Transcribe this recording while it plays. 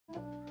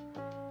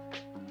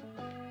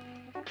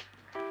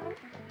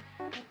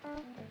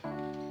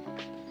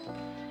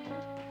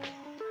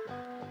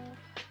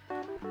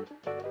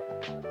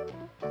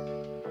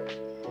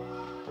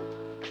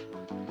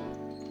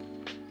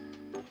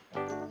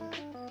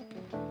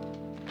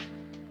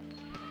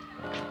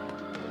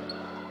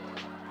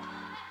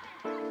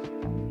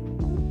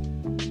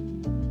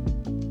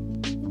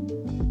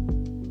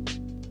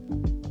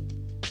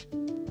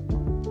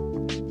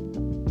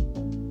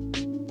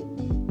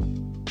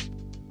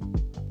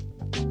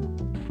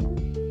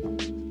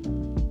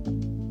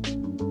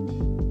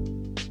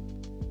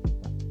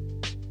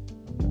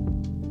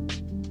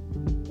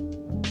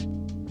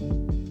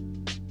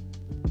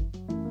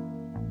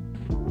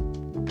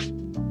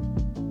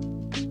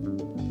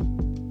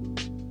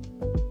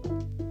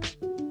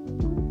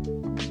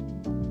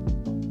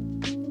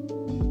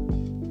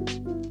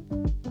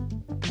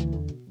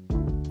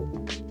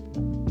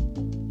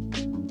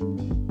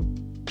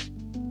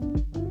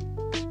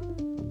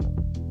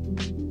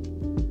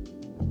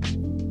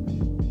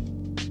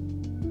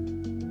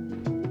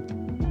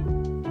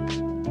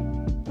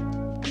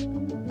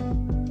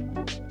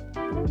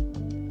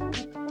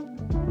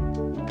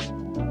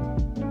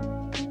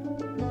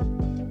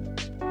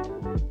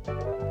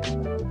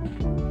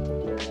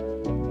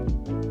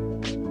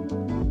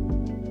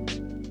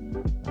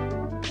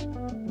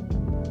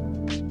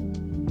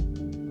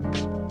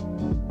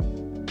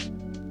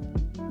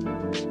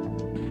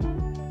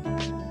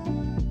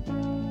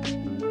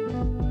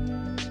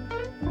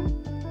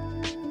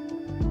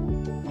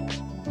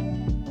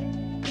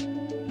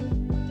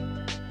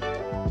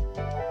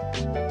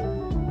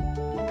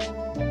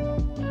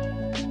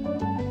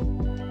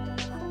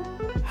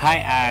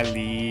Hi,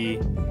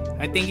 Ali.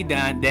 I thank you,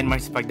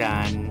 Denmark, sa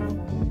pagdaan.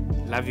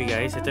 Love you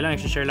guys. Ito lang,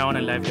 share lang ako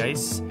ng live,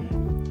 guys.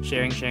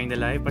 Sharing the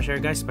live. Pa-share,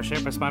 guys.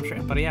 Pa-share, pa-spam,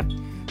 share, pariyak.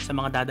 Sa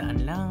mga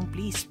dadaan lang,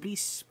 please,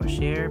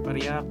 pa-share,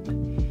 pariyak.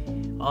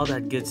 All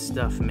that good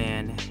stuff,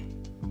 man.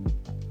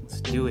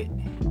 Let's do it.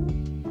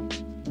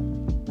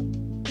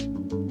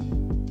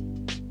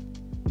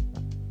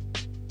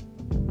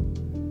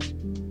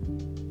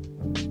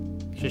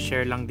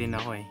 Share lang din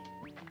ako eh.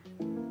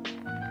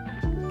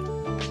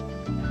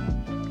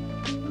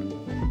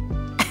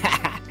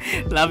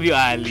 Love you,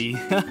 Ali.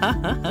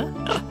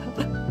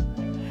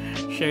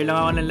 Share lang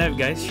ako ng live,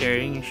 guys.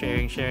 Sharing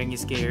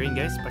is caring,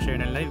 guys. Pa-share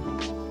ng live.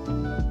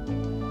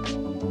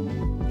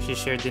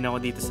 Share din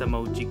ako dito sa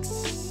Mojix.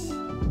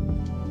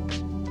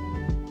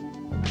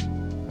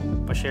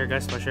 Pa-share,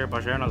 guys. Pa-share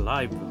ng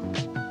live.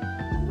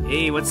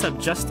 Hey, what's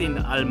up, Justin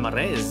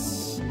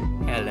Almarez?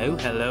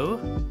 Hello.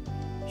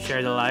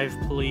 Share the live,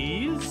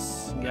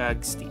 please.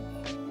 Gagsti.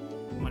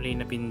 Mali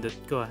na pindot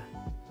ko, ah.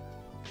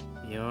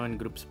 Yun,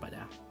 groups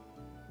pala.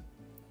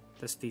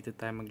 Tapos dito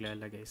tayo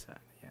maglalagay sa...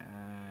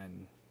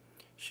 Yan.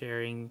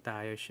 Sharing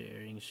tayo.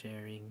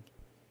 Sharing.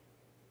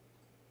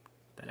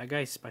 Tala,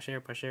 guys.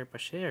 Pa-share.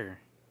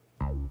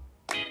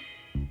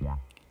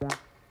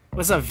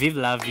 What's up, Viv?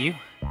 Love you.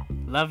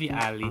 Love you,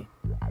 Ali.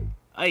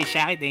 Ay,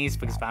 Shaki, thank you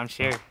pag-spam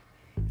share.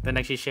 Ito,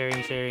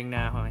 nagsisharing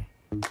na ako eh.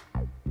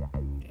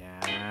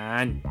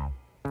 Yan.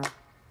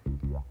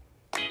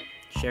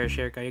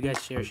 Share kayo, guys.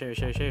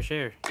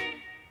 Share.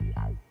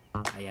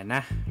 Ayan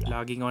na.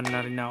 Logging on na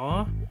rin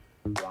ako.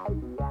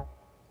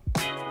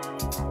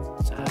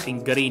 Sa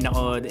ating Garena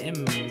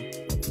ODM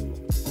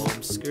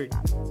home skirt.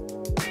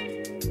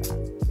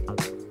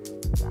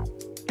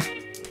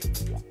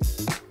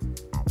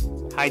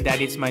 Hi,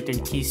 Daddy. It's my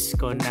turn. Kiss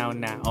ko now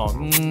na. Oh.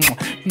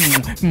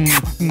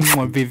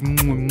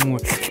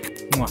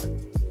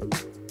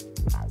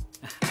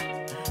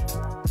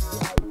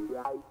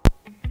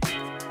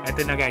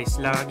 Ito na, guys.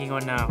 Logging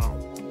on na ako.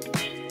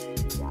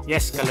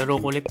 Yes, kalaro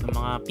ko ulit ng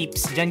mga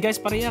peeps dyan, guys.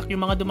 Pariyak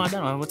yung mga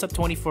dumadaan. What's up,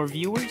 24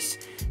 viewers?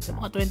 Sa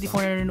mga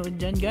 24 na nanonood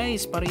dyan,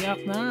 guys.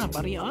 Pariyak na.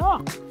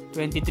 Pariyak.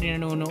 23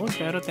 nanonood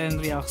pero 10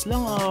 reacts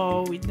lang.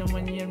 Oh, wait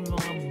naman yan,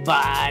 mga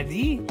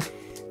buddy.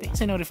 Thanks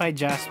sa notified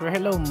Jasper.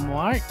 Hello,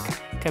 Mark.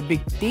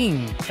 Kabig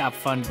ting. Top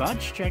fun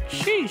badge check.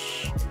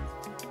 Sheesh.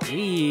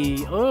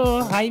 Hey.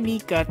 Oh, hi,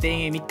 Mika.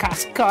 Thank you. Mika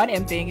Scott.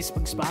 And thank you sa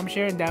pag-spam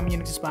share. Ang dami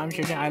nyo nag-spam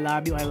share dyan. I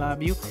love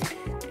you.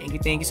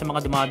 Thank you sa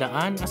mga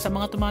dumadaan. Sa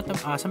mga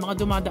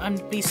dumadaan,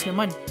 please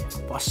naman.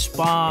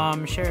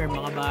 Pa-spam share,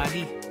 mga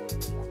buddy.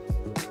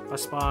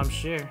 Pa-spam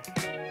share.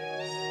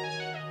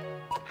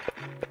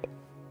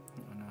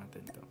 Ano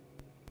natin to?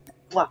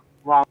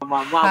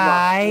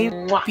 Hi,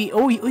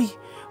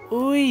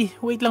 Uy,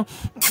 wait lang.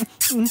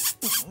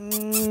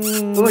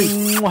 Uy.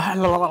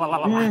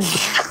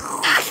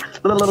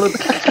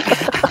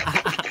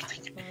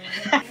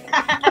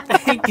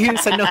 Thank you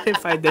sa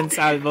notified and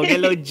salvo.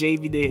 Hello,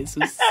 JB De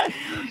Jesus.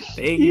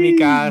 Thank you,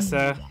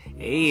 Mikasa.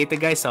 Hey, ito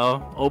guys,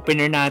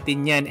 opener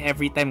natin yan.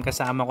 Every time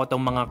kasama ko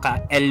tong mga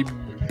LB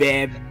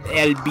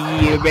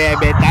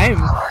bebe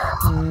time.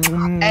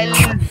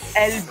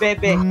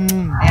 Bebe.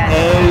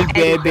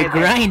 Bebe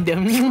grind.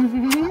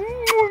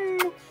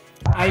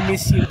 I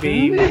miss you,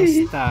 babe.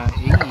 Basta.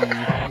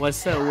 Hey,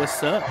 what's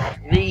up?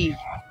 Hey.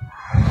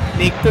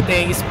 Nick to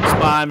thanks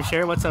spam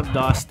share. What's up,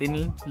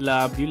 Dustin?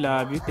 Love you.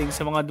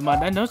 Thanks sa mga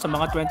dumadaan, no? Sa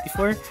mga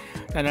 24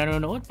 na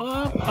nanonood.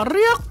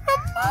 Pariyak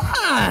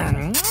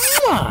naman.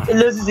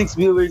 Hello sa 6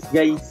 viewers,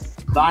 guys.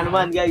 Baka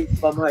naman, guys.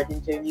 Pamaharating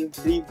siya yung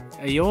stream.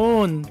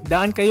 Ayun.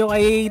 Daan kayo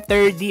kay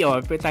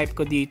 30. Type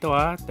ko dito,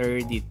 ha.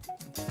 30.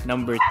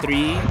 Number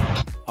 3.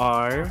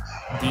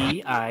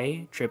 RDIEEE.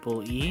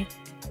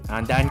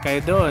 Daan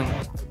kayo doon.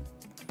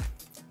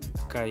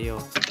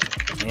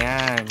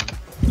 Ayan.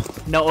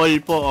 Na all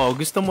po,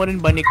 Gusto mo rin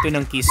ba, Nick, to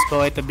ng kiss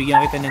ko? Ito,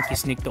 bigyan kita ng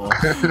kiss, Nick, to,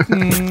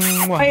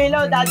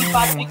 Hello, Daddy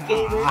Patrick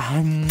Gamers.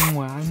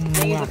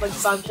 Thank you sa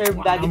pag-spam share,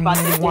 Daddy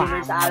Patrick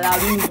Gamers. I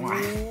love you.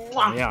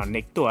 Ayan,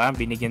 Nick, to,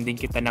 Binigyan din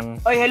kita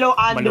ng hello,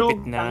 Andrew.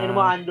 malupit na... Tangin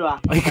mo, Andrew,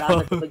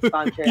 Salamat sa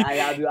pag-spam share. I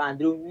love you,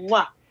 Andrew.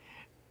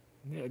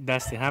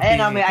 Dustin, happy.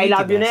 May I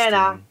love you na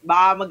yan,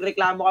 Baka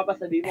magreklamo ka pa,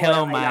 sabihin mo.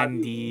 Hello,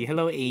 Mandy.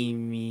 Hello,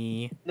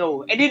 Amy.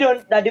 No, di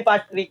doon, Daddy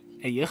Patrick.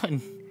 Ayun.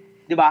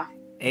 Diba?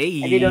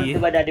 Hey. Hindi doon,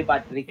 diba, Daddy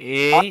Patrick?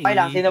 Hey. Okay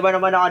lang, sino ba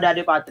naman ako,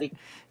 Daddy Patrick?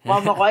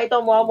 Mama ko,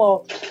 ito, mama.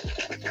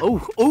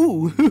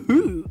 Ooh.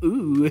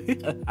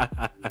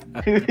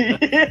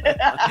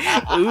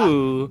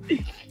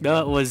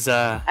 That was,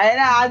 Ayun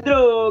na,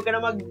 Andrew, ka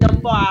na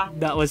mag-jumpo,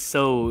 That was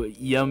so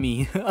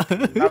yummy.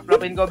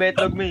 Laplapin ko,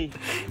 betlog mo,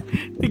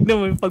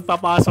 Tignan mo,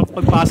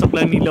 pagpasok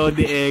lang ni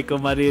Lodi Echo,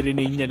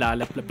 maririnig niya,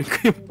 lalaplapin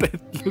ko yung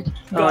betlog.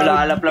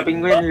 Lalaplapin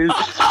ko yun.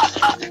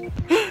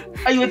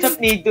 Ay, what's up,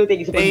 Nick2?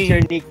 Thank you sa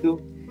pag-share,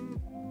 Nick2.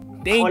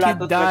 Thank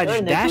you,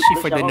 Dashi,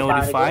 for the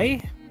notify.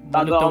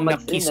 Balutong na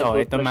kiss,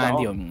 ito,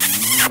 Mandy.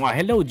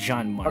 Hello,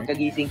 John Mark.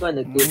 Pagkagising ko,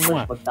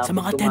 nag-toothbrush. Pagtapos sa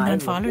mga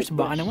 10 followers,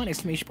 baka naman,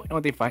 exclamation point,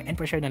 notify, and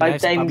pressure na live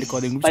sa public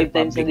coding group. 5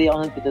 times hindi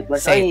ako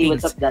nag-toothbrush. Hey,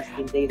 what's up,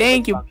 Justin?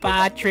 Thank you,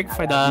 Patrick,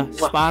 for the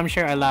spam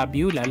share. I love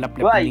you.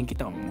 Lalaplapin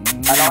kita.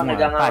 Alam ko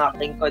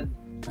nag-angakaking code.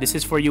 This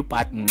is for you,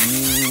 Pat.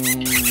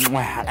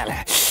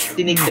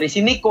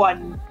 Sinik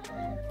 1.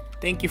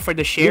 Thank you for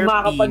the share,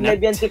 Peanut.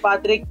 Makakapag-live yan si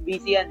Patrick.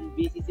 Busy yan.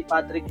 Busy si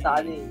Patrick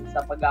sa sa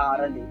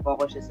pag-aaral eh.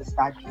 Focus siya sa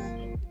studies.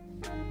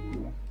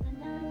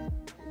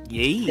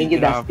 Yay! Thank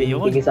you, Dustin.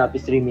 Thank you sa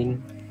streaming.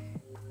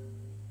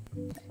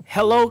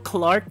 Hello,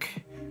 Clark.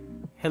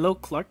 Hello,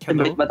 Clark.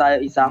 Hello. Invite ba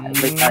tayo isa?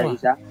 Invite tayo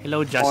isa?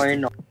 Hello,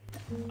 Justin. Or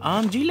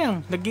no? G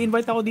lang.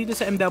 Nag-invite ako dito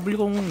sa MW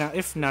kung na.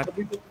 If not,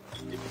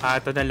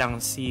 ito na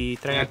lang.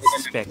 Si Triad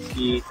Spec.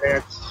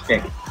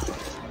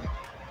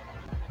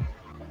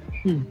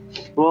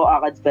 Oo,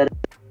 akad pero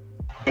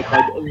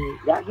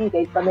Yagi,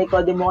 kahit panay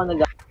code mo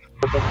ka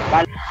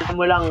kala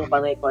mo lang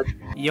panay code.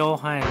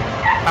 Johan,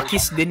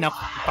 pakis din ako.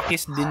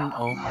 Pakis din,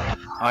 oh.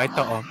 Oh,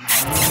 ito, oh.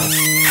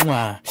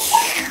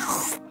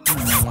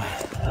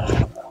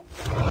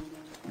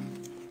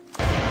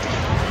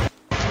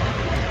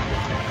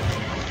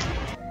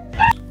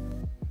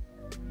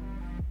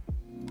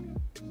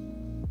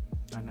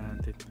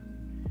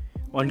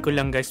 On ko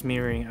lang, guys,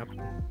 mirroring up.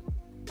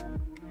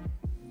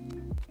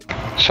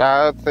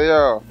 Shout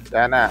sa'yo,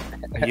 Jana.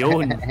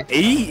 Yun.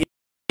 Ay!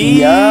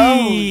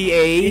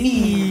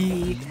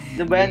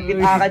 Ano ba yan?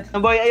 Pit-akad na,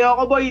 boy.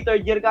 Ayoko, boy.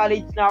 Third year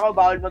college na ako.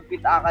 Bawal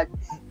mag-pit-akad.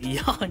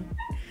 Yun.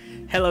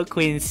 Hello,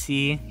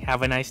 Quincy.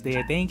 Have a nice day.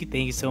 Thank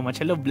you so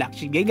much. Hello, Black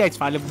Sheep. Hey, guys,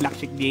 follow Black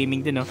Sheep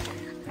Gaming din, oh.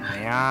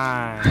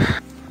 Ayan.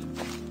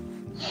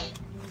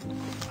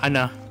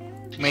 Ano?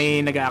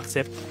 May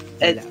nag-a-accept?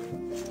 Wala.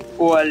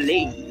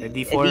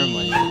 Ready for mo.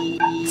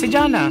 Si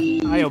Jana.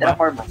 Ayaw ba?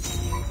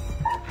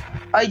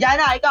 Ay,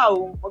 Jana, ikaw.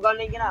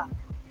 Mag-online ka na.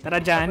 Tara,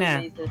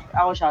 Jana.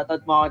 Ako,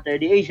 shoutout mo ako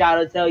 30. Ay,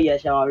 shoutout sa'yo. Yeah,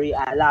 sorry.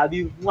 I love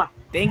you. Mwah.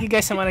 Thank you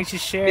guys sa mga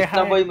nag-share.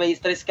 Hi. Boy, may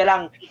stress ka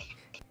lang.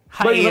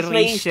 Hi, boy, mas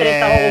may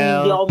stress ako kung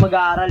hindi ako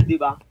mag-aaral, di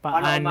ba?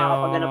 Paano ako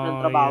makakapaghanap ng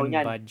trabaho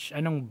niyan? Badge?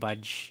 Anong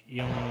badge?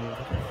 Yung...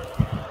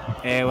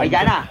 Ay,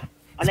 Jana.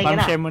 Online ka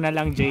na. Spam share mo na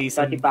lang,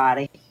 Jason. Pati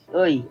pare.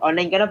 Uy,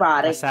 online ka na,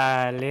 pare.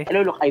 Kasali.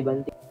 Hello, look,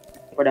 Ivan.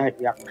 For the heart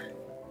react.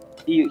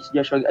 Is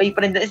Joshua. Ay,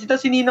 friend. Ito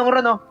si Ninong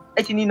Ron, oh.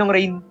 Ay, si Ninong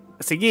Rain.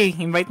 Sige,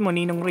 invite mo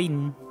Ninong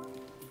Rain.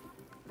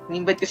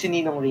 Invite ko si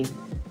Ninong Rain.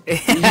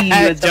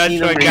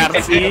 Joshua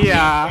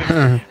Garcia.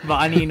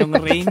 Baka Ninong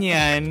Rain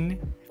yan.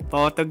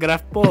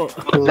 Photograph po.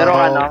 Pero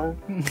ano?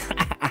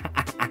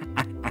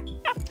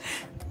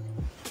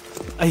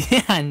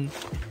 Ayan.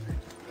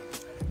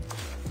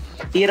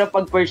 Tira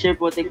pag per share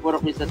po, take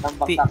puro sa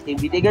tambak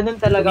activity. Ganun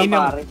talaga,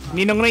 pare.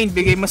 Ninong Rain,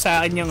 bigay mo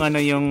sa akin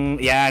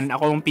yung yan.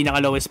 Ako yung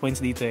pinaka-lowest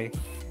points dito eh.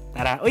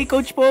 Tara. Uy,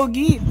 Coach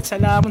Pogi.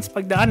 Salamat sa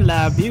pagdaan.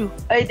 Love you.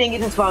 Ay, thank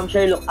you sa spam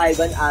share. Look,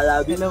 Ivan, I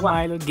love you. Hello,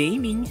 Milo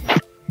Gaming.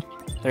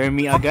 Turn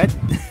me agad.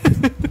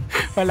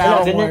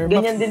 Wala akong warm up.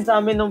 Ganyan din sa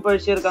amin nung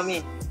first year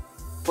kami.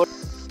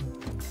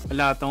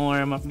 Wala akong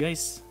warm up,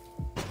 guys.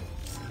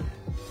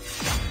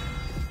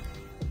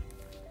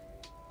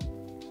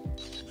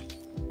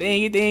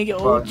 Thank you,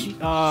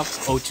 Ochi.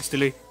 Ochi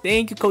tuloy.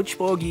 Thank you, Coach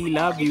Pogi.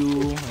 Love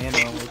you. Ayan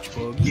o, Coach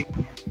Pogi.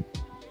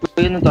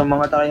 Ano to?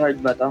 Mga tryhard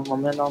ba to?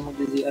 Mamaya na ako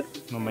mag-DZR.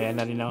 Mamaya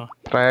na rin ako.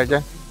 Try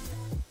dyan.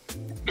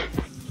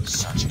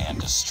 Search and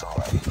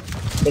destroy.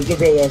 Thank you,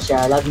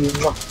 Zayasha. Love you.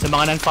 Sa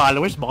mga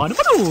non-followers, baka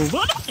naman o.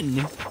 Baka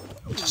naman.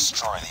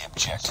 Destroy the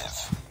objective.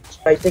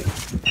 Right, take.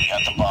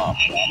 Got the bomb.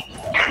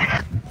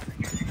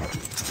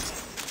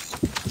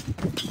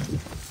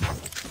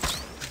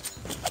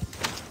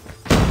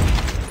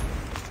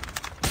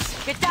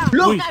 Get down!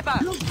 Uy, Sniper!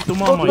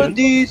 tumama yun.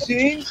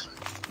 Pagkadising.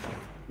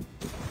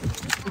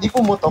 Hindi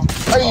pumutok.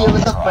 Ay,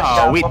 what's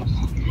up, wait.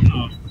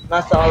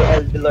 Nasa all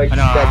LB Lord's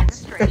Ano? gods.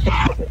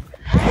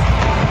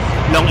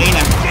 Long A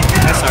na.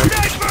 SR.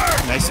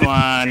 Nice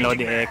one,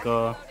 Lodi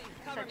Echo.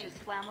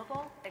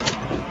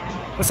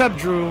 What's up,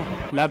 Drew?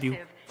 Love you.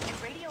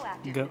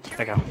 Go.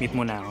 Teka, meet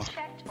muna ako.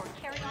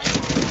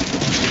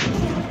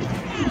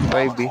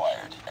 Baby.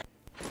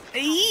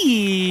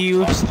 Ay!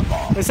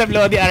 What's up,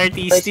 Lodi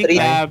Artistic?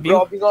 Love you.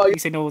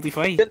 Please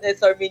notify. Yun,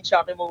 SR main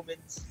Shaki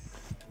moments.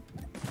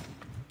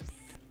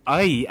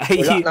 Ay,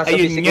 Wala, nasa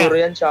ayun nga. siguro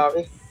yan,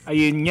 Shaki.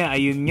 Ayun nga.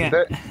 Hindi,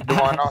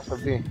 dumaan ako sa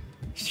B.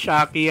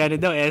 Shaki, ano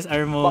daw,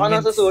 SR moments. Baka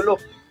nasa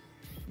sulok.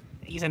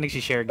 Isa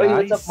nagsishare, guys.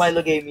 Ay, what's up, Milo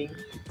Gaming?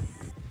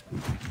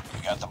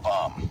 You got the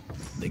bomb.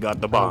 They got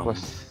the bomb.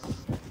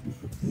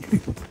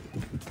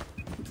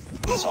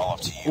 It's all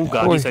up to you.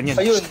 Gagi, saan yan?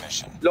 Ayun.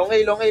 Long A,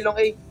 long A, long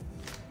A.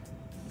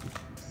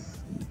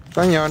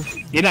 Saan yun?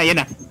 Yan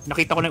na.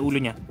 Nakita ko na yung ulo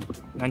niya.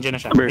 Nandiyan na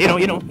siya.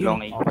 Yun o.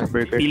 Long A.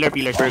 Burger. Pillar.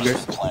 Burger.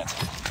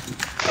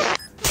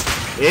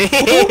 Hey!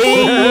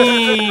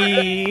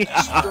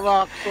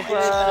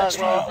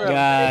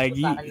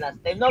 Gagi.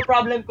 No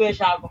problem, Kuya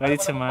Shako.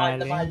 Galit sa mahal.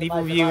 Hindi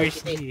po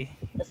viewers eh.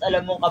 Tapos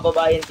alam mong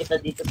kababayan kita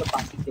dito sa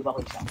Pasig, di ba,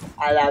 Kuya Shako?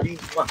 I love you.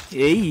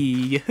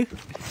 Hey!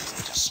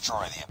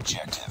 Destroy the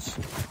objective.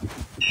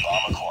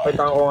 Bomb acquired.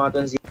 Pagtang ko nga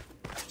itong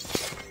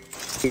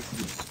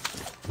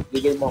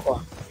Gigil mo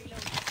ako.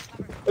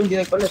 Oh, hindi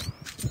nagpalit.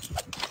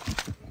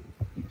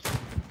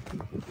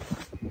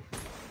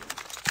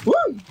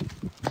 Woo!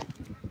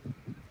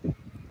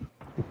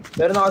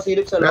 Meron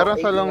nakasilip sa Meron long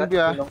sa A, long ingat, B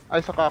ah. tulong.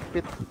 Ay, sa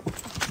cockpit.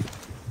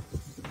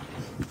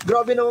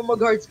 Grabe naman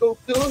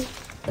mag-hardscope to.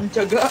 Ang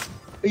tiyaga.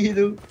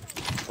 Ayun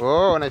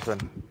Oh, nice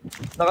one.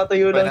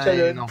 nakatayo lang siya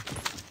yun. No.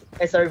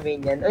 SR main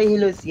yan. Ay,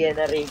 hello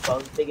Sienna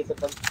Raypound. Sige sa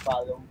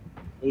pag-follow.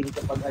 Hindi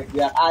sa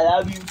pag-hardya. I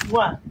love you.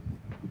 Mwah!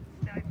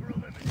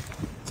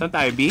 Saan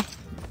tayo, B?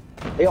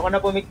 Ayoko na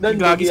pumik doon.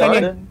 Gagi, baby, saan ako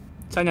yan? dun.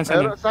 Saan yan, saan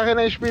Pero yan? sa akin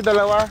na HP,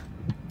 dalawa.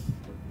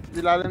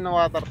 Ilalim ng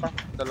water tank.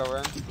 Dalawa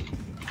yan.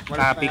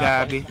 Copy,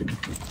 copy.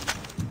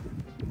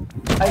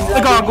 Ay,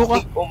 Ay, gago ka.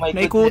 Oh my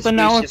Naikutan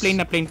na ako. gracious. Plane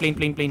na,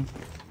 plane.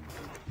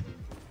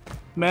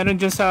 Meron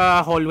dyan sa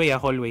hallway,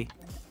 hallway.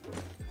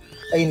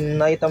 Ay,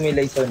 nakita mo yung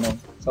laser no?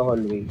 Sa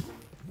hallway.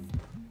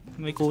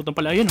 Naikutan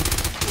pala, ayun.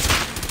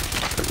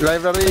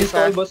 Library Ay, isa.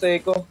 sorry, boss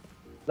Eko.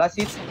 Last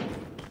hit.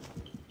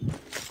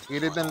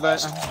 Gilid ng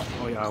library.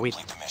 Oh, yeah, wait.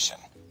 Complete the mission.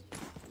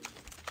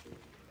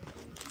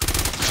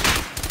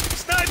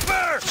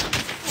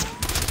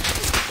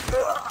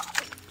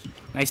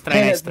 Nice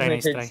try. Lost that round,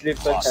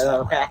 but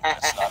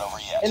it's not over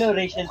yet. Hello,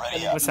 Rachel.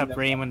 Ready up. What's up,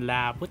 Raymond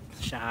Laput?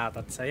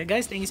 Shoutout sa'yo.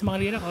 Guys, thank you sa mga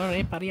lirak.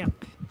 Alright, pariyak.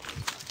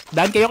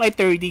 Daan kayo kay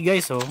 30,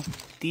 guys, oh.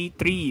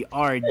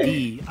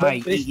 T3RDIEE.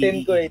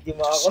 Christian ko eh, di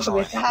mo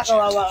ako.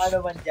 Nakakawawa ka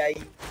naman, Jai.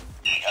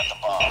 We got the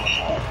bomb.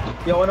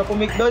 Di ako na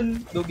pumik doon.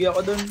 Dugi ako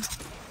doon.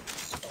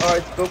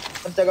 Hardscope.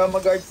 Ang taga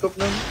mag-hardscope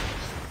nun.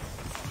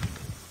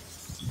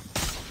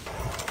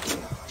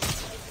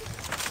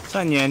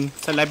 Saan yan?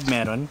 Sa live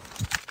meron?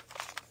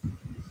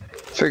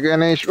 Sige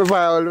na HP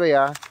pa, hallway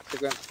ah.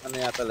 Sige, ano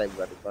yata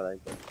library pa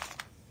like.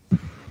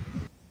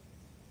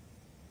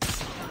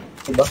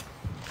 Diba?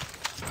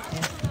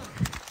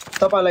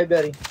 Ito pa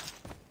library.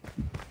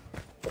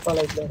 Ito pa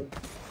library.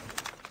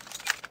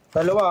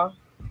 Dalawa ah.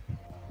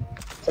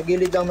 Sa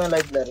gilid lang ng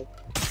library.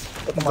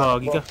 Ito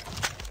Gagi ka.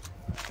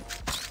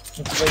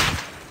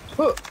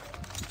 Huh!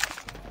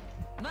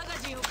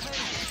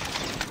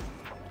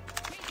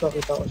 So,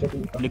 kita ko siya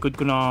dito. Likod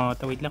ko na.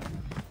 Wait lang.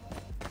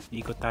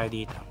 Ikot tayo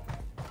dito.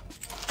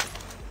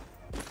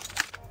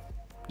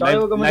 Tsaka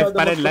huwag ka Live masyado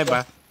pa rin, mag-push, live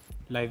ah.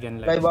 Live yan,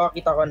 Kaya live. baka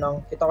kita ko nang.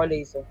 Kita ko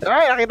laser.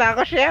 Ay, nakita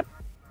ko shit!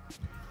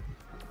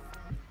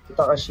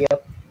 Kita ka shit.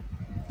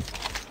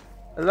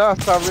 Ala,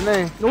 sabi na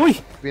eh. Uy!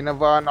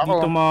 Binabaan Dito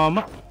ako.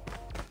 mama.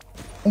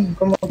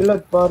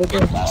 Kamaglag, pare ko.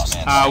 Last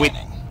man Wait.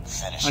 standing.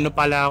 Finish Ano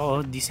pala ako?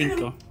 Desync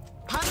ko.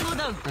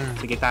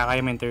 Sige, takay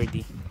mo yung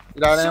 30.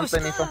 Ilan na yung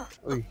penisa?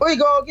 Uy. Uy,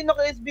 gawagin na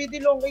ka SBD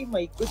long kay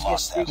Mike. Good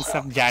Lost that What's yes,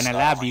 up, Jana? It's not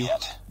Love over you.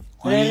 yet.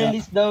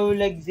 Re-release daw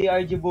like si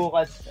RG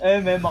bukas. Eh,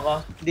 mema ka.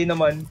 Hindi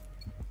naman.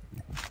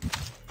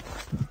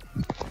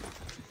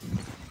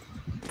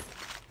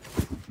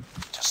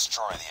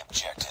 Destroy the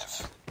objective.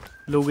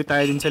 Lugi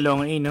tayo din sa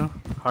long A, no?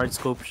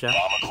 Hardscope siya.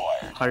 Bomb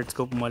acquired.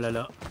 Hardscope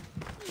malala.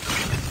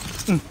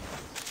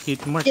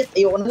 Hit mark. Shit,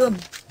 ayoko na dun.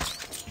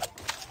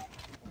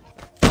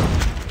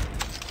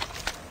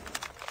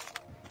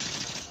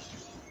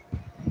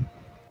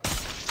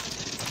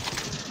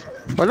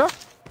 Wala? Ano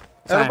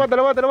Saan? pa?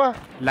 Dalawa.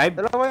 Live?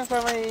 Dalawa yan sa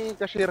may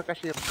cashier.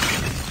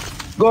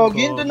 Gagi,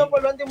 yun doon na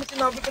pala. Hindi mo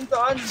sinabi kung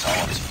saan. It's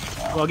all up to you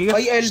now. Gagi ka.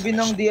 Ay, LB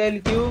ng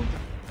DLQ.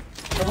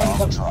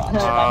 Bomb drop.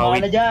 Tama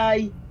wait. na, Jai.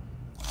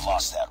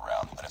 Lost that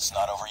round, but it's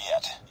not over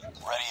yet.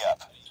 Ready up.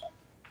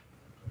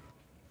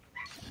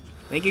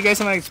 Thank you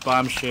guys sa mga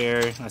spam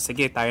share.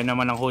 Sige, tayo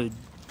naman ang hold.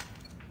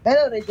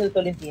 Hello, Rachel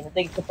Tolentino.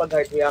 Thanks sa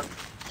pag-heart react.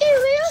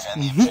 Defend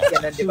the objective.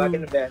 Ganun, di ba?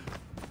 Ganun ba yan?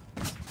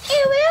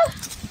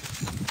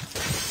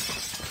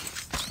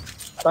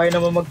 Tayo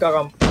naman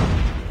magkakamp.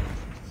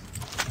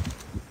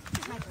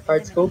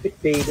 Hardscope, it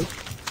failed.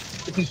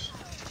 Uy.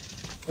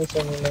 Ay,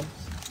 saan yun lang?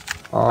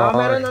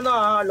 Meron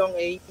long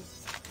A.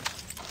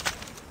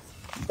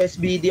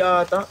 SBD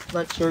ata.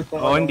 Not sure kung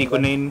Oo, anong hindi ko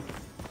gun. na yun.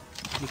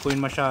 Hindi ko yun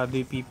masyado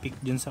ipipick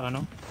dyan sa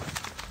ano.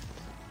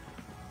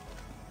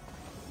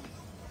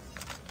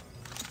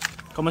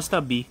 Kamusta,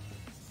 B?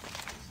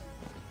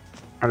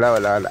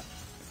 Wala.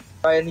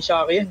 Kaya ni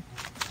Shaki yan.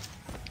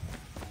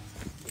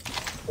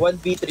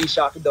 1v3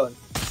 Shaki doon.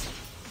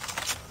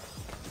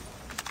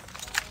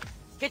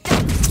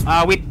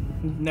 Wait.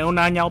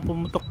 Naunahan niya ako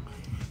pumutok.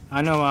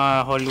 Ano,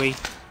 hallway.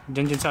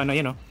 Diyan sa ano,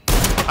 yun, oh.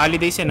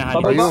 Holidays yan,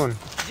 holidays. Ayun.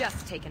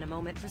 Just taking a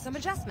moment for some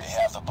adjustment. They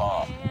have the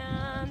bomb.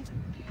 And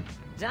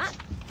done.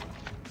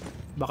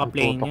 Baka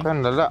playing Tutok niya. yan,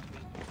 lala.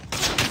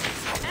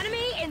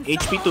 Enemy in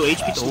HP2. Oh,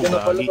 Ganun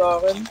pala gagi. sa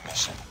akin. The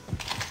mission.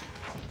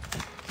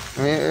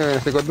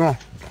 Sigod mo.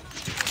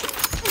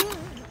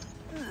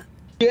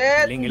 Shit!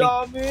 Galing,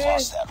 Dami!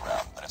 Lost that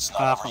round, but it's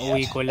not over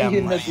Kakauwi yet. ko lang.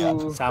 Ayun na Ready up.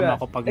 to. Sama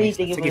ko pag Ay,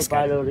 tingin mo sige, yung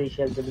follow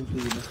Rachel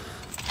Tolentino.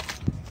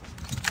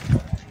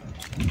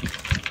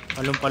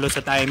 Palong-palo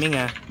sa timing,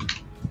 ah.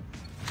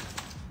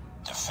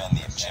 Defend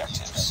the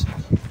objectives.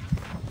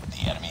 The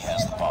enemy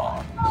has the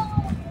bomb.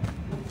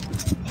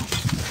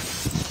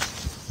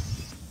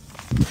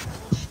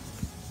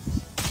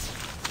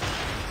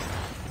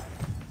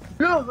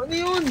 Lo, ano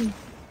yun?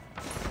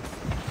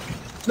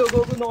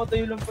 Gogo,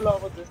 nakatayo lang pala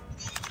ako dun.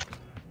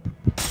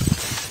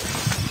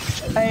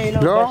 Ay, no,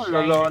 Lo, gosh,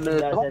 lolo Shine,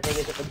 nito. Plaza, thank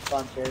you sa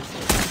pag-sponsor.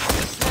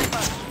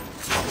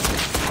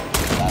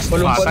 Patay.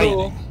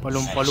 Palumpalo,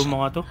 Palumpalo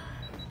mga to.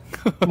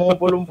 mga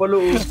palumpalo.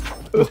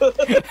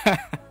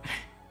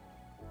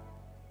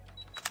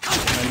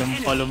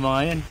 Palumpalo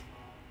mga yan.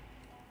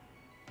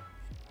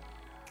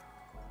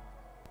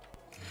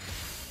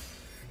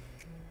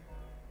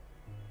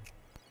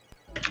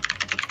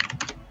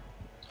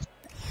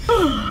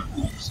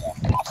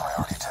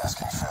 Priority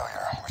tasking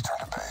failure. Return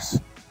to base.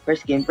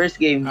 First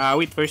game.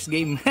 Wait, first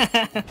game.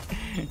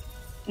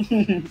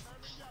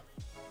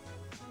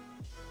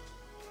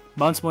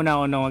 Bounce muna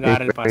ako nung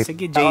mag-aaral pa.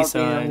 Sige, Okay, ni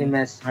Jason.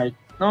 Mess Heart.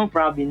 No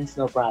province.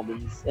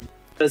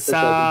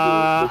 Sa,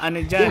 ano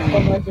dyan,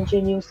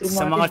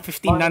 sa mga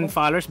 15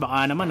 non-followers,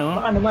 baka naman, oh.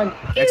 Baka naman.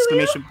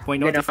 Exclamation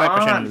point, notify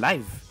pa siya ng Ganapan.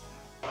 live.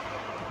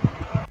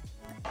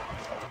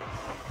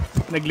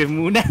 Nag-live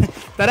muna.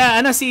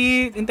 Tara,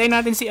 hintayin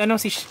natin si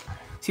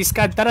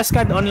Scad. Tara,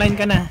 Scad, online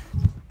ka na.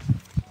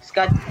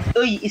 Scad.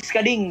 Uy,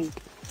 Scading.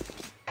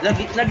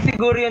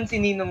 Nagsiguro yun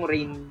si Ninong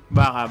Rain.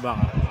 Baka.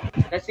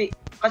 Kasi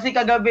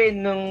kagabi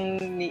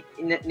nung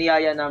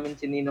niyaya namin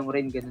si Ninong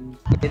Rain, ganun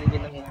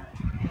yun ang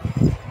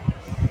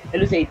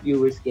hello sa 8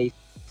 viewers, guys.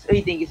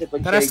 Uy, thank you sa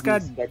Tara, pag-share,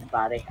 Scad. Scad,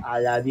 pare.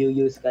 I love you,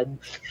 Scad.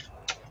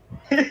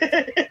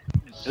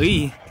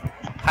 Uy.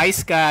 Hi,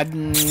 Scad.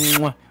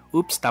 Mwah.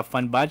 Oops, top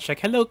fun badge check.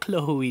 Hello,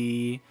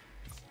 Chloe.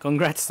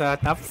 Congrats sa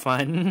top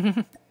fun.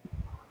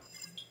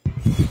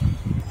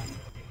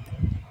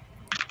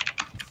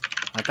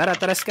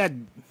 Tara, Scad.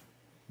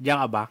 Diyan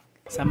ka ba?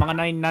 Sa mga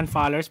 9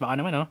 non-followers, baka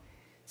naman, oh.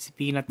 Si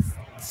Peanut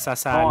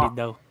sasali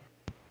daw.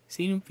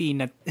 Sinong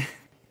Peanut?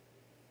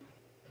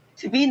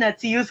 Si Peanut,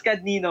 si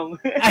Scad Ninong.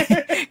 Ay,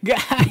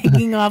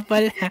 nga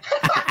pala.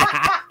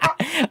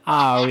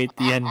 Wait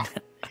yan.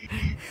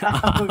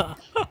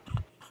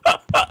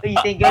 Uy,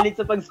 thank you ulit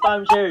sa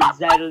pag-spam share,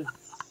 Zeros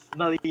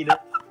Malino.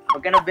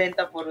 Huwag ka na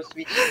benta, puro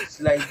switch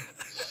slide.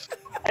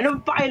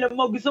 Anong pakialam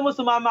mo? Gusto mo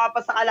sumama ka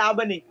pa sa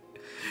kalaban eh.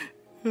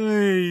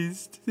 Ay,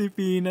 si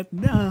Peanut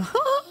na.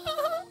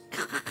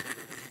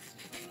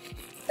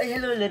 Ay,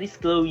 hello, Laris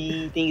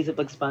Chloe. Thank you sa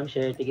pag-spam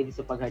share. Thank you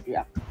sa pag-heart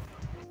react.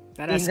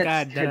 Tara,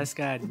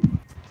 Scad.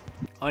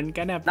 On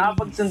ka na, please.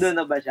 Nakapagsundo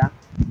na ba siya?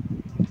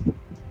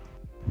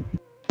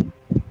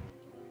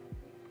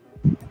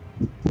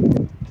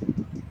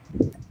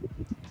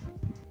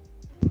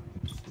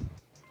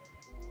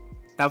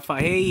 Top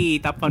fun Sa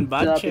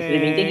happy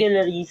streaming. Thank you, budget.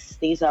 Laris.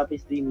 Thank you sa happy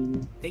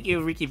streaming. Thank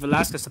you, Ricky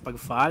Velasquez, sa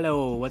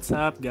pag-follow. What's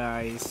up,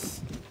 guys?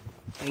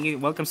 Thank you.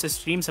 Welcome sa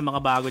stream sa mga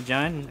bago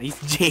dyan. Ay,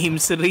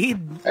 James Reed.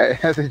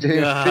 Si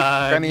James.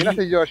 Gagi. Kanina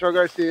si Joshua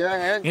Garcia.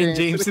 Ngayon, Yan,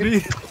 James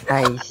Reed.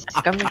 Guys,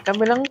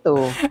 kami lang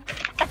to.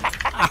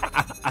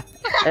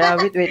 Kaya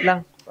wait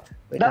lang.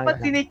 Dapat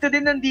si Nick to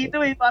din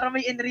nandito eh, para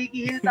may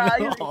Enrique Hill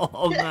tayo.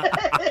 Oo nga.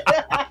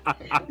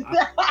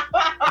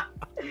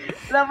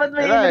 Dapat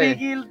may Wala eh.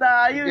 Enrique Hill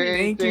tayo eh.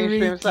 Thank you, Change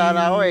Ricky. names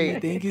sana ako eh.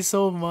 Thank you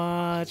so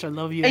much. I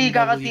love you. Ay, and love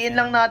kakasiin you.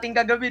 lang natin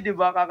kagabi, di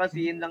ba?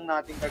 Kakasiin lang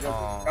natin kagabi.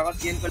 Oo.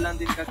 Kakasiin ko lang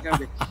din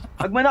kagabi.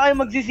 Wag mo na kayo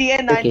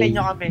magsisiyan, nahintayin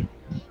nyo kami.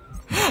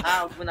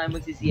 Wag mo na kayo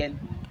magsisiyan.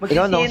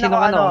 Ikaw, no? Magsisiyan Sino ako,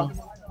 ka, no?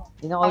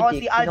 Sino ka, Ako Chick?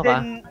 si Sino ka?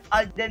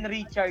 Alden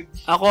Richards.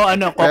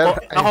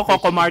 Ako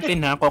Coco Martin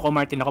ha. Coco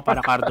Martin ako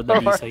para Cardo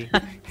Dalisay.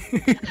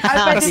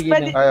 Sige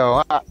Pwede, na. Ayaw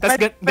nga. Tapos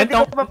pwede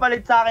ganito, ko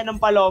papalit sa akin ng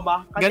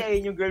Paloma. Kasi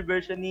yun yung girl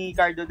version ni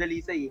Cardo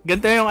Dalisay eh.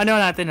 ganito yung ano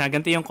natin ha.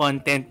 Ganito yung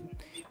content.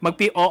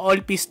 All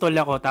pistol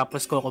ako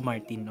tapos Coco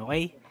Martin,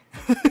 okay?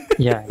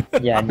 Yan.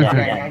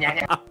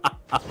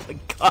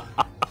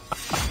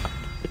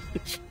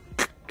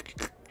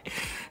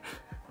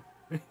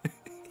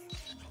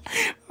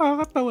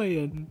 Nakakatawa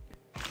yan.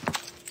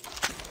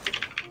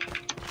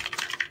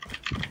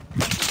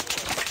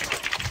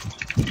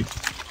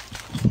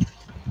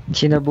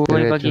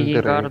 Sinabuhay Diretso, pagiging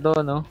diretso. Cardo,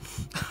 no?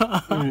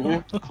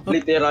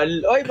 Literal.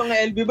 Oy, mga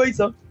LB boys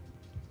oh.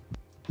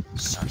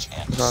 Search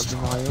and Grabe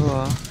destroy. na kayo,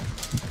 ah.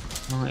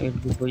 Mga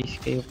LB boys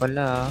kayo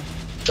pala, ah.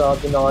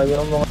 Sabi na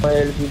kayo mga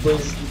LB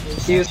boys.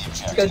 Si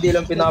Yuska di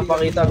lang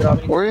pinapakita.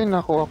 Grabe. Uy,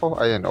 nakuha ko.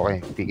 Ayun, okay.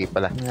 Tiki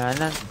pala. Nga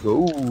na.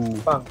 Go!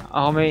 Pang.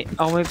 Ako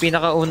may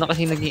pinakauna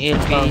kasi naging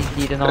LB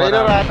dito na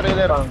Trailer marami. ha,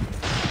 trailer. Pang.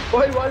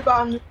 Oy, wall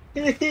bang.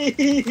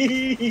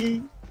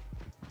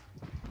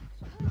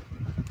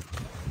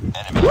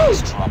 Enemy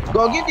has dropped the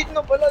Gogi, bomb. dito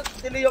na pala.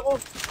 Delay ako.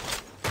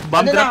 Bomb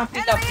Ano drop.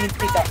 na?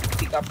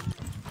 Pick up.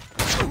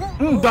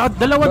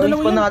 Dalawa Gawin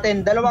pa yun. natin.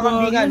 Dalawa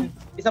kambingan.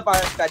 Isa pa,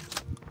 Scad.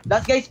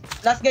 Last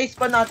guys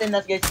pa natin.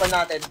 Naka-display.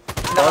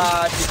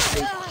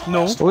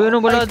 No. Uy, ano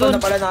pala Ito doon?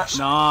 na pala na.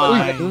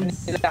 Nice.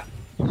 Sila.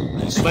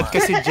 Ba't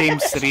kasi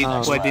James Reed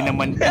pwede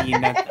naman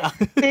Peanut?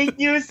 Fake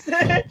news.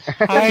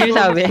 Ano yung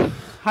sabi?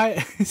 Hi,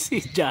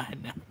 si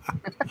Jana.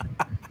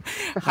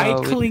 Hi,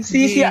 Oh, Clink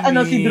si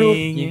Drew.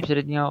 James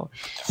Reed nga ako.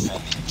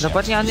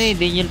 Dapat nga ano eh,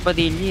 Daniel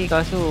Padilla eh.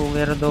 Kaso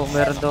meron daw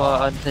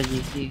add sa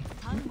GC.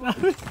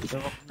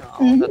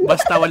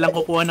 Basta walang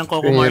kukuha ng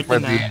Coco Martin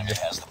ha. Enemy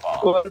has the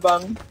bomb. Wall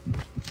bang.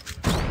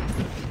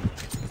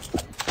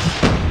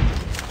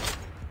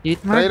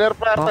 Hit mark. Trailer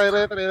pa, Oh.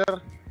 trailer.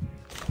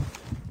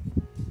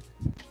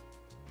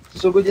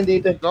 Susugod yun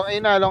dito. Long A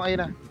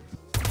na.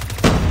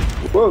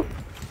 Wow.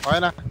 Okay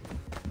na.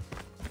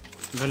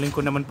 Galing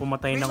ko naman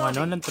pumatay ng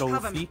ng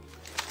trophy.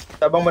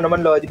 Tabang mo naman,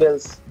 Lodi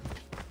Bells.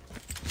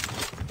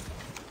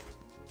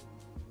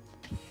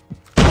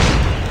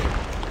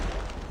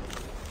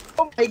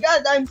 Oh my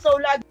god, I'm so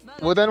lag.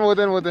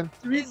 Wooden.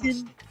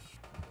 Reason.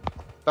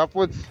 Top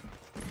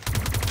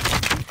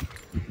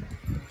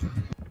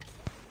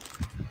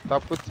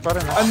woods pa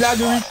rin, ha? I'm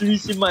lagging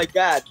reason, my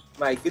god.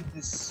 My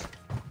goodness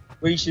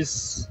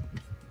gracious.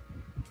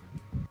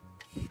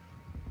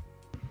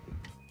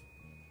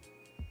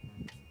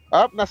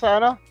 Up, nasa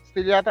ano?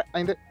 Still yata.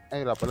 Ay, hindi.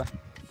 Ay, wala pala.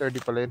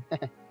 30 pala yun.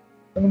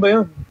 Ano ba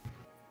yun?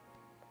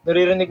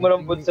 Naririnig mo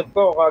lang footstep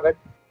ko kagad.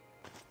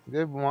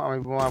 Hindi, may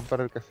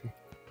bumabaril kasi.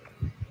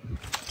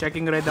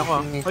 Checking red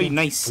ako. Oy,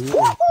 nice.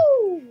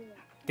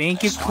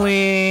 Thank you,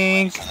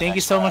 Quink. Thank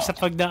you so much sa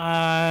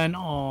pagdaan.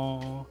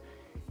 Oh.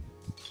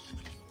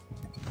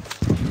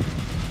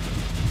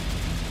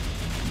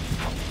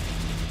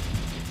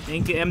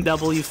 Thank you,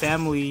 MW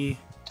family.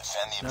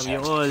 Defend the Love you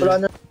objective. all. Wala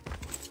na.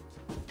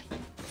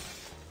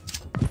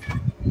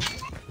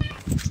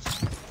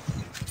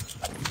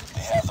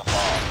 They have the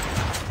bomb.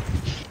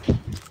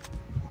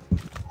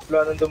 Wala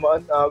nang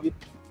dumaan. Awit.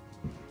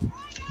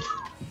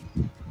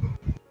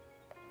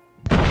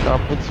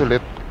 Top woods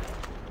ulit.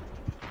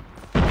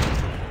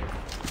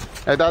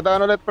 Ay,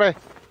 dadaan ulit, pre.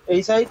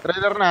 A-side?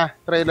 Trailer na.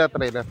 Trailer.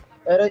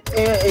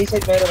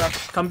 A-side meron ah.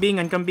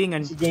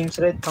 Kambingan. Si James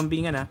Red.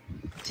 Kambingan ah.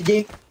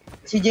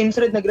 Si James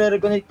Red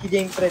nagre-reconnect si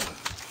James Red.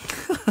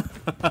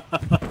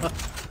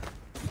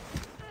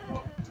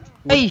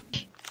 Ay!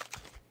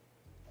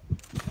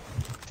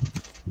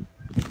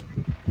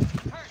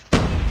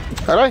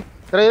 Aray!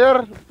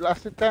 Trailer!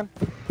 Last hit yan.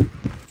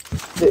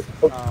 Hindi.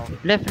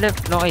 Left,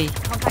 long A.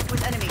 Contact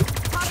with enemy.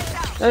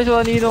 Ay, so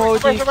anino ko,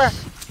 Sabay, James. sabay.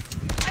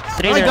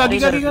 Trailer, Ay,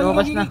 gagi.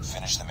 lumabas na.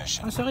 Finish the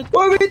mission. Ang sakit.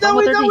 Oh, wait lang.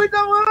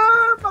 Mama,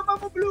 Ah, Mama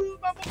mo blue,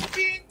 mama mo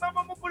pink, mama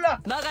mo pula.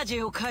 マガジ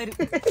ンを変える。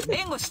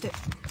援護して。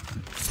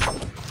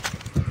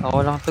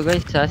 Ako lang to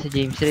guys ha, si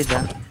James Reid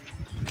ha.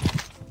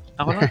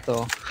 Ako lang to.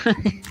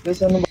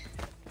 Guys, ano ba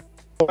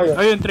kayo?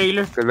 Ayun,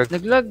 trailer.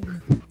 Naglag.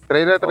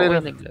 Trailer. Okay,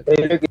 naglag.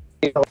 Trailer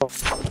kita ko.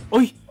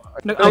 Uy!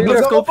 Nag-out of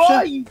Trailer scope ako, siya.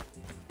 boy!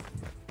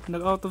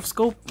 Nag-out of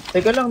scope.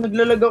 Teka lang,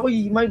 naglalag ako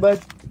my bad.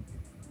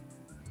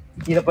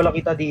 Hindi na pala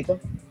kita dito.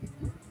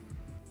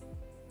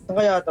 Saan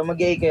kaya to?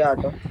 Mag-A kaya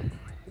to?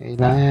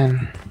 Kailangan.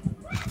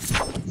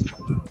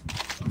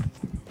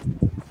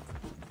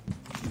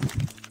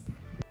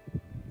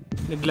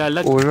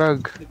 Naglalag. Ulag.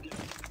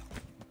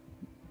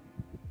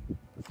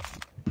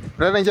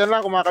 Pre, nandiyan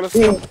lang. Kumakalos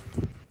Eh, ka.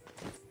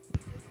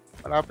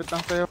 Malapit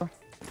lang sa'yo.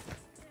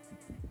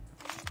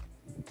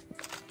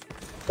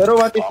 pero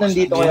what if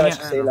nandito Yan kaya nga,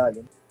 siya sa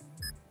ilalim?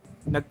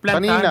 Nagplant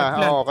Kanina.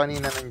 nagplant. Oo,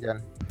 kanina nandyan.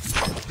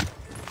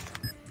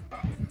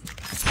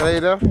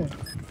 Trailer.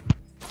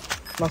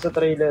 Nasa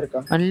trailer ka.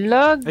 Ang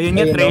lag. Ayun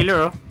nga, Ayun, trailer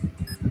oh.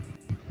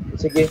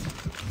 Sige.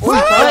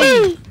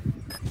 Ay!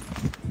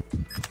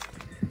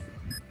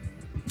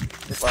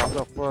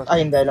 Pasok, boss.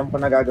 Ay, hindi alam ko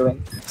na gagawin.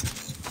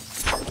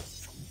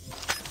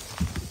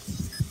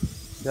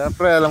 Yan,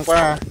 pre. Alam ko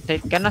ha.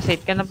 Site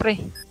ka na pre.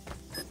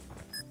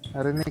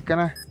 Narinig ka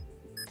na.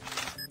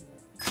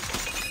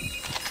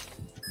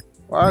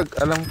 Wag.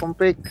 Alam kong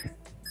fake.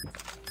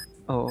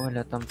 Oo,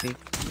 wala tang pick.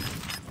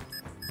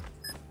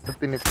 Ito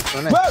tinipis mo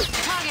na eh. Wow!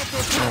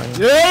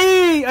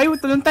 Yay! Ay,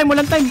 walang time.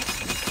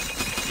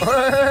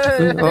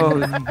 Oh.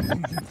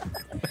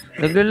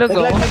 Naglalag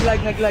ako.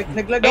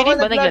 Naglag Pwede ako,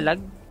 ba naglalag?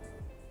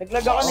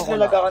 Naglag ako, It's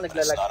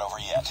naglalag. not over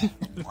yet.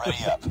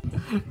 Ready up.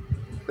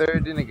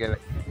 30 na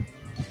galag.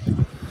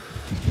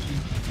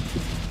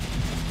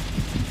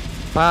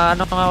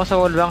 Paano nga ako sa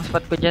wallbang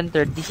spot ko dyan,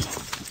 30.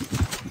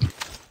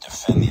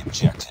 Defend the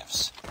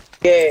objectives.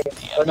 Okay, The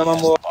ito enemy naman has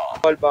mo, the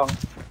bomb. wallbang.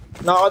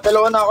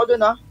 Nakakadalawa na ako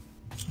dun ha.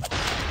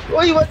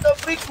 Uy, what the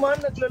freak man,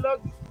 naglalag.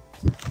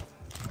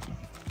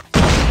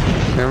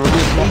 May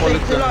mag-hit mo A-side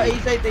kulit sila, yan.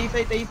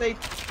 A-side.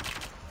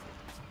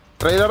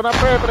 Trailer na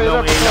pre.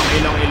 Trailer.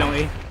 Long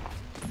A.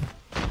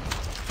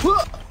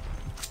 Huh!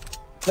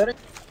 Meron,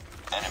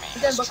 Enemy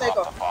Diyan, has basta ikaw.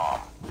 dropped the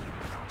bomb.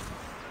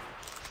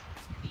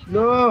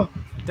 no,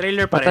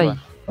 Trailer pa Patay. rin ba?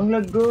 ang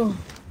lag ko.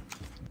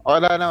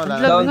 Wala na.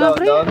 Naglag nga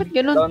pre, ba't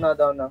ganun?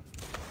 Down na.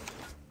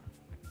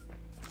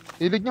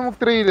 Hilig niyo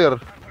mag-trailer.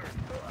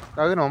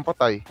 Kaya naman,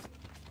 patay.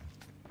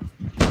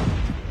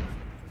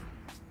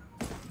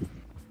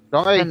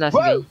 Long A. Saan last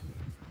game?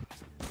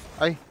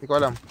 Ay, di ko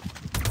alam.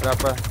 Wala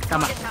pa.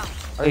 Tama.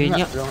 Ay, Ayun nga.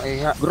 nga. Long A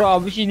nga.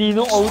 Grabe si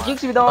Ninong Ojix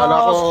with the Kala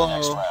ko...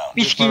 Next round.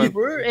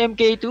 Peacekeeper,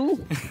 MK2.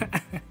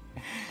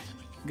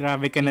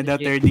 Grabe ka na daw,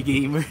 30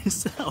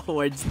 gamers.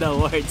 awards,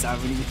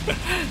 sabi niya.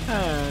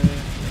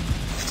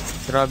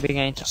 Grabe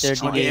nga yung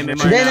 30 Okay, games.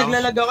 MMR. Hindi, now.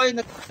 naglalag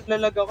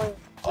ako.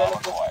 Bomb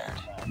acquired.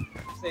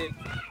 Kasi...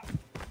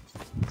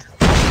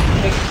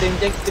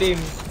 Check stream.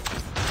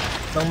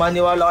 Nang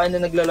maniwala kayo na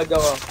naglalag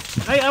ako.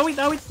 Ay, awit.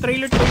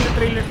 Trailer. Trailer daw.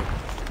 Trailer.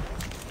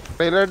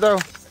 Trailer. Trailer.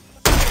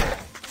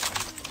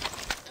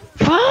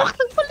 Fuck!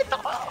 Nagpalit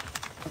ako!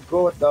 Go,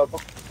 what the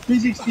fuck?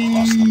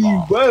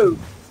 360! Wow!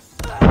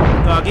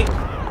 Gagi.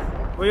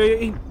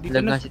 Uy. Dito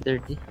Lag na. nga si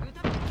 30.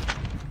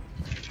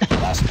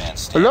 Last man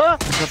standing. Hala!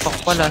 Nasapak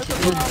pala si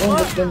Food. Oh,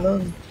 ba't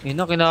ganun? Yun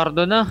na,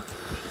 kinardo na.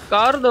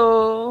 Cardo!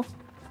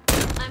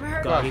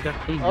 Gagi ka.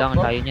 Ay, lang,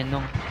 layo niyan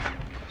nung.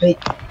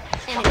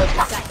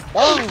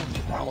 Bang!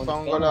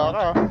 Ang gala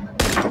ka.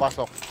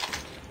 Pasok.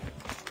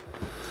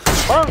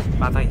 Bang!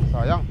 Patay.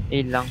 Sayang.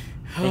 Ay, lang.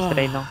 Nice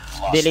try nung.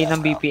 Delay ng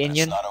BPN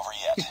yun. It's not over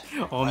yet.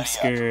 Home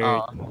skirt.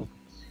 Ah.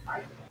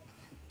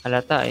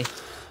 Halata eh.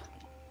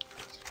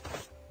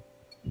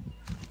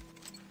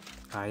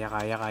 Kaya.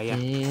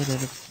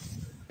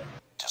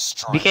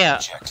 Destroy Di kaya.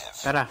 the objective.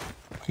 Tara.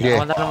 Yeah.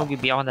 Ako na lang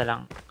mag-BB, ako na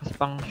lang. Kasi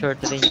pang short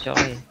range ako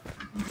eh.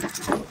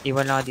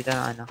 Iwan lang ako dito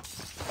ng ano.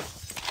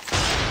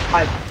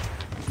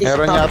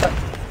 Meron yata.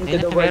 Into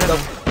the world Meron.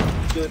 of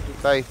duty.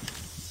 Tay.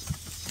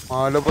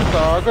 Malabas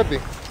sa agad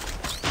eh.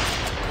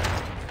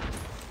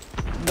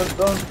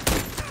 Doon.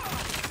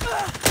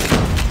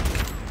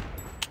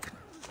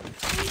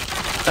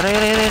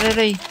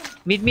 Aray.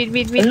 Mid.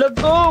 Lag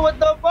ko! What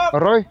the fuck?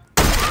 Aroy.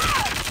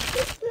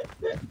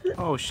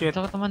 Oh shit.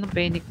 Sakot naman ng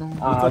panic nung.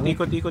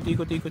 Ikot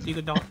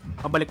ako.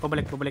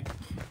 Pabalik.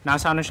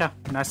 Nasa ano siya?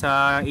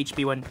 Nasa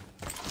HP 1.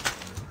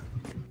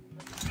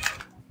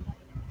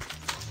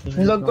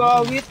 Lag ko,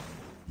 awit.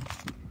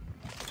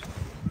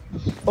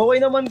 Okay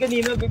naman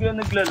kanina, biglang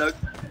naglalag.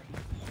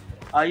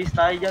 Ayos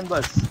tayo dyan,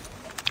 boss.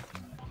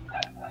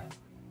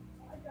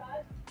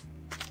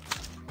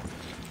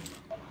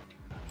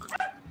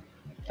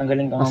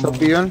 Tanggalin ka Nasa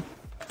P yun.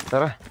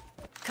 Tara.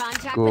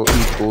 Contact Go,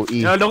 E.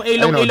 Long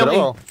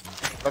A.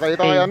 Patay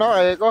ito kay ano,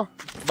 kay Eko.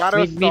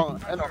 Barrels Mid. to.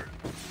 Ano?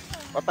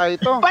 Patay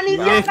ito.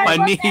 Yes,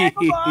 pani.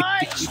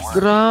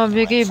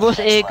 Grabe kay Boss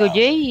Echo J.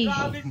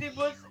 Grabe si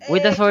boss.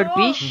 With the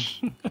swordfish.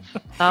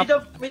 Top.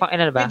 Pang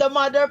ina na ba? With the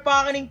mother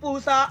packing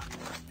pusa.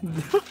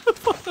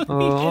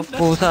 Oo,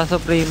 pusa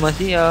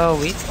supremacy.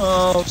 Wait.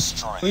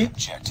 Destroy the Wait.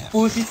 objective.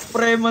 Pussy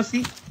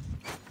supremacy.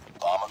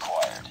 Bomb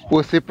acquired.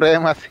 Pussy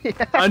Premacy.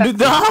 Ano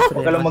daw?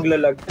 Huwag ka lang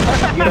maglalag.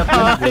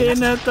 Ayan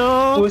na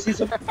to. Pussy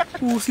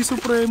Pussy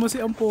Supremacy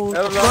ang po.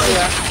 Pero lang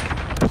kaya.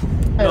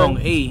 Long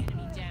A.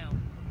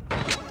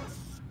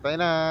 Tayo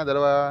na,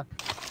 dalawa.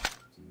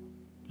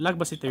 Lag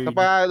ba si 30? Isa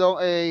pa, long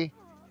A.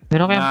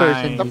 Meron kayang Nice.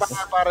 person Isa dito. pa,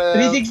 pare.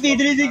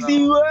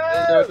 360,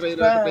 wow!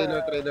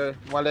 Trailer.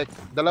 Malik.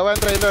 Dalawa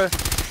yung trailer.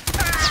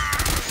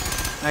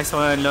 Nice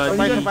one, Lord.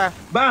 Isa pa.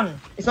 Bang!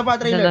 Isa pa,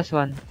 The trailer. last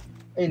one.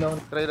 Ay, no.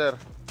 Trailer.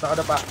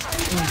 Nakadapa.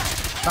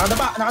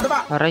 Nakadapa.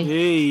 Aray.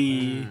 Hey.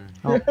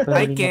 Oh,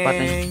 Hi, pwede niya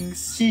patay.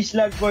 Kengs. Sheesh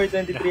lag for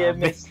 23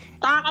 ms.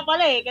 Taka ka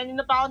pala eh.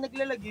 Kanina pa ako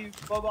naglalag eh.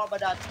 Bobo ka ba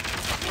dati?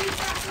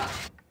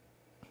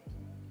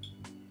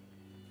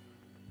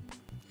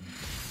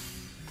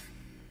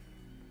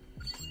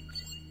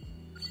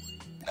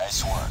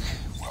 Nice work.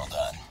 Well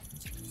done.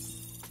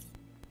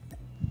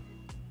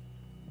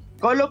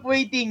 Call of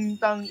waiting,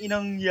 tang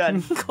inang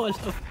yan. Call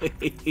of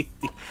Duty.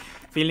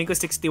 Feeling ko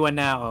 61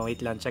 na ako.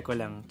 Wait lang, check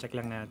lang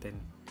natin.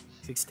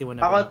 61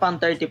 na Ako ako. pang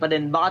 30 pa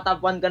din. Baka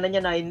top 1 ka na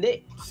niya na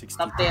hindi. 62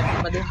 Top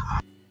 30 pa din.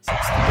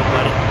 pa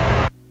rin.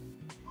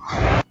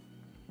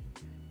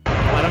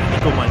 Parang hindi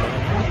ko man.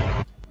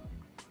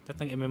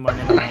 Tatang MMR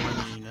na naman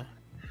kanina.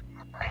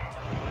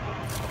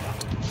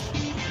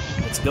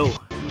 Let's go.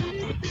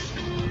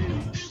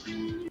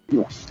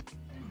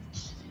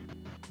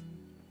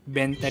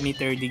 Benta ni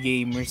 30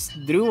 gamers.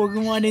 Drew, wag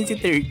mo ano si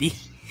 30.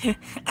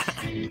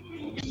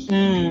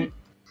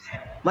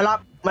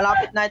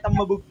 Malapit na itang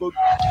mabugbog.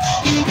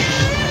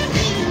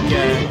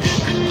 Yeah.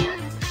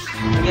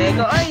 Okay,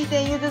 go. Ay,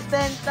 thank you to 10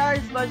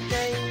 stars.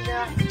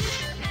 Bashayna.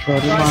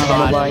 Sorry mga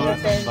kababayan.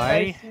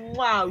 Bye.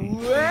 Wow!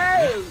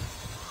 Wow!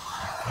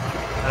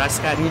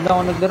 Raskat. Hindi lang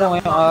ako nagdara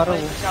ngayong araw.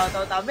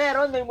 Shoutout.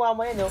 Meron, may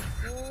mama yan, oh.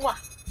 Mwah!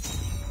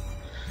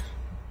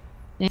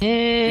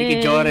 Thank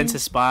you, Joran, sa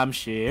spam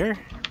share.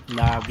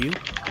 Love you.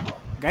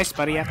 Guys,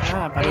 pariyak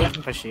na. Pariyak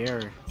na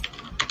pa-share.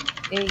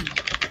 Hey.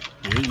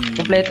 Hey.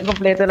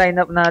 Kompleto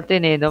lineup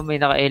natin eh. No? May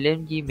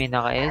naka-LMG, may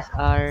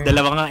naka-SR.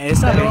 Dalawang nga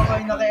SR eh. Dalawa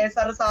kayo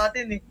naka-SR sa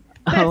atin, eh.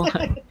 Oo.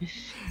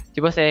 Si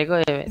Boss Echo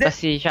eh. Tapos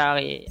si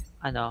Shaki,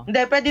 ano,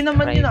 Hindi, pwede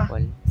naman yun, ah.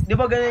 rifle. Di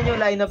ba ganun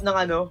yung lineup ng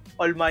ano?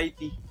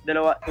 Almighty.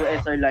 Dalawa,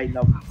 2 SR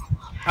lineup.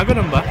 Ah,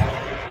 ganun ba?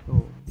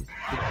 Oo.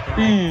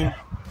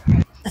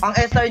 Ang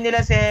SR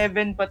nila 7,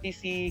 pati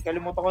si...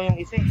 Kalimutan ko yung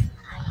isa, eh.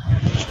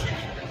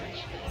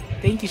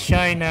 Thank you,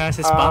 Shina, sa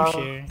spam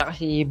share. Tsaka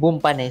si Boom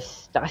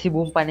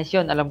Panes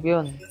yun, alam ko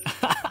yun.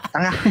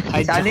 Tanga.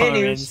 Hi, Sana yun,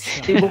 eh. Jorans.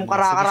 Si Boom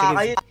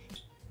Karakara yun.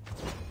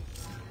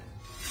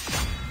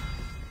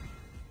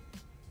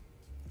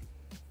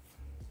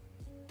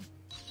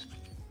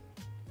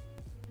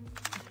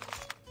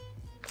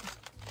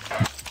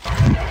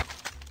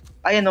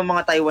 Ayan o,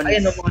 mga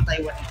Taiwanese.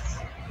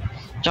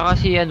 Tsaka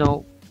si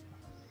ano,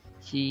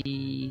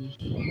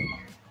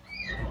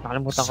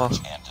 nakalimutan ko.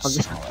 And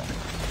destroy.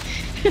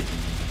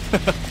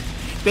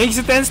 Thanks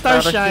to 10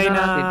 stars, Para sila natin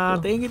Shaina.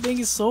 to. Thank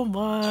you so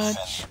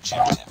much.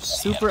 Objectives.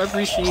 Super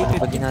appreciated.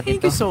 Pagin natin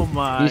Thank you to. so Use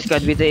much.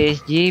 card with the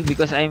SG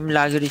because I'm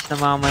laggish na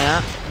mamaya.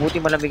 Buti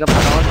malamig ang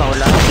panahon,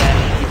 maulan. Kaya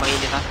hindi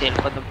mainit ang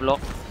cellphone ng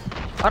block.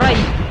 Aray!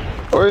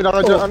 Uy,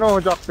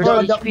 Jack.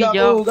 HP, Jack,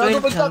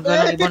 friends. Hanggang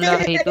ang ibang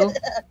laki ito.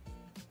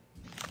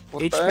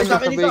 Puta, HP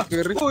nasa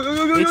bakery.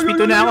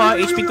 HP2 na ako.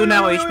 HP2 na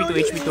ako. HP2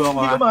 ako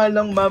Hindi ha. ka mahal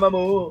ng mama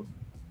mo.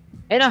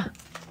 Ayun na!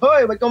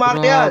 Hoy, ba't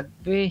kumarte yan?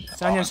 Grabe.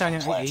 Saan yan? Saan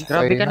yan? Ay,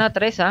 Grabe ka na,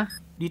 Tres, ha?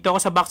 dito ako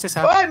sa boxes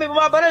ha. Hoy, may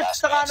bumabaril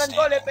sa kanan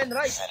ko, left and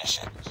right.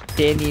 Finish it.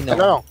 Si Enino.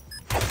 Ano?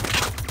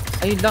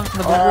 Ayun lang,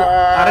 nabugo.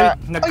 Aray, Ayun,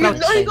 nag-crouch.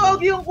 ay,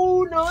 gagi yung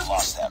kunan.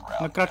 Lost that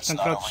round. Nag-crouch, It's not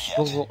nag-crouch. over yet.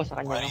 Bugo ko sa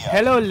kanya. Ready up.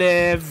 Hello,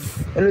 Lev.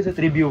 Hello sa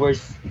 3 viewers.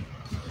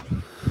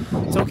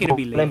 It's okay to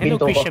be late. Walang Hello,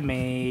 pinto ko. Krisha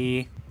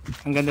May.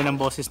 Ang ganda ng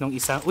boses nung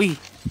isa. Uy!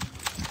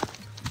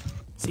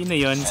 Sino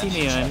yon? Sino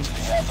yon?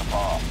 They have the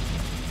bomb.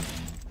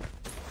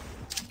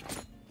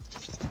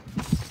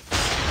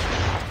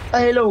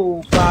 Ay,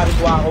 hello, pare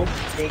ko ako.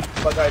 Thank you,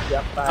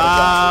 Bagardiak.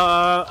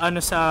 Ano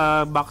sa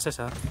boxes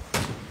ha?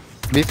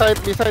 B-side,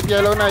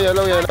 yellow na,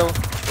 yellow. Nice.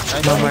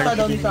 Down Bumar, isa,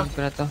 down isa. ko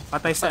na to.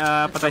 Patay sa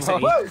A.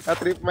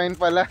 Na-trip mine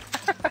pala.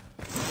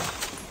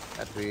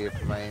 Na-trip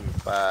mine,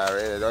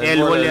 pare.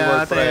 L-wall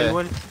yata,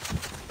 L-wall.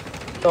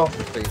 Ito.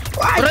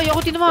 Aray, ako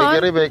tinamaan!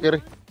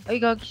 Bakery. Ay,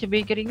 gagi sa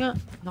bakery nga.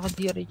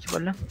 Naka-DRH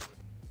pala.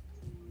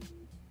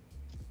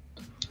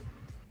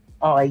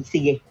 Okay,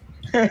 sige.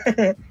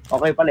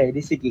 Okay pala eh, di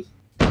sige.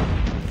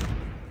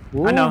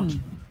 Boom! Ano?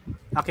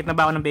 Akit na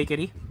ba ako ng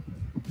bakery?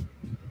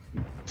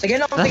 Sige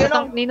lang, Nasa sige tank,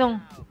 lang. Ninong.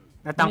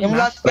 Natank Yung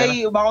na? last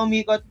guy, baka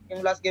umikot.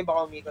 Yung last guy,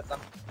 baka umikot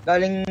lang.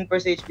 Galing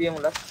first HP yung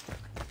last.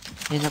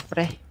 Yan na,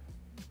 pre.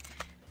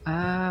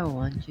 I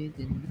want you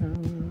to know.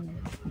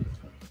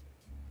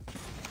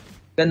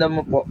 Ganda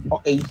mo po.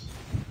 Okay.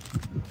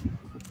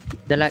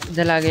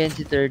 Dalaga yan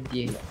si third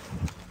year.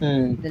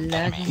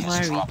 Dalagang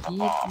marikit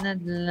na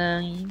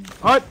dalangin.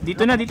 Oh,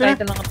 dito na. Title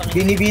lang kapag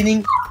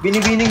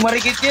Binibining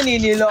marikit yun eh.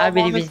 Nilo Ah, ako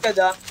binibin. kami Skad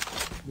ah.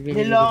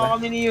 Nilo ako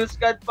kami ni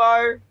Yuskad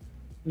par.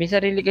 May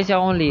sarili kasi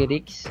akong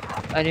lyrics.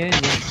 Ano yun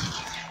eh?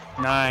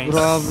 Nice.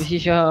 Grabe si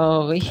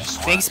Shaki.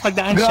 Thanks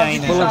pagdaan, Grabe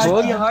si Shine.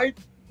 Sachi Heart.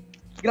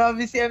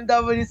 Grabe si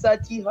MW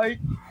Sachi Heart.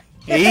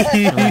 Hey!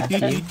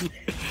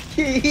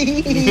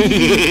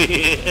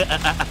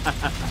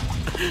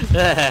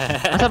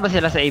 Asa ba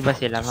sila sa iba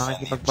sila?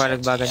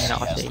 Makikipagbalagbagan nila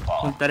ako sa iba.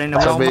 Punta rin Wala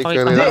naman. akong makita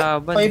bakery. ng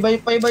kalaban.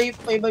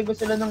 Paybay ba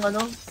sila ng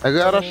ano?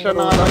 Nag-aras siya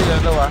ng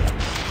yellow ah.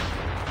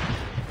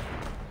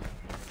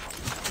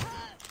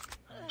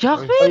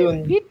 Jackpin! Ayun.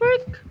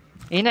 Hitwork!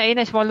 Ina,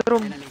 small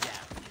room.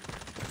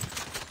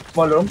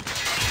 Small room?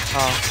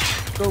 Oh.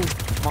 Go.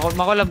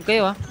 Makulab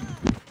kayo ah.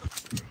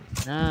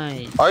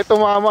 Nice. Ay,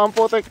 tumama ang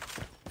putik.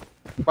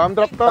 Bomb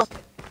drop to.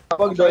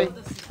 Pag doon.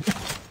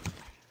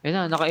 Ayun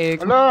na,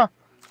 naka-echo. Ano?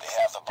 They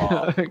have the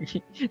bomb.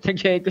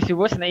 Nag-echo si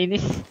boss,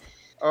 nainis.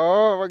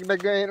 Oo, pag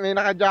may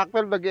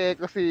naka-jackpot,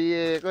 nag-echo si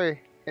Eko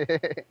eh.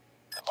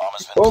 The bomb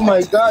has been Oh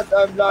my planted. god,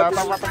 I'm lagging.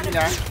 Tatamatan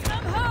niya.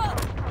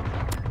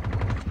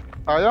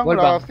 Sayang, Wall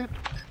bang? last hit.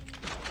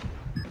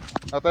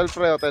 Hotel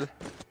pre, hotel.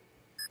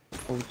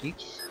 Oh,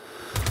 chicks.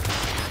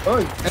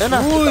 Oy, Ayan na.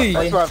 Uy!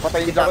 Nice one, patay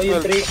yung kita ko yung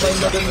jackpot. break mine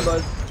na dun,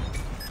 boss.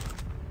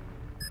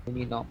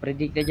 Hindi na ako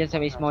predict na dyan sa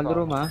may small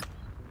room ha.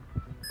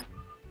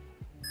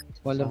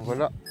 Small room.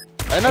 Wala.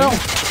 Ayun na lang.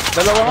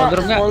 Dalawa nga. Small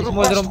room nga,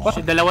 small room pa.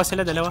 Si dalawa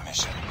sila, dalawa.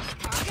 Mission.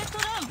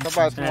 Ito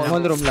pa, small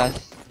Small room. room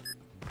last.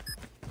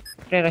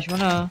 Pre, rush mo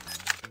na ha.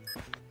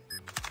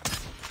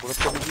 Pulot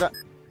ko bigla.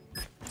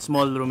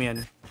 Small room yan.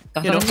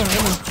 Taksan mo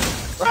yun.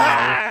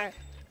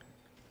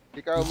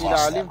 Hindi ka We've lost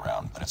umilalim. that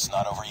round, but it's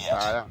not over yet.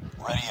 Sayang.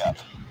 Ready up.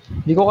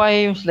 Hindi ko kaya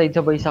yung slide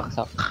sabay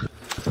saksak.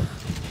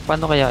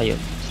 Paano kaya yun?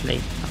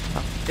 Slide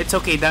saksak. It's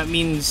okay, that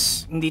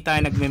means hindi tayo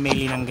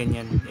nagme-melee ng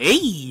ganyan.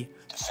 Hey!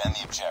 Defend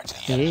the objective.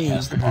 The enemy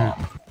has the bomb.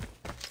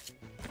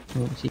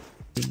 Oh, si...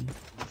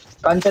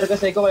 Cancer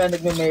kasi ko kaya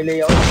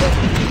nagme-melee ako.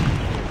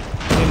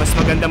 Okay, mas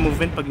maganda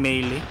movement pag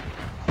melee.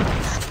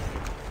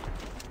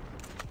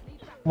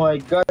 My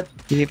god.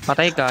 Sige,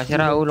 patay ka.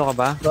 Sira ulo ka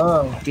ba?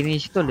 Bang.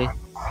 Pinistol eh.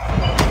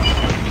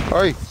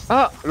 Oy!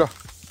 Ah!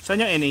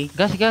 Saan yung NA?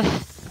 Gas!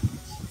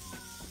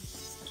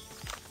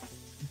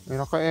 May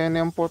naka-ene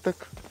ang putik.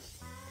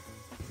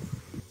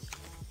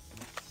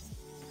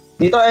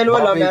 Dito L1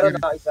 lang, Okay, meron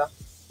good. na isa.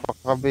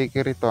 Baka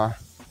bakery to ah.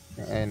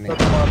 Yung ene.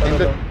 Ito mga Hindi.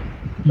 talaga.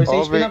 First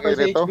Oh, HP na, first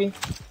bakery to. HP.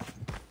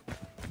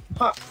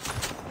 Ha!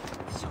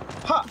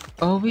 Ha!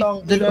 Oh, wait. Tang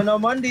ina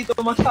naman, dito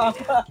masama.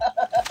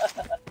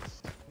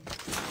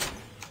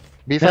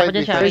 B-side, Meron pa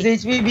dyan siya. B-side.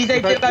 First HP,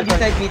 B-side ka,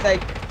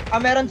 B-side.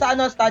 Meron sa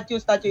ano, statue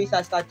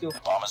isa, statue.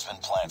 The bomb has been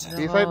planted.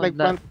 B-side, Oh,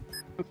 nagplant.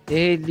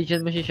 Di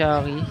dyan mo si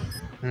Shaki.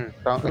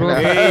 Tang Bro, ina.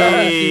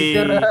 Hey!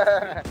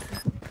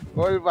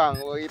 Call bang,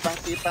 itang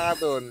kita ka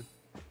dun.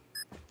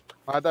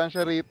 Madaan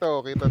siya rito,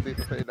 kita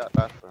dito sa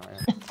ilatas.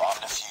 Ayan. Bomb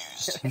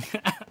defused.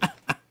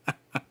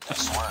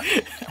 Nice work.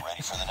 Get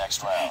ready for the next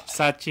round.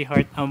 Sachi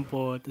heart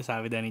ampo.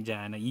 Sabi daw ni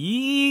Jana.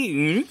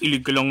 Yee!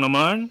 Kilig ka lang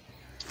naman.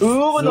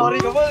 Oo, kunwari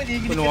ka ba?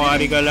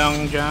 Kunwari ka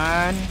lang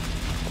dyan.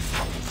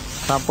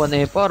 Sampo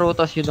na paro,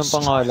 tas yun ang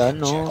pangalan,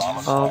 no?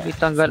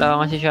 Tanggal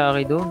ang si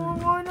Shaki doon.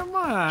 Oo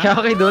naman.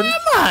 Shaki doon?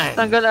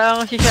 Tanggal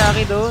ang si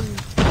Shaki doon.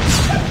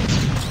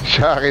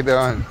 Shaki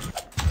doon.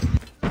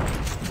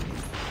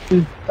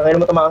 Tangin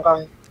mo tumakan ka.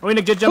 Uy,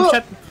 nagja-jump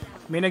shot.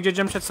 May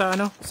nagja-jump shot sa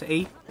ano? Sa A.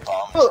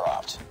 Bomb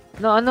dropped.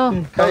 Na ano?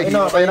 Ay,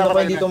 Kaya na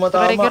pa hindi Trigger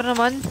tumatama.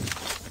 naman.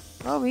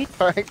 Oh, wait.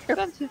 Striker.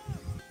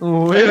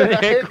 Uy,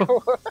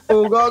 Echo.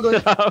 Oo, gago.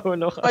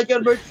 Ulo ka. Striker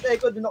versus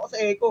Echo, dun ako sa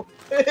Echo.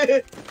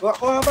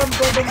 Kuhabang.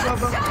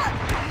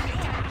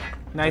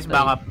 Nice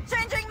backup.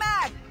 Changing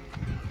mag!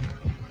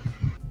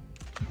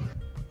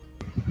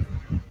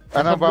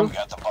 Ano ba? We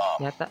got the bomb.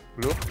 Yata.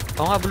 Blue?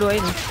 Oo nga, blue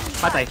ayun.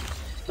 Patay.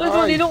 Nice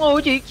one, Ninong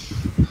OG.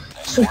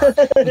 Nice work.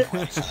 Ready for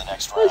the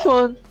next Nice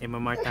round. one.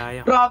 MMR tayo.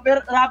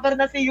 Rapper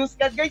na si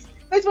Yuskat, guys.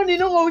 Nice one,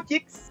 Ninong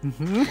chicks.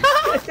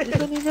 Nice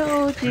one, Ninong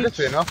OG. Bilis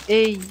eh, no?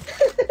 Ay.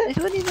 Nice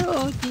one, Ninong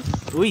OG.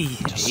 Uy,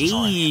 Destroy the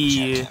ay.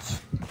 objective.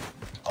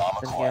 Bomb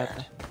Saan acquired.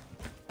 yata?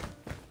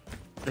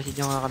 Proceed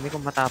nyo nga kami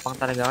kung matapang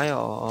talaga kayo.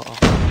 Oo.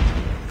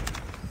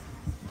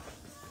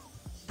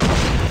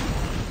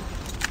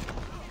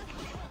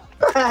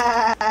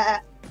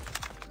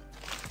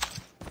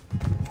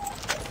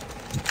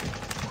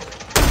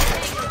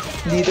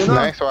 Dito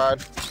na. Nice one.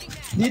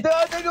 Dito,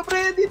 taga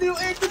pre. Dito yung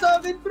Echo sa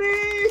akin, pre.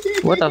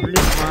 What up, Liz,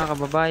 mga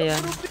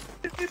kababayan?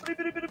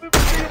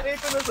 Yung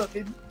Echo na sa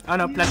akin.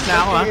 Ano, plant na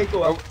ako ha. Echo,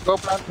 ah. Go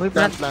plant. Uy,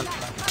 plant. Plant.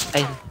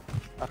 Ay,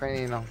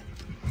 Okay, Ninong.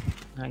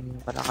 ayun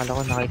pala. Akala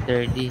ko naki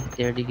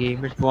 30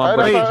 gamers. Ay,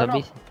 Bumabalik ay, sa ano?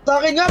 base. Sa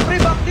akin nga, pre.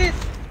 Back this.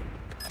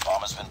 The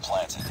bomb has been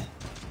planted.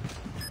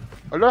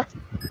 Wala.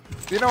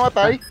 Di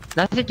namatay?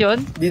 Last hit yun?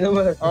 Di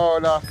naman. Oo,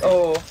 wala.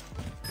 Oo.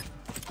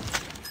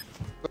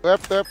 Twep,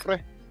 pre.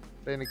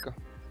 Rinig ko.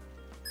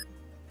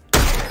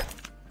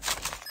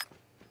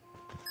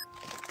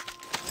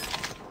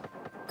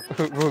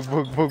 Bug.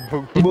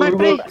 Hit mark,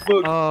 pre!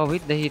 Bug. Oh,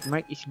 wait, the hit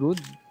mark is good.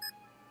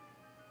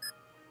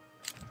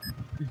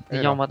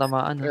 Hindi niya ako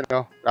matamaan. Ayun,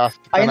 no? Last.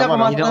 Ayun na, naman,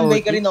 no? pumasok ng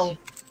bakery nung.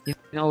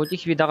 Yung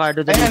OTX with the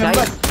Cardo Ayun na, dali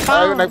nabas.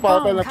 Ayun,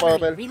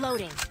 nagpa-hotel.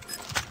 Reloading.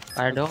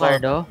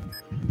 Cardo.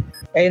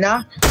 Ayun na.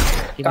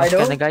 Kinos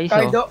ka na guys,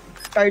 oh.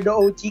 Cardo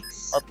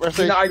chicks. At first,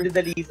 Hindi na Cardo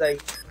Dalisay.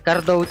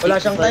 Cardo OTX. Wala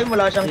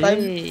siyang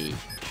time. Hey,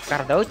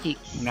 Cardo OTX.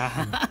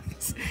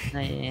 Nice.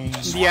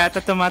 Nice. Hindi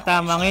yata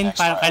tumatama ngayon.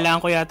 Kailangan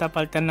ko yata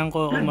paltan ng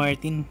Coco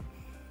Martin.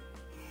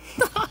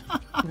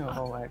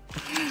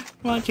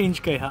 Mga change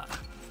kaya.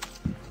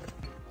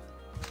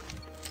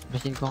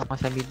 Masin ko nga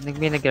sa mid.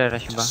 May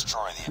nagra-rush ba?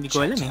 Destroy the Hindi ko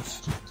alam eh.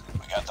 objective.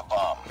 We got the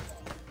bomb.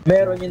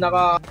 Meron yung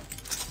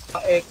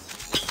naka-X.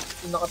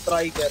 Yung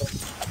naka-striker.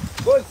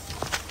 Goal!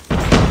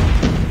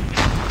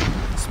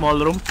 Small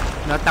room.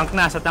 Na-tank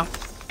na, sa tank.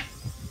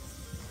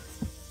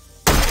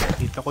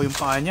 Kita ko yung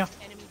paa niya.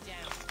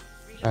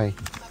 Ay.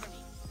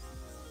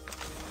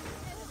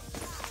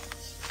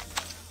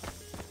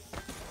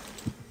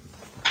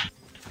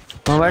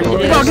 Mawar Oh,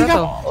 sila Gagi na ka!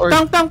 to. Oy.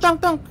 Tank!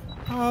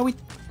 Wait.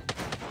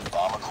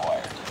 Bomb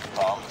acquired.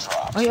 Bomb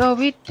dropped. Ay,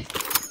 wait.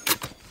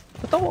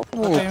 Ba't ako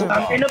umuupo?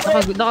 Patay Ano pa?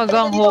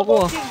 Nakagangho ko.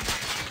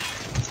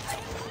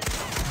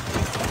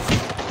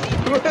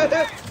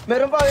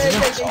 Meron pa,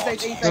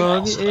 A-side.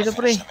 Gagi, ayun na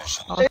pre.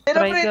 Ako Ayun na,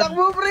 pre, striker.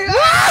 takbo, pre.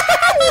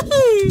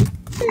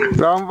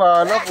 Lang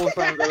bala,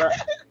 pusang gala.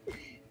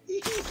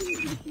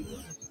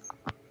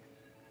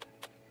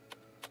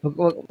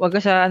 Wag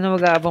ka sa ano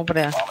mag-aabang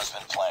pre ah. Bomb has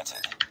been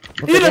planted.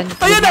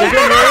 Ayun na!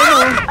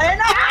 Ayan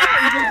na!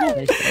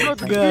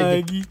 Nice.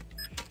 Gagi.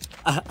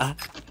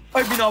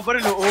 Ay,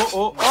 binabaril,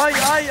 oo.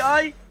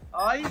 Ay.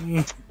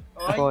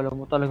 Ako, alam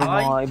mo talaga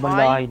Ay, mga ibang ay.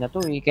 lahi na to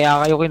eh.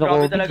 Kaya kayo Grabe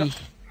kinukobit talaga. eh.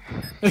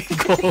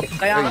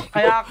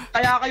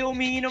 Kaya kayo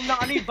umiinom ng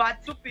ano, bad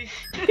soup eh.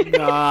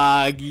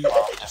 Gagi.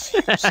 Bomb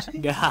defused.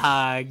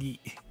 Gagi.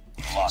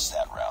 Lost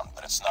that round,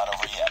 but it's not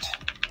over yet.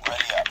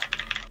 Ready up.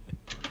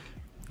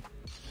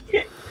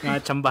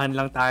 Natsambahan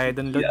lang tayo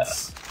dun,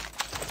 Lods.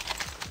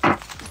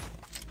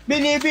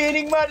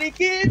 Binibining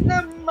marikit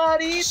na Destroy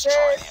marites. the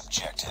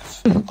objective.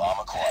 Bomb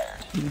acquired.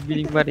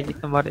 Biling marikit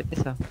na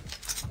marites ah.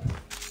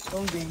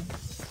 Okay.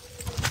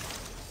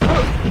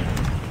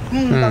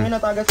 Tangin na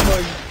tagas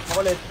small.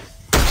 Makulit.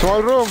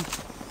 Small room.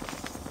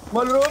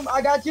 Small room,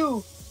 I got you.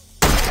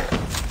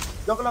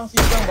 Joke lang, sit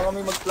lang, baka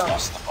may mag-flank.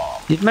 Lost the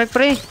bomb. Hit mark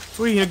pre.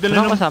 Uy, nagdala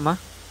Walang ng... kasama?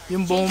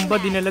 Yung bomba,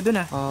 dinala dun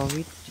ah. Oh,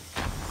 wait.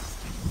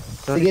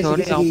 Sorry.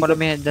 Sige. Ako pala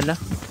may dala.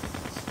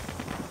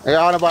 Ay,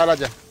 ako na bahala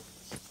dyan.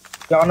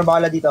 Kaya ako na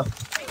bahala dito.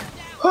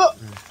 Ha!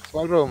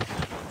 Small room.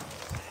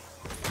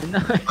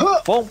 Ha!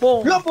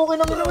 Pong! Lop, okay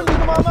na naman, hindi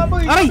tumama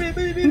boy. Aray!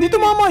 Baby. Hindi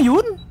tumama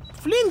yun!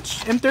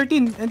 Flinch!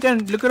 M13. And yan,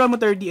 likuran mo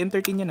 30.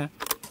 M13 yan ah.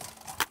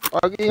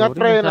 Mag-ingat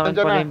pre,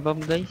 nandiyan na. Yung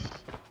bomb guys.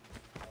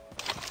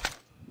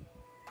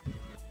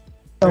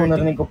 Ako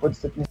narinig ko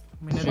footstep niya.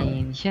 May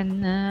narinig. Pasensya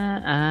na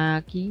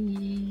aking...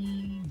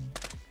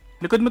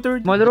 Likod mo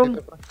 30. Small room.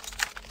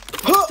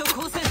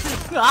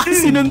 Ah,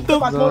 sinuntok!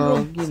 Pas small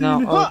room. Gagi na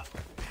ako. Ha!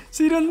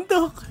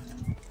 Sinuntok!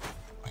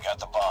 We got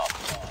the bomb.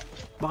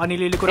 Baka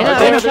nililikuran Ayun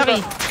ko. na, Shaki.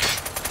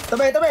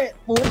 Tabi.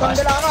 Putang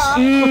dala ka, ha?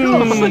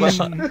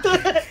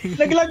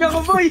 Naglag ako,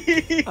 boy.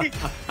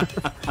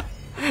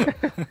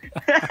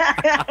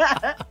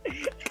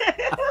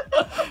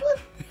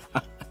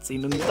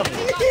 Sinuntok.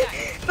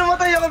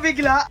 Namatay ako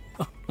bigla.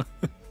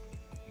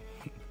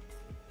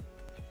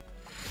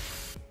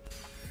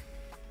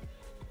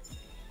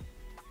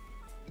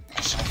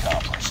 Mission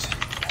accomplished.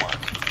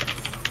 Work.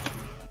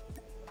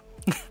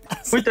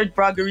 Uy, third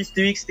progress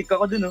to week. Stick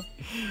ako dun, oh.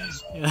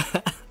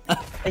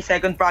 Ay,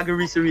 second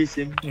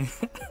progressorism.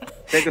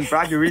 Second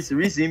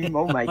progressorism.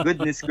 Oh my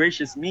goodness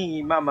gracious me.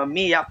 Mamma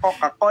mia,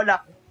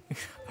 Coca-Cola.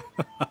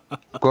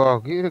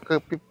 Gagi,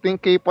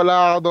 15k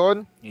pala ako doon.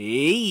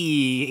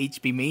 Hey,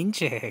 HP main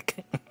check.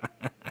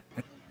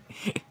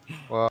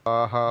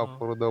 Wow,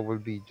 puro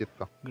double digit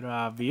to.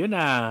 Grabe yun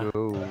ah.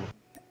 Go.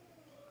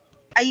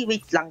 Ay,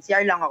 wait lang.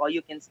 CR lang ako.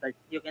 You can start.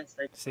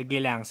 Sige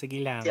lang.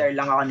 CR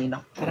lang ako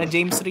kanina. Tara,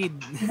 James Reed.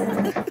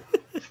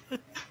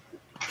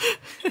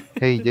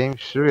 Hey, James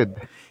Reed.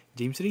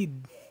 James Reed.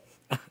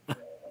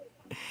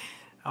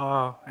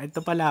 Oh,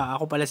 ito pala.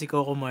 Ako pala si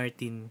Coco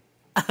Martin.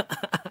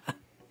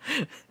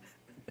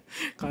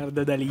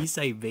 Cardo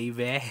Dalisay,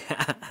 baby.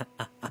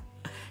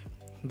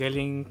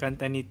 Galing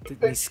kanta ni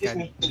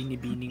Scan.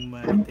 Binibining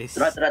Martes.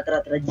 Tra,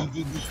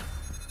 GGG.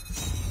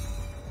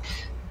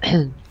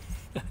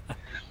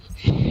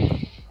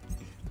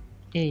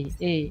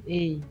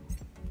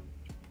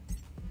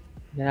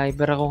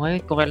 Hyper ako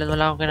ngayon. Kung kailan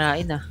wala akong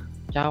kinain ah.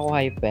 Tsaka ako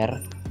hyper.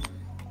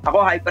 Ako,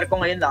 hyper ko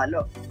ngayon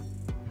lalo.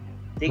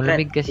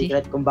 Malamig kasi.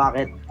 Secret kung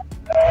bakit.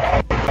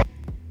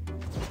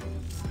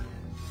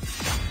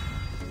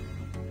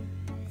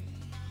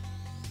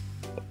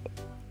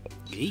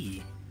 Hey.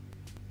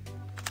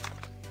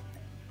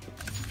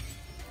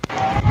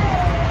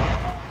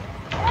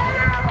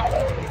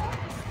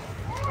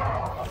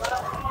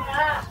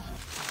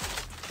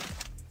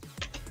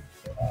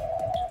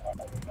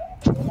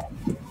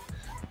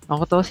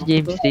 Ako to si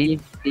James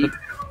Reed.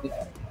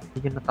 Hindi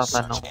ko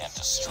natatanong. And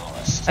destroy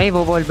us. Ay,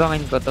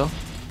 boballbangin ko to.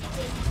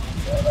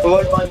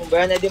 Wallbangan mo ba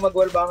yan? Hindi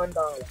mag-wallbangan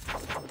tayo.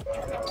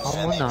 Ako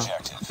Defend the muna.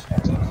 objective.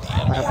 The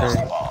enemy has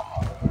the bomb.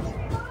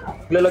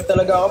 Lalag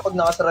talaga ako pag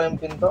nakasara yung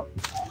pinto.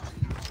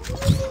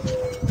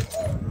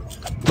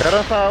 Pero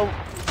sa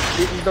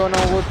dito daw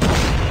ng wood.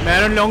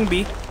 Meron long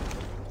B.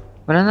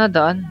 Wala na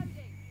daan.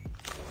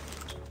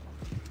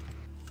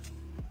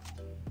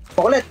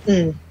 Pakulit.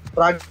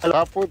 Frag.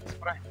 Kaput.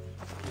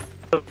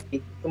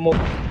 Tumog.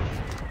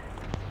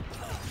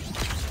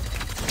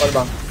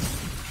 Wallbang.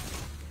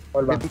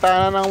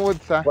 Bintana ng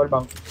woods ha.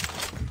 Wallbang.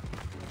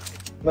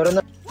 Meron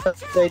na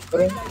site pa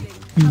rin.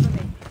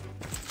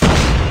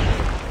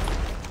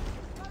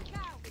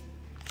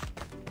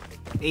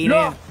 A na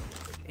yan.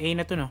 A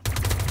na to no.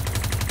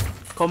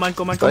 Command.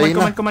 Ay,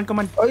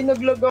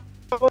 naglag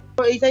ako.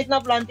 A-site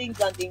na, planting.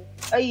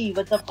 Ay,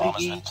 what's up, Bomb has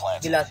Ricky? been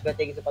planted. Gilasga,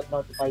 teka sa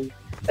pag-notify.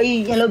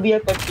 Ay, hello,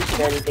 BFF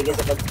Physical. Teka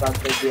sa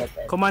pag-sponsor,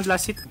 BFF. Command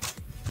last hit.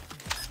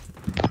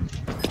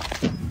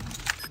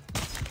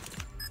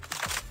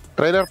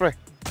 Trailer pre.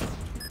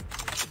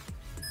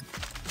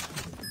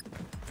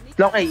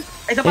 Lock A. Ay,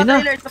 sa Ayun na.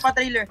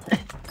 pa-trailer.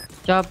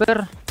 Chopper.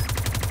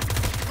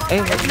 Ay,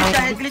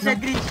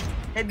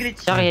 Head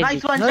glitch. Tsaka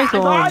Nice one, nice Jackie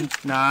one.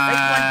 Boy!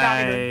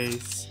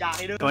 Nice.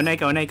 Jackie doon.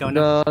 Ikaw na.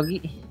 Gagi.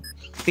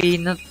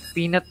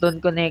 Peanut doon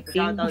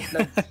connecting. Shoutout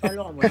lang.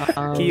 Follow ka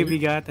muna.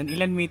 Kibigatan.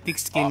 Ilan mythic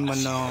skin mo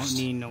no,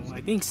 Ninong?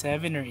 I think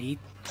 7 or 8.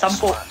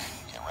 10.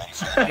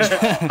 Get ready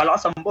for Kala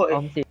ko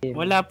 10 eh.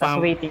 Wala pa.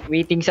 Tapos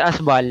waiting sa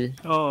Asbal.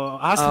 Oo.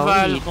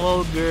 Asval, wait.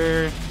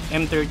 Holger,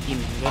 M13.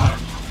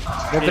 Ganun.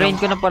 Gagrain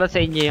ko na para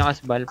sa inyo yung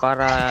Asbal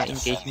para in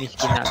case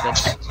miskin na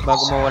agad.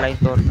 Bago mawala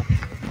yung torno.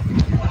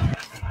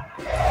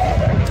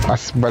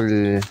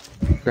 Asbal.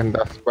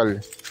 Ganda asbal.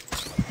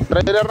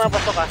 Trailer na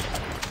pasok ha.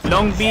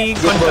 Long B,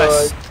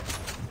 contrast.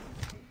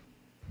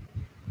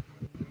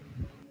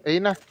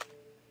 Ayun na.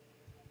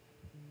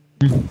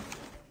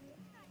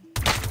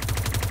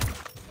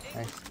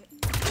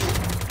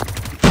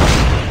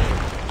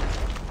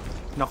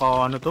 Naka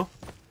ano to?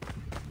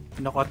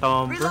 Naka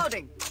tomber.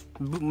 Reloading.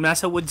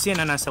 Nasa woods yan,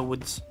 nasa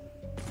woods.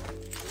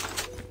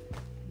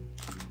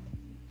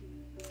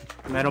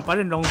 Meron pa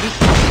rin, long B.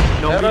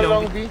 Meron Long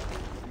long B. B.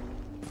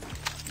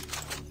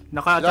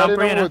 Naka-jumper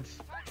Ilalim yan, ng ah. woods.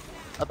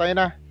 Atay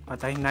na.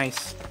 Patay,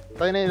 nice.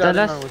 Atay na ilalim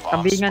Dalas, ng woods.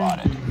 kambingan.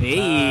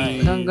 Hey!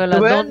 Tanggala,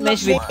 Well, don't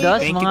mess with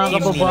us, thank you, mga thank you.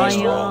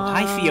 kababayan.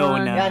 Hi,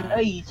 Fiona. Yan,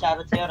 ay,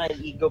 shoutout sa'yo, Ryan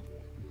Igop.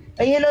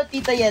 Ay, hello,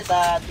 Tita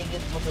Yeta.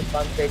 Tingin mo sa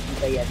sponsor,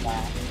 Tita Yeta.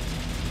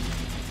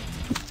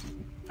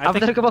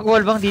 After ka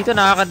mag-wallbang dito,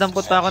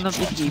 nakakadampot pa ako ng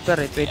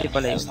peacekeeper eh. Pwede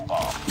pala yun. the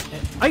bomb.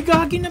 Ay,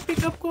 gagi na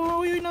pick up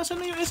ko. Uy, nasa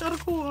na yung SR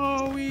ko?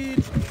 Ah, wait.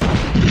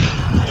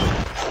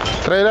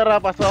 Trailer ha,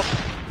 pasok.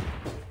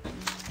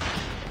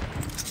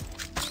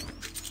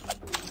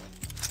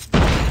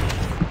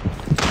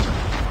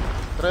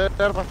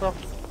 Trailer, pasok.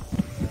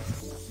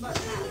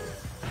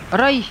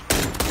 Aray!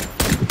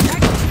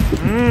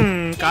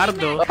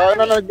 Cardo. Ano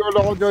na, nag-dulo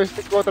ko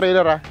joystick ko,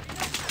 trailer ha.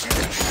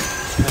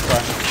 Next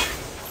one.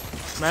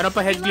 Meron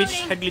pa head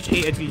glitch A, head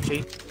glitch A.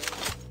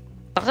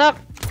 Saksak!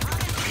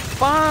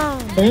 Pang!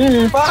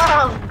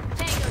 Bang!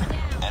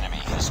 Enemy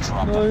has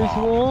dropped the Nice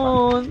bomb.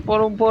 one!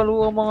 Parang-palo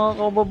ang mga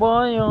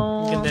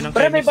kababayan. Ganda ng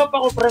Pre, may chemistry. bump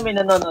ako, pre, may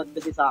nanonood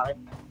kasi sa akin.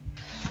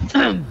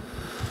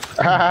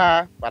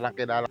 Parang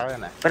kilala ko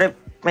yan, ah. Pre,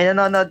 may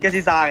nanonood kasi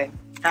sa akin.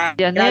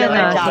 Yan na Kilala yan mo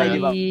yung ah. Jackie, di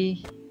ba?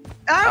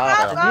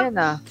 Ano yan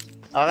ah?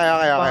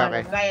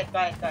 Okay. Kahit.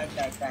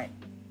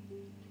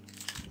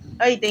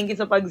 Ay, thank you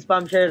sa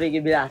pag-spam share, Ricky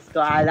Velasco.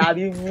 I love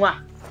you,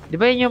 mwah! Di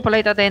ba yun yung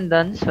polite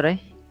attendance,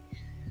 pre?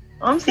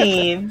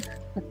 Sim.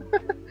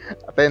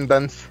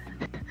 Attendance.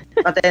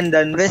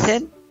 Attendance.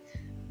 Present?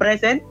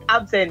 Present?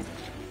 Absent.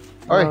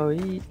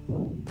 Oy,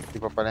 di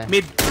pa pala.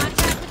 Mid.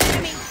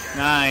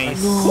 Nice.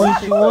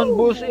 Nice one,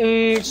 boss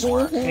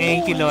Eko.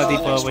 Thank you, Lodi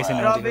po. Boys and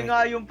Grabe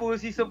nga yung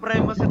Pussy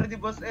Supremo sa di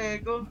Boss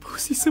Ego.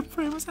 Pussy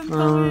Supremo. Saan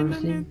tayo na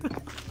nito?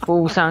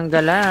 Pusang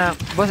gala.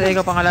 Boss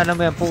Eko, pangalanan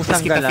mo yan. Pusang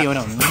Tapos kita gala.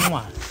 Fiona.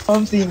 Mwah.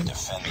 Sim.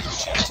 Defend the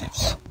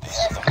objectives.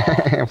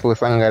 They have the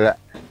Pusang gala.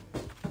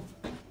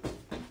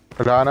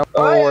 Wala ka na po,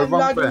 Ay, wall ang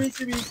bang, lagi pre.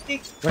 ni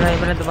Mystic. Wala,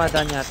 iba na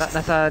dumadaan yata.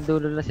 Nasa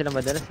dulo na sila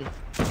madalas eh. Uy,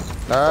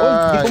 di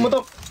Ay,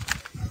 pumutok.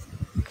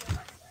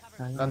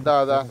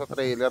 nandaan sa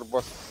trailer,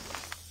 boss.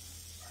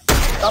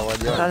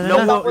 Tawad yun. Sana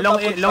Long, na.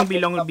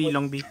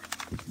 long B.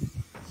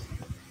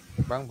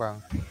 Bang.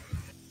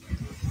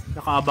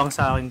 Nakaabang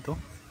sa akin to.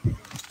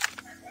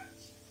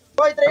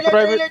 Uy,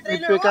 trailer.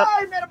 Mid-pick up.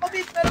 Uy, meron pa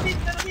mid.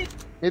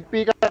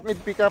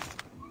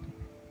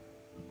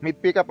 Mid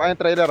pick up ayun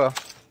trailer, oh.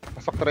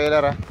 Pasok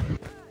trailer, ah.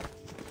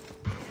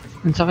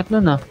 Ang sakit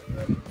nun ah.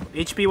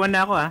 HP 1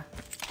 na ako ah.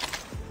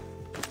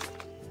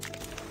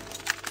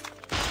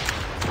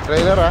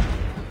 Trailer, ah.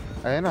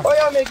 Ayun, ah. Uy,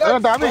 oh my God.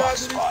 Ayun, dami.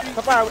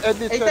 Isa pa,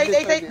 edit.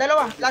 A-side.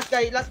 Dalawa. Last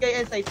guy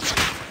A-side.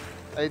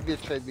 Side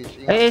ditch.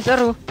 Ingat. Eh, SR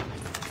oh.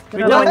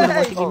 Wait lang, Sige, wait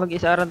lang. sige,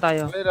 mag-isaran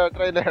tayo.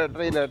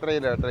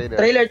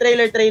 Trailer.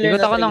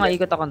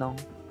 Ikot ako nung.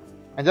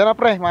 Andiyan na,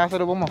 pre.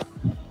 Makasalubong mo.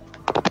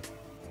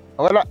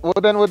 Ah, wala.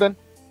 Wooden.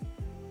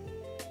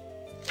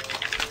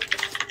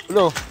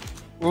 Hello.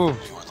 you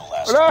were the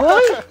last Wala.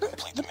 Hoy!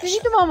 complete the Ba't mission. hindi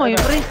tumama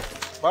yun, pre?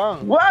 Bang.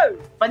 Wow!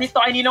 Panis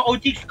to kaninang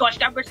OG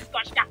Skoshka versus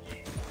Skoshka.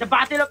 The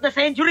battle of the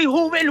century,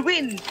 who will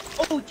win?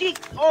 OG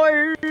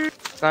or...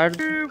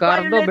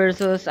 Cardo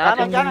versus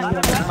ating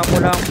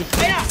mapulang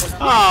biscuit.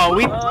 Oh,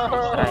 whip.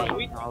 Try.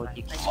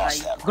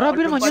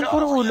 Grabe naman yun,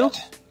 puro ulo.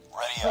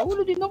 Ready Sa up.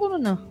 ulo din ako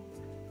nun ah.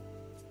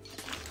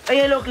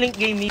 Ay, hello, Clink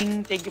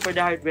Gaming. Thank you for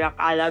the heart react.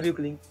 I love you,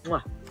 Clink.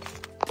 Mwah.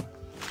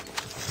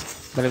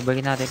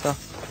 Baligbagin natin to.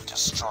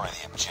 Destroy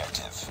the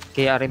objective.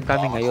 Kaya rin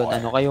kami ngayon.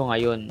 Ano kayo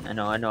ngayon?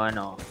 Ano?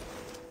 Ano?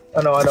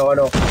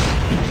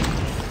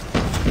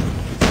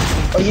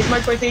 Oh, hit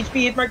mark first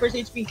HP.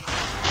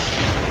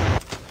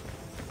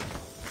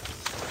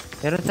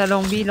 Meron sa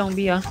long B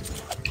ah.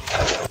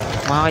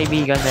 Mga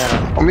kaibigan,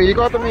 meron.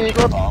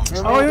 Umiikot.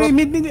 Oh,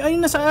 mid. Ayun,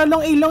 nasa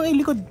long A,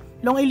 likod.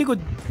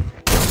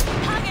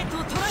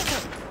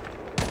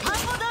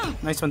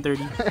 Nice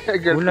 130.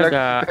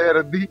 Bulaga.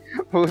 Erdi.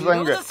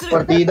 Pusang ga.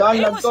 Partida,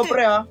 ang lag ko,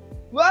 pre, ha?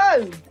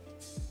 Wow!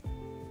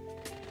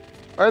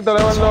 Ay,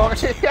 dalawang long.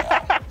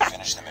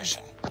 Finish the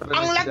mission.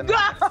 Ang lag ko!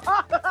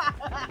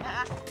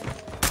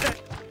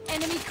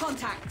 Enemy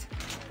contact.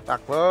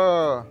 Takbo.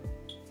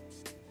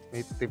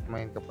 May tip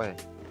main ka pa, eh.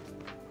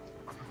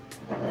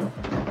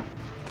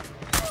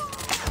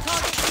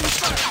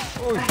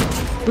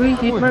 Uy,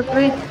 hit mark,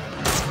 pre.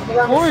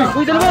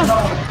 Uy, dalawa.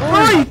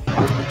 Uy!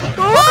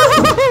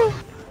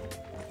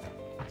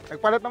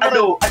 Nagpalit ng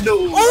baril. Ano?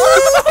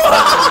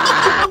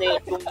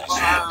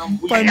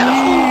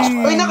 Panis!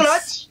 Uy,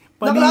 na-clutch?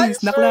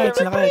 Naklatch.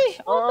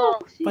 Oo.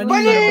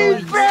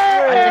 Panis!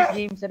 Alias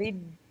James Reed.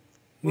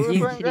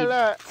 Pusang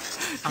gala.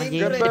 Ang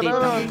Ganda James Reed.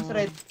 na. James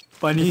Red.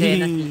 Panis!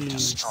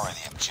 Destroy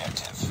the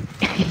objective.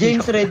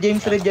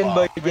 James Red yan,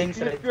 boy. James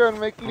Clip Red. yun,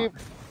 may clip.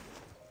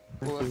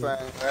 Pusang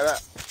gala.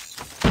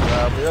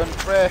 Grabe yun,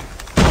 pre.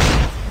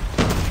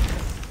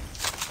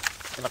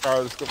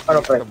 Kinakarols ko Ano,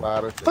 pre? sa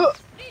baros.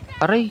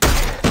 Aray.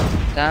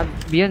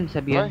 Sabihan.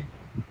 Ay.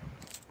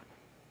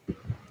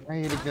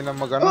 Nahilig nilang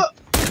mag-ano.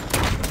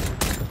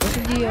 Ba't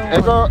hindi ako?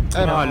 Eko,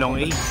 Ano, long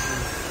A.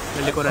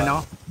 Lalikuran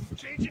ako.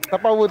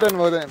 Tapa wooden.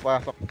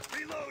 Pasok.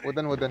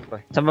 Wooden,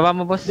 pre. Sa baba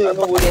mo, boss.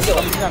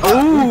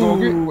 Oh!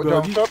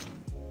 Jump shot.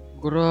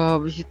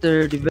 Grabe si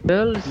 30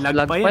 bells. Lag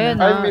Lag pa pa yan, yan,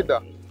 Ay, ha. mid,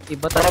 ah.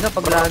 Iba talaga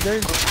pag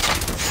laggers.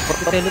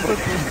 Pati teleport.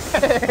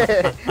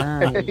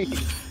 Ay.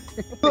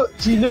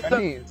 She looks Ano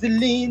like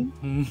Celine.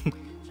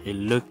 She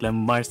look like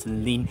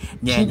Marceline.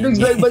 She looks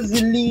like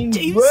Vaseline.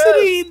 James Wow.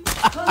 Reed!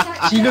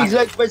 She looks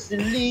like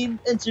Vaseline.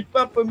 And she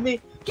papa me.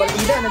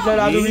 Partida,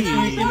 naglalago with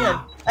Suisin yan.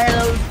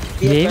 Hello.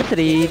 James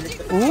Reed.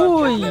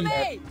 Uy!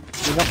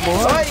 Inak mo.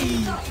 Ay!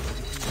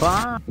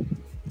 Ba?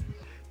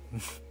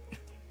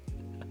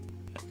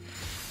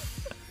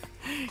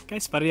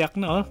 Guys, pariyak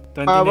na oh.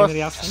 29 boss.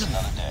 reacts na.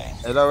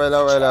 Another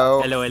day.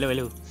 Hello.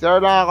 Hello. Share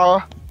lang ako.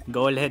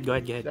 Go ahead.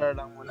 Share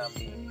lang muna,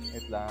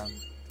 wait lang.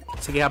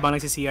 Sige, habang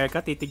nagsi-CR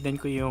ka, titignan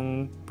ko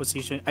yung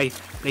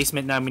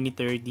placement namin ni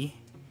 30.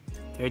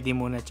 30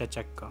 muna,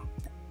 check ko.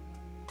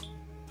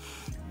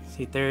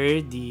 Si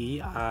 30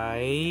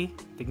 ay...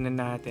 Tignan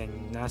natin.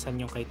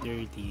 Nasaan yung kay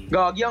 30?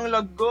 Gagi ang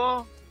lag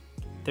ko.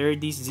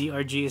 30's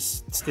ZRG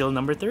is still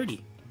number 30.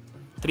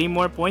 3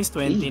 more points,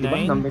 29.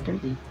 Diba? Number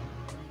 30.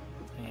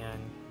 Ayan.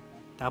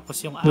 Tapos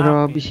yung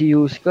Grabe akin. si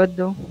Yuskad,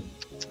 oh.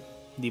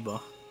 Di ba?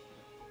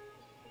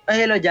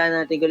 Ay, hello dyan.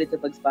 Natin ulit sa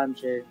pag-spam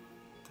share.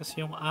 Tapos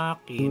yung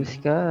akin.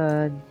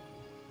 Yuskad.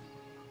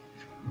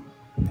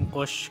 Yung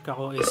Kosh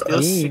kako is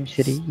still James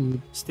Reed.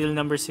 still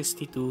number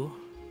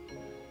 62.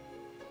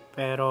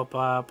 Pero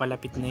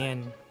palapit na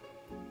yan.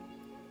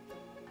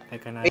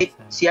 Teka na. Wait,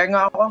 CR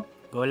nga ako.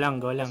 Go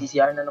lang. Si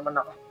CR na naman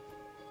ako.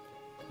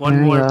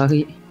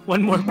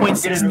 One more point,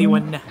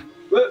 61 na.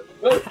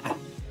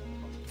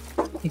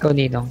 Ikaw,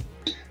 Ninong.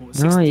 62.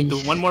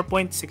 Nice. One more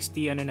point,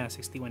 61.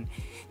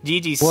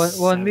 GG's.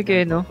 One week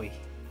no?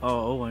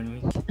 Oo, 1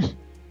 week.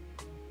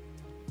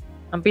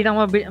 Ang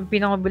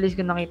pinakamabilis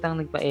ko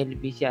nakitang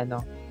nagpa-LB si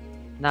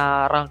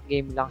na rank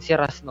game lang, si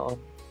Ras noon.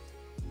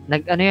 1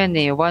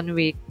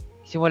 week,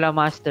 simula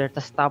master,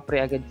 tas top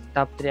 3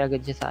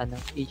 agad siya sa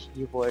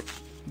HG board.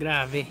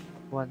 Grabe.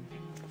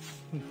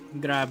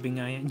 1. Grabe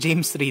nga yan.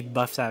 James Reed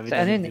buff sabi.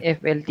 Sa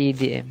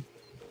FLTDM.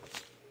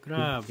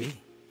 Grabe.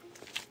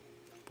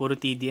 Puro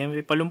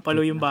TDM.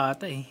 Palumpalo yung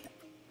bata eh.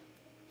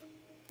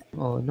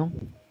 Oo, no?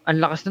 Ang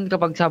lakas nun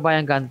kapag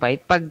sabay ang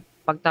gunfight. Pag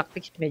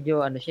tactics,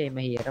 medyo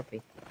mahirap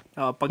eh.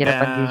 Oh, pag,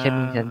 hirapan din siya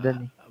minsan dun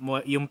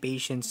eh. Yung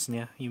patience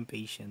niya.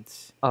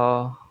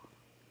 Oo.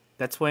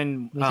 That's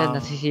when... Minsan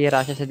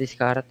nasisira siya sa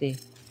diskarte eh.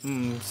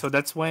 So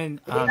that's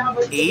when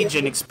age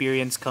and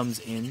experience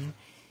comes in.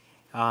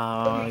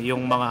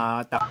 Yung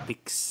mga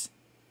tactics.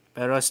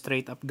 Pero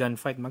straight up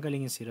gunfight,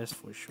 magaling yung si Ras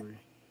for sure.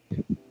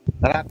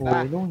 Tara.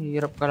 Oo,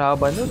 hirap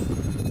kalaban nun.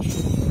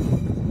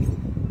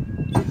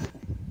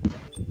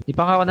 Di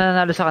pa nga ako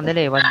nanalo sa kanila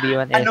eh,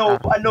 1v1 SR. Ano?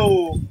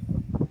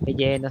 Kay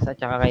Genos at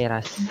saka kay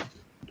Ras.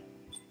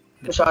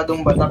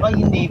 Masyadong bata ka,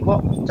 hindi po.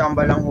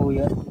 Tsamba lang ho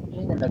yan.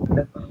 Ay,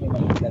 nalaglag.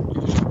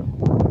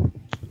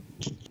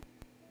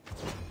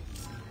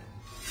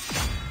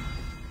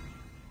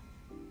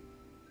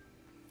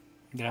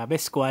 Grabe,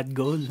 squad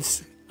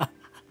goals.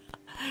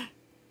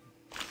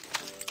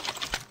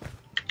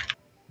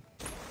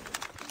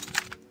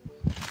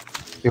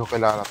 Hindi ko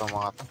kilala itong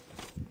mga to.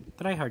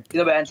 Try hard.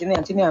 Sino ba yan? Sino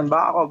yan?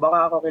 Baka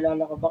ako,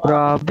 kilala ko.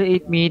 Grabe,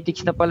 8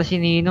 mythics na pala si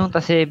Ninong,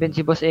 tas 7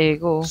 si Boss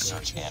Echo.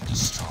 Search and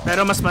destroy.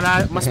 Pero mas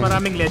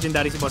maraming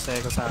legendary si Boss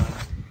Echo sa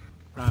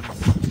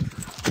promise.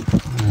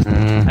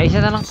 Ay,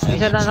 isa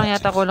na lang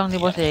yata ko lang ni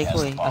Boss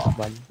Echo eh,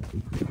 Asbal.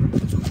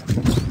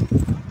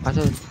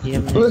 Kaso, hindi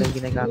naman ito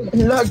ginagamit.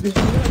 Lag!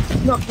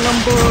 Knock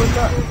number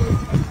ka!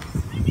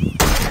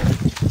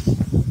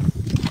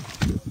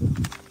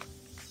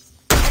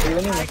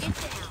 Ayun yun.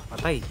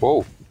 Patay.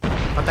 Wow.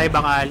 Patay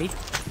Bakali.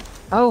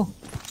 Oh!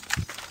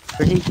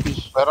 First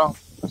HP. Pero,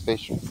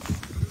 station.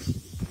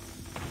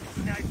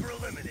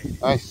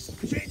 Nice.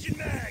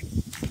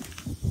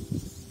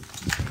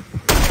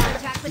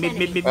 Contact with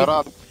enemy. Mid.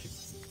 Pero,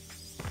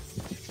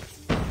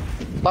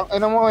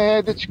 ina mo,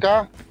 headage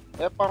ka.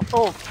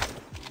 Parto.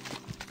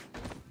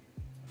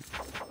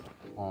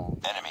 Oh.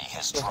 Enemy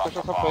has Gusto dropped siya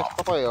a sa bomb.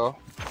 pwesto ko eh,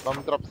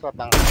 Bomb drop sa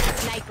tank.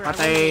 Sniper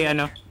Patay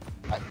eliminated.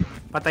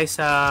 Patay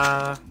sa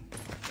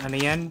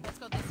yan?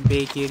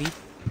 Bakery.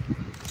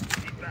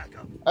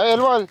 Ay,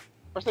 Elwal!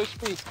 First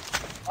HP.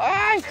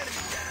 Ay!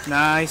 Nice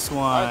Nice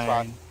one.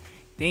 one.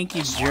 Thank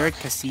you, Jerk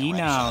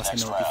Casino, sa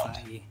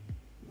notify.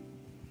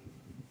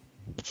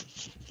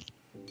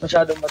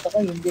 Masyadong bata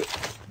ka, hindi.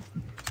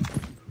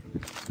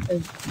 Ay,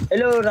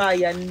 hello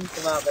Ryan,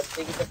 sumabat.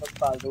 Thank you sa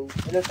pag-follow.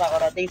 Hello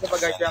Sakura, thank you sa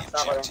pag-art lang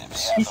Sakura.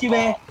 Easy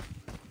me.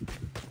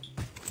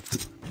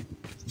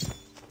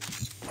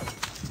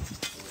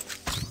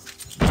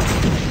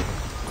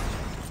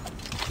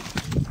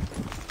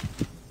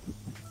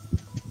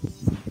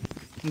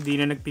 Hindi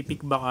na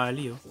nagpipik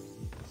Bakali, oh.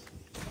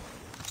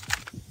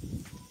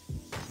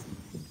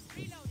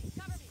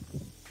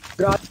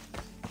 Grabe.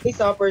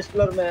 Sa first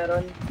floor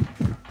meron.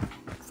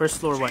 First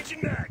floor what?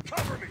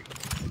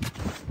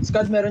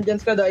 Scud meron dyan,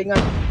 Scud.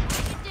 Ingat.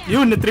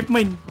 Yun, na-trip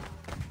mine.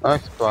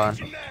 Nice one.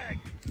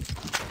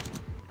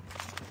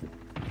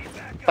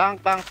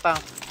 Tank.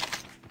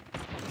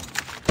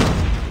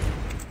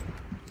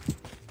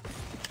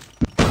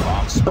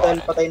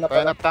 Patay na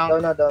pala. Tank.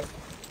 Down na, down.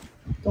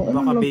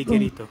 Baka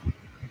bakery to.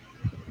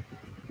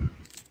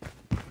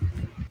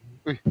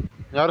 Uy,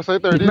 nangyari sa'yo,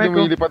 30,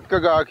 lumilipad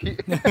ka, gagi.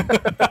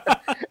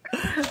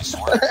 Nice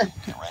work.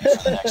 Get ready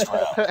for the next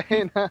round.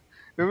 Ay na,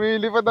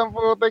 lumilipad ang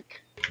putik.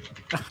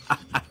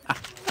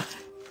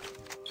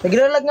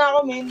 Naglalag nga ako,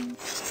 men.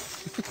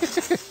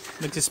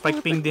 Nagsispike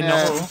ping din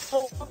ako,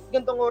 oh.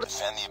 Gantong oras.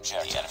 Defend the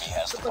objective. The enemy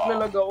has the bomb.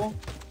 Naglalag ako.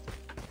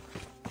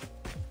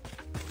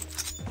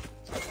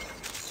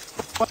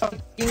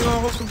 Tingin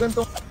ako sa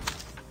gantong...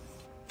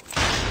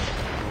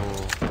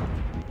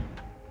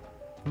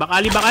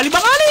 Bakali! Gagi!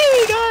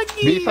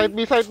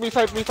 B-side,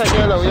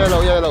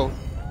 yellow.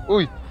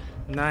 Uy,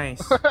 Nice.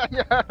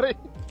 nangyari.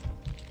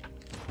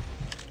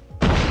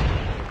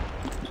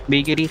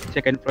 Bakery,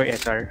 second floor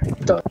SR.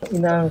 Ito,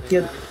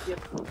 cute.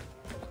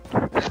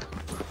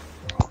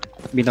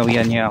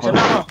 binawian niya ako. Saan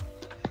ako?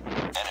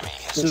 Enemy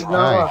has Sunod dropped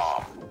na ako.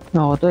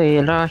 Ako to eh,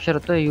 rusher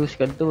to eh, use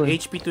card to eh.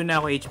 HP2 na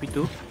ako, HP2.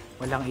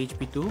 Walang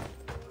HP2.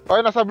 Oy,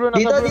 nasa blue,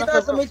 Dito, nasa blue, dito, nasa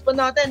sa blue. may spawn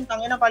natin.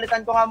 Tangina,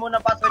 palitan ko nga muna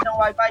password ng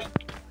wifi.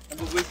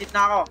 Nabubwisit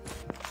na ako.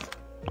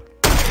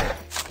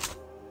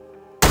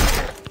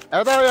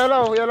 Eto,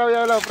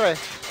 yellow, pre.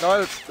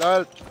 Lol.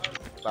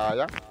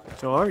 Sayang.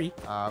 Sorry.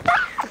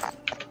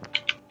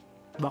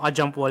 Baka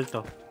jump wall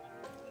to.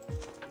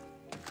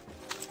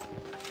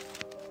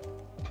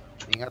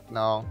 Ingat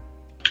no.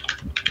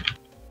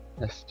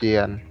 SG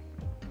yan.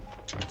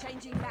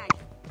 Changing mag.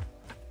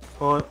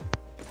 O,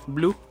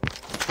 blue.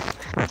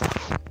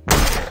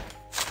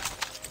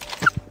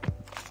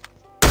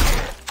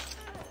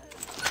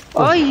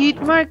 Oy, hit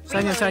mark!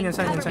 Saan yan?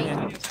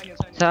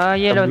 Sa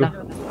yellow Blue. na.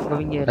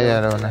 Gawing yellow.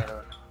 Ayan, na.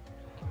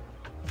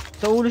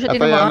 Sa ulo siya Ato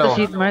tinamaan, yellow. tapos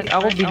hit mark.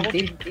 Ako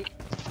bintil.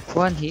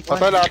 One hit.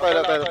 Patay.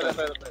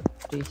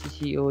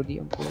 COD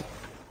ang po.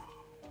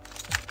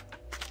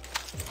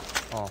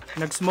 Oh.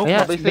 Nag-smoke.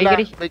 Ayan. Sabay sila.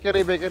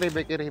 Bakery.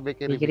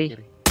 Bakery.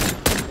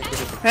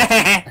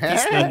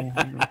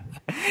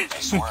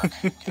 Nice work.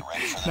 Get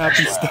ready for the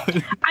next Na-pistol.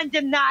 round.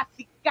 Andyan na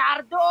si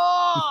Cardo!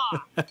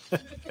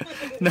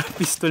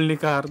 Na-pistol ni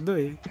Cardo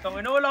eh.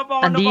 Tangina, wala pa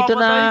ako Andito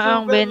na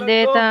ang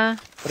vendetta.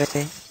 Pre.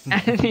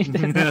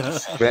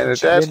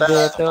 Benedetta.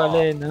 Vendetta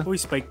ulit, no? Uy,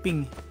 spike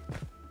ping.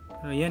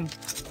 Ayan.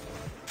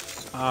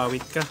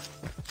 Wait ka.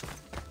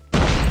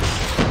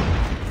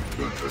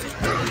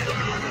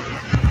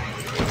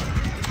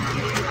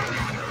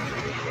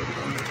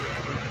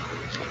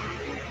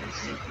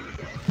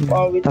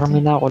 Tarang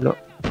minakulo.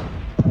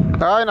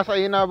 Ay, nasa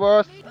ina,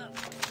 boss.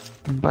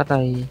 Ang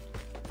patay.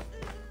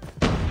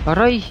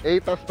 Aray!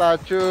 8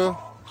 statue.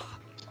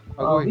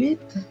 Agoy.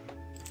 Wait.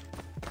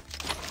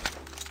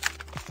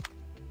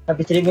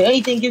 Happy stream.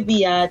 Ay, thank you,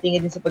 Pia.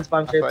 Tingin din sa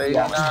pag-spam share, Nasa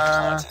Pia.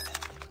 ina.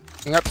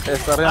 Ingat,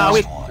 Esther yan.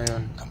 Wait.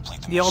 Ayun.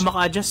 Complete the Hindi ako mission.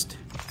 maka-adjust.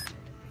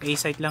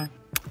 A-site lang.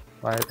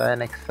 Bye tayo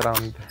next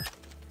round.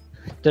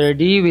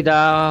 30 with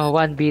a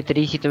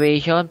 1v3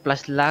 situation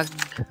plus lag.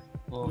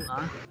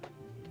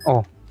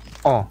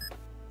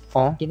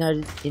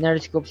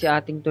 Kinarscope si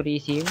ating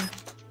tourism.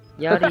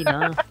 Yari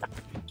na.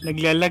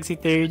 Naglalag si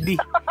 30.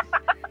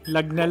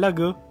 Lag na lag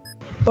oh.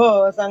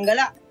 Oo,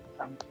 sanggala.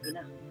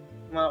 Tangina.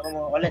 Mga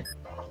kumukulit.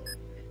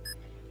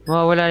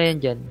 Mawawala na yan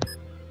dyan.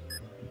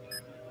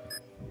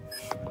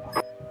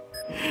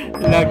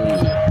 Lag.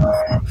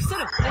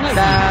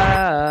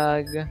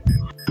 Lag.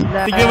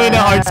 Tignan mo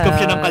na hardscope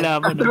siya ng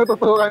kalaban. Oh.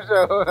 Tututukan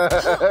siya.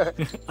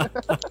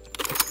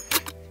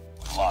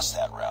 We've lost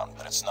that round,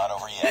 but it's not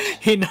over yet.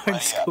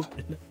 Hinardscope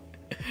na.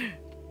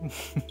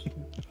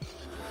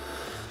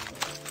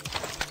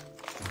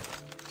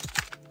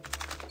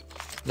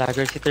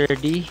 Lagger si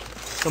 30.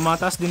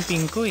 Tumataas din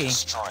ping ko eh.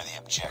 Destroy the Hindi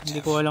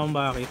objective. ko alam kung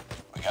bakit.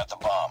 We got the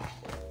bomb.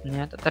 Ano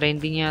yata?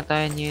 Trending yata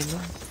yan yun.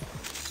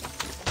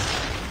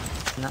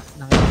 No?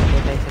 Nakikita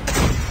tayo sa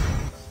trend.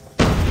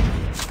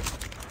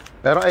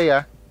 Pero ay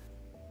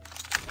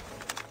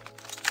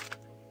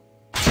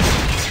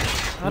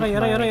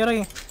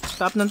Aray.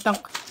 Stop ng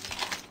tank.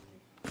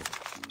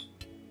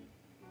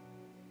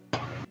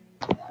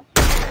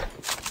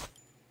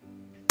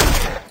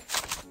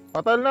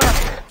 Patal na.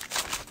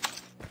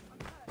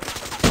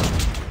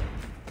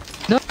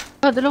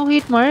 Dalawang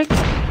hit mark?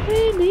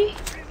 Really?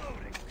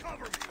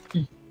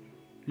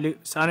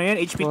 Sa ano yan?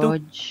 HP2?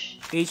 Dodge.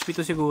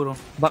 HP2 siguro.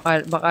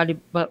 Bakali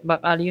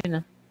yun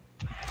ah.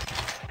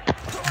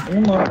 Ano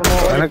mga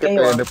kumukulit Ano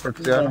kayo? ka teleport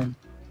siya?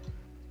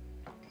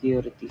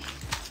 Security.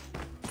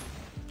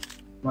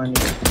 Money.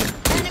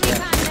 Enemy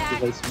contact.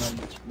 Device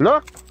management. Lo?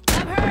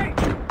 I'm hurt.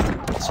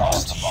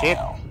 Lost the bomb Shit.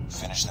 now.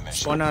 Finish the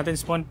mission. Spawn natin,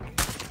 spawn.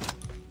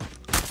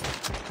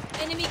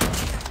 Enemy.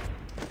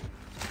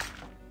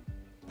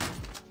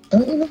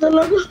 Ang ina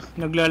talaga.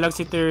 Naglalag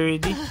si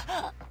 30. We've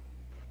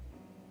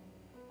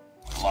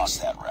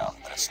lost that round,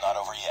 but it's not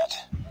over yet.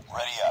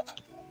 Ready up.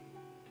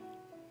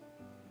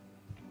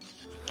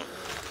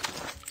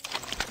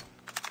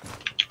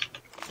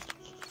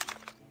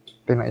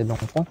 Pinailong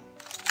ko.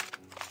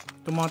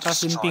 Tumataas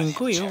yung ping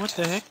ko eh. What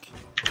the heck?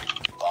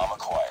 Bomb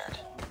acquired.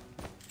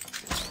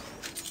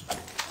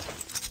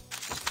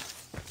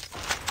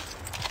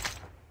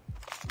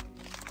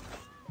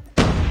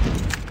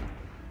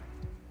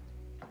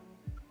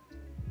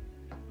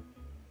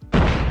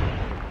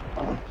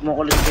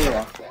 Kumukulit kayo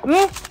ah.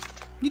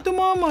 Di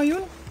tumama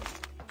yun.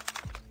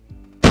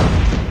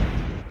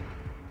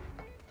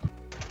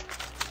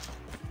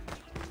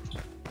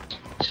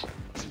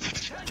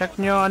 Check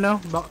nyo ano,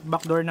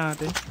 backdoor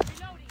natin.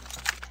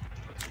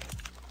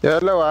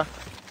 Yellow ah.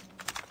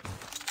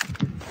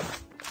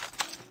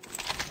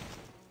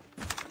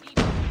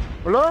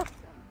 Wala?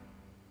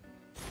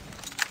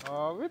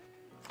 Wait.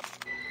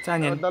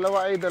 Saan yan?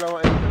 Dalawa A.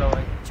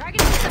 Target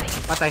in sight.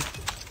 Patay.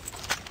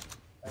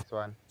 Nice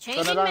one. Ito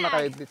Changing na lang mag.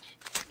 naka-edit.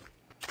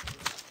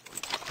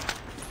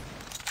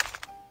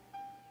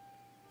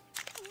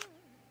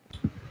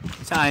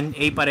 Saan?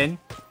 A pa rin?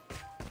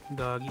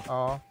 Gagi.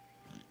 Oo.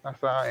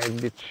 Nasa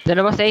edit.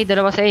 Dalawa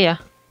sa A ah.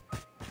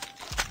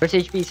 First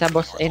HP sa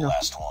boss, We're no. the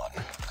last one.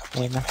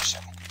 Complete the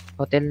mission.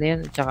 Hotel na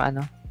yun, tsaka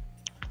ano.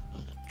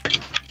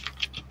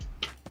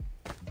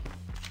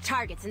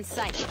 Targets in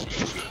sight.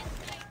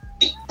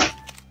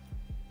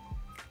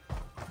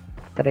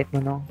 Straight mo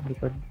no,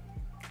 likod.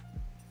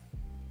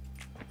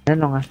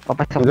 Ano nga,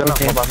 papasok Diyan ko lang,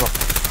 sa'yo. papasok.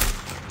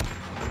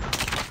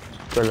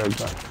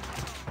 Talaga.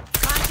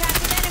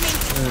 Contact with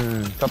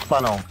enemy. Sa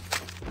pano?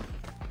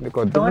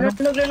 Likod. Naglalag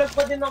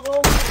pa din ako.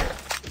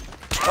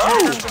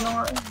 Ito na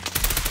nga.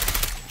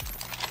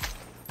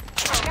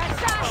 Got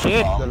shot.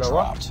 Shit! Bomb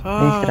Dalawa. dropped.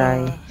 Nice try.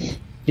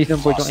 Di Lost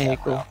sumport yung that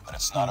echo. round, but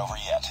it's not over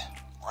yet.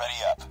 Ready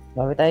up.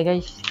 Bawi tayo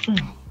guys.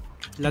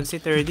 Lag si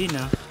 30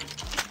 na.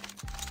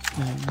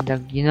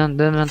 Yun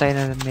doon lang tayo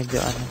na medyo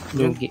ano,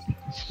 lugi.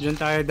 Diyan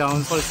tayo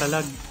downfall sa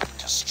lag.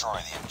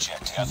 Destroy the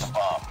objective at the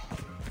bomb.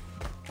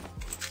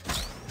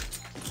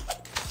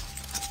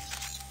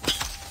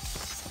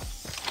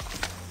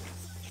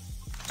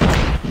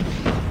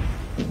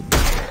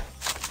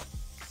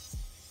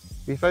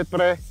 B-side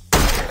pre.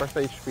 First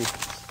HP.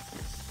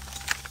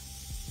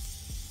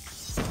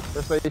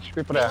 First HP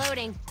pre.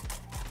 Reloading.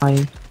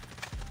 Ay,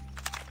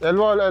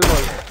 L-wall,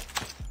 L-wall.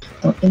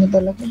 Ano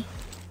talaga?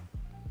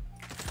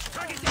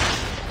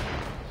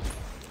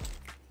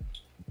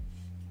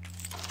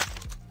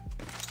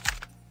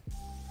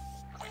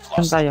 We've saan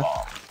lost the tayo?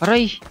 bomb.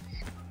 Aray!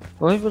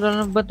 Uy, wala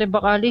na ba tayo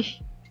bakali?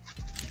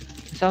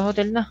 Sa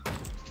hotel na.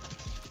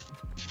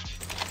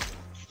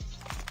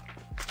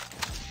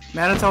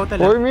 Meron sa hotel.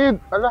 Uy, mid!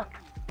 Ala!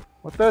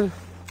 Hotel.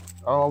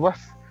 Mabas.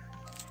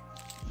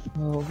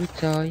 Oh, wait,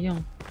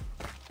 sayang.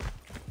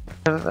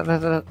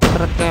 Tarat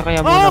kaya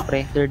muna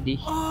pre, 30.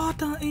 Oh,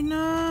 tain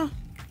na.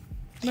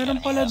 Meron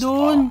pala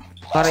doon.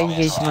 Para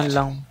engagement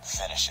lang.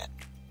 Finish it.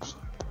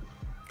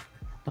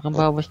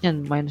 Nakabawas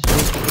niyan, minus 20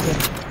 yan.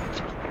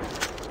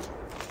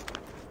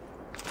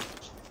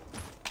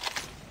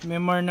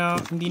 MMR na,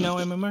 hindi na ako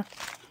MMR.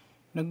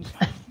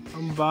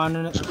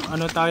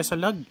 Ano tayo sa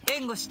lag?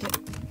 Ang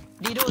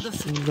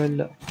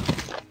gala.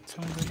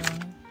 Saan ba lang?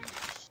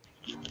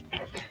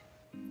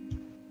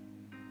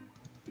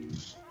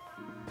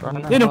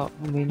 Yan o!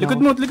 Likod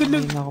mo, likod,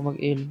 Hindi na ako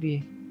mag-LB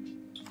eh.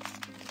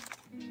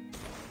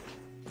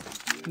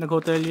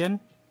 Nag-hotel yan?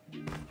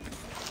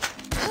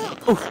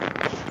 Oof!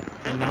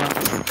 Yan na nga.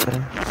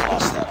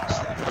 Lost that.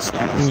 It's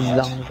not over Yun yet.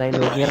 lang na tayo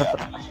logi.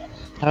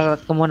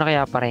 Rarat ko muna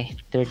kaya pare,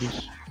 30.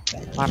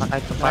 Para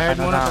kahit pa Try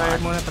paano muna,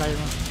 na. try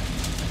mo.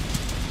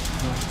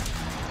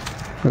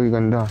 Uy,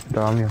 ganda.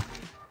 Dami oh.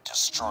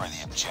 Destroy the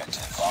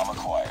objective. Bomb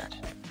acquired.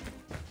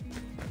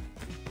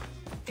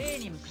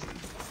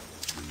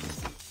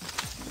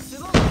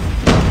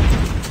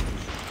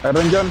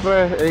 Meron dyan pre.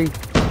 Ay.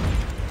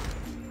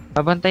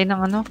 Babantay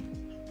ng ano?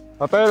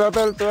 Hotel,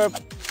 hotel, 12.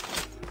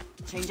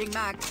 Changing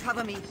mag.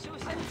 Cover me.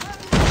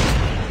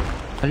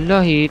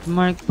 Hala, hit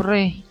mark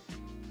pre.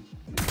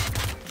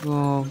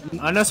 Oh,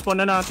 Ano,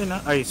 spawn na natin ha?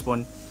 Ay,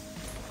 spawn.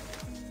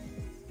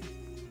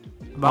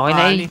 Okay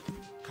na eh.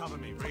 Cover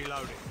me.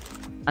 Reloading.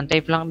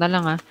 Anti-flank na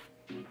lang ah.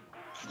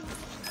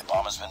 The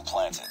bomb has been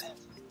planted.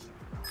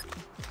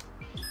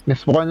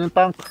 Nispukan yung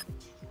tank.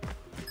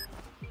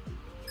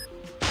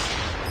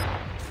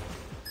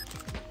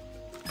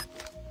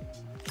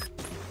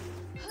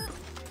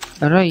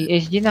 Aray,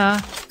 SG na ah.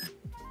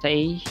 Sa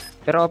A.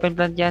 Pero open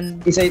plant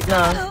yan. Isite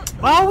na.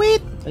 Ah, wait!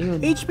 Ayun.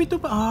 HP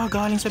 2 pa. Ah,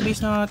 galing sa base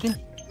natin.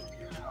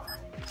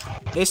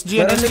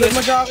 SG and Meron likod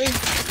mo SG. sa akin.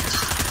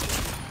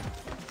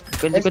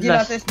 Pwede ko SG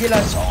last, last. SG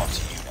last. It's all up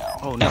to you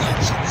now. Oh, no.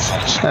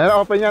 Finish it. Ayun,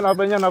 open yan,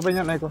 open yan, open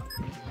yan. Ay ko.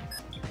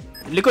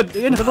 Likod,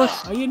 ayun. Ano, boss?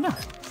 Ayun na.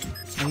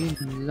 Ayun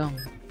lang.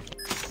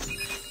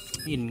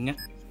 Ayun nga.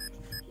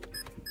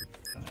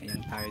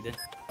 Ayun tayo din.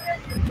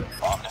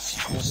 Bomb Pwede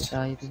defused.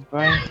 tayo dun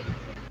pre.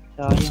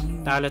 Sayang.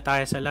 Talo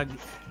tayo sa lag.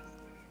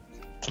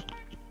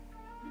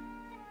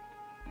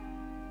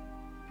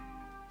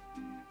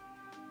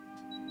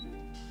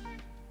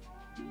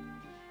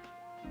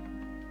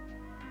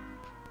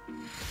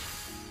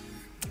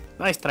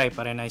 Nice try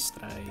pa rin, nice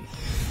try.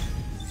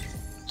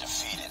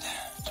 Defeated.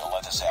 Don't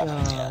let this happen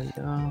again.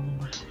 Sayang.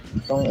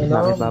 Itong ina,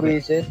 Bawi.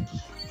 visit.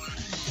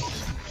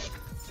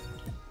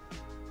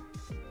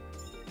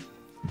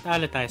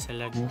 Talo tayo sa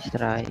lag. Nice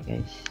try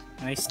guys.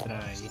 Nice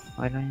try.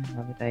 Okay lang yun.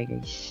 Bawi tayo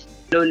guys.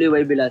 Slowly,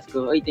 Y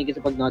Velasco. Ay, thank you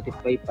sa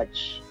pag-notify,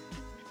 Patch.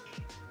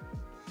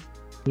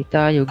 Hindi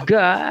tayo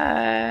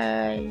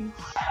guys.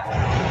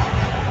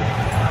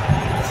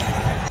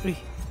 Uy,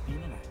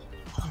 ayun na.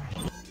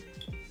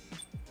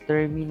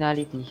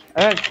 Terminality.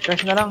 Ay,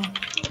 crash na lang.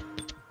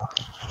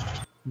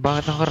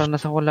 Bakit ang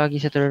karanasan ko lagi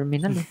sa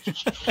terminal eh?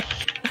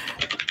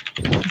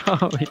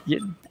 Oh, wait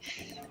yun.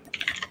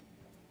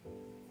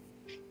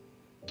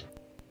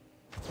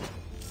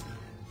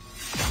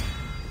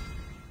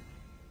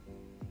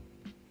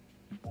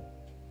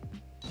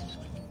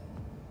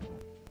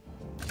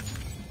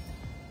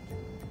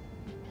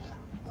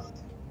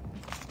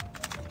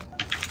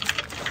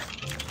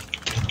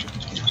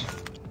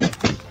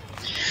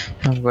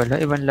 Ang wala,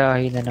 ibang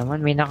lahi na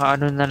naman. May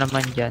nakaano na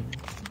naman dyan.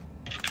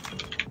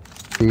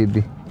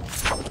 CD.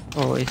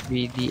 O,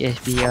 SBD,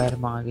 SBR,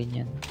 mga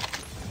ganyan.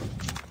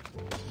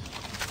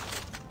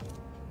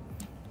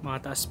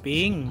 Mataas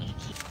ping.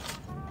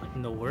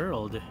 In the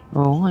world.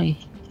 Oo nga eh.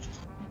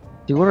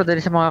 Siguro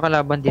dahil sa mga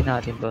kalaban din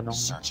natin to nung...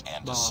 Search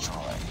and Baka.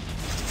 destroy.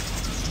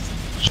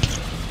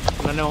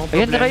 Wala na akong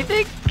Ayun, problema.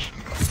 right-click!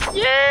 Alam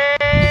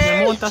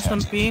Yay! mo, ang taas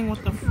ng ping.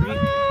 What the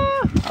freak?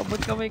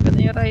 Abot kamay ko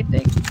na yung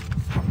right-click.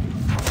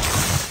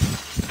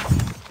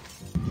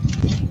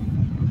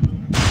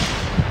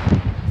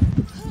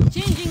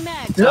 Changing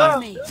mag. Yeah.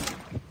 Cover me.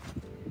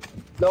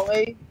 Long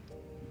A.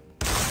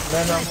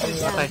 Meron ako.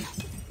 Patay.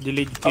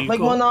 Delayed kill Upmic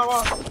ko. muna ako.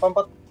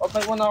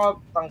 Upmic muna ako.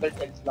 Tanggal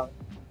kills lang.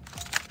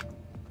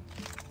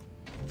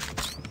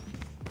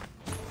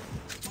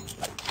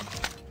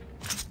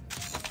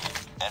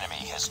 Enemy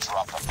has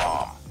dropped the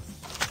bomb.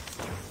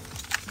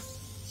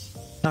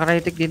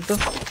 Naka-right-click din to.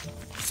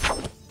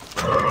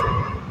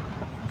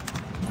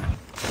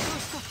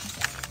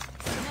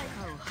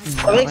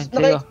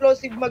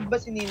 Naka-explosive mag ba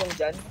si Ninong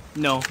dyan?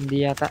 No.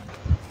 Hindi yata.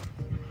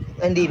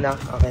 Hindi na.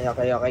 Okay.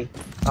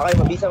 Okay,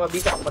 mabisa.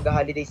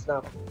 Mag-holidays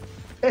na ako.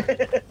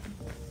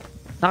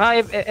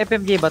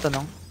 Naka-FMJ ba to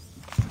nung?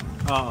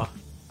 Oo.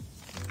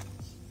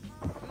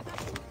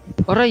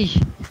 Aray!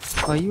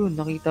 Ayun,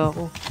 nakita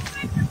ko.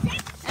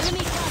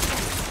 Enemy contact.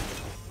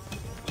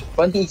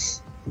 Panis.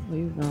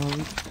 Ayun,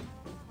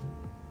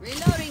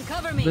 Reloading.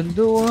 Cover me.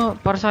 ganda nga.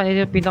 Para sa akin,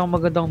 yung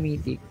pinakamagandang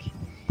mythic.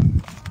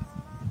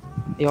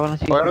 Ayoko lang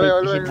siguro Alright,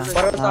 ipisin na.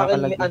 Para sa akin,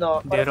 Nakakalagay.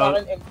 para sa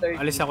akin M30.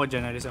 Alis ako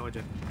dyan.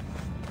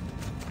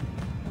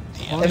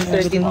 Oh, M13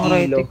 ang ganda ng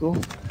right-click ko.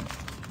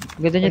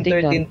 Ganda niya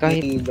tingnan.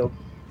 M13 kilo.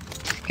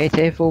 Kahit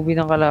sa FOB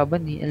ng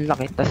kalaban eh, ang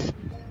laki. Tas,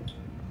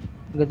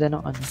 ganda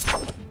ng ano.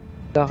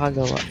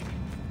 Kakagawa.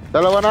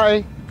 Dalawa na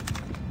eh.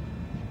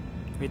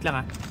 Wait lang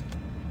ha.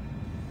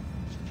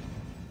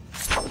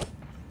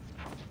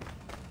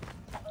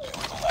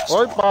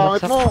 Oy,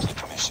 pangit mo.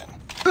 Mission.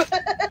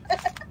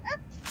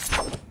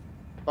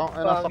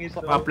 Pangit.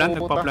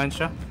 Nagpa-plant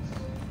siya.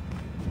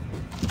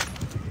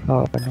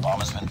 Oo, ano.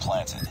 Bomb has been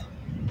planted.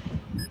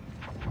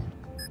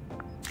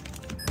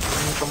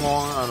 Ito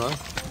mo ang ano eh.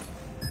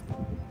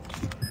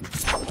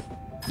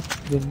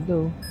 Ganda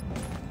oh.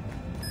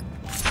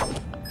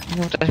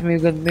 Ano, tapos may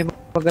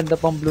maganda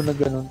pang blue na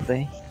ganun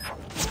pre.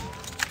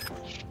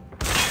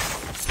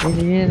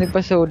 Yun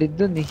nagpa-solid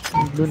dun eh.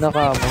 Yung blue na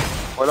kamo.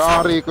 Wala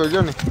kang recall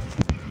dyan eh.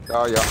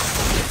 Kaya.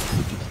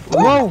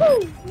 Wow!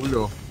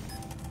 Ulo.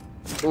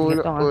 Ito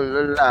nga.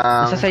 Ulo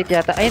lang. Nasa site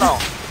yata. Ayun!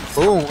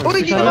 Boom.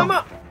 Uy, di ko Sayang. mama!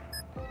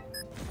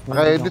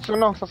 Naka-edit mo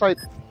no, sa site.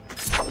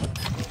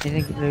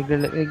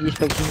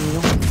 Nag-i-spike si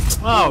Ninong.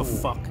 Oh,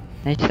 fuck.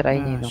 Nice try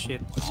Ah, Ninong.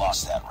 shit. We've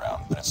lost that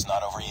round, but it's not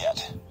over yet.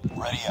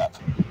 Ready up.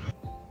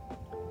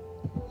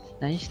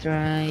 Nice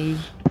try.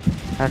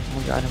 At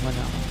mag-ano man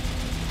ako.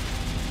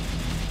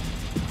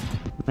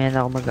 Mayan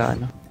ako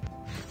mag-ano.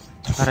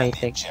 Defend Alright, the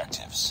thanks.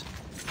 objectives.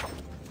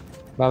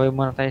 Babay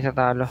muna tayo sa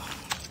talo.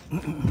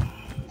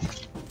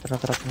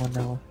 Tara-track muna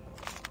ako.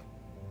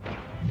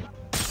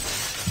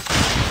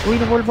 Uy,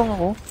 nabulbang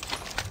ako.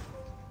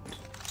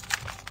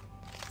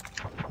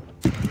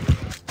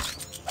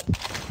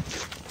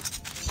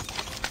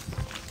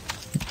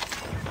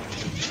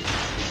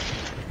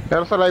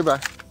 Pero sa live ah.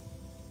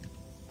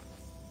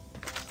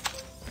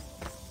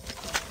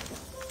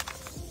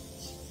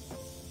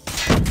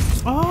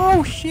 Oh,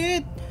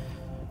 shit!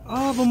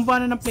 Oh, bumaba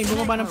na ng plane.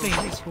 Bumaba ng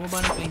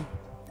plane.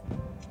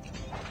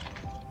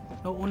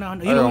 Oh, unahan.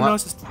 Ayun, Ayaw nga.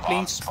 unahan sa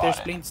planes. Stairs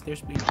plane.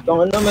 Itong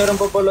ano, meron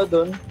pa pala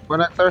doon.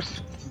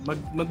 Connectors.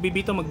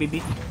 Magbibi.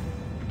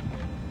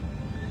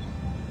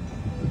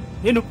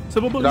 Ayun o, sa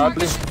baba.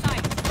 Grabe.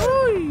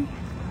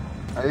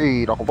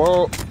 Ay, naku po.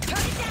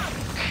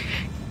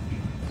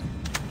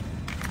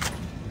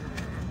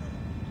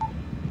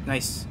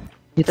 Nice.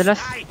 Dito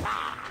last.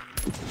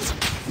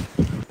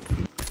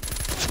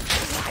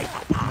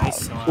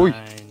 Nice one. Uy.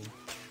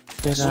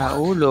 Tira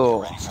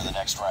ulo. Ready for the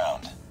next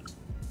round.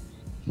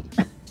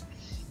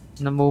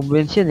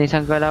 Na-movements yun eh.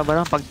 Isang kalaban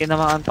lang. Pag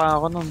tinamaan pa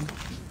ako nun.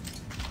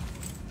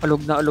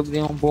 Alog na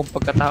yung buong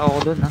pagkatao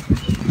ko dun ha.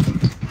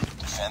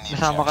 Defend the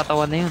Kasama objective.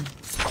 katawan na yun.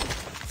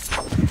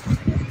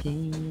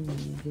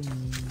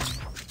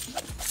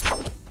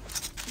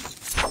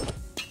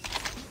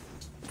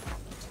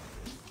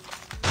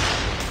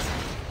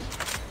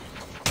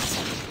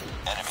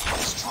 Enemy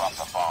has dropped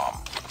the bomb.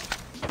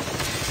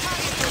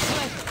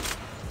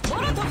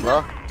 Diba?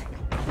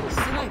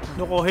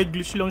 Naku, head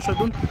glitch lang siya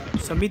dun.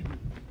 Sa mid.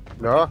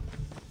 Diba?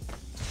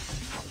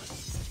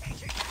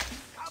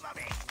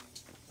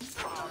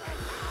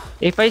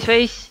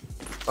 Face.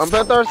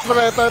 Competitors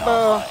pre, ito.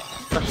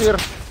 Cashier.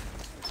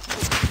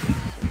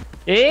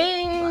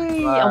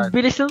 Ang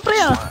bilis nun pre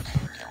ah.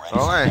 Get ready for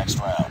Okay. the next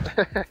round.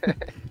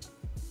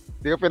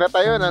 Di ko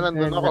pinatayo na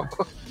nandun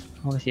ako.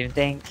 Oh, Sim,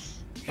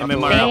 thanks.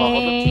 MMR ako.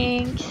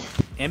 Thanks.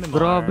 MMR.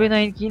 Grabe,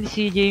 9 kills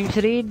si James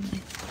Reid. Iba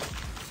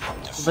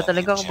Defend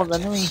talaga the kapag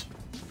ano eh. objectives.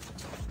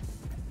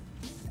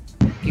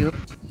 Cute.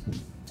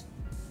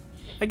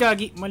 Ay,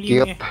 gagi. Mali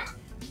Cute. yung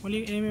mali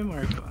yung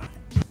MMR ko ah.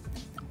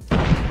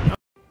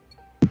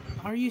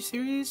 Are you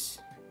serious?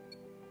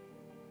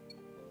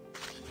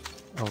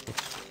 Okay.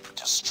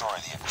 Destroy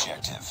the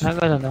objective.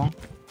 Nagano no?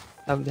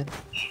 Tawag doon.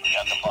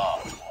 Got the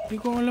bomb. Hindi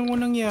ko alam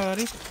kung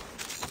nangyari.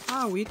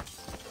 Wait.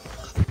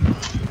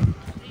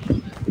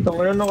 Itong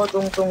ano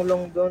nakatungtong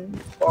lang doon.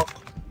 Fuck.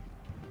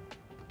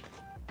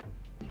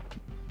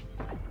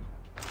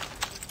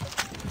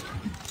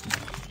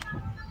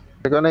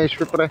 Teka na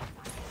HP pre.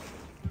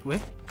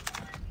 We?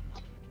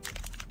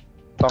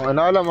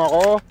 Tangina, alam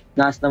ako.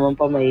 Nas naman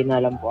pa, may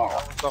inalam po ako.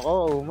 Ako,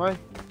 oh my.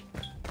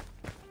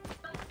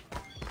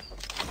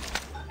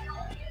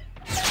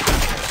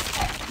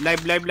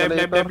 Live.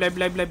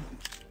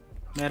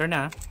 Meron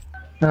na.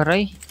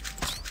 Aray.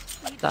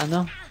 Sa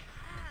ano?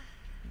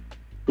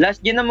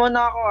 Last gen na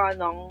muna ako,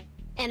 anong.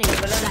 Enemy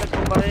sight.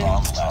 Ko pa rin.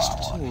 Bomb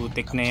planted.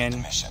 Putik na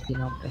yan. Mission.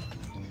 Tinampe.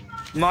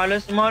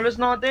 Malas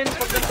natin.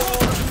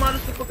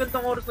 Pag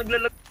gantong oras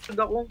naglalag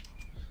ako.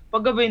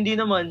 Pag gabi, hindi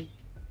naman.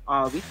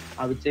 Awit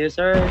sa'yo,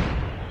 sir.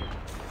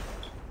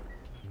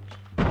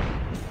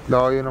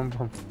 Layo ng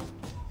bomb.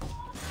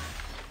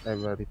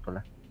 Library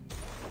pala.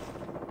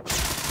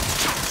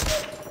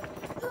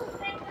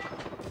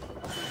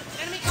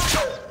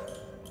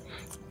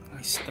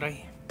 Nice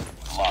try.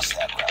 Lost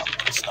that round.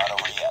 It's not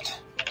over yet.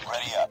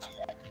 Ready up.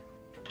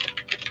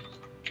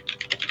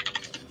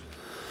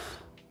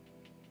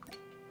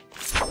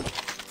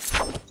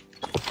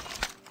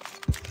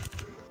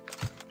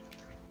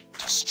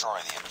 Destroy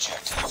the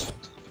objective.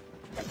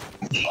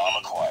 Bomb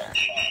acquired.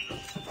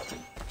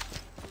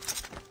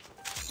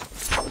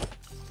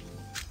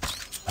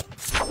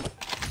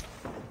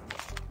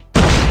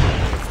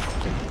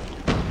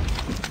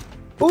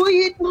 Uy,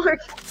 hit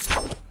mark!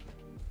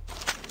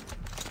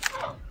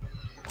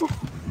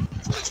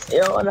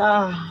 Ayoko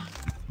na.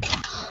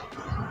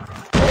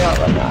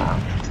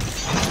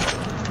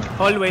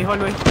 Hallway.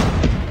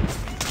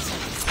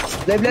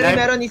 Library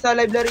meron isa,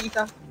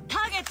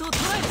 Target to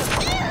turret.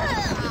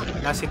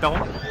 Last hit ako.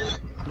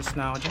 Miss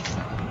na ako dyan.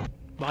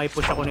 Baka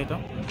i-push ako nito.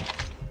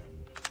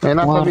 May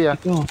nasabi ah.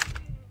 Ito.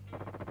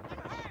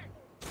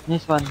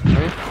 Nice one.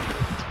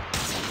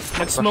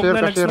 Nag-smoke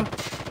na. Cashier.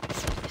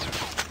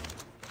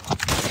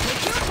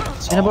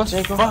 Ano boss?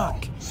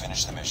 Fuck!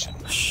 Finish the mission.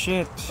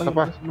 Shit. Ano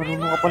pa?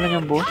 Marunong ka pala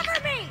niyang boss.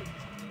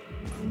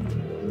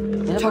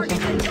 Ano boss?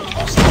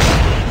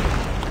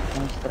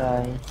 Nice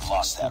try.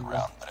 Lost that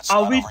round, but it's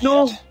not Wait, over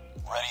no. yet.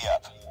 Ready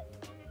up.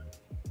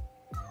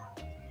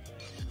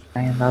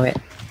 Ayun, bawi.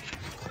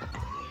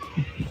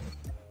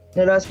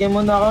 Nalas game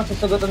muna ako,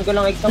 sasagutan ko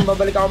lang exam,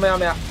 babalik ako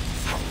maya.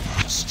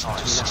 Destroy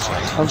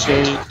the objective.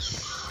 Okay.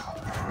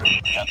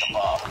 Got the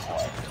bomb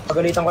acquired.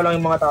 Pagalitan ko lang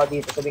yung mga tao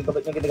dito, sabihin ko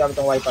ba't yung ginagamit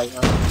ng wifi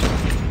ha?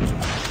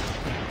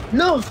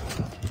 No!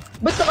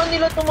 Ba't sa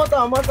kanila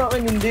tumatama, sa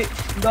akin hindi?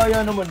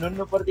 Daya naman nun,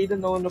 na partida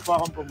nauna pa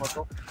akong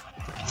pumatok.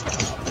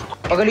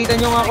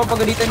 Pagalitan nyo nga ako.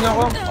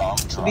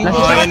 Sabihin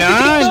nyo. Okay na,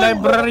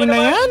 library na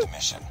yan.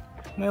 Mission.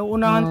 May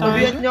uunahan tayo.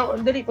 Sabihan nyo ako.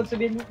 Dali,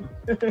 pagsabihan nyo.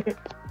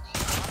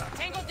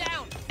 Tango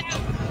down.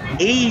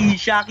 Hey,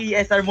 Shaki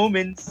SR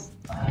moments.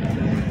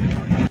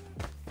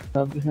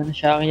 Sabi na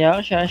Shaki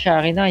siya.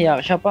 Shaki na,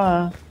 yak siya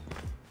pa.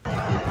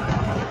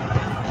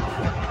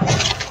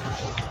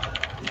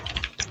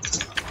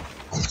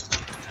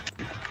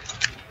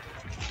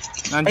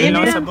 Nandun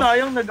lang sa Ayun box.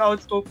 sayang,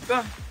 nag-outscope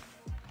ka.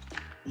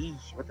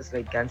 What a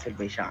slide cancel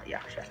by Shaki.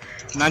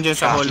 Nandun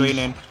sa hallway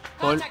na yun.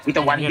 With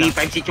a 1v5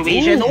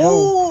 situation.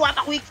 Oh, what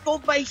a quick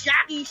scope by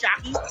Shaki.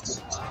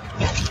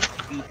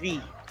 P3.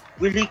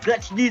 Will he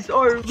clutch this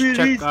or will he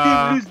Check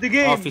still lose the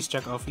game? office.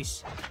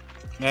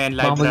 Ngayon,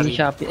 Baka maging library.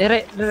 Shopee.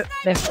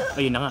 Left.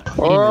 Ayun na nga.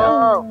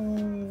 Oh!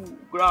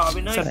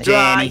 Grabe na Sa yun.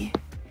 Jenny.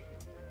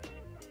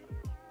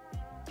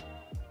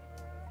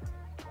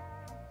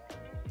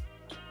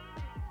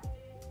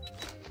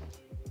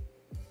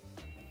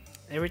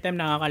 Every time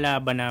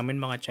nakakalaban namin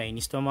mga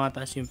Chinese,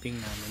 tumataas yung ping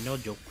namin. No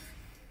joke.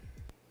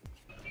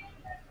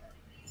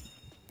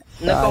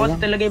 Nagkakot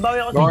talaga. Ibawi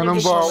ako Baka nang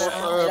inyo, bawa. guys.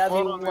 Love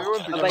Parang you. ngayon,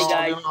 di Bye, na guys.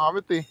 kami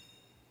nakamit eh.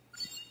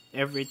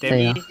 Every time.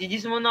 Tayo.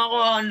 GG's muna ako.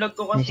 Unlock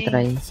ko Nice kasi.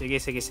 try.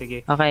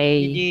 Sige. Okay.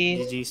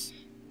 GG's. GG's.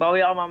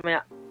 Bawi ako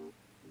mamaya.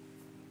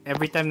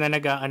 Every time na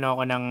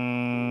ako ng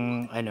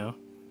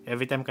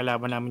every time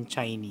kalaban namin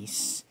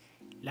Chinese,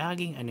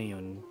 laging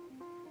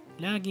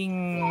laging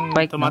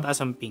Spike,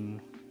 tumataas ang ping.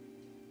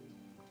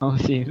 Oh,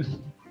 serious.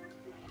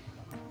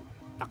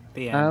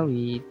 Takte yan.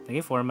 Wait. Sige,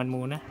 foreman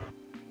muna.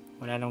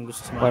 Wala namang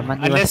gusto sa Foreman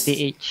was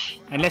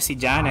TH. Unless si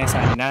Jana,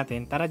 sabi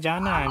natin. Tara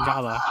Jana, andiyan ka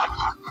ba?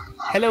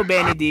 Hello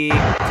Benedict!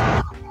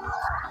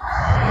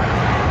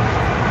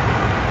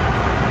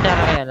 Siya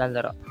na kaya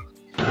lalaro.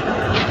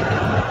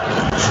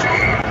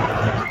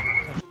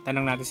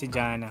 Tanong natin si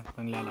Jana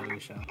kung lalaro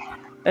siya.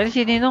 Pero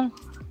si Ninong.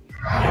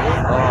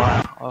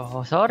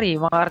 Oh, sorry.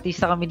 Mga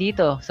artista kami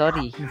dito.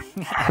 Sorry.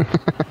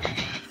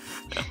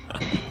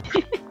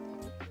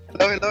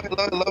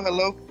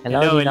 Hello.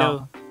 Hello.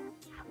 Ninong.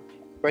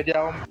 Pwede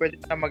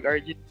na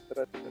mag-RG.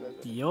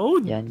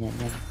 Yun! Yan.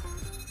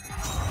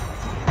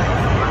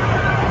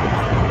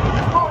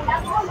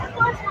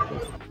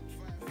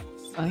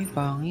 Ay,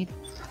 pangit.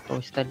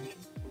 Toasted.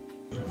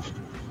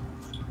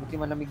 Buti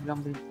malamig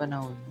lang din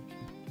panahon.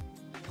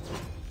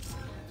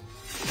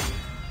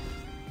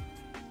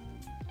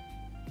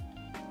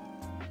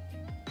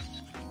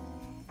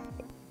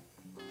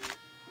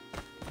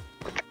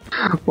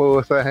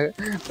 Pusa.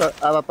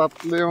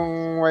 Tatlo yung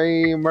may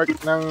mark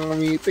ng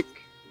mythic.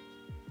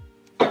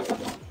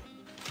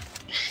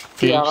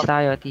 TH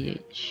tayo,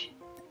 TH.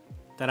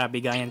 Tara,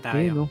 bigayan Ayun,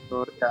 tayo. no.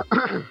 Sorry ka.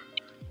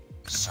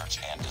 Search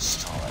and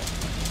destroy.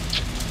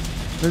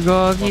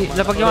 Nagagi.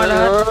 Lapag yung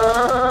lahat.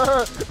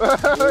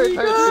 Wait,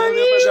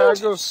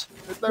 gago.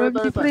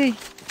 Gagi, pre.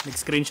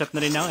 Nag-screenshot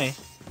na rin ako eh.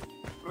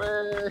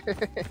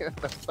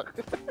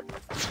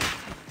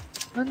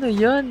 Ano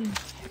yan?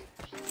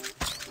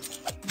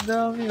 Ang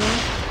dami, oh.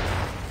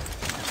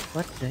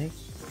 What the heck?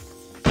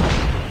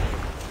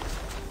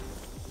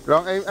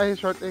 Long A, ay,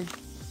 short A.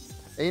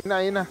 A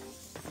na.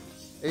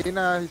 A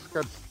na, his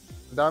cut.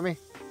 Ang dami.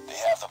 They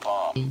have the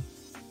bomb.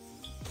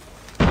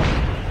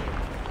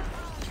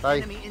 Tay.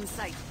 Enemy in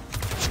sight.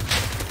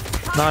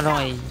 Long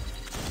A.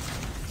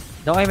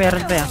 Long A,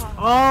 meron pa yan.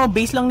 Oh,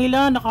 base lang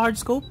nila. Naka-hard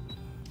scope.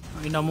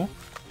 Ay na mo.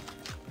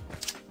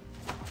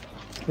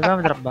 Di ba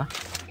madrop ba?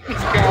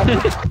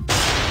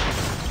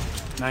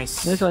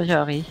 Nice. Nice one,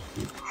 Shaki.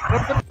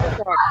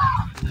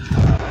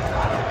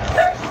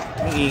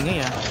 Ang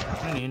ingay ah.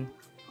 Ano yun?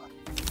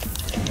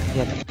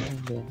 Yan.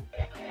 Yan.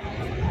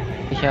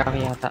 Shaki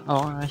yata.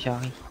 Oo nga,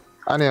 Shaki.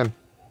 Ano yun?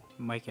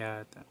 Mic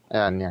yata.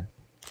 Ayan.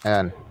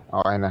 Ayan.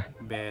 Okay na.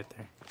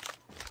 Better.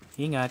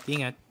 Ingat.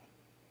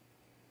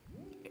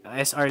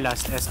 SR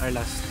last.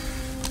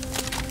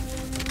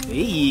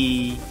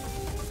 Hey!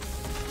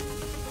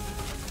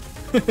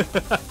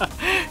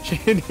 Siya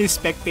yun yung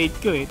spectate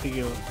ko eh.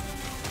 Tigyo.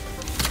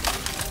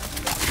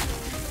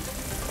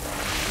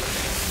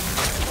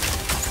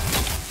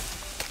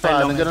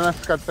 Nandiyan na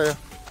scat sa'yo.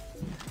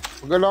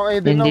 Magalong A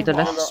din. Yun dito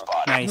last.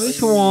 Nice.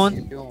 Nice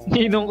one.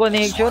 Ninong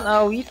connection,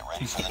 awit.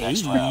 Hey!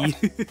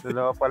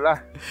 Dalawa pala.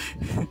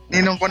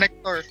 Ninong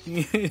connector.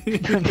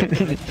 Ninong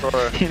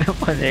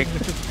connect.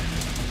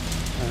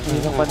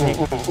 Ninong connect.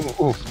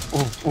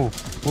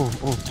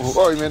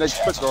 Oy, may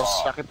nag-spot ko.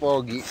 Sakit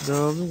pogi.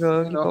 Dami,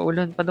 gagi.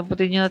 Paulan.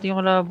 Padamputin niya natin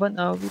yung kalaban,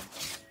 awit.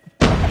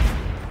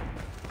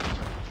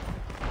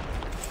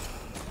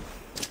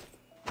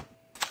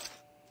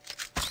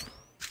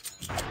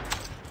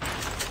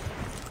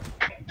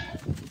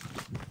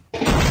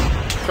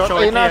 Short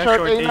A na.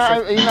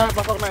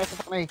 Pasok na.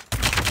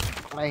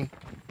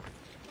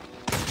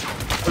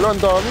 Wala,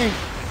 ang dami.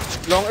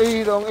 Long A,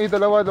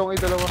 dalawa.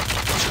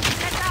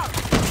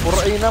 Puro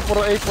A na.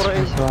 Nice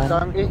one.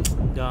 Dami A.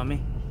 Dami.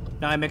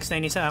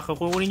 Naka-MX9 isa.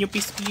 Kukunin yung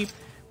peacekeep.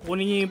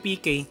 Kukunin niyo yung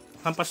PK.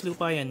 Kampas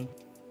lupa yan.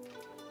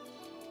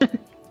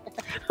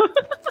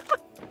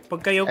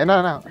 Pag kayo... Ayun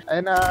na.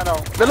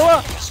 Dalawa!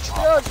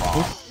 Yan!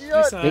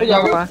 Isa. Wait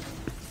lang pa.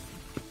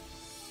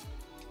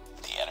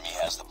 The enemy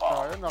has the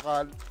bomb. Ayun,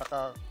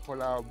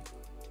 naka-collab.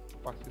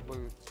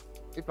 Possible.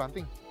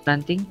 Planting.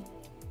 Planting.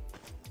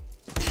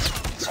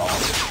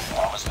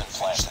 Bomb has been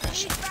flashed to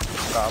mission.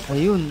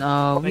 Ayun,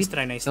 Nice awit.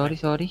 try, nice Sorry.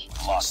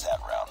 We've lost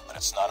that round, but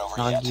it's not over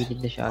yet.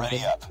 Nakagilid na siya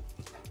Ready agad. up.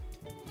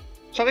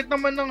 Sakit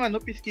naman ng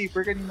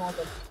peacekeeper kanino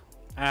ko.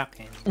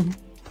 Akin.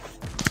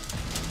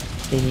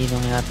 Kay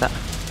Ninong yata.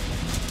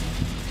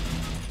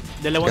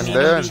 Dalawang Ganda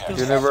ninong yun. dito.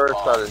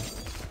 Universal.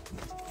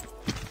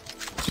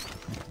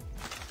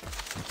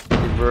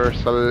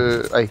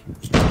 Ay.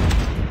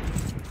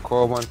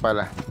 Common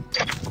pala.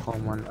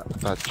 Common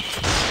touch.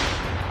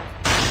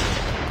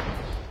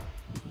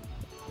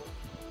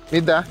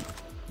 Mid ah.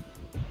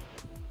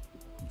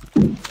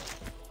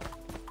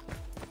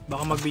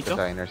 Baka magbito.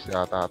 Diners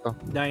yata to.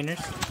 Diners.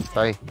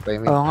 Tay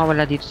mid. Oo nga,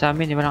 wala dito sa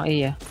amin. Di ba lang A,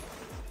 ah.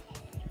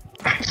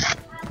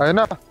 Ayun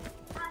na.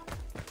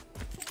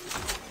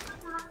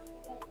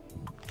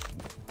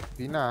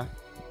 B na.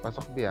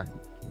 Pasok B ah.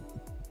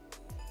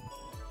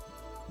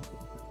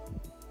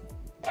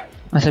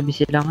 Masabi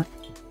sila nga.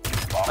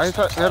 Ay,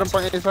 meron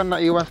pang isa na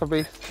iwan sa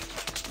base.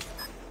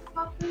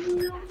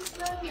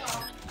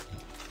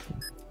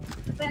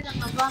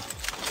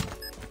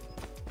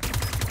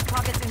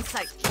 Targets in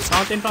sight.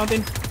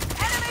 Fountain.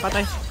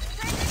 Patay.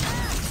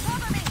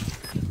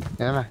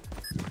 Yan na.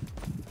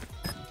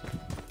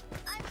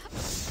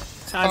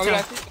 Saan?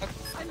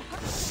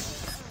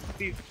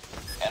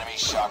 Enemy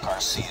shock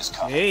RC is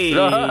coming. Hey!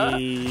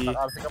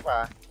 Nakalsi ka pa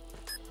ah.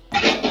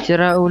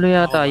 Sira ulo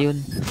yata yun.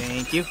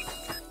 Thank you.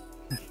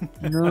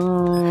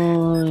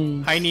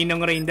 Nice. Hi,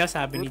 Ninong Rainda,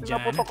 sabi ni Buti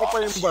Jana. napapak ko pa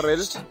yung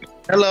barrel.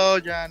 Hello,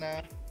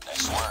 Jana.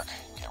 Nice work.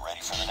 Get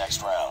ready for the next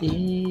round.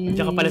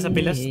 Diyan ka pala sa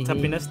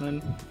Pinas nun.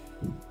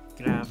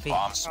 Grabe.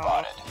 Bomb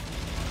spotted.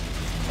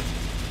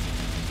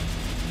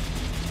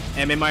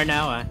 MMR na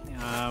ako ah.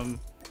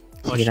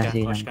 Push ka.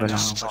 Sige lang ko lang.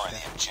 Destroy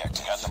the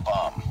objective at the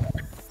bomb.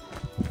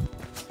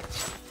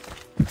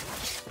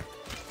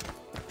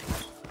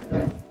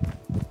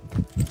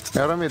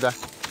 Meron mid ah.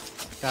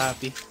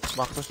 Copy.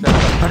 Back to siya.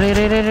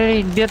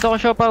 Aray. Biyat ako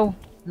siopaw.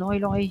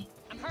 Longay.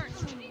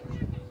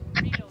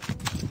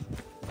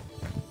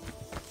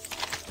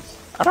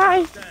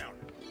 Aray!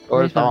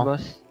 All Nice one, tao.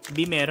 boss.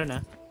 B meron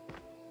ah.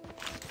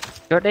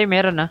 Short A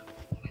meron, ah.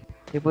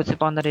 Ipot si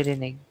Pang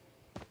naririnig.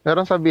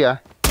 Meron sa B ah.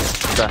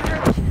 Ito.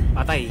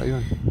 Patay.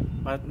 Ayun.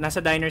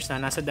 Nasa diners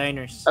na.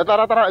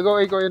 Tara. Go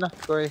A. Go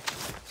A.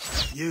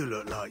 You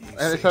look like you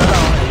Isa na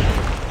lang.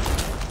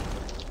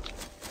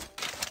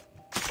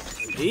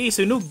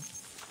 sunog.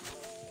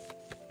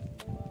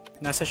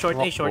 Nasa short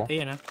A, Rock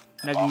yan ha.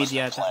 Nag-mid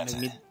yata,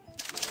 nag-mid.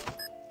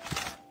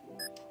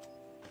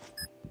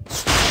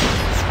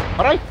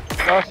 Aray!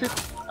 Last hit.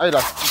 Ay,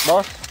 last.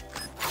 Boss.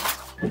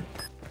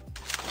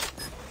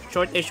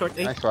 Short A.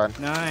 Nice one.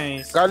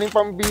 Nice. Galing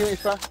pang B yung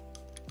isa.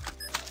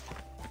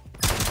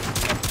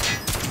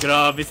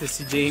 Grabe sa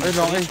si James. Ay,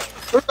 long A.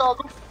 Uy,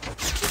 tago.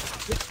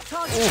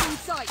 Target in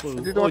sight.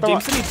 Hindi Oh,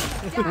 tumatawa. James Reed.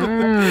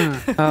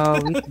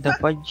 With the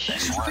fudge.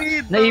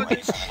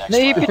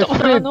 Naipit ako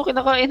sa ano,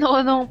 kinakain ako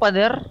ng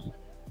pader.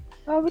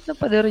 Awit na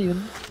pader yun.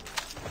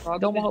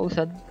 Hindi ako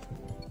makausad.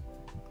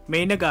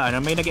 May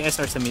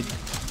nag-SR sa mid.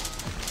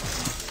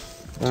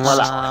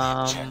 Wala.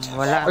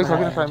 Wala. Ay,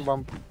 sabi na sa yung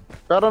bomb.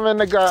 Pero may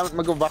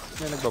mag-box.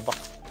 May nagbabox.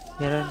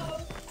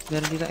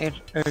 Meron dito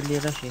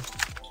early rush eh.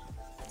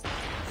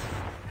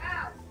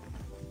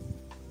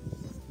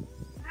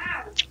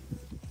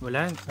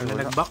 Wala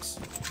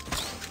nag-box.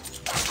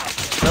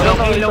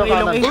 Long A.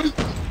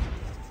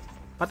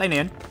 Patay na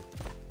yan.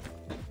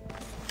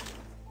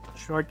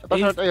 Short Ito,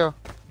 short A. ayo.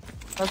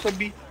 Nasa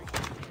B.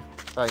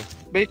 Tay.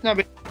 Bait na,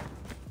 bait.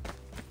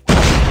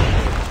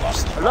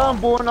 Ala,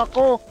 ang buwan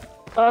ako.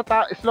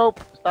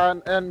 Slope. Stand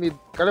and mid.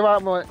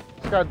 Kaliwa mo.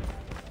 Scad.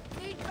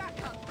 Need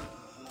backup.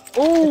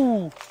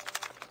 Oh!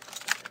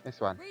 Nice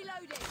one.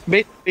 Reloading.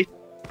 Bait.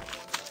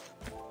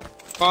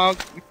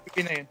 Pag,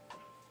 na yun.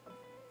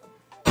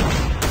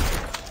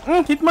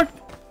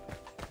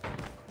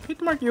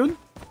 Hitmark yun.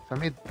 Sa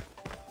mid.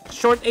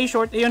 Short A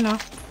yun ha.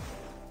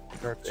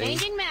 Short A.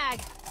 Changing mag.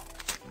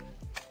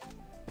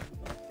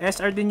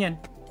 SR din yan.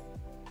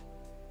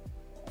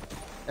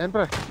 And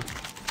pre.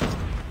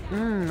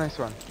 Nice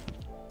one.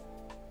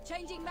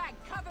 Changing mag.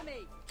 Cover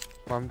me.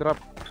 Bomb drop.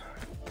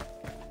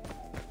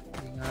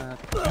 Ingat.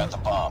 Got the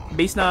bomb.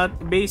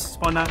 Base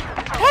spawn na.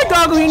 Ay,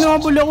 gago,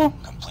 hinabol ako.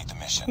 Complete the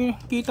mission.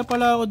 Kita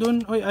pala ako dun.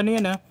 Oy, ano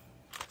yan ha?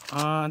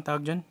 Ang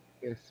tawag dyan?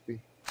 SP.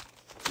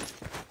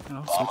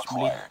 Bomb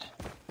Switchblade.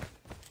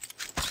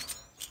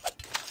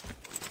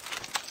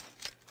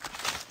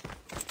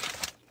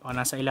 acquired.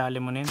 Nasa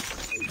ilalim mo na yun.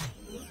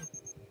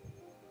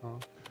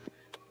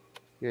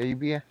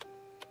 AB eh.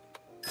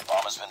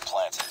 Bomb has been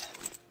planted.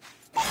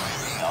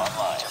 UAV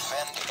online.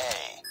 Defend A.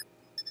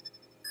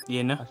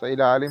 Yan na. Nasa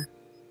ilalim.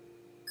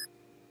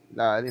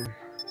 Ilalim.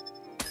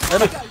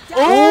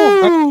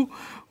 Oh!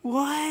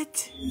 What?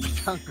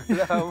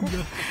 Sanggalaw.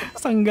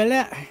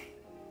 Sanggala.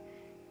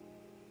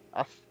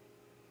 As.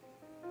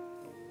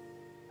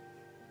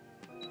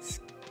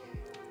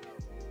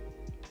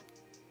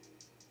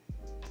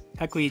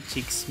 Hakuy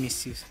Chicks,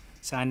 miss you.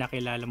 Sana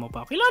kilala mo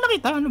pa. Kilala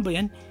kita, ano ba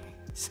yan?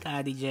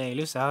 Scotty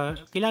Jealous, ha?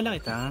 Kilala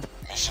kita, ha?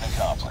 Mission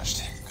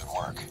accomplished. Good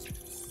work.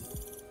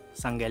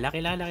 Sanggala,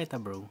 kilala kita,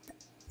 bro.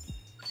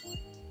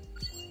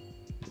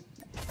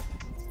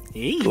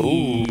 Hey!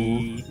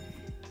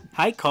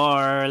 Hi,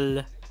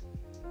 Carl!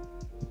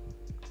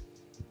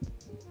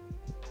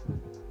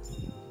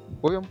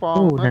 Uy, ang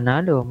pangat.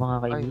 Nanalo mga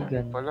Ay,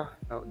 kaibigan. pala.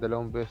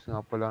 Dalawang beses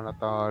nga pala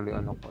natali.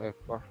 Ano ko,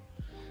 FR.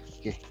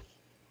 Okay.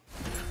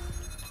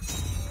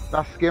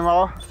 Last game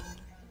ako.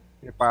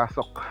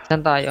 Ipasok.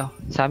 Saan tayo?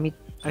 Summit?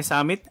 Ay,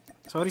 Summit?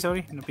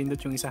 Sorry.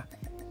 Napindot yung isa.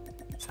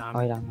 Summit.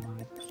 Okay lang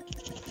naman.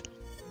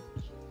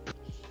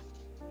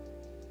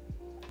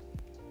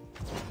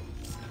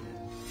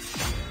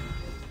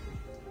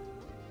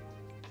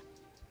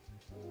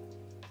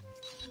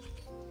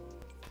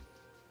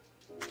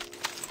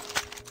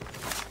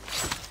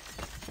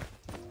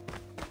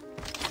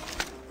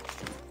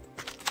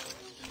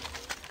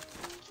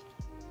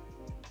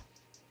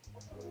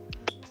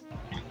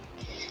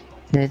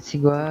 Let's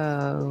go.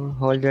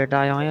 Holder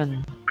tayo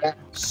ngayon.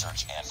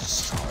 Search and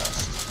destroy.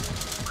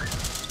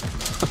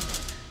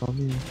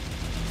 Okay.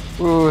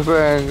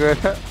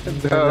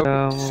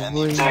 Sanggala. Maganda mo,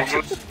 boy.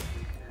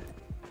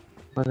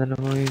 Maganda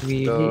mo yung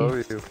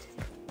W.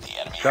 The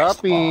enemy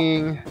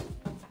Shopping.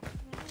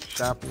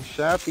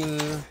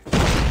 Shopping.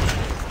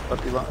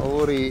 Pati ibang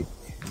uri.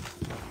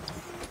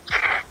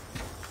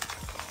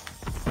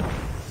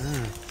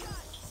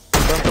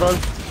 Control.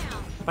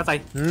 Patay.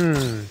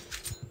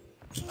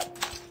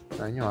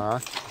 Saan nyo ha?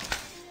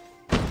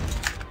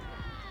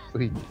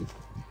 Uy.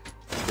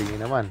 Sige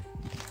naman.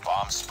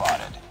 bomb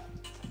spotted.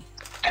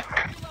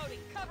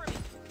 Reloading. Cover me.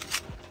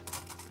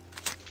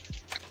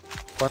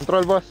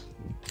 Control boss.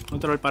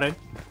 Control pa rin.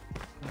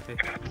 Okay.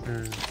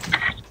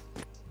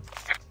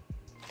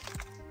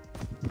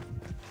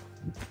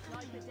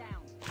 Sniper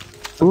down.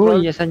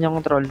 Uy, yasan yung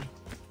control.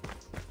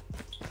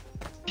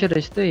 Siya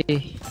resto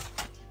eh.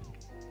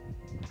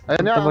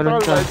 Ayun na, Tabalon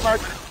control. ka. Right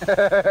mark.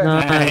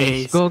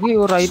 Nice. Gogi,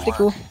 right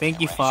ko.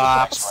 Thank you,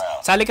 Fox.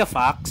 Sali ka,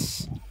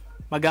 Fox.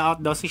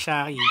 Mag-out daw si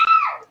Shaki.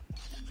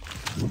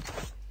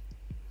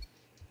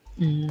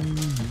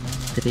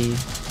 3.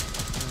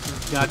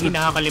 Gagi,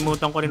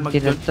 nakakalimutan ko rin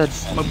Tinatad.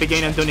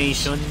 magbigay ng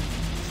donation.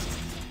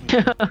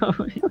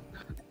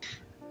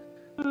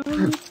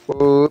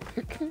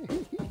 Putik.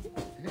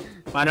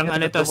 Parang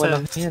ano to, Totoo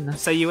lang yan, ah.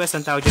 sa US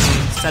ang tawag dyan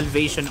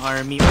Salvation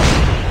Army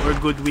or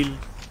Goodwill.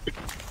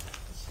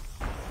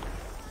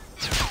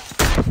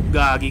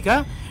 Gagi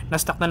ka?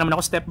 Na-stuck na naman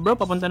ako. Step bro,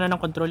 papunta na ng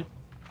control.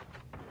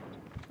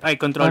 Ay,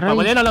 control pa. Aray.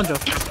 Wala na lang, Joe.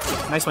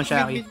 Nice one,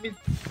 Shaki.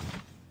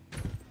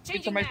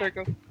 Mid sa my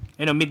circle.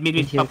 Ayun, mid.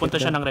 Papunta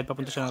siya ng red.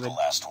 Papunta siya ng The red.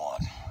 last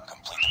one.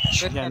 Complete the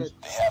mission. Yan.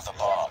 They have the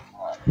bomb.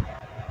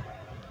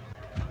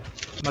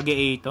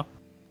 Mag-A to.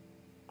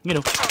 Yun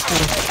o.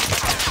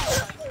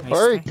 Nice.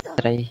 Hoy!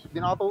 Try. Hindi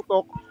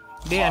nakatutok.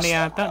 Hindi, ano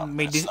yata.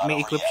 May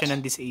equip siya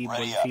ng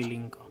disable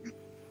feeling ko.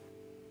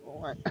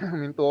 Oo nga.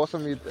 Minto ako sa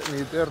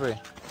meter eh.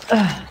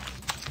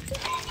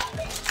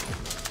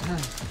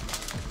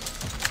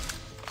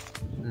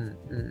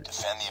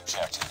 Defend the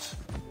objective.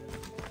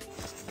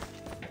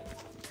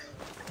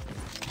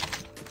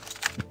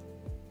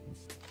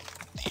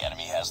 The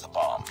enemy has the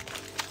bomb.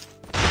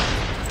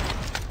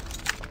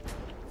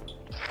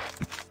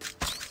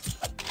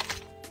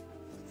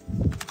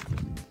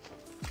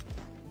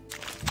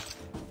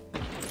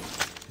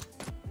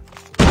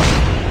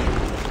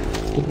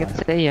 Ingat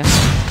sa iya.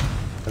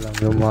 Walang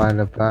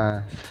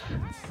lumalabas.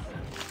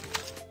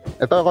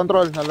 Ito,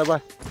 control.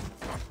 Nalabas.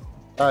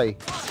 Ay.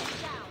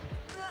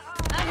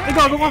 Ay,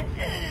 gago ka!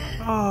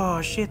 Oh,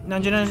 shit.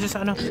 Nandiyan na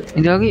sa ano.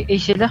 Hindi lagi, A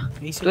sila.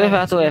 2F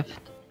ah, 2F.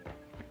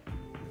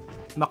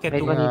 Bakit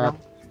Right, 2? kanina.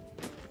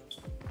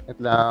 Wait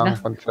lang. Na.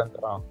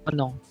 Concentra ako.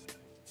 Anong?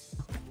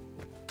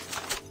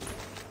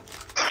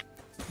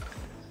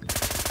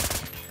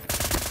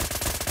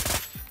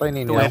 Ito,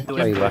 ninyo. 2F, 2F.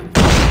 Ay, ba?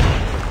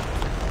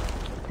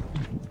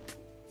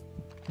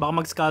 Baka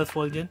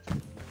mag-scaffold dyan.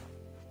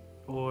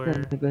 Or...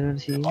 Ganun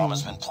si... The bomb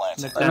has been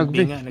planted.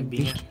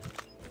 Nagbinga.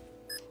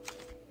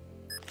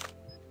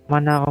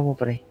 Manakaw mo,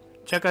 pre.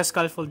 Check a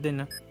scaffold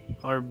din,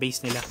 or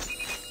base nila.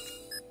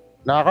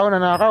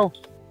 Nanakaw.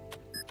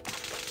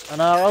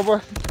 Nanakaw,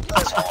 boss.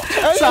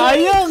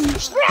 Sayang!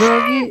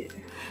 Gagi.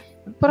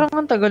 Parang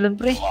ang tagalan,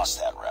 pre.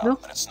 Lost that round, No?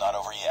 but it's not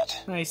over yet.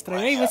 Nice try.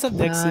 Hey, what's up,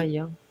 Dexy?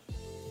 Sayang.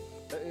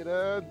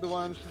 Ira,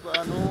 dumaan siya sa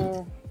ano.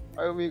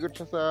 Ay, umikot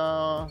siya sa...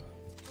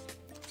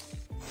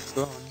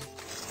 Doon.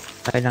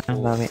 Ay lang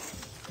ang gamit.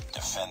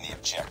 Defend the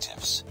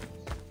objectives.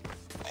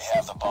 They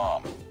have the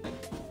bomb.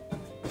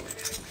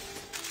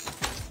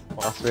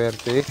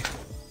 Pakaswerte.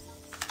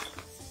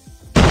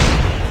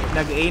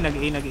 Nag-A.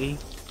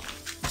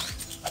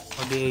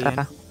 Mag-A yan.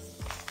 Tara.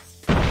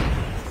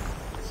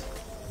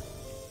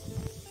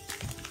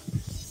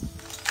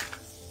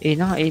 A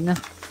na.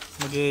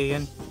 Mag-A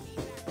yan.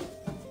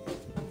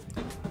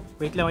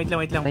 Wait lang.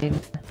 Ayun.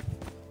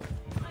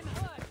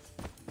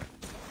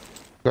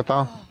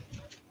 Gato.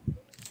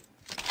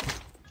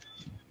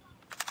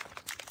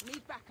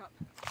 Need backup.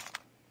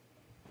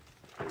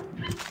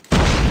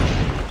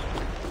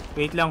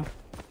 Wait lang.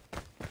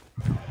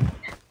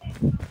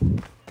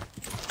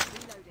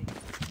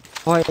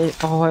 Reloading.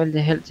 Pakuha yung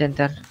health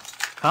center.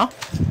 Ha?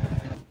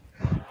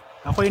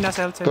 Ako yung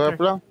nasa health 12 center.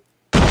 lang.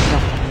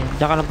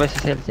 Diyan ka lang ba sa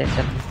health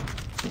center?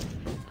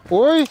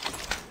 Uy!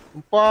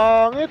 Ang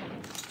pangit!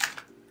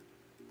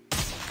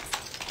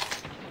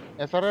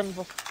 Esa rin,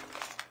 boss.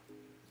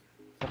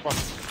 Isa pa.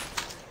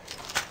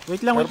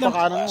 Wait lang. Pero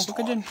pakanan mo. Huwag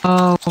ka dyan.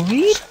 Oh,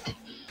 wait!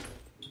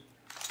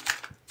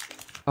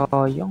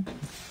 Oh, yung.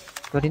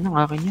 Ito rin ang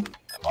akin yan.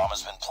 The bomb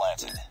has been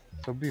planted.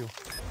 Sabi oh.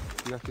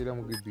 Sila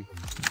mag-ibig.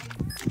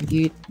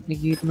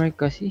 Nag-hit mark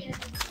kasi.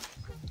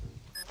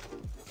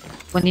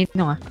 Panito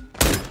nga.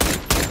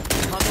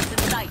 Targets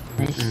in sight.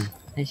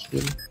 Nice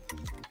kill.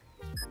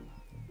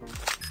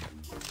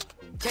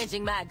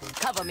 Changing mag.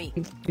 Cover me.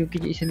 Yung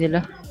isa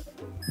nila.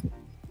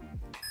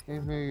 Eh,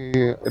 may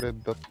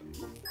red dot.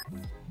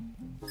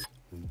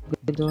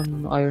 Ganda doon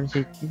iron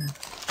sight yun.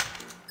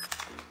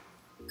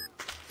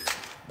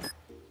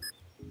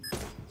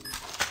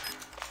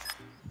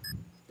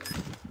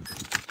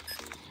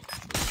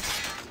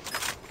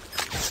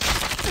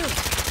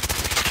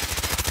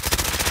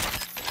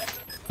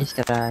 Nice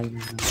try.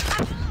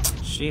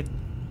 Shit.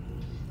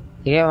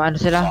 Sige, ano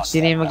sila?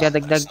 Sino yung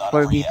magdadagdag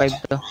 4v5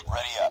 to?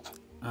 Ready up.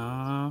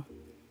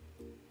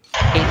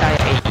 A tayo,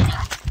 A.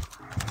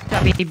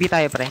 Sabi, B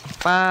tayo, pre.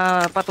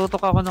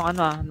 Patutok ako nung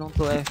nung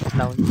 2F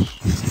lounge.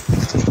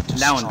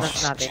 Lounge.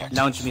 Lounge natin.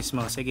 Lounge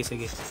mismo. Sige.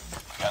 We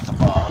got the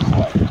bomb.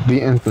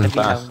 BN Sabi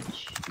taas. lounge.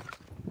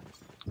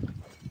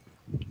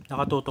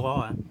 Nakatutok ako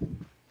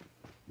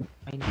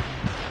Ay,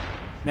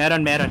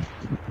 Meron.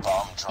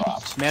 Bomb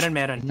dropped. Meron.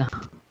 na.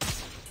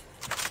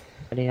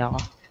 Pali na ako.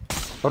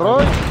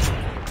 Aray!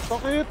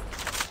 Sakit!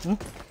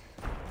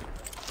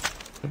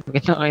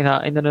 Maganda kayo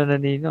na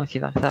nino.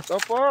 Sinaksak.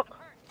 Tapak!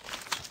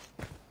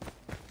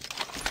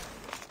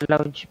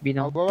 Lounge,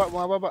 binaw.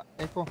 Bumababa.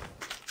 Echo.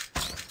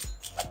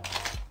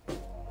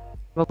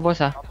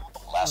 Magboss ah.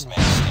 Last man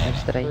standing.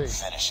 Let's try.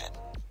 Finish it.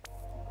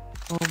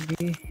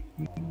 Okay.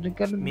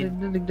 Mid.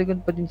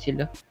 Nagdagan pa din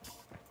sila.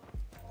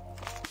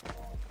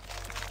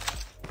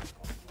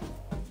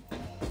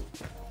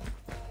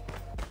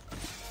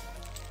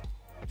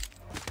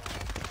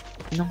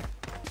 Ano?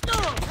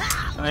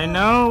 I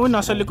know.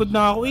 Nasa likod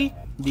na ako eh.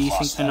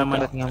 Desync Lost na that naman.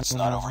 round, but it's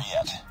not over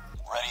yet.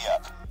 Ready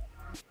up.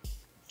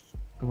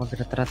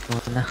 mag-retrat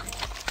muna.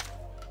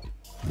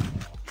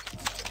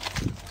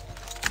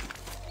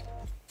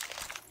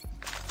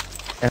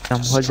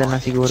 Hold na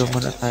lang siguro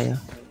muna tayo.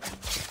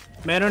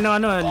 Meron na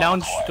ano,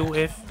 lounge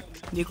 2F.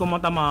 Hindi ko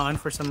matamaan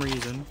for some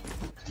reason.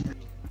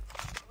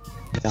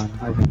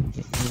 Downhold.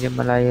 Hindi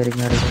malayo rin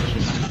yung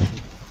relationship.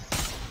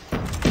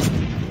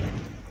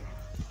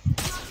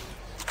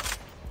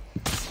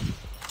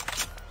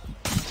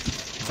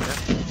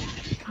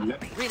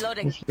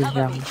 Reloading. Yes,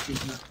 Cover lang. me.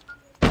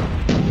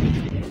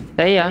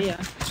 Saya.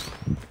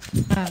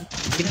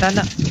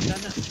 Bintana.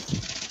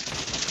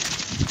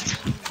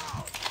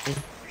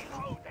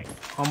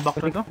 Comeback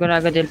na to. Ko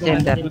na agad yung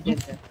center.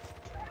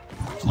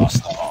 Lost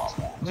the bomb.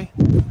 Uy.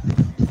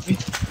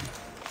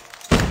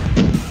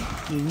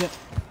 Yun nga.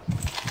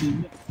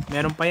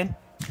 Meron pa yan.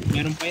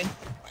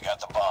 We got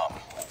the bomb.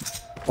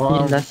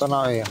 Wow, Yung last. ito na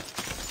eh.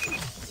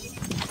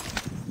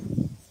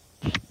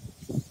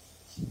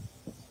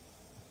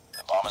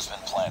 The bomb has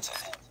been planted.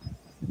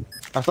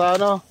 Asa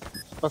ano?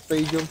 Sa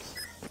stadium.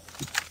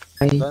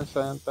 Ay, Dance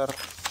center.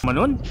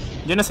 Manon?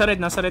 Diyan nasa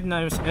red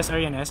na SR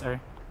yan,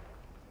 SR.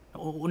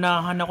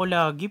 Uunahan ako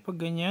lagi pag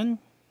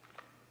ganyan.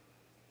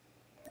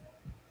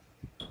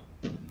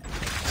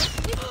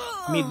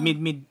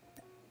 Mid.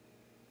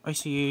 Ay,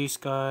 si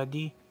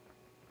Skadi.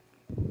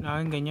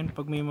 Unahan ganyan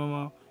pag may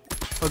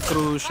pag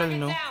crucial,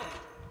 no?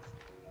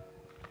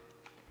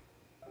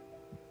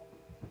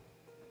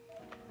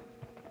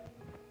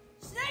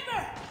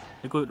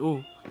 Likod, oh.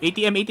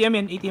 ATM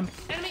yan, ATM.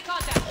 Enemy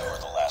contact. You're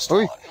the last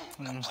Uy. one.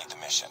 Complete the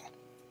mission.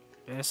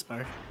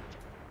 SR.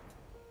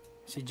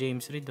 Si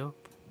James Reed, oh.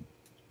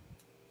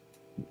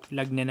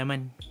 Lag na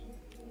naman.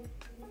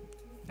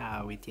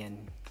 Naawit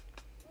yan.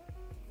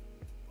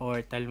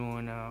 Portal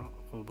muna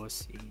ako,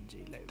 boss.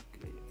 AJ live.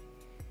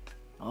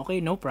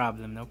 Okay, no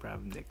problem,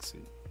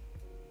 Dexter.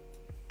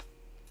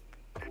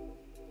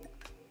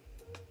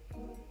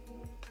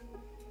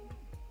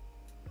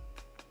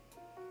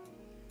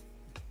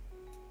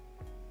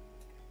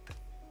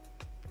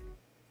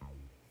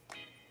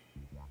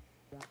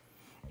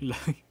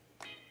 Lag.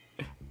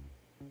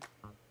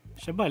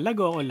 Siya ba?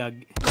 Lag o ako lag?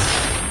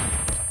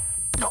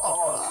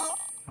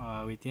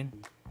 Wait yan.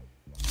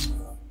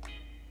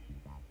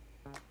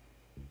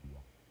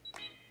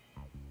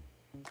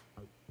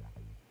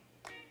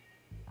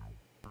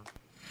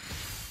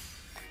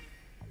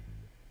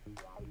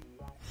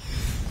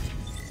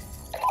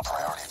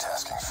 Priority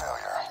tasking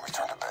failure.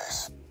 Return to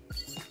base.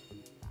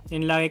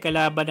 Yung lagi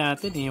kalaban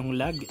natin eh, yung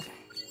lag.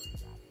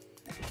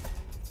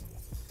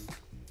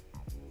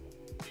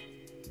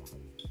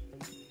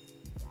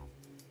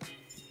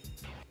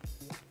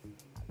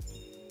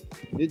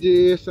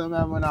 GG's,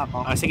 sumaya mo na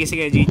ako. Sige,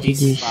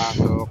 GG's.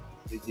 Pasok.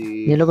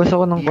 GG's. nilabas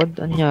ako ng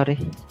code. Anyari?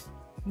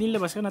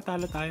 Nilabas ka,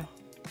 natalo tayo.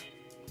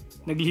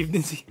 Nag-leave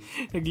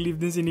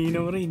din si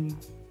Ninong rin.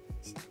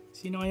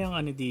 Sino kaya ang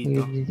ano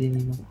dito?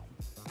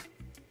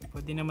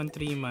 Pwede naman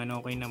 3 man,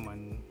 okay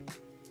naman.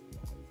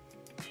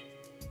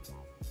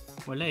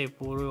 Wala eh,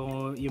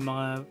 puro yung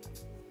mga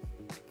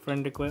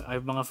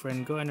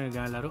friend ko ano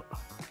naglalaro.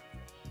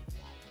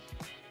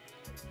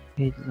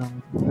 Wait lang.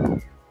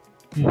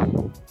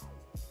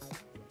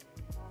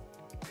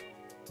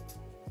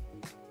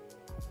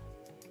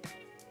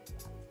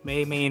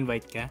 May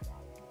invite ka?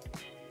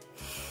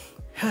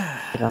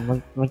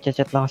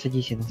 Mag-chat lang ako sa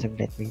GC ng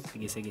saglit. Wait.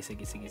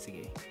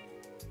 Sige.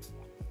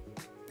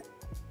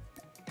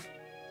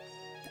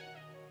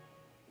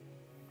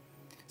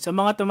 Sa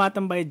mga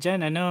tumatambay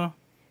dyan,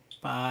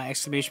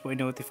 pa-exclamation po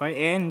notify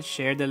and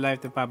share the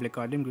live to public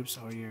audience groups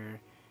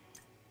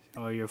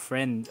or your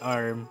friend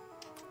or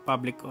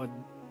public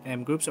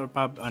groups or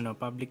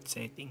public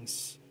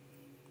settings.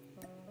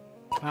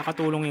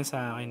 Makakatulong yan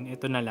sa akin.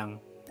 Ito na lang.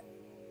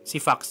 Si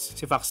Fox.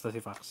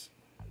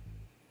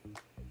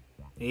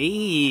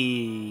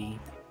 Hey!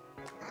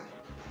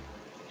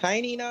 Hi,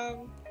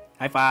 Ninang!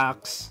 Hi,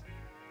 Fox!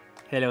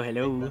 Hello.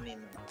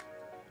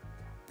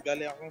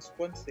 Gali akong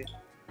spons eh.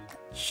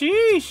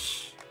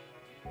 Sheesh!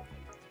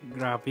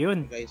 Grabe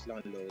yun. Guys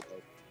lang ang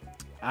loadout.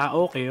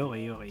 Okay.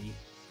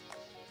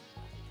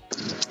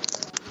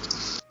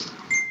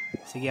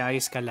 Sige,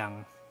 ayos ka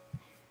lang.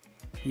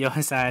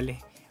 Yun, sali.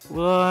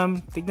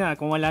 Tignan,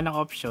 kung wala nang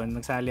option,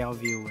 magsali ako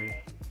viewer.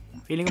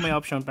 Feeling ko may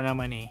option pa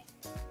naman eh.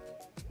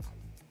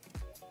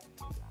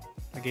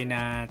 Lagay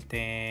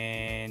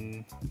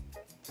natin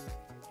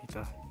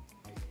ito.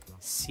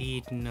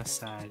 Sino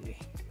sali?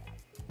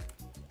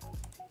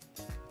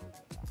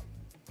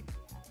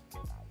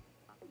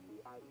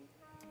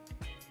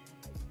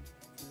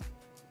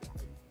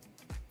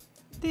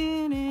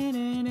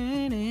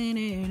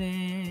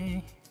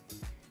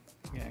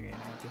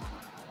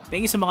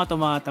 Thank you sa mga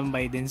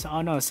tumatambay din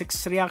sa 6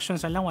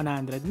 reactions na lang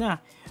 100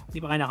 na. Hindi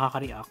pa kayo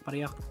nakaka-react.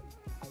 Pa-react.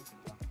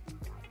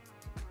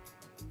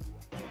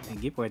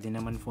 Sige, pwede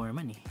naman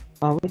foreman eh.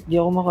 Wait, di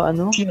ako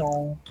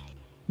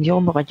Hindi ako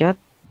maka-chat.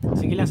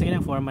 Sige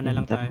lang, foreman na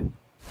lang tayo.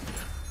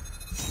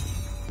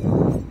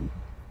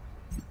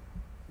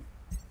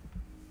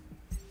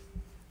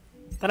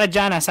 Tara,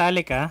 Jana,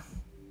 sali ka.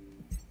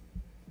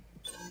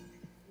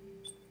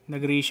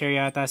 Nag-reshare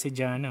yata si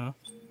Jana. Oh.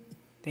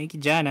 Thank you,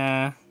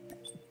 Jana.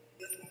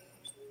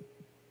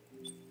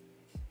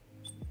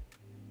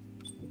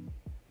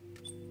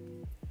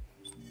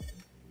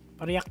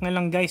 Pa-react na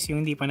lang guys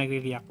yung hindi pa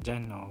nagre-react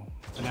dyan. No?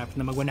 Malapit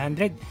na mag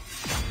 100.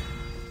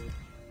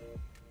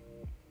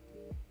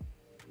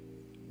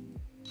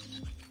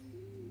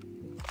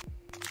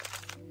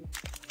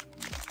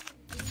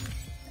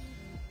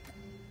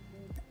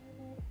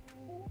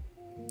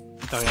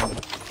 Ito yan.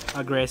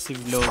 Aggressive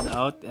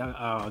loadout.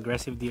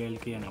 Aggressive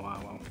DLQ yan.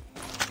 Wow.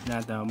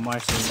 Nada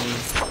Marcel.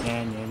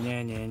 Yan.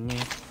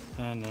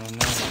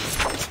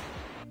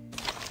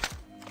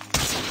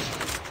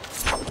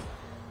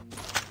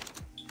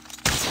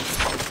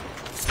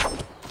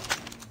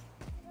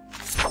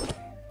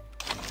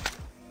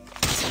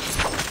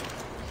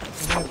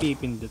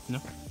 Pipindot, no?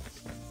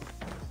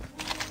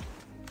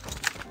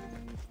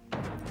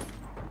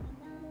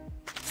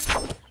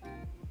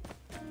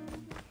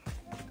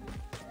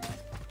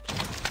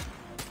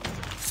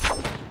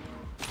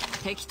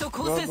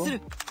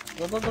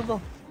 Go.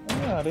 Ano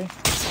nangyari?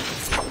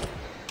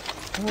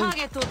 ター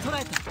ゲットを捉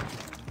えた。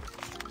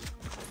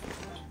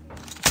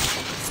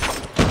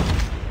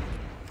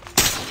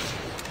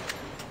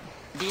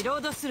リロ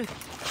ードする。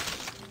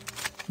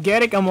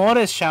 Gerrick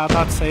Amores,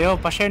 shoutout sa'yo.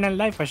 Pa-share ng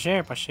live,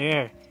 pa-share.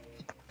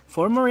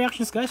 4 more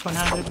reactions guys,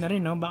 100 na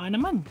rin, no? Baka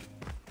naman.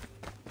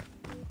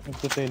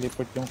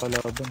 Nagte-teleport yung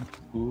kalaban.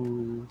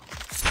 Ooh.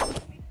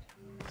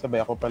 Sabay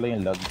ako pala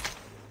yung lag.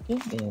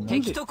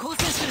 敵と交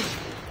戦する。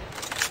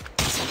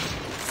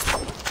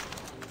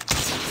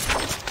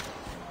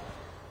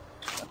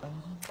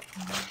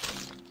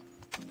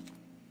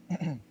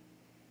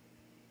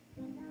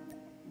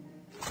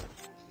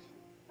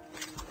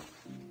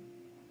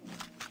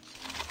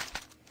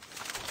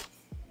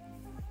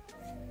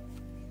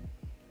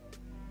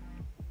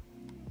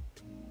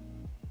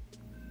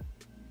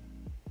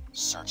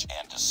 Search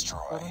and destroy.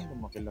 Parang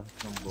lumaki lahat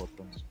ng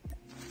buttons.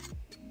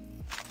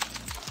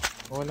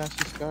 Wala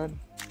si Scad.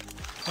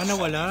 Ano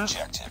wala?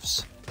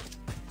 Objectives.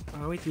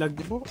 Wait, lag.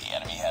 The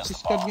enemy has Si the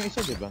Scad bomb. yung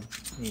isa, diba?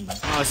 Nina.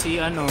 Si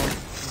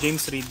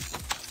James Reed.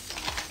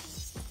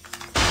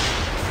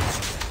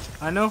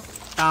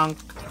 Tank.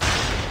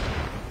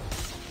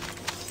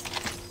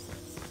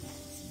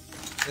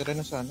 Tira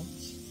na sa ano?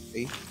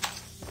 A.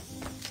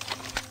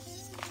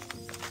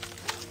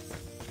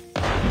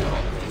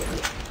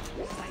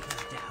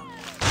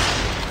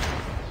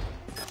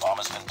 The bomb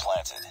has been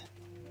planted.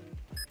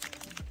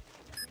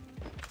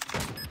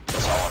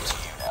 It's all up to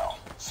you now.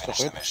 Finish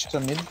the Sakit. mission. Sa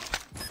mid.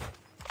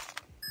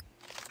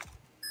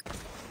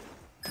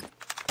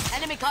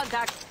 Enemy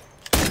contact.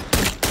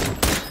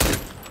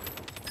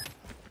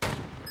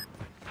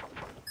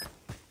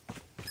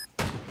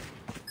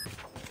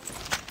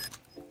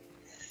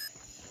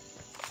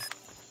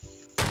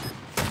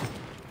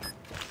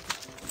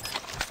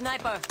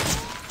 Sniper.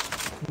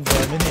 Ang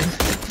dami na yun.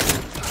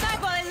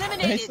 Sniper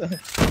eliminated.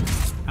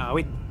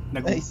 Wait.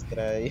 Nice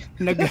try.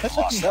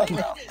 Lost that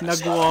round.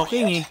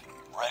 Nag-walking eh.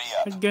 Ready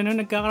up. Ba't ganun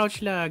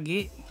nagka-crouch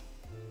lagi?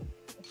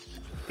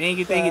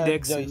 Thank you,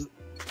 Dex.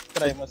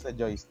 Try mo sa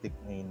joystick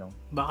ngayon.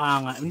 Baka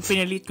nga.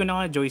 Pinalit ko na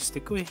nga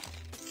joystick ko eh.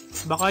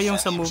 Baka yung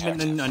sa movement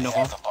ng They ano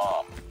ko, have the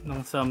bomb.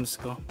 ng thumbs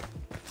ko.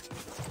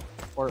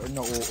 Or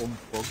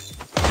nauumpog.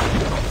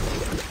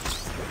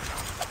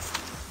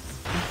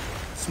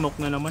 Smoke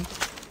na naman.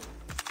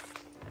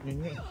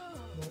 Yun yun.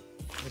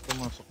 May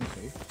pumasok na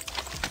sa'yo.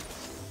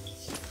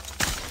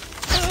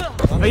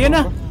 Ayan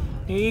na!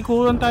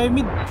 Iikuran tayo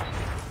mid.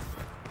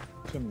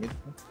 Sa mid.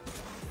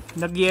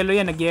 Nag-yellow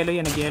yan.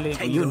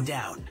 Ayun.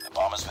 The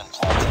bomb has been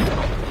planted.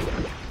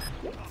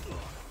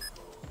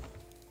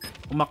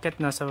 Umakyat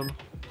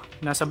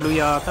nasa blue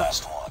yata.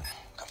 Last one.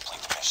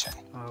 Complete the mission.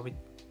 Wait.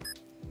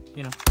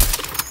 Yun o.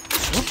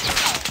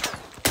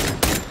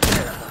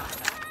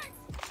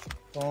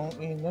 Ang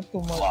ina,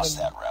 Lost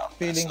that round.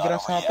 but it's feeling not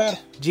over grasshopper.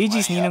 yet.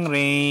 GG's Ninong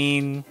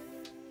Rain.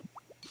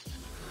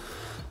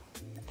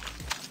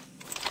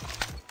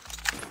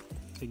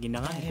 Sige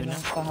na nga, ito na.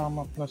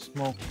 Kahamak na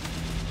smoke.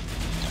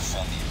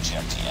 Defend the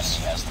objective.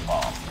 He has the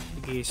bomb.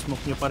 Sige,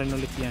 smoke nyo pa rin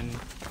ulit yan.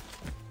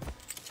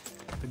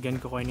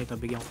 Bigyan ko kayo nito.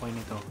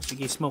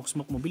 Sige, smoke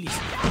mo, bilis.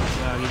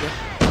 Lagi ka.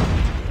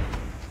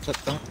 Sa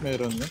tank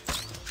meron na.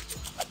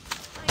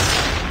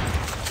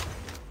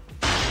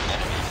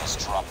 Enemy has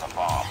dropped the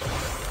bomb.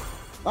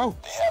 Ow!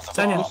 They have the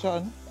Saan yan? bomb. Sa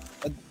ano?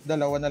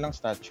 Dalawa na lang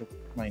statue.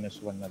 -1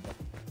 na daw.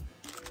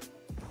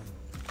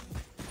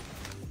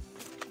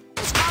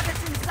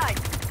 Targets in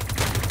sight.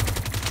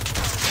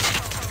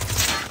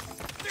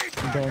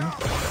 Ang dami.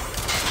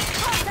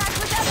 Contact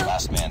with enemy.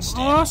 Last man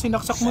standing.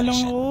 Sinaksak mo lang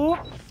oh.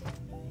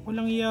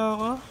 Walang iya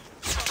ka.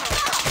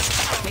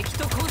 敵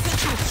と交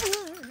戦する。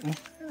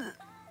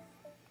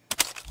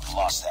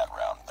 Lost that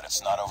round, but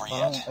it's not over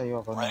Parang yet.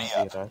 ayoko na Ready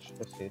up. i-rush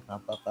kasi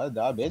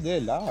napakadami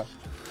nila.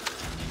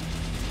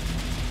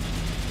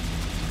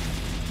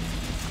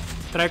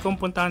 Try kong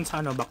puntahan sa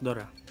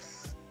backdoor ah.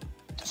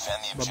 Defend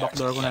the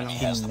Babackdoor objective. ko na The lang.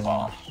 enemy has the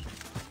bomb.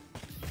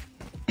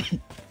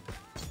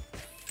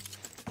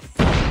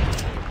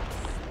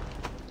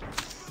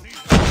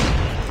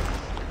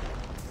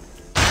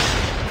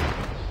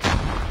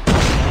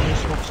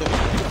 siya.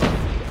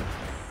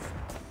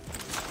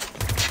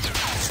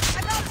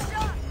 I got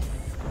shot.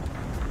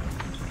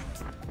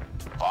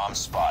 Bomb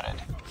spotted.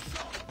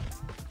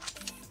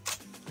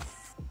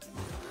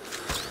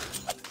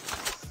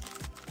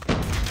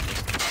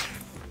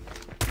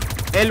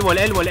 L-wall.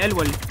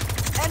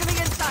 Enemy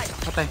inside.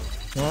 Patay.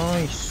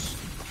 Nice.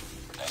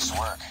 Nice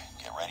work.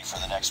 Get ready for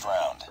the next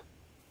round.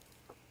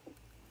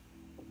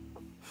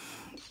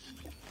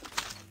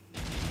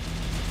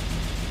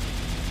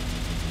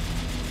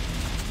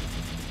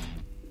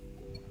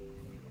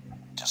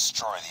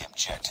 Destroy the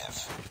objective.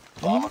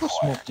 Ano Bomb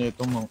nakasmoke acquired. na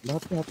ito, mang?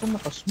 Lahat yata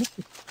nakasmoke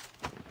eh.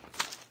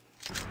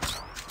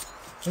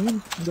 Ayun,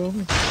 ang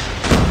dami.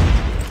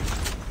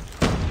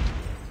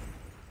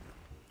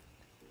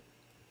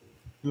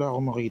 Wala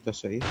akong makita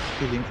sa eh.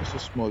 Feeling ko sa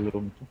small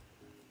room to.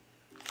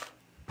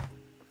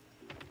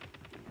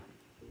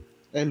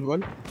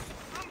 L-wall?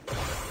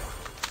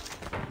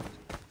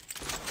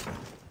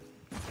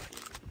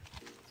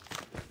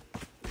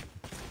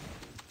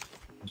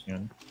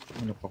 Yan.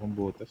 Ano pa kong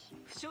butas?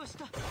 負傷し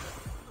た。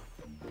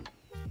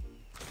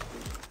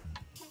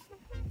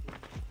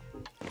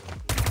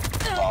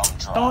 Bomb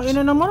Tang dropped.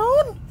 ina naman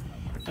nun.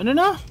 Ano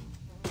na?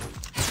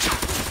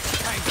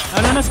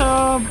 Ano na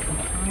sa...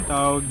 Ang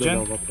tawag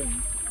dyan? Dalawa pa.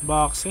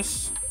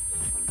 Boxes?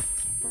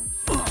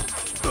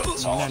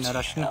 It's all Ayan, up to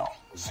na-rush you na. now.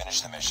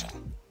 Finish the mission.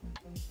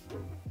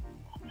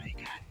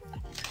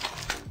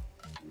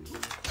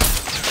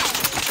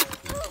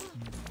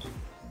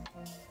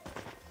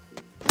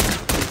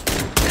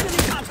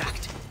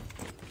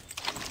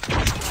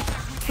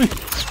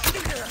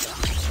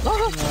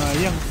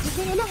 Sayang.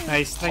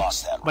 Nice try.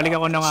 Lost that Balik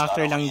ako round. ng It's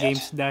after not lang over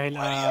games yet. dahil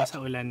Ready up. sa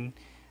ulan.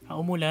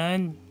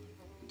 Umulan.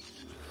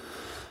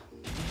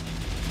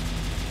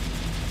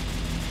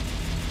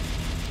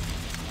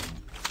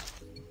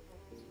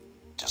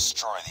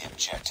 Destroy the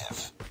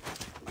objective.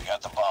 We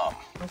got the bomb.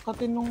 Ang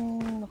katinong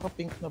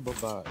naka-pink na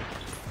babae.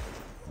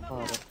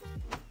 Para.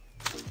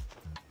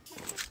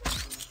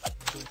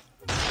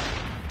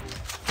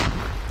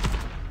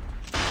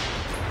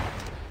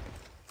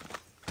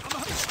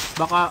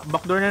 Baka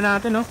backdoor na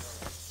natin, no?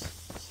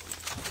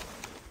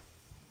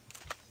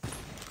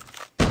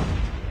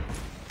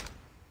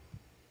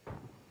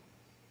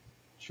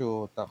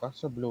 Shoota ka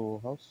sa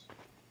blue house.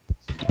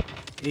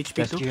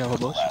 HP 2. ako,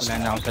 boss. Wala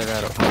na akong sa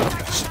laro.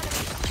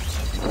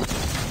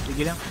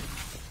 Sige lang.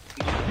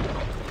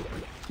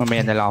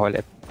 Mamaya na lang ako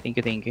ulit.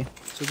 Thank you.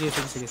 Sige.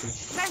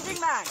 Sending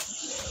mag.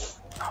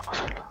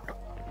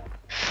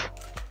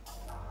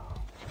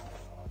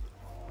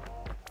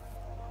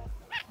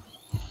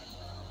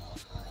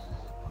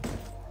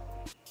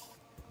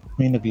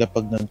 May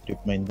naglapag ng trip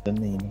mine doon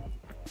na yun.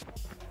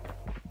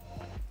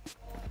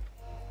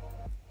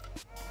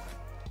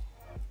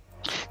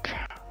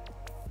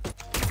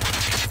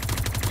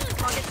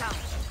 Target down.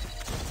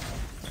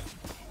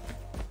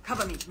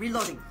 Cover me.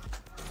 Reloading.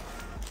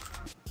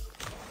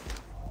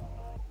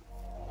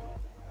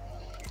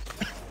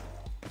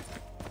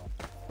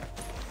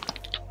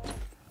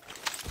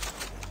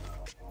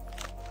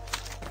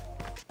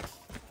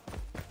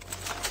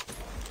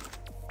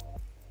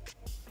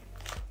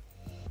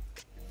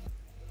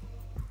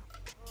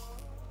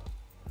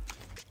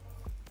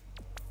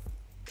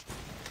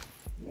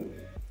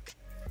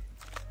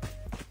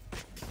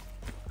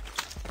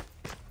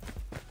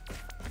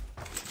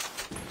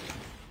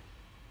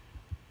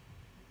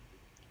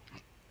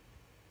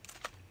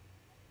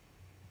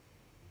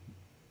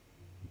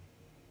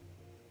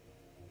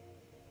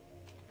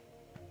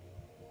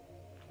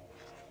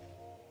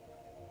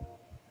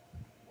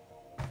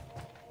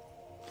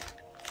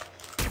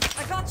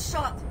 I got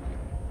shot.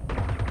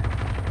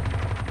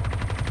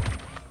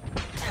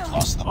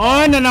 Lost the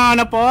Oh,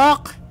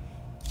 nananapok!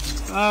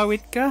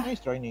 Wait ka.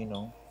 Nice try,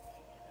 Ninong.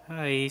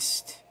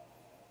 Heist.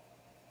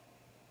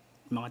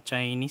 Mga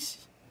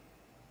Chinese.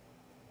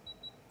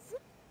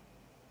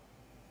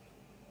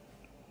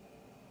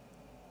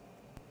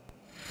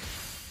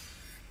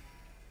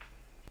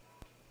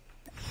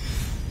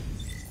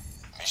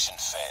 mission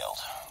failed.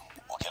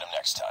 We'll get him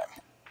next time.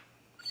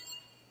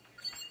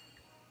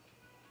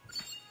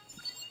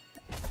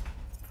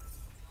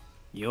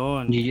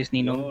 Yun. GG's,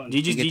 Ninong.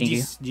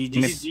 GG's.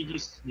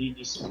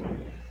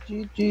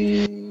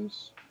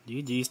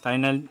 GG's.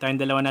 Tayong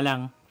dalawa na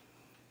lang.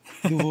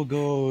 Duo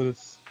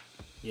goals.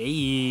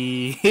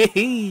 Yay!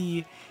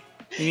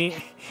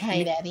 Hi,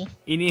 Daddy.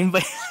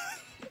 Ini-invite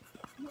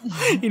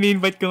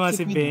ini-invite ko nga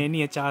si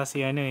Benny at saka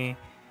si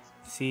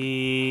si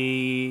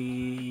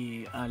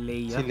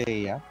Leia. Si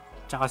Leia.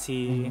 Tsaka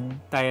si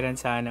Tyrant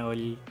sana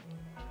all.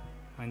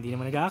 Hindi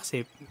naman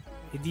nag-accept.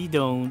 Hindi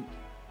don't.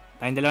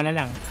 Tayong dalawa na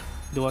lang.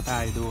 Duo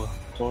tayo, duo.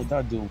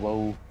 Soda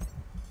duo.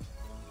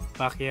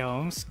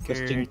 Pacquiao,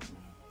 skirt.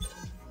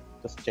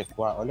 Tapos check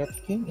wa ulit.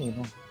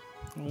 King,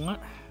 Oo nga.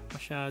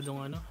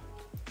 Masyadong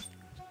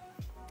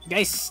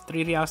Guys,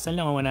 3 reacts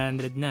na lang,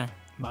 100 na.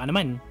 Baka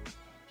naman.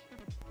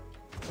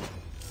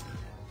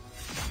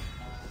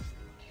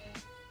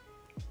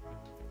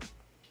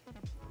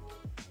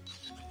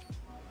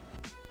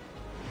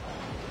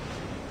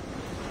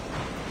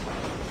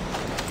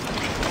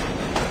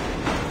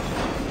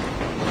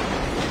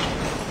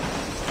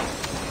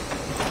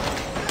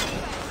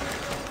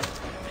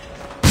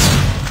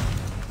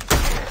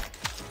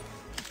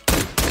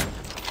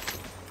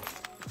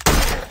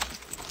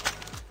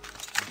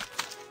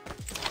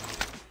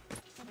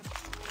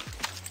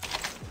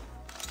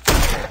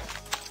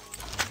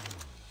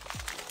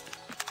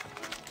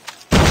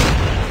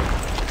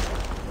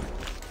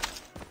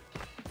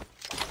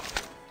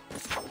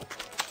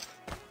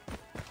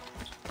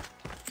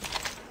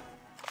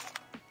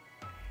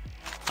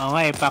 Oo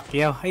nga eh,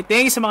 Pacquiao. Hey,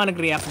 thank you sa mga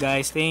nag-react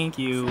guys. Thank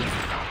you.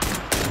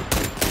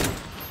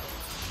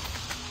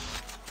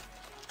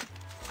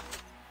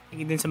 Thank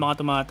you din sa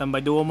mga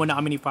tumatambay. Duo muna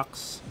kami ni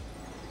Fox.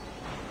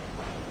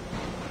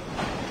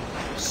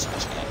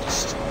 Search and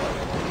destroy.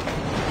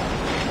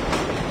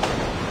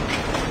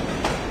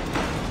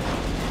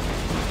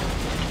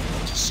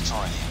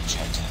 Destroy the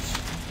objective.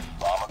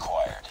 Bomb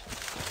acquired.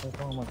 Ito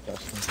ang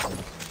mag-cast ng phone.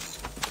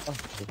 Oh,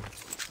 shit.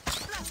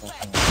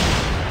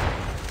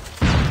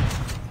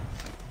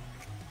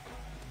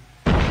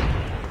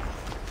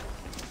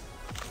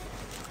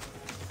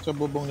 Sa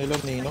bubong nila,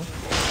 Ninong.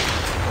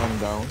 One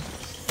down.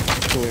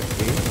 2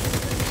 FA.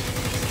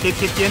 Hit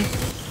yan.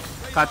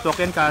 Catwalk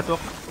yan,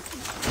 catwalk.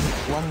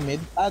 1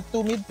 mid.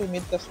 2 mid, 2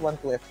 mid, tas 1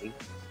 2 FA.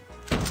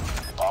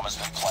 The bomb has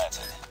been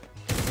planted.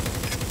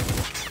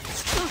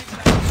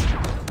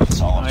 It's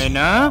all up to Ayun you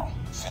na. now.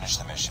 Finish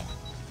the mission.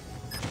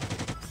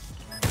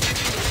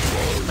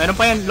 Meron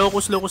pa yan.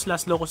 Locus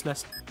last. Locus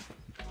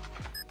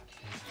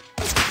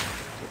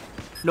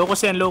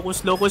yan,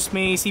 Locus. Locus,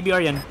 may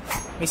CBR yan.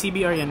 May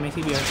CBR.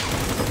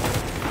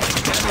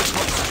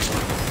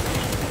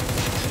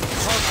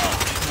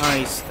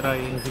 Nice try.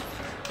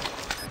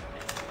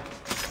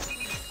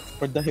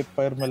 For the hip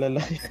fire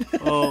malalaki.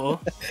 Oo.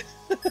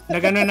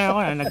 Nag-ano na ako,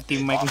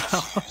 nag-team mic na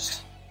ako.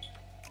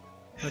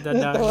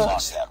 Madadali.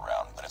 Lost that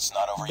round, but it's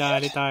not over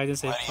Dali yet. tayo dun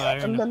sa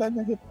fire Ang na. lala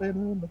niya hip fire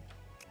na.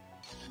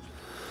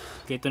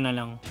 Okay, ito na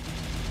lang.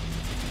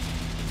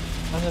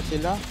 Ano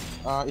sila?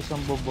 Isang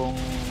bubong,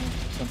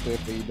 isang 2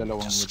 FA,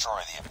 dalawang mid.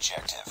 Destroy the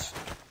objective.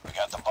 We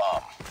got the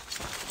bomb.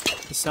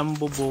 Isang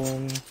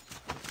bubong.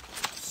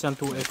 Isang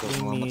 2F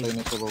Mamatay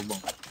mid. na sa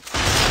bubong.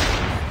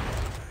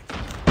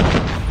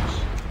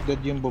 Dead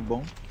yung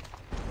bubong.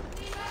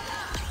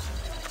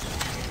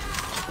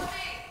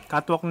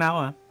 Catwalk na ako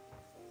ha.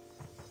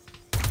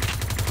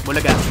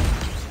 Bulaga.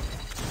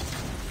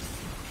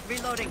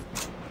 Reloading.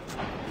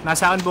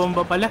 Nasaan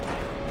bomba pala?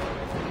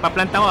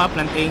 Paplant ako ha.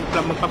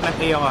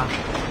 Magpa-plant A ako ha.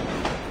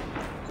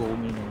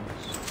 Cominus.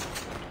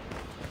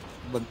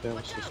 Bantel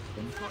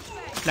system.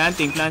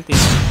 Planting.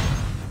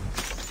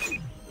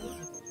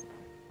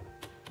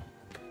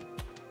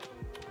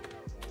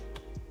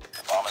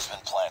 The bomb has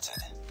been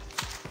planted.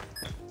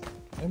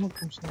 Ay,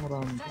 mag-comes ng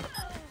round.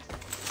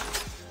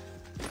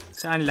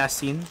 Saan last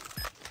scene?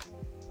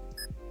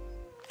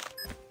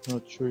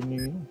 Not sure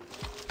niyo.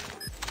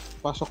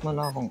 Pasok na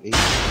lang akong 8.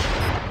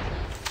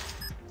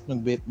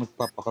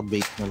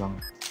 Magpapaka-bake na lang.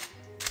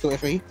 2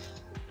 FA?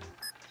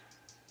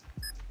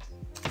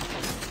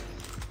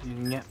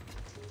 Yun nga.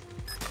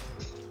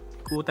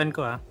 Kutan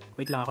ko ha.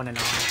 Wait lang ako na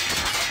lang.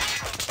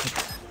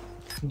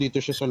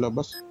 Dito siya sa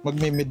labas.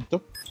 Magme-mid to.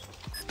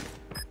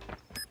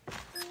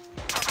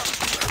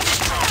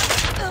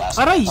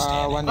 Aray!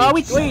 1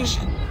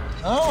 Wait!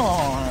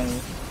 Oh!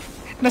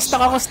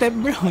 Na-stuck ako step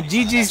bro.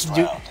 GG's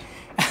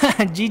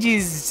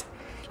GG's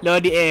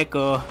Lodi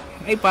Echo.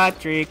 Hey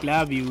Patrick,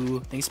 love you.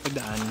 Thanks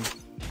pagdaan.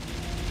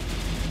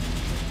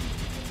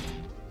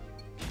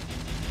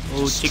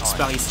 Oh, chicks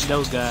pakis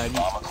daw gag.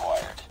 Bomb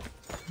acquired.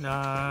 Na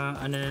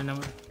ano na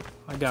naman.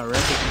 I got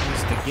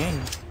recognized again.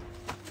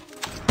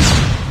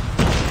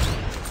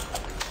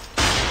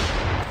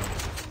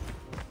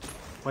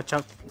 Watch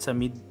out sa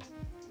mid.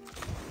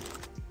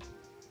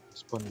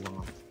 Spawn lang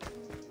ako.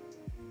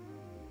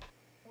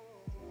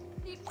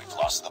 We've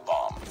lost the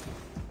bomb.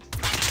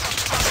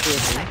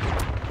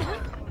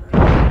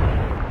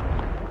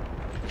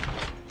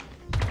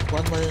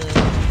 One more.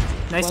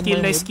 Nice One kill,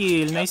 more nice mid.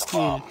 kill, nice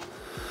kill.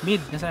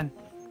 Mid, nasan?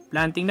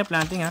 Planting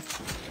ha.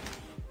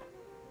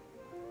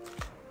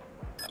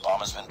 The bomb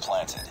has been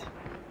planted.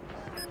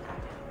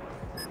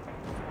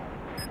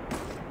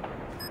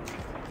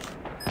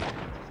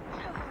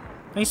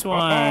 Nice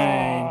one.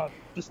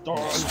 Nice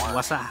work.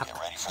 Wasak. Get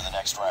ready for the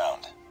next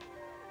round.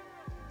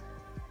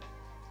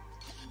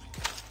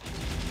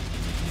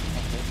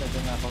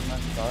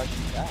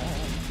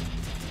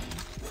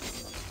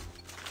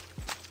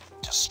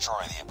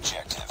 Destroy the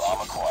objective.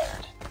 Bomb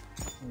acquired.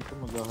 Ito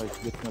mag-high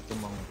split na ito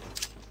mga.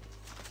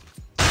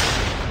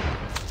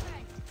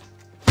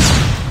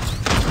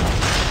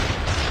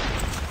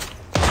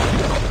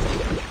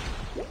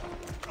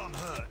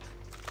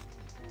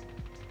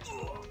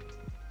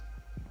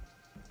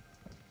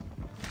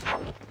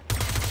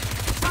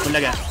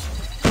 Bulaga.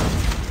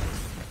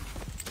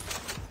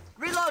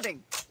 Reloading.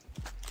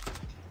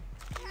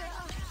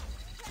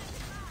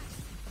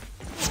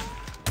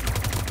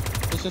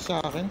 Isa sa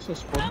akin, sa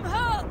spawn. I'm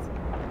hurt.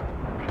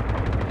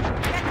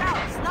 Get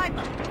out,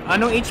 sniper.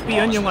 Anong HP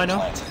yun? Yung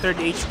ano? Third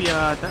HP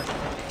ata.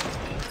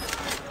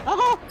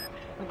 Ako!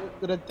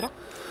 Red truck?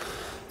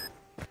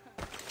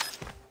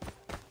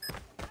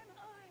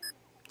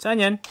 Saan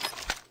yan?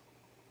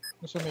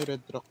 Nasa may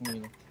red truck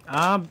nila.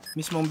 Ah,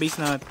 mismong base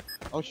na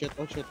Oh shit,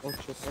 oh shit, oh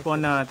shit. Oh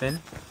spawn natin.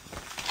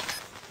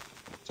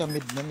 Sa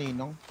mid na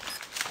Ninong.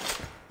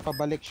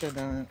 Pabalik siya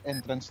ng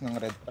entrance ng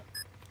red truck.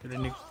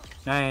 Rinig.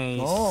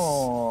 Nice.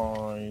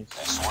 Nice!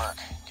 Nice work.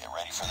 Get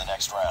ready for the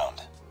next round.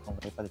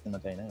 Okay, palitin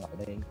na tayo na.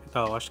 Okay. Ito,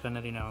 wash ka na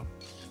rin ako.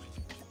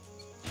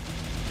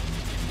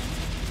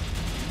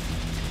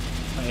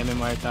 May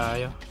MMR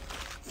tayo.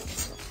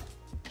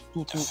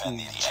 Defend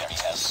the enemy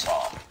has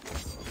bomb.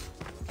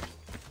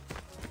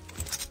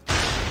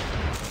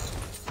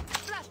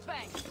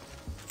 Flashbang.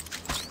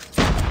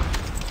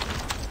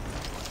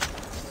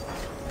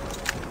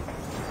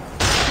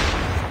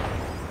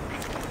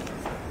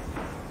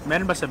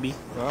 Meron ba sa B?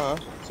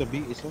 Sa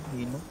B, isa,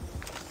 Nino.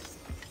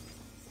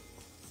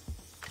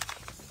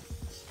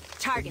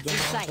 Target in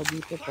sight. Sa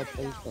dito,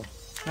 patay ka.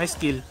 Nice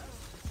kill.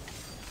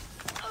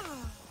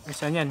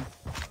 Saan yan?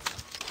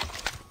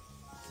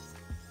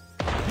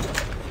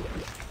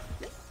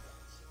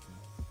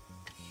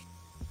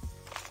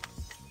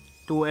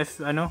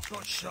 F ano?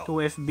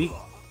 2FB.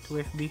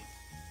 2FB.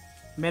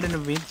 Meron na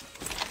win.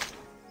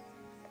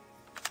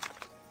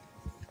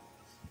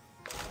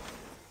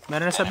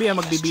 Meron na sabi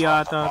magbibi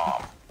ata.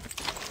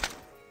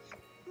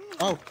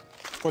 Oh,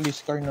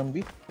 police car ng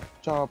B.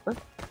 Chopper.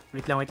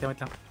 Wait lang.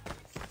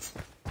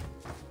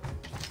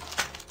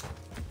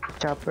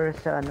 Chopper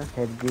sa ano,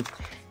 head glitch.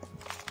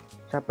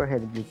 Chopper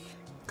head glitch.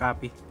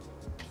 Copy.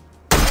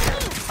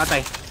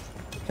 Patay.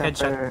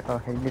 Headshot. Chopper, oh,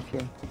 head glitch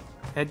yun.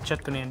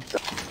 Headshot ko na yan.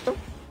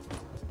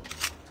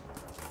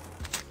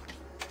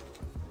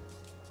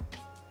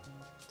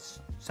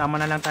 Sama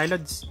na lang tayo,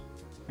 Lods.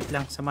 Wait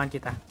lang, samahan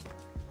kita.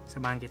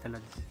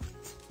 Lods.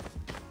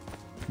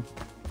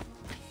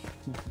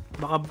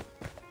 Baka...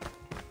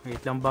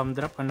 Wait lang, bomb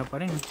drop. Ano pa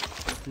rin?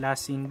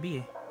 Last scene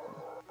B eh.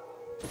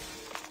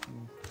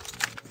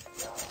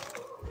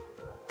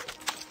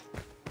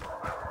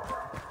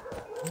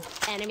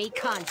 Enemy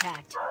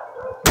contact.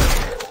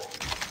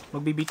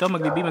 Magbibi.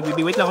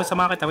 Wait lang,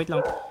 samahan kita. Wait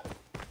lang.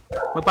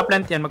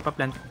 Magpa-plant yan,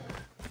 magpa-plant.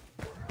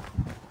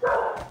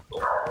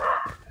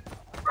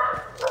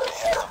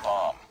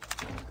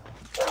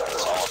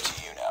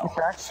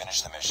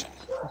 Finish the mission.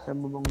 Sa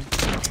bubong.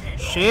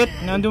 Shit,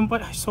 nandun pa.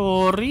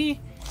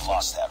 Sorry.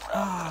 Lost that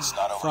round, but it's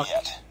not over Fuck.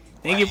 yet.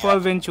 Thank you Paul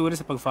Ventura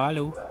sa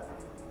pag-follow.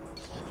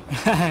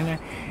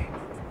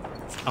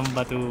 Ang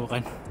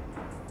batukan.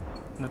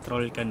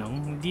 Na-troll ka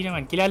nung. Hindi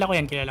naman. Kilala ko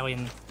yan. Defend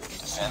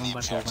the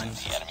objective.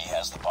 The enemy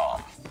has the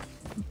bomb.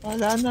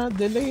 Wala na,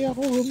 delay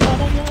ako.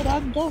 Parang yung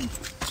random.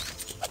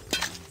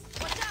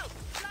 Watch out!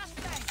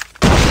 Flashbang.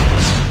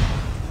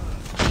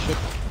 Shit,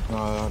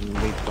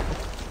 late ako.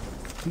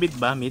 Mid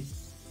ba? Mid?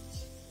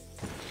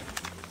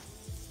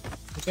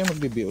 Hindi kaya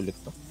magbibi ulit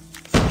to.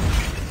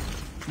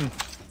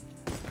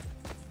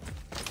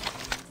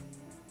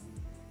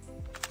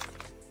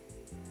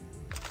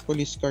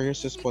 Police car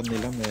sa spawn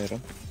nila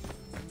meron.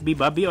 B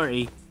ba? B or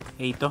A?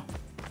 A to?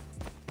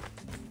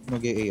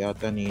 Mag-A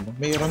ata Nino.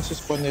 Mayroon sa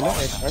spawn nila,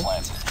 SR.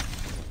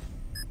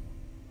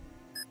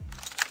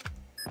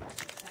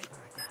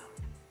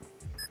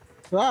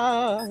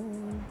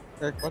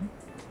 Aircon.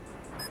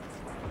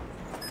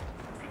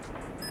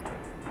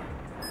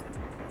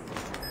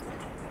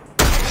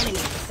 Enemy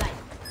in sight.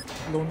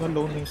 Low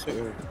na yung sa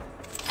air.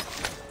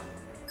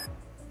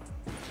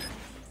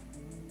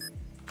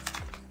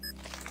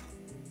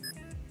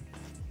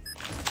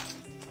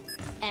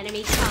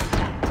 Enemy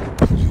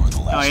contact. You were the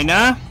last Okay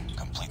na? one.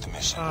 Complete the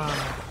mission.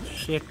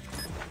 Shit.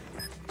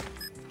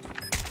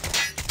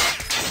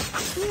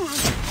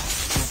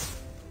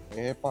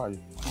 Pal.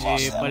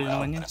 Lost that pal naman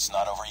round, yan. but it's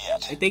not over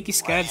yet. I take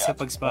his CAD sa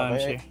pag-spam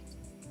Okay. share.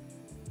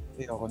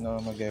 Hindi ako na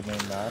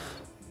mag-ML lahat.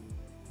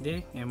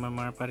 Hindi,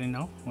 MMR pa rin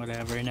ako.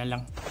 Whatever na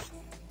lang.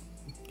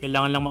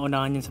 Kailangan lang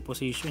maunahan yun sa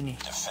position eh.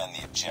 Defend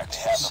the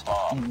objective. Has the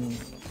bomb.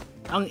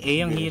 Ang A,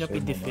 ang Yes, hirap ay,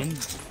 i-defend.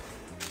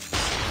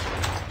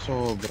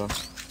 Sobra.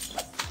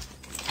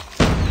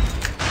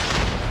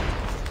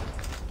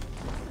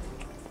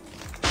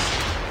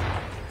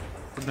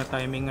 Pag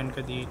na-timingan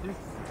ka dito.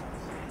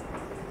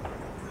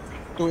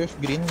 2F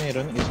green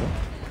meron isa.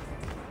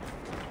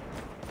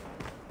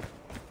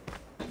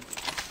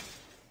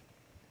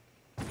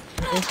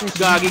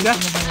 Gagi ka?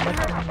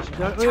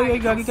 Uy,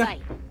 gagi ka.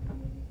 Sight.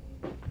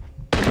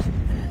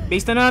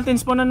 Base na natin,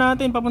 spawn na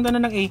natin. Papunta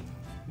na ng A.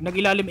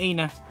 Nag-ilalim A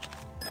na.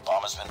 The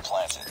bomb has been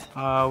planted.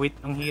 Wait,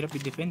 ang hirap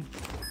i-defend.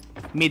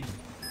 Mid.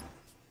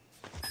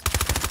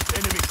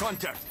 Enemy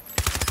contact.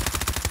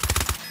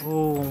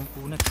 Oh,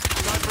 kunat.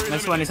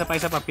 Nice one, isa pa.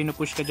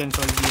 Pinupush ka dyan,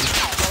 Solvay.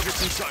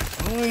 Targets in sight.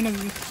 Uy,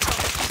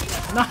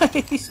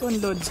 Nice one,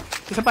 Lods.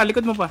 Isa pa,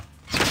 likod mo pa.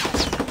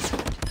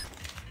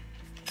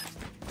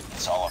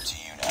 It's all up to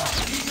you now.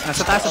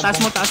 Nasa taas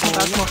mo.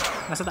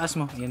 Nasa taas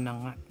mo. Yan na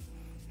nga.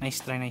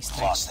 Nice try.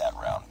 Lost that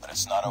round, but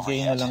it's not over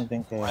Gay na yet. lang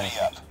din kaya. Ready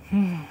up.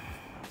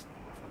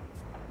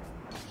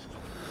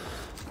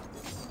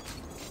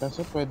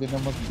 Kaso pwede na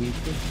mag-beat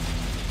eh.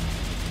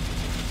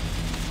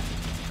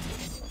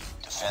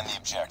 Defend the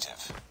objective.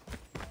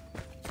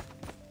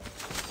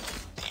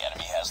 The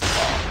enemy has the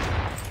bomb.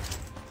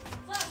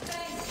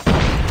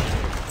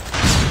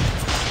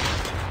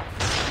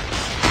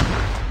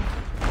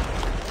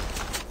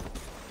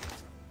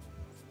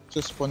 Sa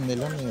spawn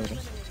nila meron.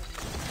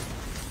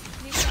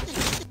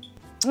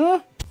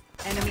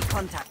 Enemy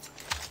contact.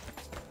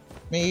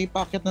 May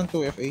packet ng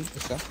 2FA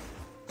isa.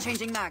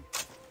 Changing mag.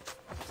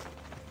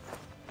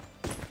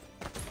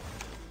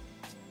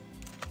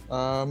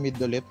 Mid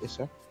ulit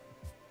isa.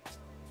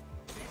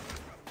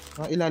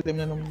 Ilalim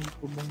na ng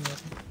bubong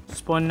natin.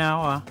 Spawn na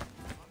ako ah.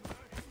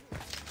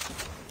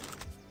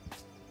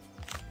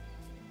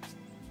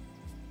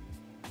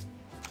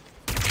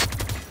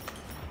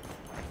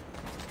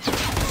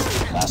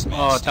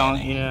 Oh, tang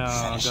ina,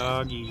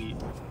 gagi.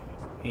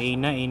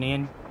 Ina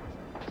yan.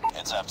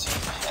 Heads up, team.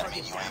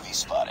 Enemy UAV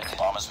spotted.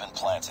 Bomb has been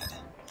planted.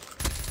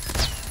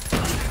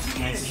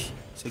 Nice.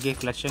 Sige,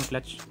 clutch yan,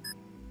 clutch.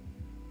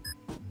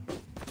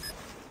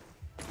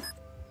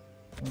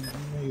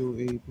 Ano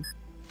UAV?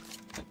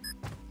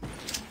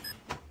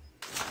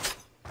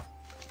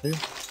 Ayun.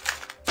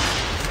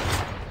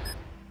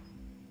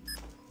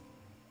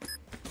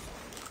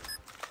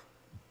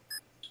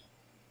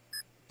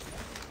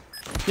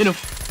 Yun o.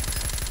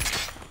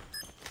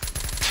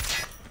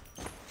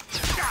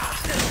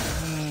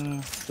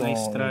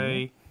 Nice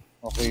try.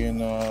 Okay yun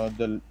na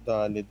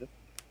dalid.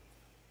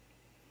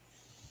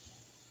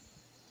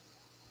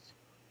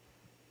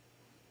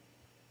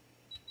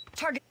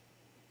 Target.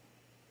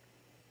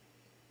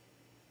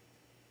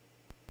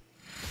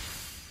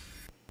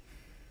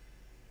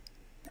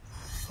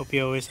 Hope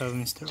you always have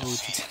Mr.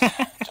 Otis.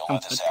 Don't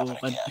let this happen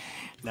again.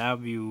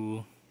 Love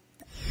you.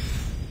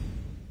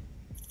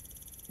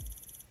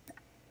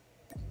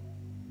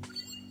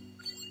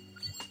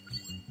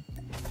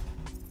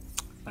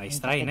 Nice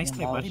try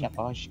pa rin.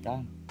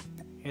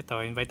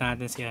 Ito, invite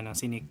natin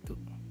si Nick to.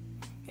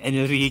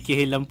 Enrique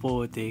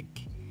Hilampotek.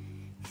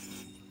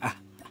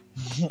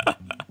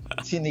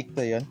 Si Nick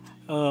to yun?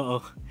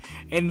 Oo.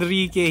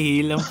 Enrique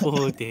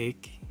Hilampotek.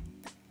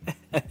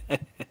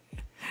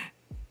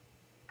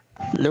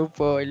 Hello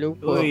po.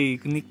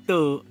 Uy, Nick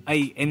to.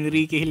 Ay,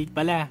 Enrique Hill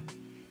pala.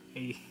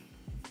 Ay.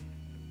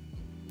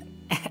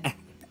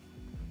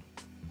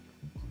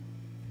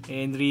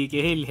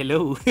 Enrique Hill,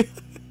 hello.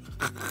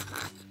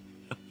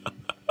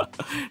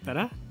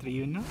 Tara,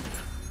 trio na.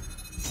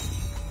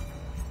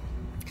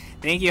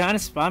 Thank you,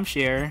 Hans. Spam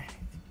share.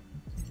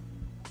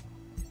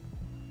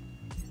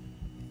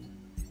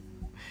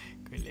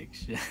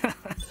 Collection.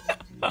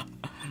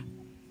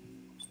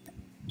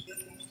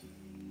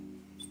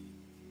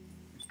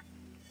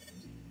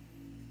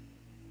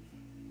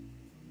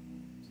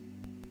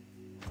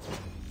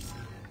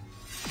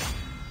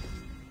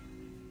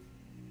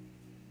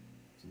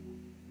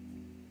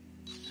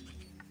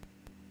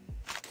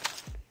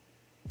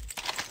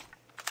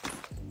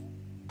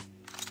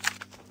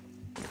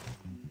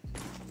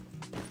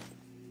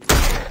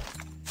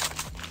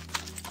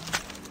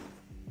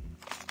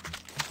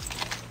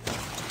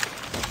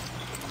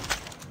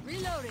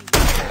 Reloading.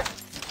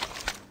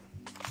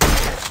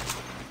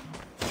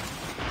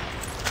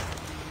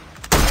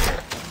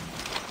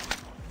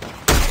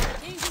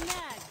 Changing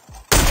mag.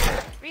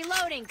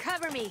 Reloading.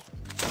 Cover me.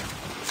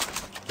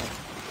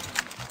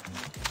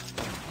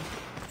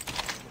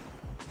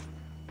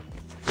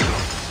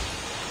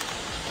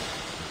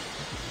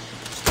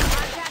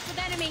 Contact with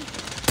enemy.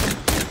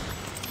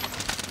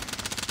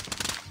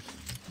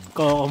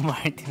 Coco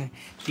Martin.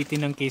 Titi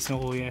ng case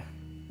mo, kuya.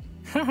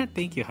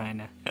 Thank you,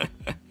 Hannah.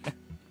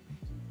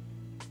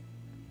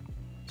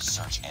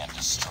 Search and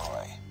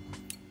destroy.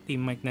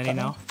 Team Mike na rin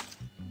ako.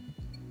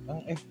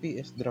 Ang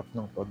FPS drop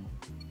ng COD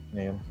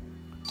ngayon.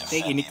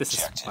 Take init to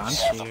sa spam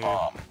share.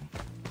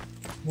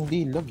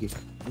 Hindi lag eh.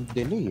 Ang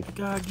delay eh.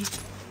 Gagi.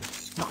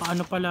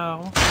 Nakaano pala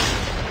ako.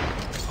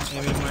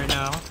 MMR na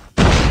ako.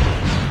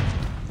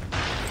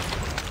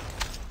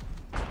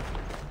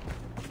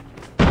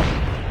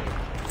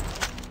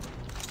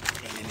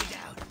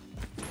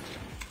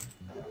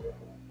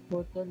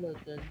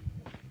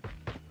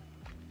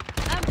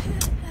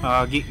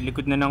 Gagi,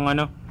 likod na ng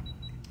ano.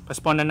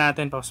 Paspawn na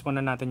natin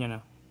yun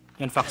ah.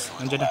 Yan, Fox.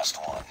 Nandiyan na. Last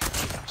one.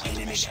 Complete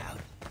the mission.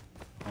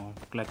 Oh,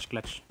 clutch.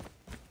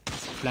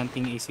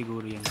 Planting A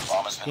siguro yan.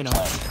 Bomb has been You know.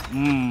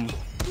 planted.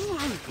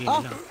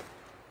 Yun lang.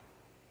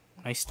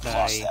 Nice Lost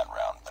try. that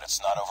round, but it's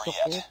not over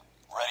yet.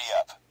 Ready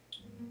up.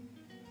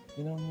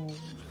 Yun ang...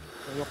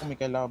 Kaya ko may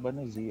kalaban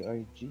na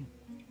ZRG.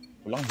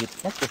 Walang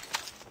hitmark eh.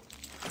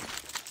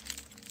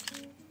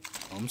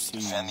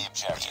 Defend the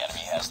objective. The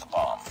enemy has the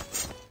bomb.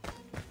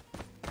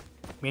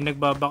 May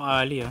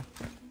nagbabakali ah.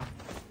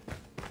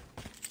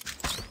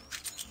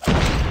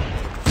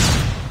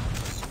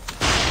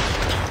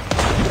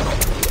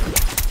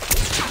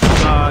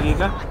 Gagi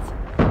ka.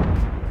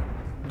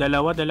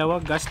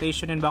 Dalawa. Gas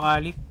station and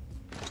bakali.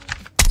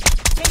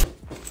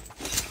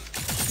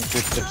 May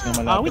footsteps na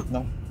malapit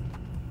ng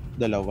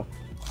dalawa.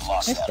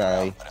 Lost Nice that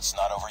try. round, but it's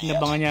not over yet.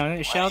 Inabangan niya.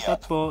 Ready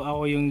Shoutout up. po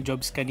ako yung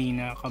jobs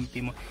kanina.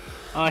 Kampi mo.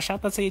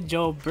 Shoutout sa'yo,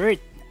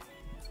 Jobert.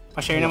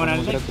 Pa-share naman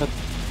ang like.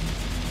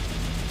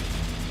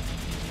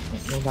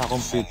 Wala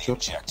akong Defend the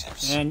future.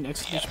 objectives. And The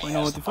excuse enemy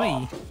for has the notify.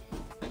 bomb.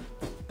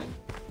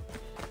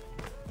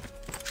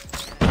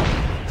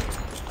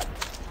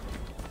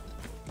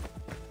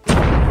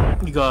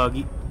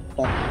 Gagi.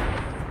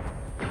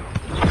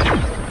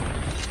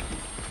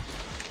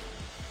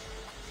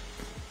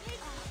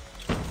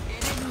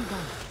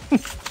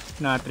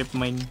 Na-trip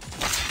mine.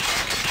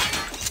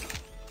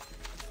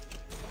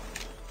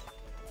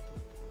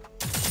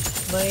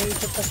 May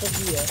isa pa sa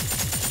dia.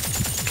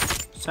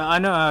 Sa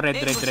ano,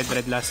 red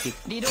last hit.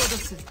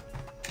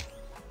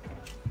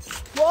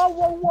 Long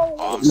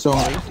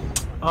A.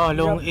 Oh,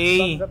 long A.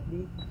 Drop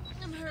B.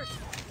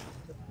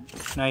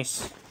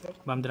 Nice.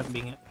 Bomb drop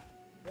B nga.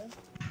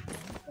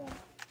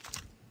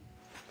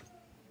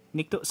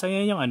 Nikto,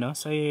 sa'yo yung ano?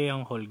 Sa'yo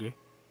yung Holger?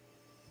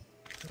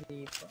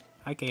 Hindi pa.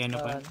 Ay, kaya ano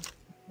pa?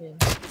 Yan.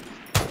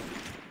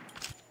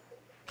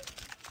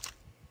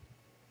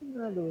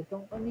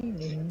 Nalutong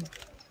kanina.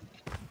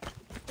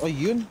 Oh,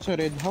 yun. Sa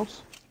red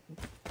house.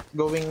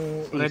 Going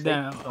Red,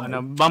 east.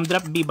 ano, bomb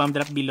drop B,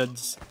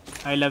 Lods.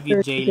 I love you,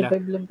 Jayla.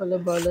 35 lang pala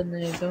bala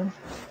na ito.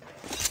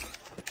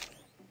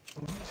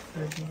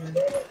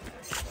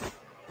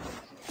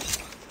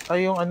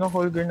 Ay, yung ano,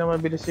 Holger na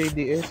mabilis sa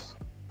ADS.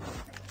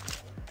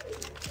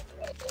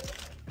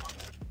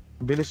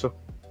 Bilis oh.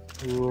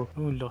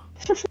 Ulo.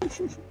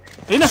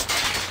 Ayun na!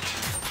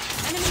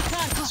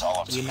 It's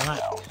all up to Yun you na nga.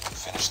 now.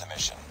 Finish the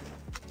mission.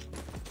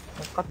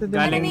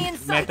 Galing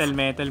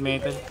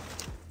metal.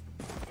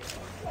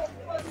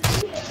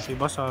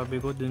 Diba sabi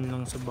ko dun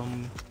lang sa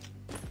bomb.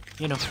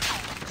 Yun oh.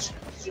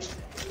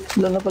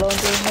 Wala na pala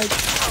akong thermite.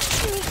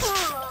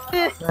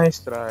 Nice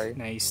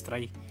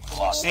try.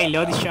 Lost Hey, that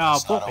Lodi round. It's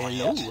Shapo. not over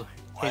Hello. yet.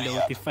 Hello, Ready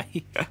up. Tify.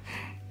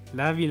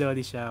 Love you,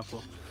 Lodi Shapo.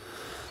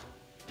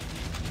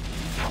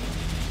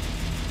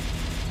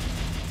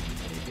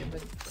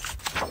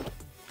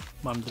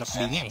 Bomb drop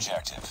Defend din the eh.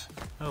 objective.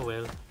 Oh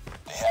well.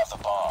 They have the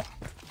bomb.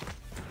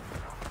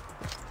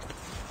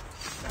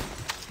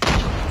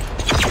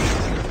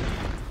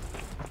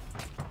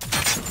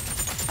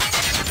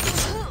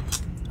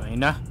 Ayun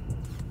na.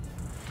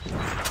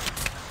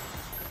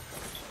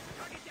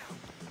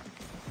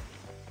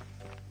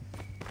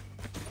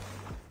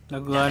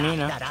 Nagano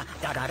yun ah.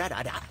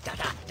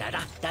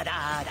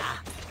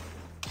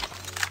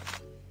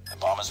 The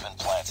bomb has been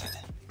planted.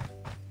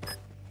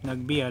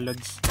 Nag-B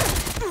Lods.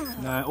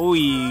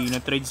 Uy,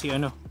 na-trade si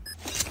ano.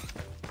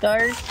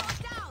 Stars.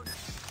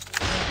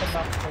 Sa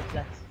back for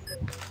class.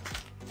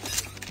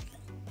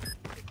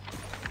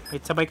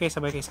 Wait, sabay kayo.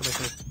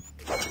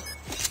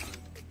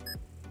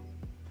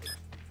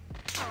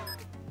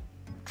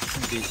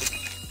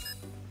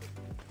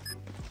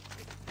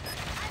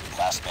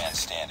 Last man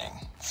standing.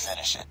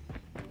 Finish it.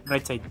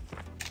 Right side.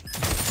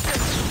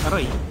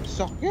 Aroy.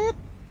 Sakit!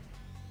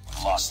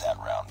 We've lost that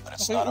round, but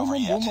it's Okay, not over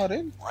yet. buma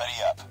rin. Ready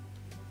up.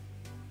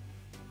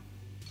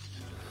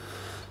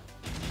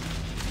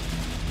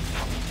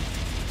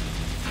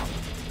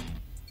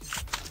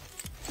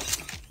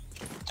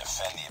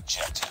 Defend the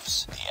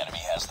objectives. The enemy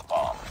has the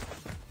bomb.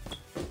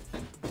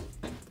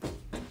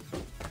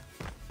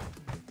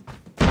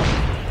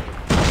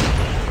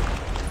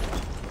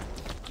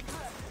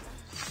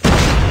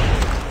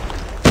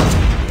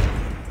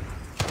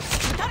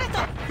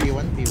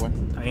 P1.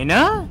 Ayun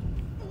na.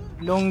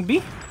 Long B.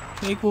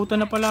 Naikutan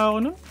na pala ako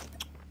nun.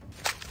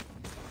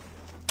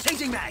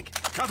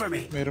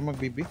 Meron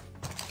mag-BB.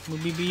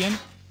 Magbibiyan.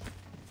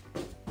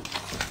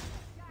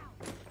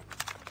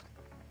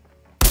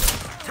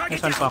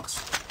 Nasaan Fox?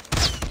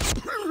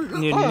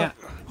 Yun nga.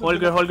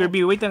 Holger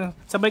B. Wait lang.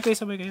 Sabay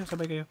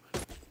kayo.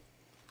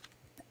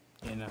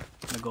 Yan na.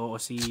 Nag-oo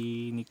si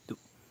Nick 2.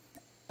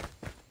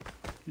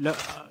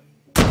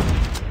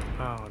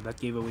 Oh, that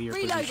gave away your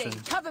position.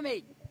 Cover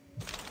me.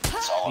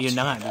 It's all up Yun to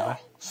na you nga, di ba? now.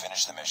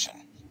 Finish the mission.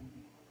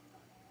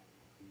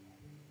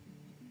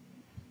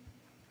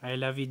 I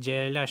love you,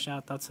 Jella.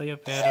 Shoutout sa'yo,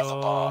 pero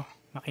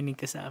makinig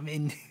ka sa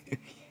amin.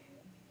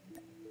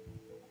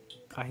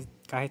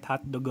 kahit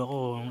hotdog ako,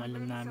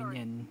 alam namin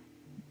yan.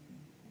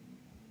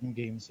 Yung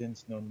game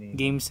sense no ni.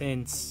 Game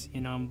sense,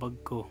 yun ang bag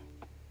ko.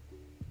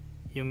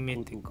 Yung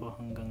mythic ko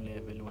hanggang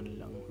level 1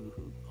 lang.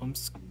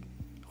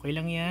 Okay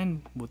lang yan.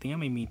 Buti nga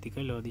may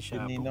mythical, di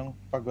siya. Kaninang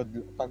pagod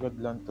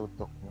lang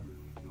tutok mo.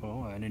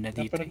 Oo, ano na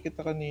dito Naparang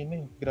kita kanina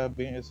eh.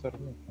 Grabe yung SR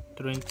mo.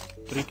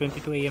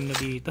 3:22 AM na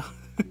dito.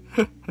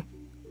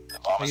 The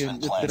bomb has Ayun,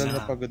 been literal planted.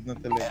 na pagod na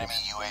talaga. Enemy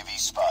UAV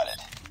spotted.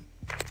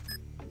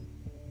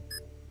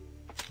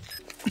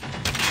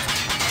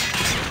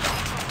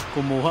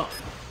 Kumuha.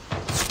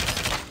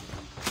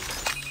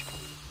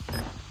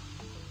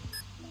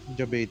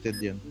 Jabated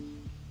yan.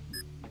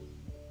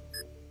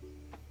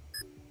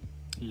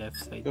 Left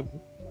side.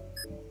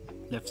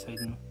 Left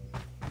side mo.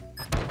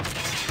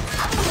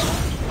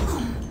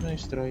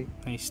 Nice try.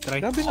 Nice try.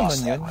 Grabe naman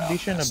Lost yun. that round. Hindi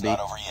siya It's na-bait.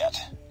 not over yet.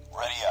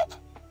 Ready up.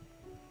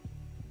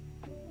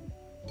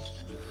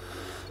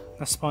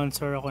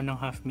 Na-sponsor ako ng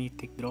half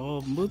mythic draw.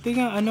 Buti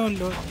nga,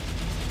 Lord.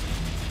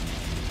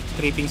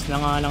 3 pings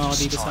lang nga lang ako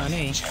dito sa Destroy the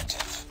eh.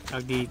 objective.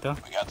 Tag dito.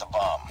 We got the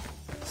bomb.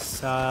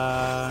 Sa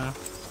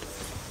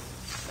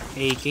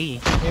AK.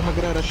 May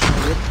magra-rush na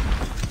ulit.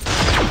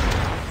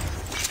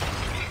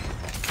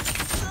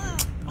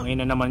 Ang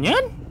ina naman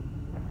yan.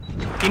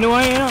 Kinuha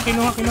yan.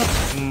 Kinuha.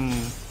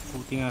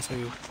 Puti nga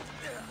sa'yo.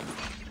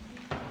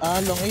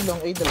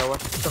 Long A, dalawa.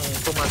 Isang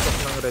pumasok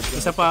ng red.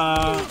 Isa pa.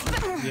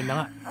 Yun na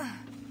nga.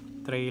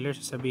 Trailer,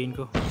 sasabihin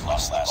ko. We've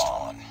lost last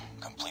one.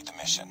 Complete the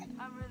mission.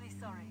 I'm really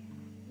sorry.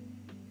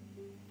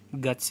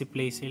 Gutsy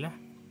play sila.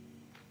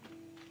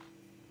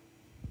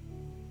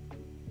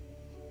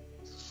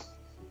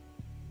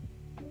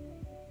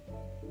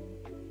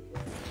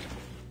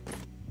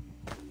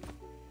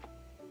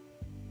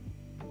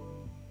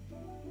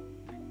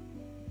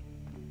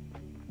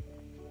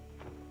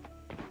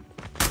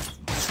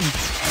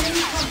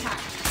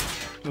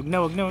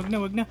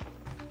 Wag na.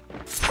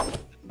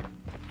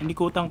 Hindi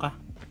kutang ka.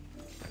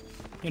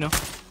 You know?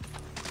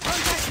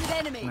 Contact with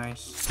enemy.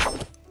 Nice.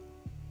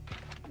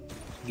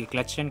 Sige,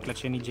 clutch yan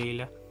ni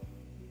Jayla.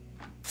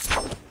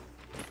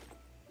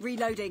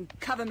 Reloading.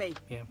 Cover me.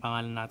 Yan,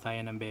 pangalan na tayo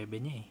ng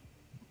bebe niya eh.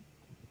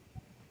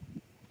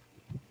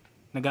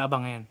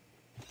 Nag-aabang yan.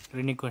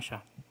 Rinig ko siya.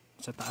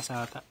 Sa taas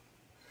ata.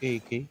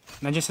 AK.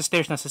 Nandiyan sa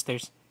stairs, nasa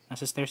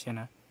stairs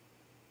yan ha.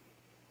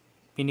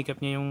 Pinick up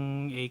niya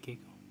yung AK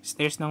ko.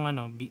 Stairs ng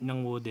ano, ng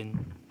wooden.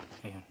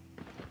 Ayan.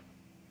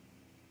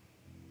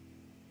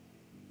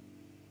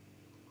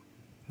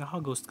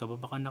 Naka-ghost ka ba?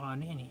 Baka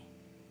naka-ano yan eh.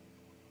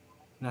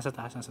 Nasa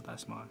taas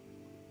mga.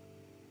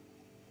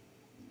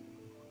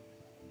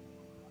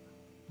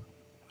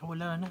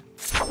 Wala na.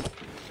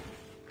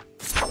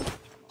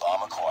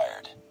 Bomb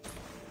acquired.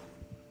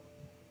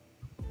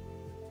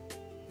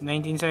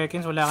 19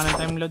 seconds, wala ka ng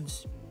time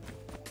loads.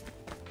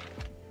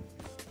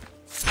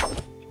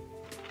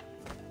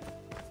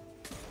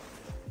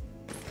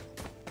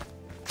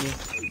 Yeah.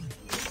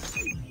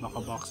 Baka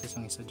boxes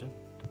ang isa dyan.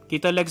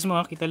 Kita legs mo.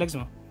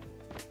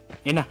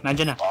 Yan na,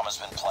 nandyan na. Bomb has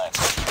been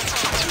planted.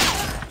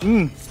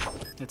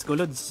 Let's go,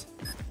 loads.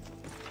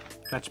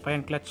 Clutch pa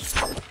yan, clutch.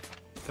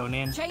 Ikaw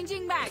na yan.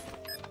 Changing mag.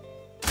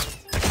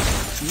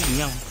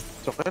 Yun yan.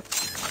 Sakit.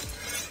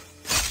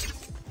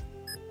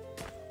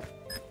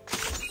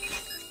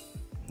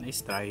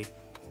 Nice try.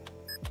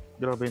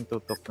 Grabe yung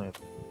tutok na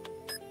ito.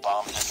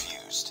 Bomb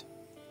defused.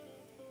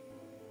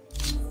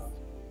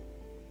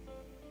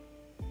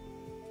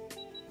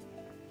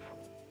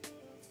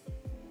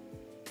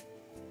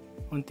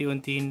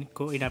 Unti-unti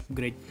ko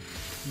in-upgrade.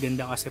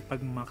 Ganda kasi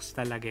pag max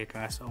talaga eh,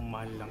 kaso ang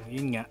mahal lang.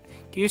 Yun nga.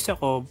 Curious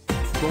ako,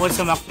 bukod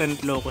sa Mach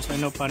 10 Locus,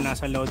 ano pa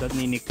nasa loadout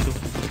ni Nick 2?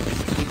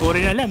 Hindi ko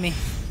rin alam eh.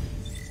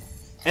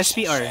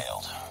 SPR.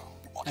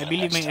 I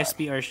believe may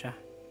SPR siya.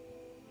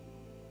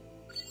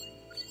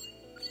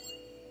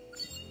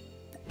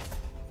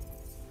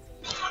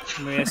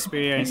 May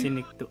SPR si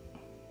Nick 2.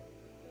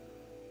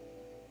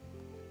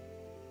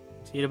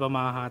 Sino ba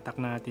makahatak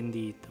natin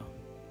dito?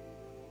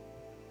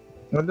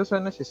 Nandun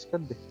sana si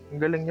Scad eh.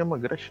 Ang galing niya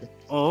mag-rush eh.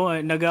 Oo,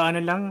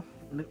 nag-ano lang,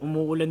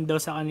 umuulan daw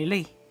sa kanila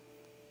eh.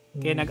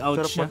 Kaya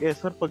nag-out Sarap siya.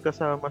 mag-SR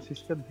pagkasama si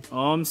Scad eh.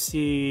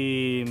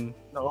 Sim.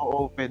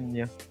 Na-open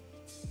niya.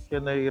 Kaya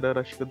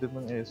nai-rush ko din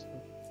ng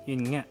SR.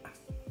 Yun nga.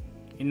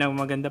 Yun ang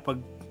maganda pag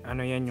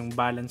ano yan, yung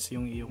balance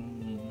yung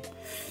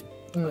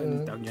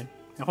ano tawag yan.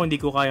 Ako hindi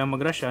ko kaya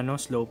mag-rush ano,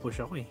 slow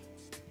push ako eh.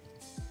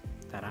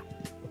 Tara.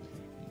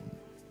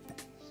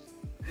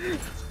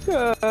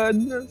 Saan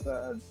na?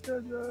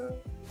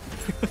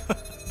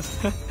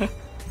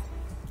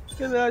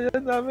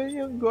 Kailangan namin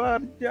yung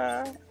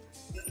gwardiya.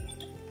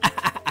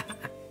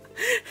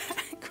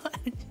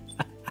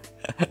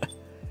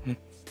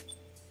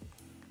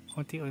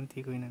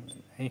 Unti-unti ko yun.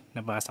 Ay,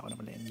 nabasa ko na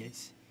pala yan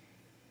guys.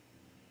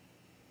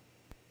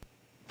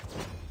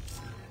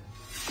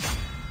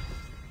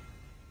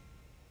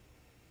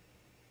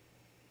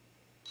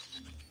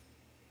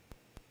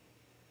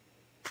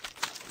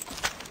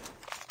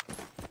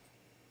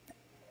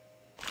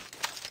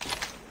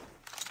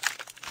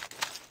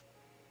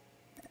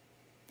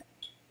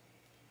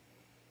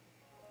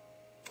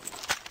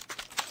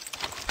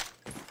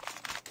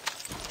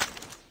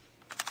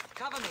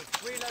 Cover me.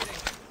 Reloading.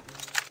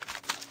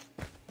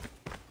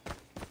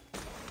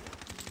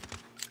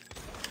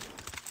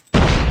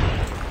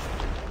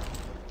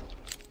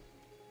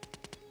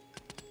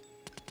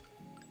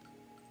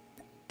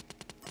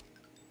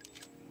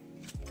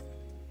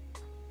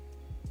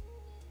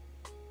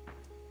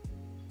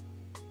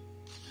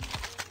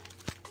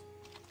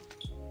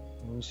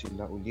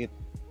 Sila ulit.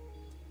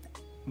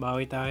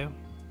 Bawi tayo.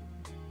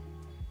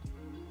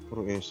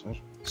 Puro SR.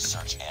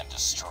 Search and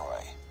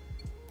destroy.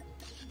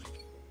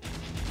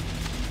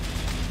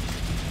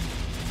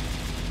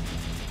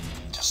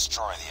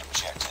 Destroy the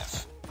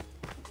objective.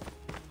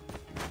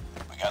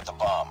 We got the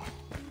bomb.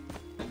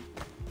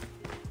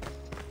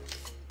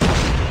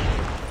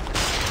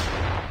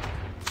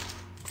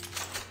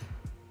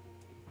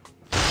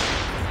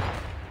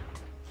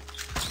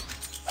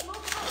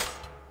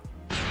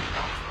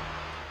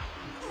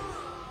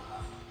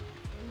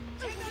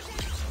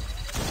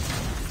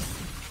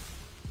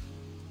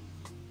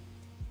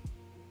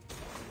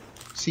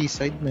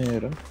 Seaside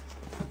meron.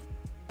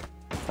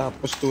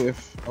 Tapos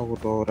 2F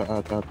Aurora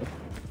ata to.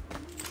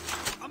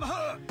 I'm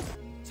hurt.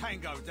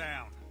 Tango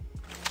down.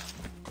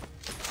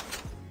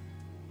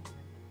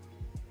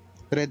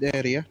 Red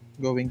area,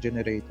 going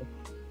generator.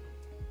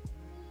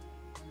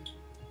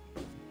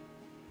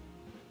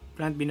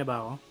 Plant B na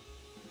ba ako?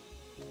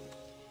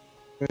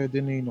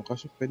 Pwede na yun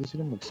kasi pwede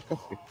sila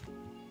mag-scuff eh.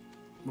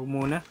 Huwag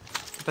muna.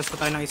 Tatas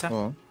pa tayo ng isa.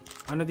 Oo.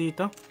 Ano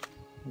dito?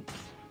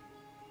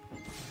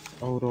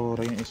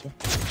 Aurora yung isa.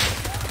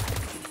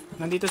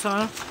 Nandito sa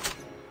ano?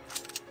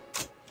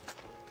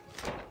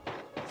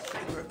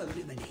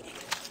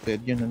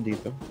 Dead yun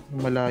nandito.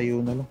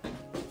 Malayo na lang.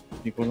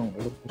 Hindi ko lang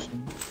alam kung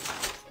saan.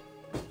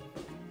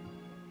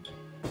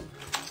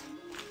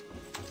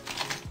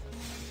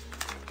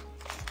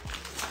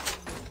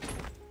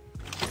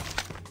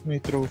 May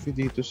trophy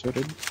dito sa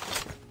red.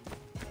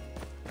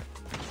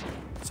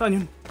 Saan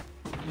yun?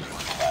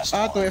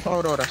 Ah, 2F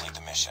Aurora.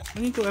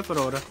 Ano yung 2F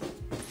Aurora?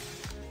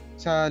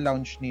 Sa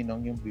lounge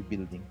Ninong, yung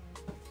building.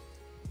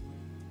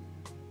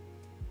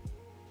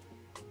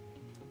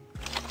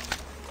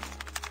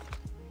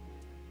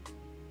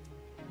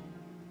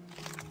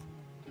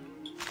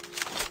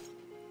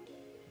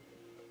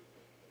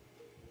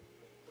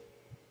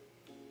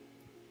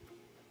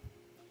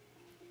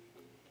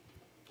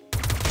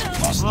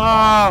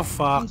 Ah,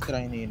 fuck. Nice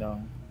try,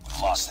 Ninong.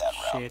 Lost that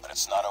round, Shit. but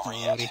it's not over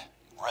yet.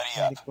 Ready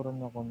up. Hindi ko rin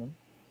ako nun.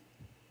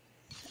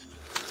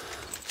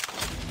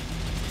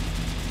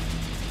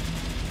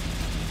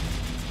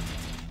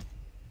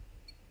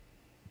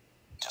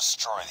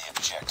 Destroy the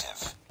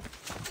objective.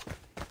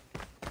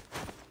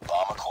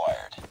 Bomb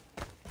acquired.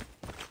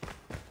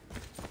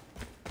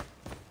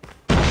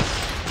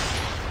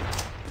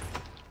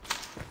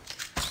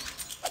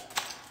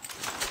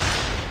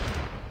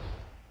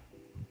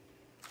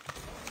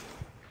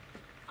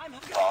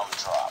 Bomb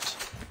dropped.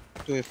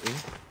 2FA.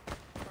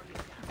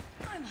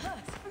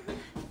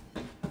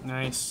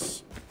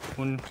 Nice.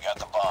 We got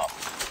the bomb.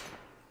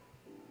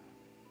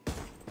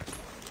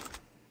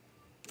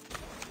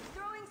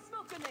 Throwing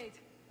smoke grenade.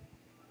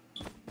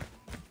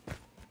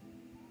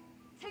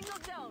 Signal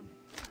down.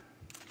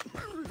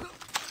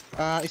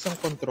 Isang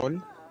control.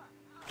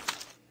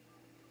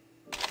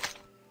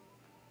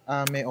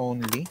 May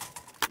only.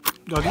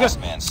 Gagi ka. Last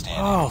man standing.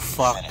 Oh,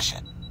 fuck. Finish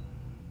it.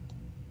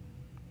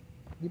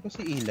 Di ba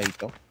si Eli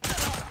to?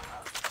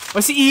 O,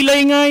 si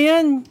Eli nga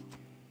yan.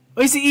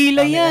 Oy, si Eli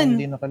May yan.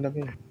 only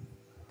nakalagay.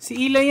 Si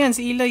Eli yan,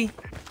 si Eli.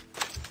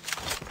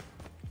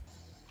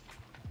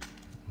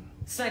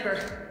 Sniper.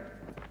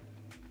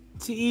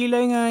 Si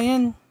Eli nga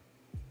yan.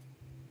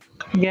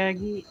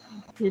 Gagi.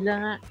 Sila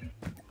nga.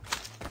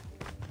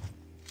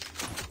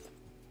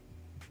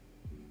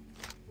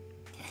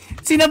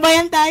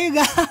 Sinabayan tayo,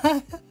 ga.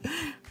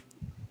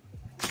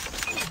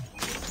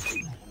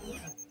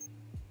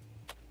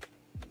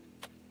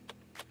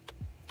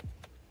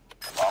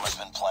 Bomb has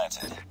been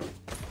planted.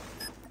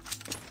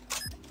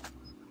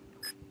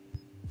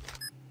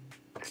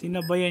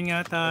 Sinabayan nga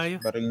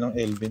tayo. Baril ng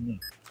Elvin eh.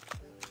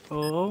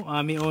 Oo,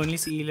 Ami only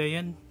si Eli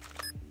yan.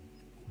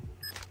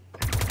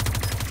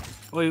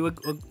 Oy, wag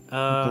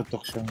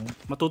Tutok siya nga.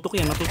 matutok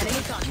yan, matutok.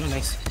 Ano,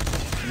 nice.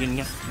 Yun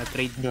nga,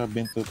 na-trade. Grabe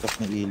yung tutok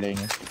ni Eli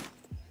nga.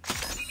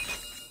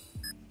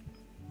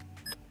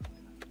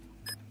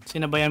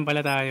 Sinabayan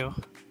pala tayo.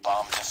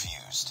 Bomb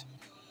defused.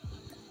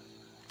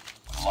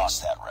 We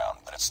lost that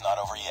round, but it's not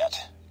over yet.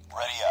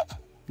 Ready up.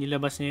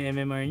 Nilabas niya yung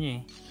MMR niya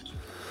eh.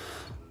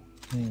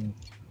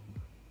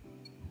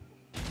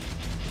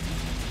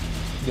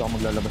 Hindi ako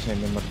maglalabas ng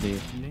MMR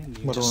dito. Hindi.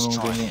 Marunong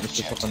din yung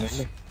isa sa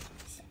kanila.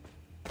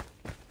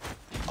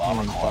 Bomb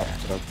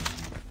acquired.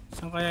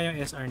 Saan kaya yung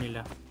SR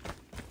nila?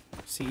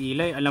 Si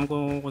Eli, alam ko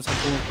kung saan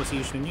kung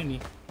position yun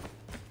eh.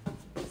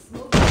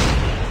 We've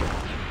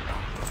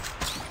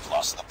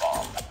lost the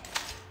bomb.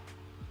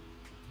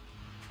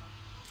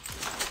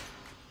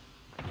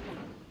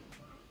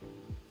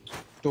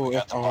 To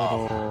F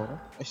Aurora.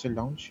 Ay, sa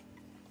lounge.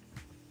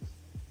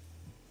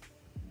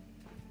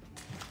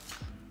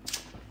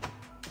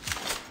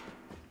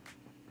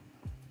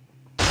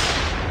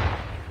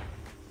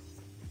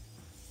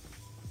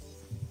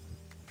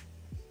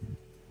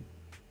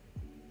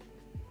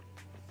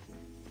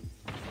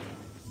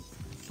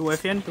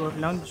 F yan, 2F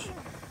lounge.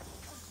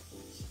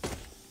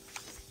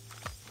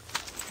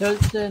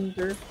 Health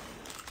center.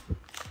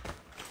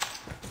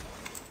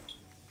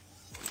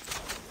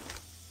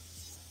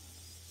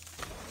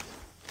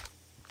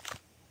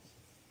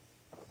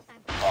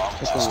 Bomb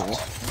Ito lost. oh.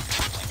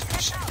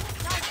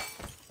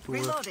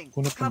 Reloading.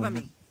 Kunot Cover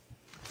naman. me.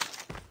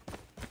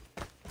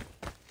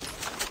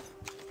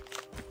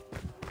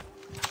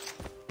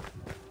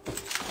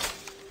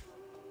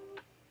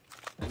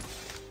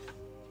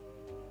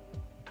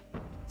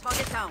 Smoke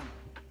it down.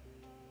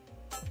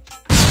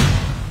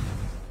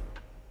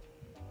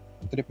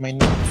 Trip mine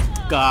na.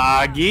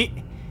 Gagi!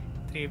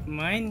 Trip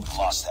mine. We've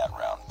lost that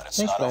round, but it's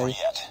Nice not over try.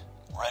 yet.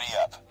 Ready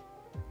up.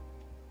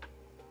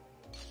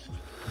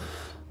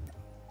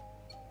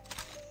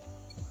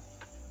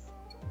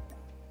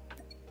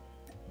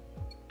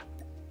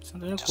 Saan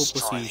tayo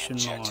nagpo-position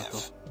mga to?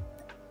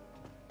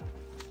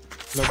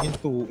 Laging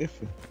 2F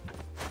eh.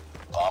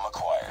 Bomb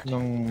acquired.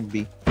 Ng B.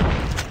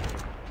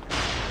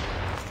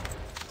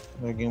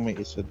 Laging may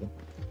isa doon.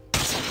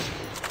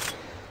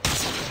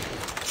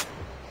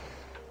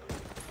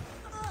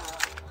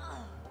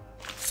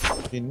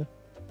 Yun na.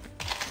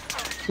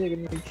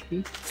 7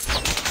 HP.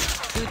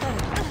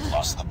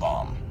 Lost the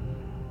bomb.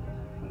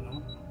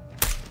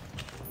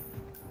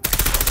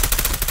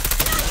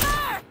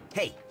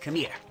 Hey, come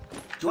here.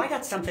 Do I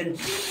got something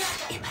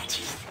in my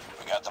teeth?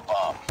 We got the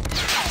bomb.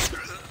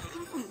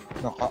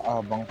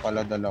 Nakaabang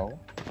pala dalaw.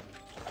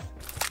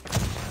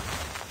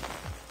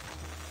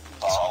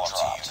 Bomb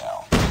dropped now.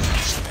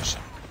 Finish the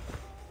mission.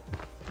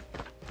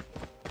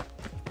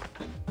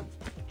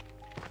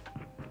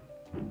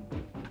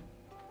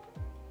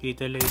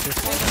 Kita later.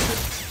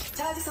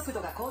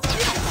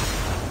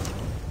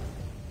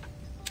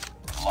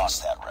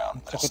 Lost that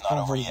round, but it's Sakit not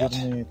ng over holder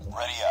yet. na ito.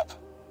 Ready up.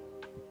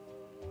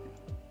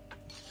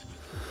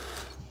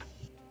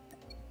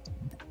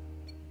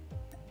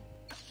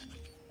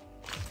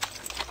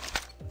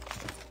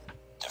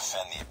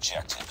 Defend the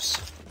objectives.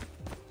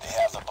 They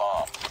have the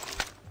bomb.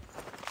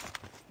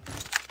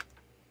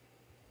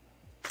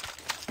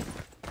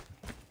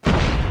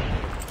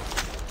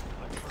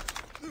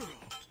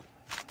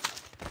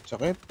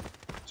 Sakit.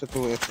 Sa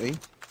 2FA.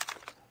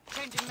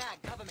 Changing mag,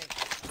 cover me.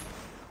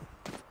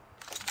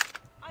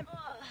 I'm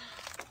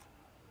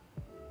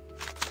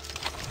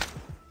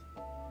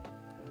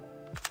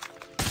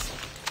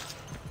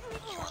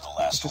You're the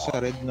last Isa sa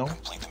one. red, no?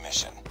 Complete the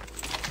mission.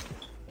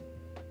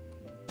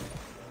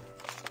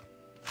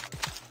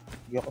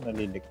 Hindi ako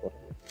nalilikot.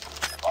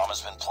 The bomb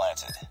has been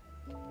planted.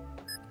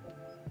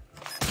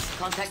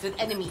 contact with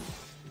enemy.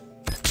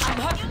 I'm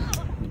hurt.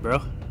 Bro.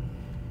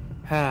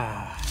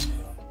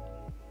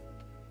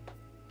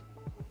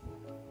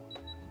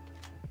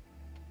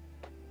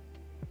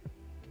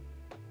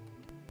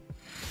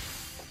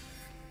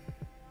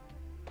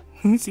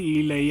 Si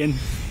Eli yan.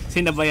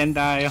 Sinabayan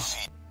tayo.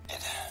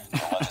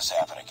 Don't let this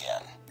happen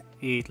again.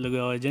 Itlog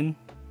ako dyan.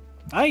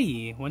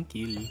 Ay! 1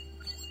 kill.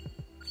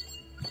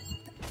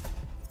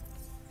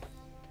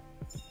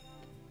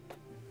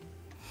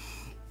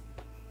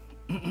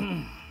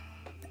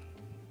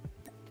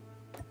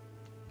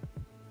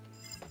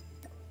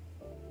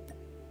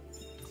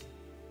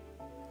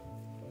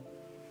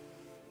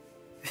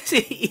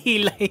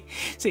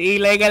 Si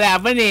Eli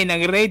kalaban eh,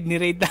 nag-raid,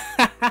 ni-raid.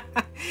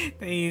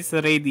 Thanks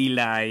sa raid,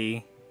 Eli.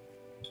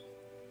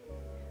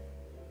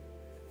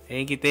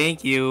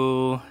 Thank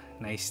you.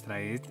 Nice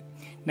try.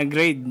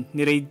 Nag-raid,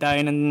 ni-raid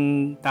tayo ng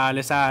talo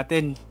sa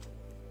atin.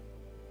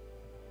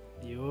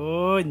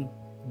 Yun.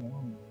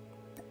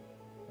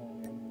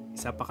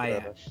 Isa pa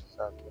kaya.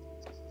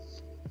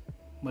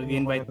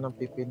 Mag-invite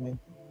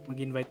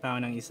pa ako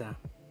ng isa.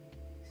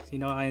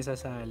 Sino ka kaya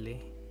sasali?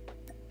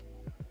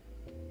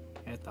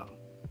 Eto.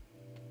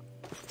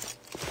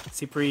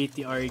 Si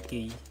Pretty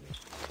RK.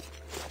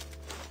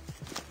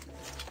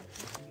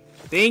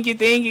 Thank you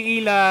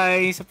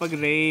Eli sa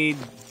pag-raid.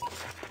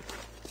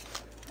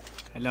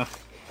 Hello.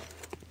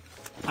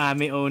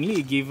 May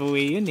only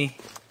giveaway yun eh.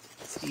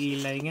 Si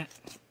Eli nga.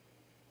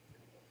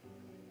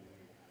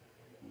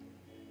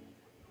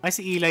 Ay,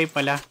 si Eli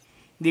pala.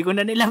 Hindi ko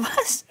na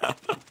nilabas.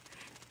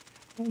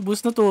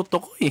 Ubus na toto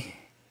ko eh.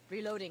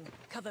 Reloading.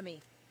 Cover me.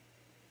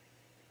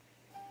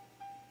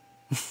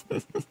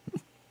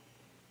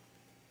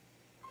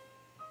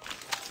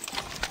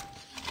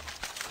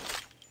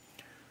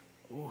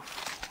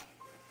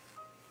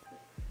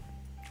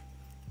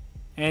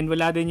 And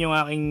wala din yung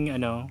aking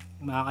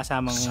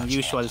makakasamang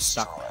usual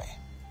stock.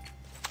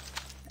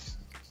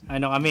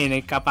 Kami,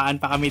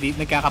 nagkakapaan pa kami dito.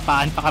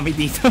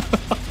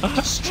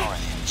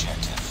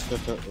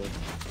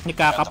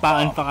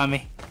 Nagkakapaan pa kami.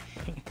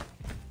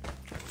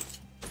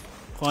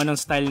 Kung anong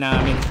style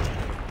namin.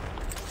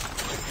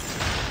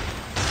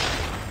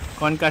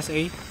 Concast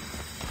 8.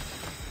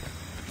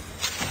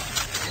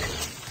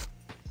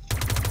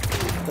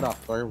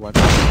 Tractor, what?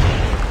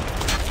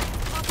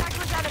 Contact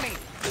with enemy.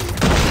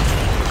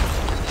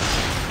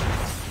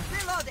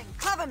 Reloading.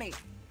 Cover me.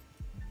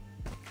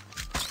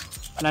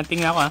 Planting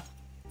na ako ha.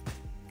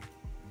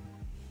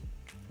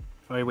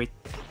 Okay, wait.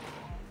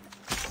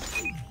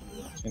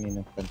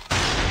 Kanina pa.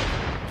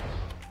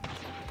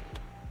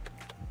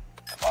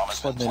 The bomb has been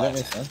Squad nila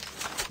planted. eh.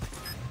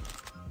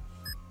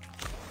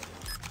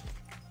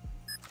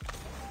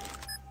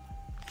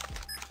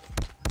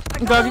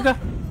 Gagi ka.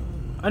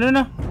 Ano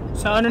na?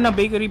 Sa ano na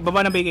bakery?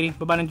 Baba ng bakery.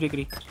 Baba ng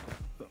bakery.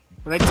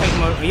 Right side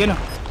mo. Ayun o.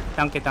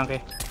 Tangke.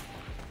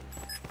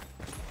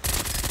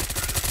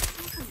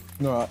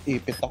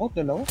 Ipit ako,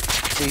 dalawa.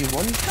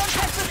 A1.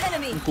 Contact with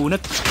enemy. Ang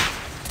kunat.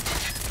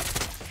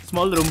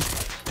 Small room.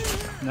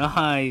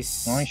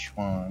 Nice. Nice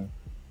one.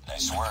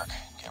 Nice work.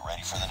 Get ready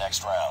for the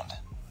next round.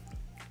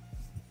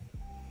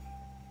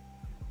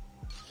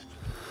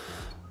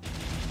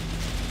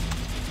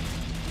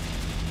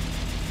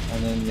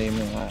 Ano name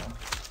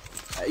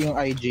yung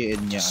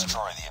IGN niya.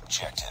 Destroy the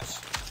objective.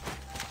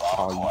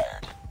 Bomb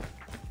acquired.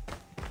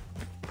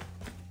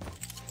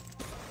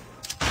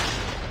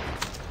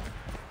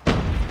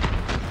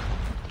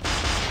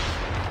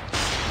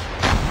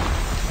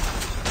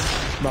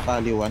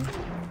 Bakali 1.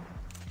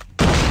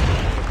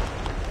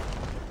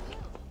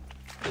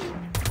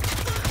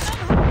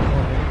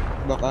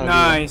 Bakali.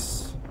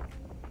 Nice.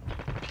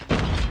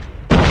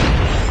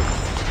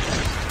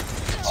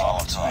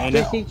 All time.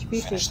 Ayun na.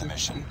 Finish the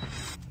mission.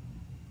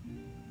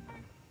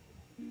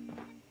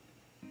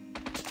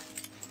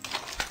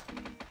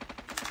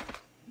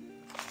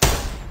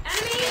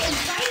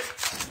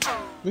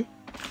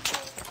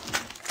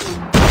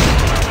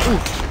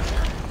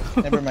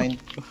 Never mind.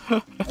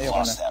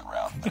 Ayoko Lost that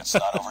round, but it's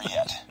not over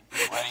yet.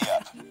 Ready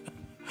up.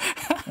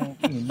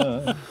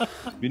 na.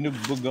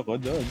 Binugbog ako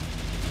doon.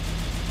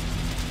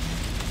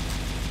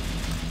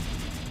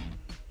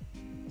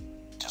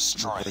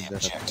 Destroy the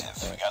objective.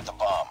 We got the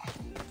bomb.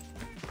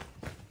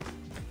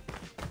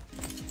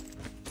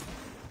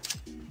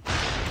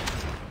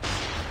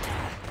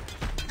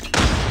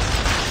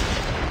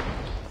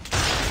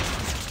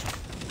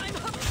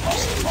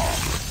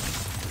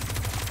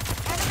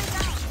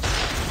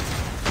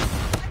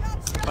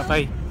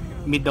 Patay.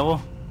 Mid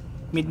ako.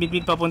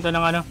 Mid papunta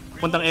ng ano?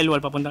 Papuntang L-wall,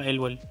 papuntang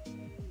L-wall.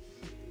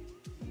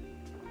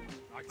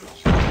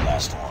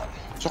 Last one.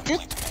 Sakit.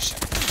 Complete the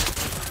mission.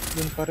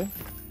 Yun pa rin.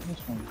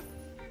 Nice one.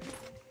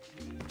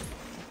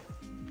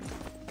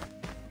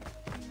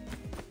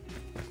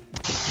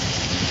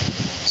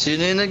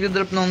 Sino yung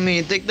nagdodrop ng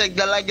mythic?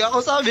 Naglalag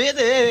ako sa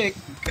mythic!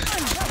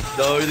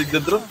 Dami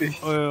nagdodrop eh.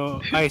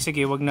 Ay,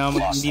 sige, wag na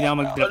hindi na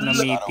mag-drop ng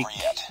mythic.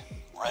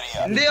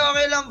 Hindi,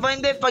 okay lang pa.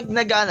 Hindi, pag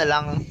nag-ano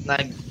lang,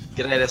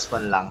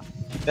 nag-respawn lang.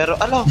 Pero,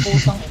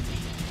 putang.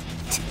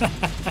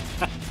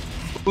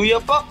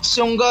 Kuya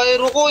Pax, yung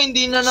gyro ko,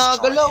 hindi na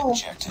nagalaw.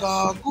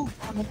 Gago,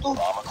 ano to?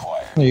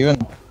 Ayun.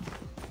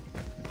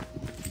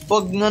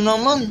 Bug na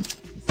naman.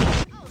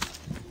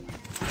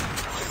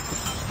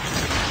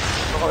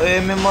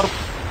 Naka-MMR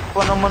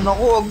pa naman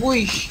ako,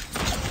 agoy.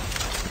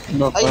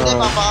 Ay, hindi,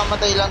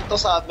 mapakamatay lang to,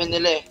 sabi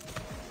nila eh.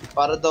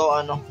 Para daw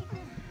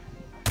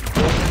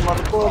MMR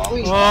ko,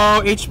 agoy.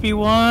 Wow, HP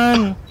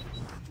 1.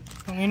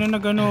 Ang ina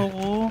na gano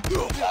ako.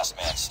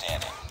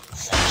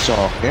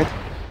 Socket.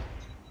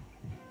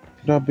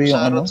 Grabe yung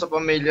Pasarot sa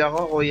pamilya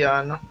ko,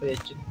 kuya kuya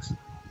Chicks.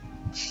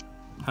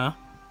 Ha?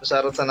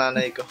 Pasarot sa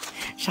nanay ko.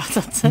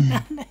 Shoutout sa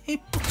nanay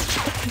ko.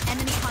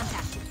 Enemy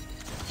contact.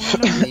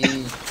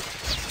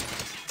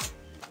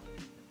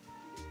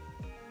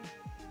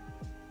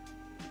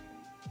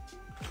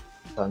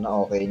 Sana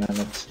okay na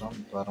next round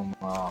para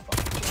makaka.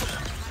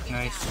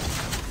 Nice.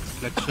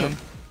 Reflection.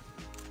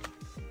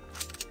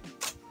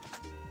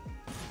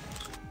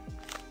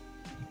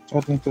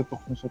 Ating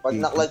tutok na sa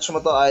Pag na-clutch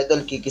mo to,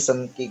 idol,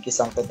 kikisang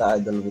kita,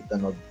 idol, with the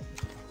node.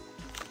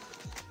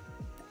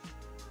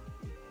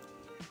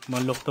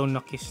 Malok daw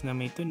na kiss na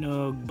may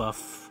tunog.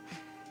 Buff.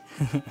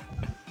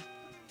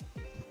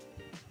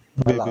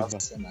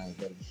 Malakas yan,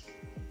 idol.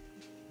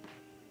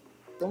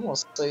 Ito mo,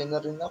 sa'yo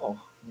na rin ako.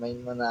 Main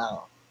mo na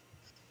ako.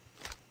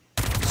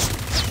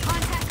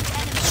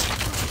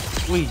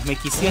 Uy, may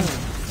kiss yan.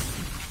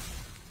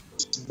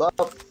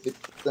 Buff, with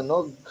the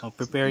node. Oh,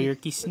 prepare your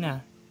kiss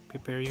na.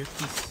 Prepare your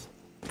kiss.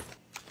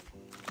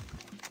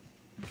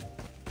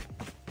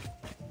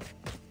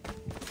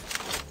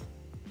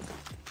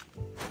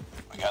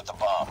 We got the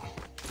bomb.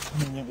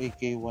 Yung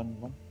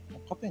AK-11.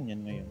 Kapan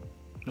yan ngayon?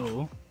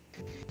 Oo.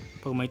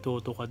 Pag may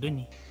tuto ka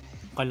dun eh.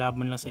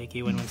 Kalaban lang sa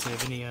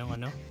AK-117 yung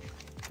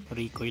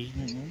recoil.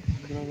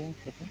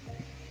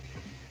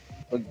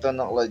 Pag ito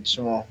na-clutch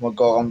mo,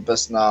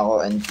 magkakampes na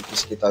ako and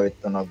kikis kita with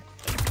tunog.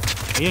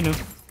 Ayun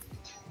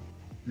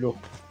Lo.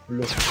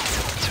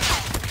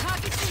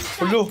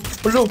 Hello.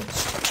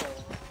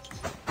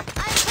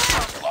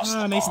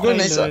 Ah, nice try,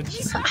 Nice.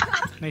 Lods.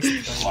 Nice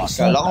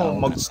try.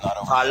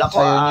 Kala ko,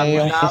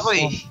 amin na ako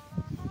eh.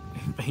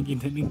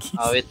 Pahingin na ng kiss.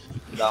 Wait.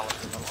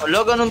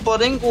 Ganun pa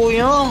rin,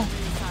 kuya.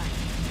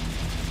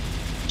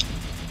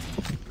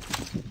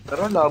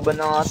 Pero laban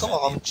na nga to,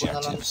 kakampo na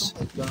lang to.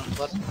 Ganun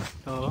pa rin.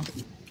 Oo.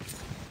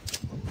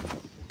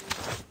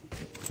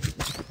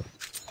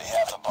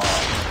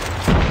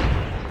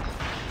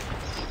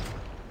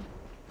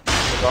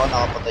 Ako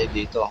nakapatay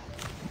dito.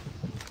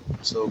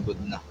 So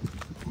good na.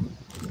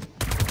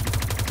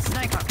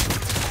 Sniper.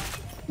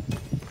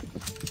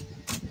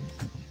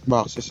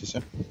 Boxes isa.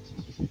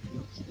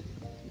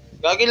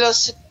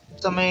 Gagilas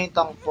sa may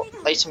tank po.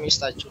 Ay, sa may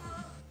statue.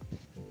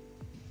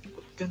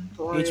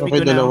 Ganito ay.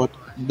 Okay,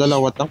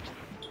 dalawa tank.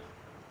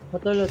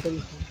 Matalo.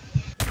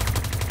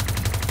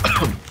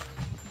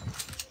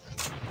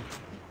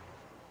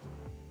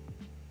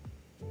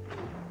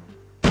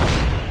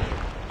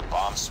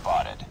 Bomb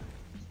spotted.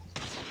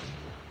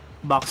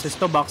 Boxes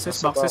to, boxes.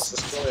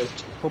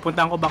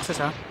 Pupuntahan ko boxes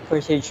ha.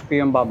 First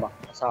HP yung baba.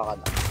 Saka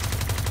na.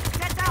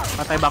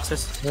 Patay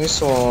boxes.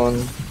 Nice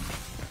one.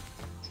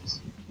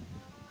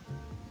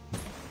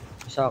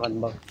 Sa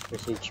akin ba?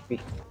 First HP.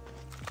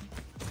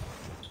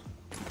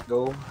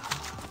 Go.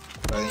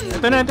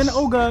 Ito na.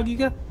 Oh,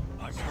 gagi ka.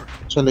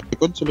 Sa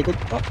likod.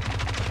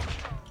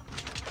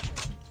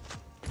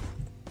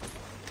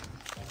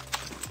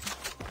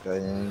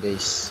 Ganyan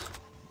guys.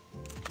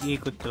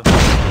 Iikot to.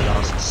 Wala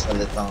kasi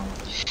salitang.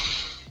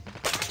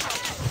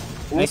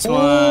 Nice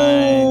one.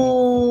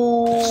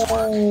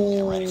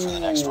 Ready for the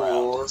next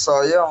round.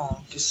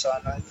 Sayang. Kiss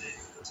sana.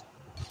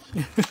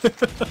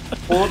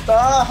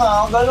 Puta,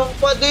 ganun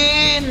pa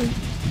din.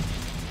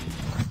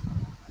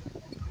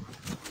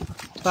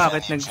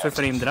 Bakit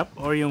nag-frame drop?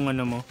 Or yung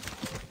mo?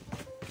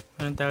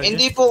 Anong tawag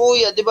Hindi po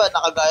kuya, di ba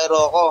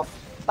naka-gyro ko.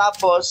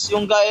 Tapos,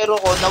 yung gyro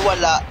ko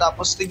nawala.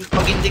 Tapos,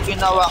 pag hindi ko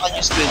hinawakan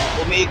yung screen,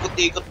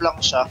 umiikot-ikot lang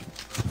siya.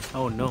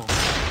 Oh no.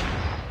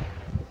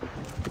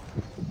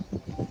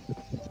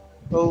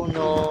 Oh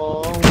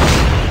no.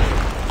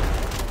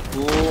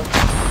 Boom.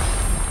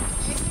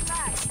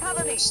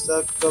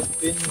 Stuck up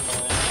in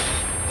my...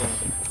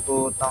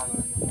 Putang.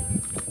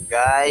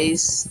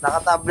 Guys,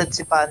 naka-tablet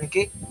si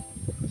Pancake.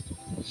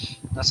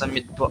 Nasa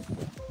mid po.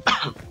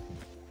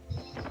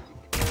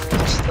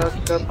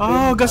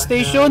 Oh, gas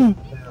station!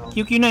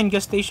 QQ9,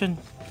 gas station.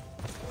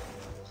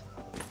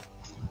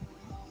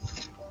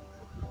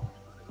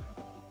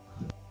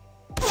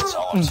 It's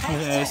almost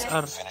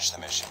SR. finish the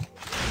mission.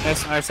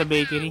 SR sa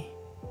bakery.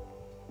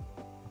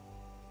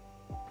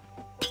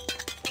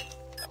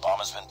 The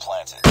bomb has been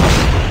planted.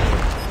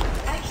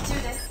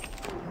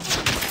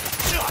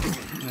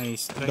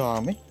 Nice try.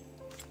 Dami.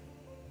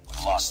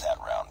 We've lost that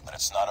round, but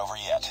it's not over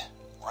yet.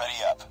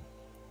 Ready up.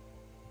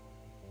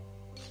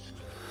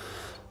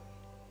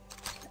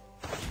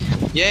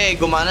 Yay,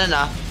 gumana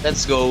na.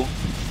 Let's go.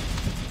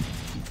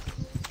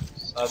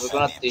 Sabi ko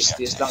na,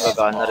 tis-tis lang,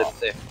 gagana rin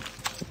ito eh.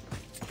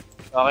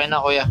 Okay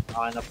na kuya,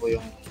 okay na po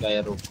yung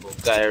gyro ko.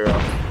 Gyro.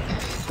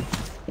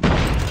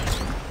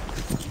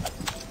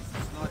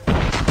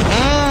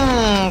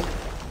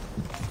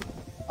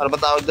 Ano ba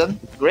tawag doon?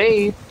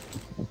 Great!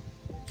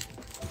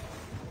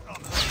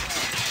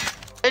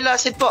 Ay,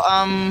 last hit po,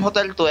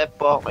 Hotel 2F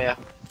po, kuya.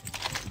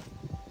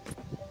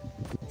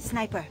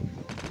 Sniper.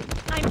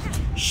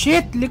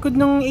 Shit! Likod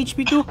ng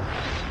HP2.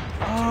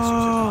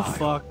 Oh,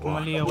 fuck.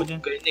 Mali ako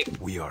dyan.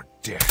 We are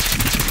dead.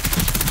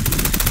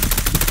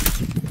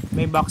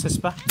 May boxes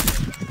pa.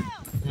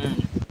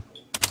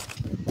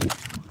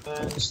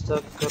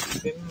 Stuck up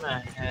in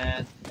my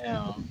head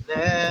now.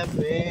 Let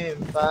me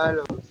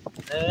follow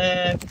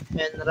left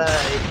and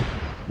right.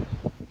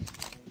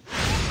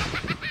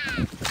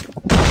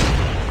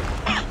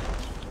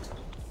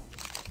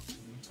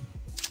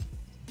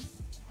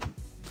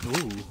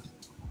 Ooh.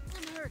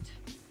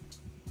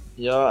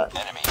 Yun.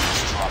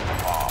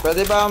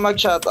 Pwede ba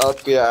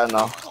mag-shoutout kuya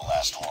ano?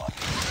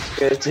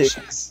 Kuya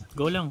Chicks.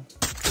 Go lang.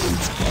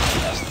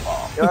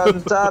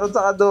 Yun, charot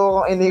sa kado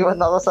kung iniwan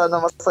ako,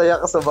 sana masaya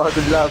ka sa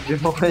bagong lobby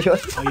mo ngayon.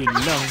 Ayun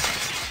lang.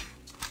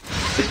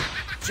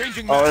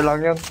 Okay lang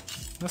yun.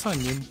 Nasaan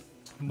yun?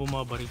 Yung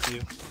bumabari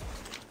sa'yo.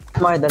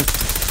 Mahidal.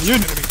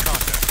 Yun!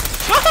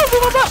 Ah!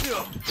 Bumaba!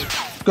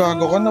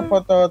 Gago ka na,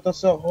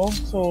 patatas ako.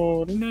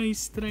 Sorry.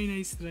 Nice try,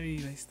 nice try,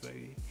 nice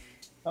try.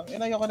 Ang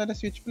inayo ko na na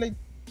switchblade.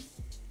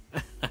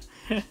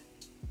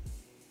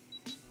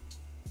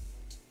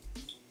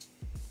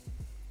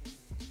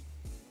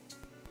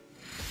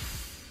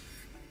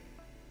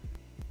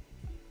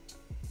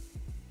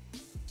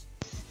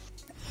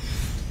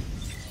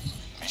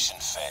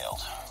 Mission failed.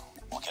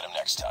 We'll get him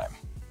next time.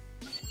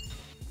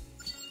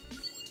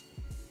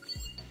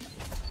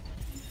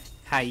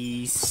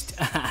 Heist.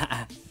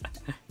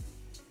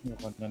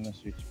 Ayoko na na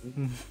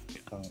switchblade.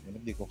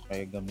 Hindi ko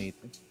kaya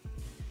gamitin.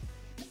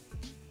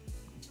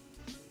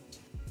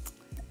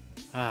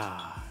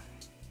 Ah.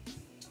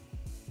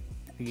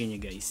 Bigyan niyo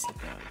guys.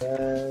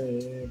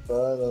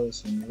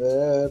 Follows and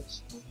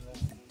left.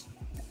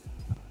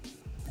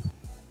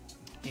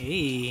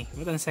 Hey,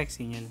 ba't ang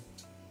sexy niyan?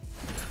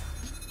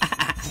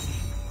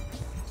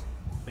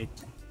 Wait,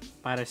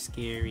 para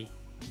scary.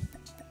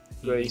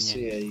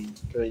 Crazy ay,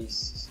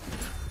 crazy.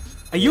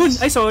 Ayun!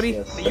 Ay, sorry!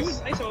 Ayun!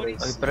 Ay, sorry!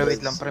 Oy, pero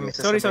wait lang, pre, may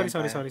Sorry. sasabihin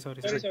tayo.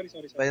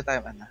 Pwede tayo,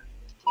 ano?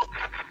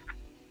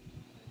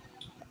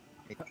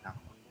 Wait lang.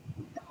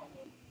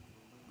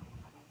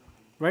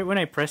 Right when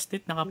I pressed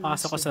it,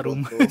 nakapasok ko sa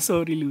room.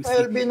 Sorry, Lucy.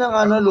 LB ng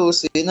ano,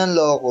 Lucy, ng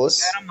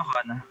Locos. Parang ako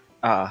na.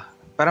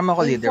 Parang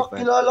ako leader pa.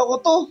 Kilala ko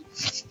to.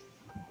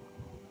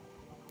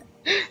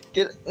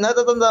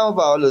 Natatanda mo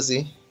ba ako,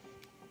 Lucy?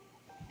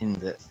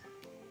 Hindi.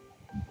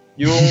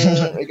 Yung,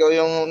 ikaw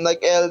yung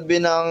nag-LB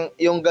ng,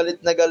 yung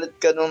galit na galit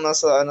ka nung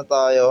nasa ano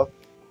tayo.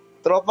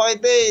 Tropa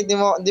kita eh, di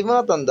mo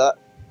natanda.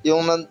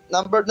 Yung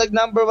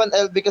nag-number 1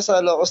 LB ka sa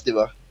Locos, di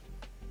ba?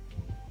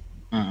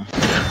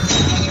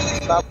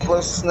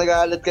 Tapos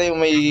nagalit ka yung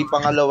may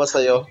pangalawa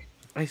sa'yo.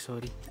 Ay,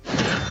 sorry.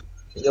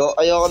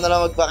 Ayoko na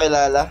lang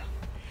magpakilala.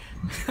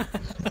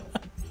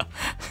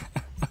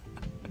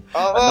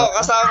 Oo,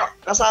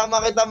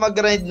 kasama kita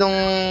mag-grind nung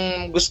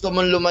gusto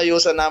mong lumayo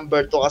sa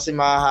number 2 kasi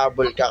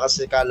mahahabol ka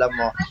kasi kala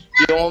mo.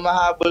 Yung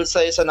mahabol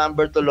sa'yo sa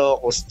number 2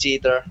 Locos,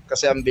 cheater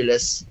kasi ang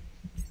bilis.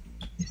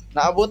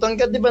 Naabutan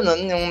ka di ba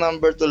nun yung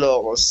number 2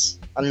 Locos?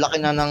 Ang laki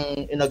na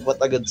ng inagwat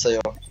agad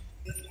sa'yo.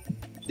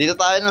 Dito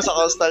tayo na sa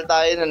coastal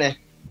tayo nun eh.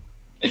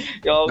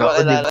 Yung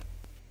makilala.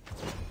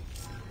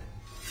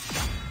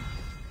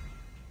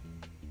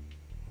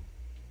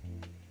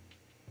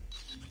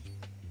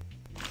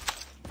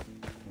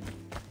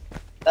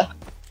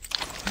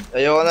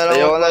 Ayoko na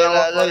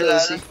lang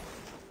Lucy.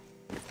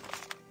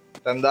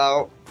 Tanda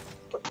ako.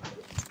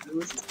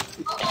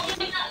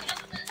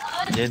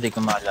 Hindi ko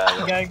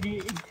maalala.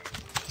 Gagi.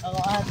 Ako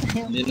ata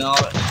yun. Hindi na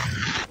ako.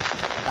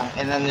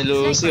 Tangina ni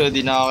Lucy,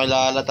 di na ako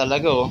kilala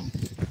talaga oh.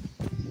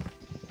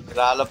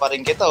 Kilala pa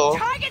rin kita oh.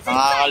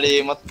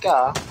 Nakakalimot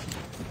ka.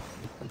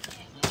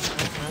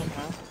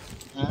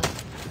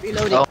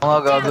 Oo nga,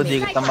 gago, di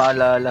kita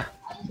maalala.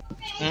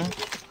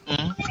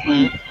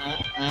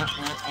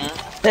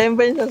 Ayun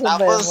ba yung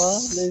sasabayan mo,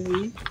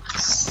 Levi?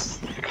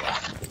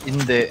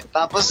 Hindi.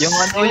 Tapos yung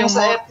ano yung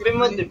sa FB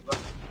mo, di ba?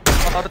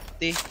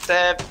 Party.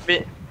 Sa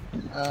FB.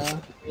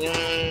 Yung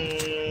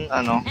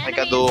ano, may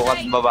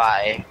kadukat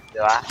babae.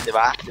 Di ba? Di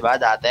ba? Di ba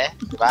dati?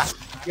 Di ba?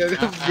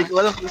 Hindi ko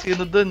alam kung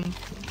sino dun.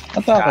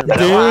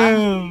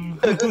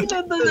 Damn!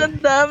 Ang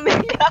dami.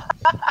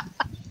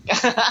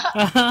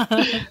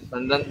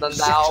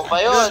 Tanda ako pa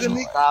yun.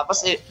 Tapos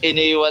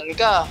iniwan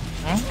ka.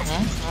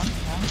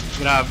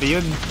 Grabe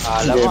yun.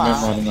 Alam Hindi, mo may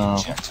ah. ano na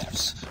ako.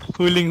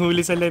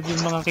 Huling-huli sa live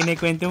yung mga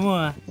kinikwento mo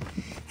ah.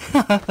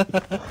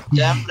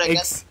 Siyempre,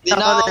 di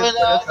na ako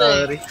kilala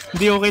eh.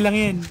 Hindi, okay lang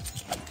yan.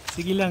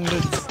 Sige lang,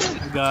 Lods.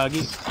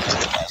 Gagi.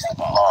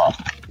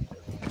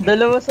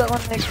 Dalawa sa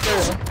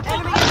connector.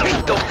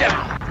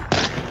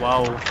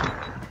 Wow.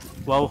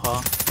 Wow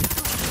ha.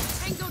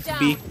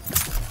 B.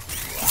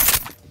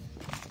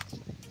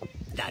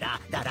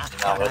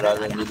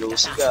 Nakakilala ni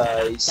Lucy,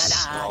 guys.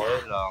 Okay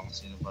lang.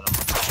 Sino pa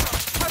naman?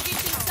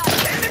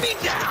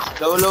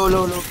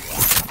 Low.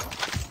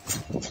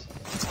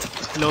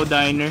 Low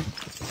diner.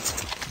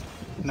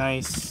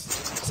 Nice.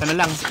 Sana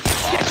lang.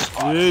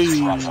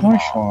 Yay.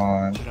 Nice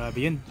one. Grabe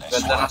yun.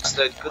 Ganda ng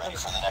slide ko.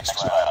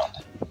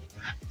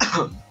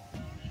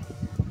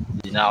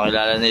 Hindi na ako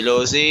kilala ni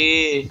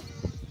Lucy.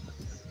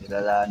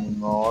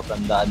 Kilalanin mo ako,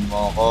 tandaan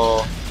mo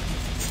ako.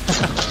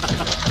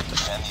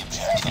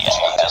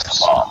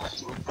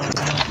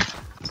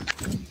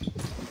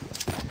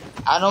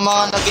 Ano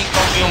mga naging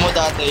commute mo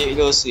dati,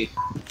 Lucy?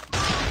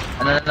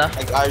 Ano na?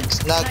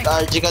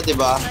 Nag-RG ka,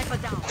 diba?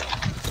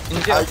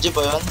 RG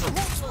ba yun?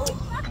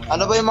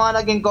 Ano ba yung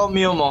mga naging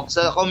commute mo?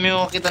 Sa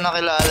commute kita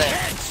nakilala eh.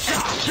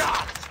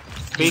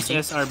 Base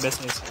SR,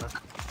 best SR.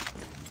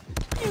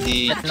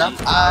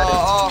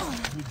 Oo.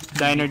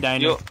 Diner.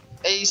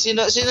 Eh,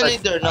 sino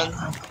leader nun?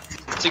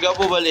 Si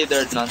Gabo ba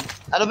leader nun?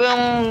 Ano ba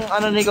yung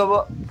ano ni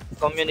Gabo?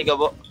 Commute ni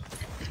Gabo?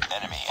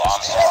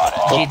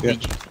 GG.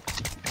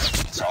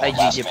 Ay,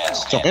 GG.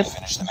 Sakit?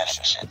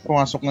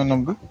 Pumasok na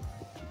ng B.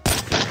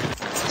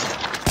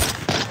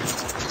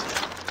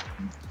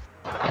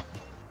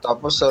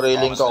 Tapos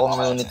sariling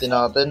ka-community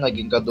natin,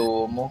 naging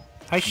kaduo mo.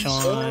 Hi,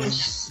 Sean.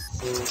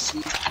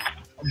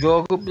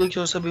 Gago, vlog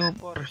siya sabi mo,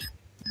 par.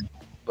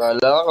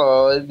 Bala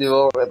ko, hindi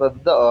mo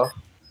katanda oh.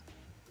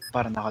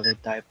 Para nakalive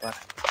tayo, par.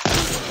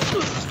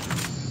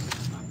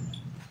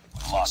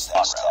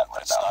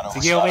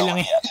 Sige, okay lang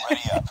eh.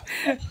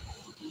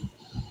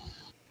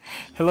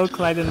 Hello,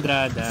 Clyde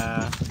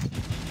Andrada.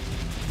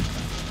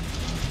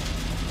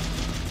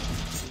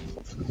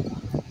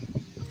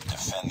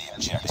 Defend the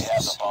objective.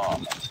 Have the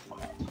bomb.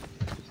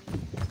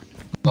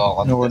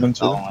 Nawalan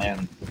sila. Ako ngayon.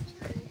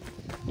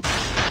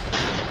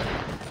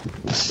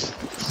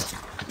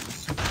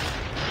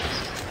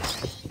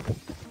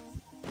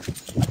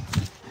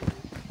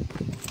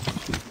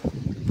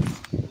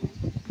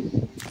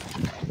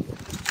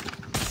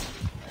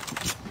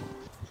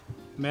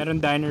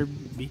 Meron diner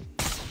B.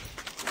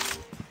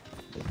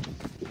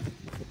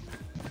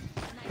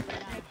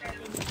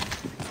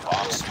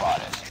 Bomb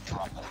spotted.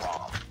 Drop the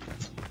bomb.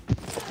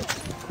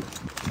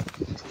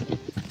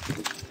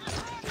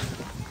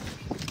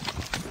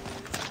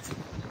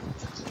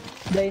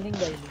 Dining.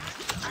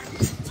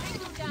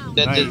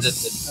 Dead.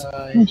 Nice.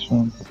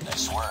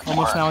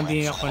 Almost na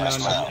hindi ako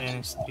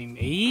nanonood stream.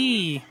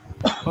 Ay!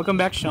 Welcome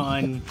back,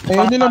 Sean.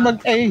 Ayaw nila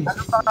mag-A.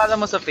 Anong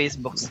pangalan mo sa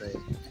Facebook sa'yo?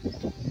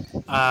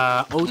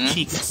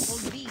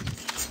 O-Cheeks.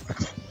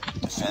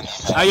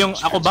 Yung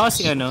ako ba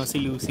si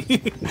Lucy?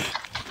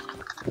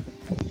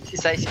 Si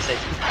Sai.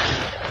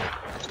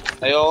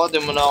 Ayoko, di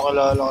mo na ako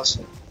kilala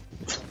kasi.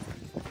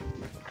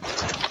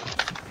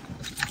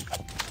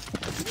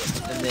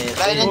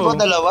 Kainin ko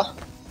dalawa.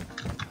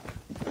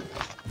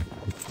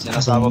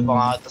 Sinasama pa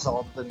nga ito sa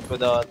content ko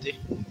dati.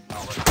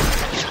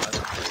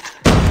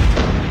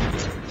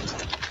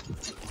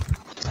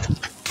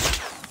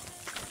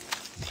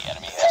 The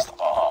enemy has the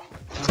bomb.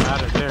 I'm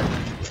out of there.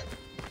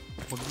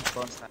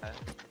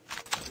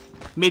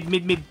 Mid.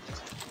 Mid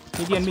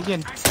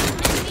yan.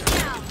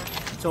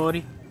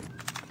 Sorry.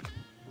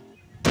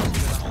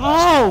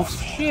 Oh,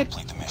 shit!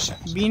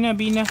 Bina.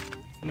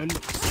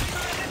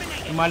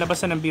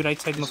 Lumalabas na ng B right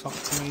side mo, fuck.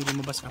 May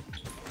lumabas na.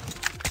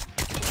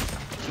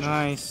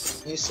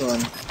 Nice. Nice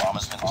one. Bomb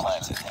has been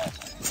planted.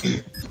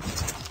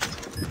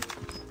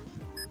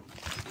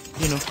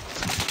 Yun o.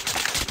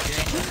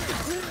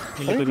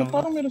 Ay,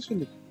 parang meron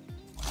sila.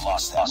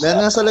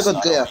 Meron nga sa likod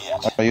kaya.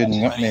 Ayun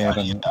nga,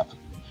 meron.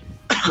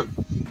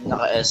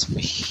 Naka-SP.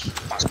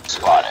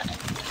 Spotted.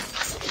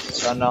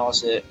 Sana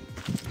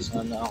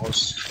ako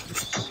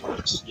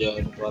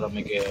dyan para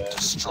may kaya.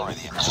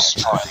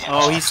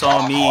 Oh, he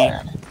saw me.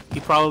 He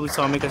probably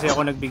saw me kasi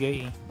ako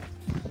nagbigay eh.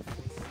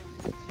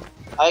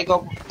 Ay,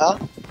 ikaw,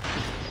 ha?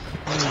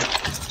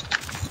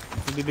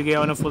 Nagbibigay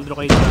ako ng full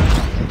draw kay John.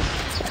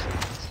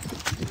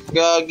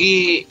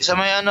 Gagi, sa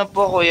may ano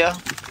po kuya?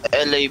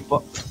 LA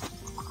po.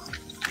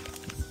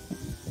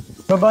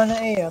 Baba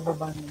na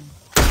baba na.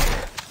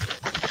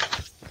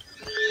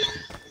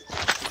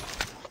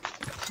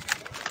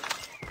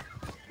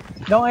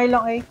 Long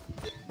A.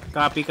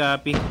 Copy.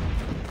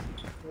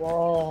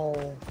 Wow.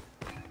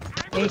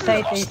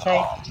 A-site.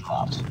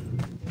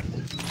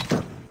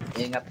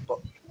 Ingat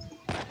po.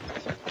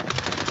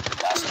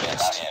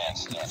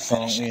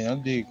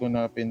 Di ko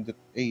napindot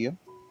A yan.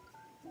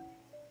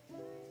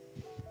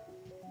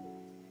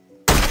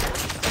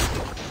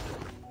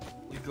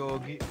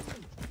 Gogi.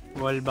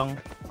 Wallbang.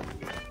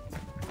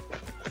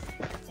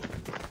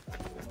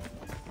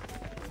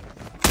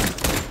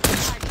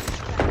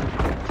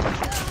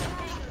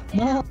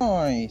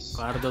 Nice.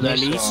 Cardo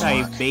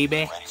Dalisay,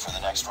 baby. Ready for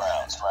the next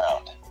round.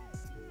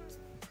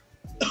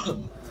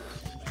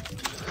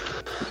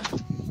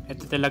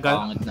 Ito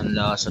talaga. Pangit ng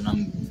lasa ng...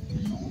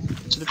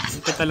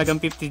 Ito talagang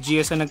 50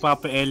 GS na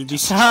nagpapa-LB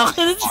sa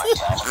akin.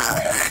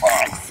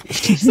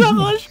 Sa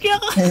gosh kaya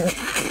ka.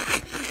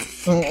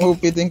 Ang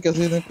OP din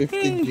kasi ng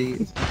 15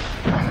 GS.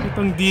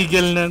 Itong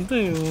Deagle na ito,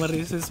 yung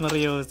Marisus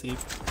Mariosip.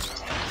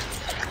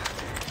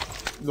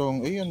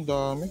 Long A, ang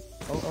dami.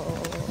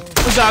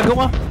 Gago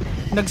ka.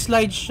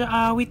 Nag-slide siya,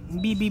 awit.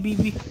 B.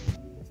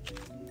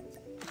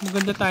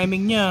 Maganda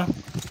timing niya.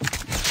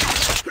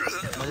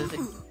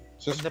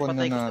 Spawn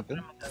na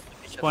natin.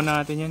 Spawn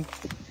natin yan.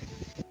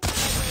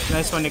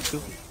 Nice one, Nick 2.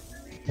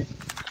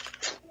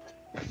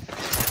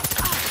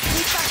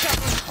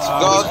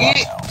 Gogi!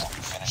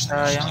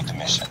 Sayang.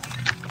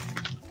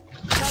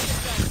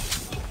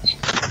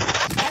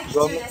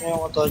 Gamit mo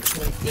yung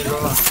attachment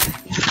nila.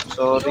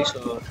 Sorry.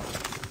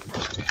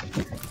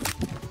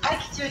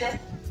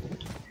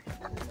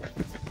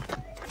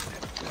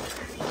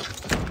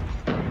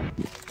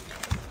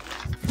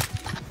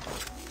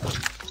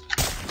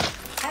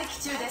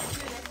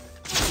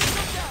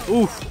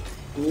 Oof.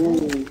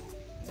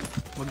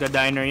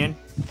 Magda-diner yan.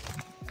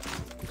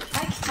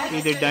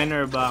 Either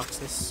diner or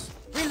boxes.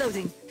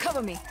 Reloading.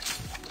 Cover me.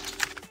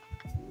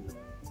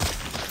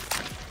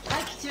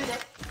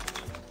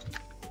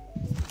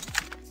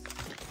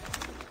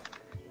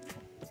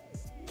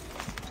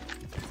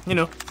 You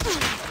know.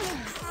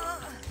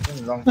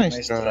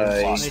 Nice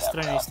try. Nice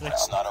try.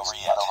 It's not over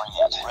yet.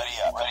 Ready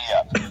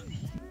up.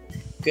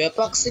 Kuya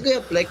Pax, si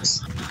Kuya Flex.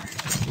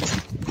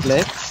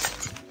 Flex?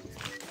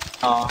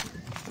 Oo.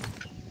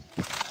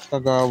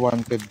 Taga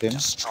wanted din.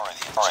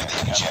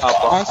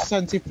 Apa.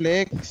 Saan si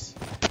Flex?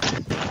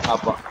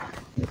 Apa.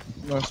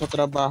 Sa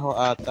trabaho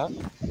ata.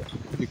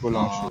 Hindi ko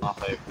lang sure.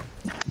 Okay.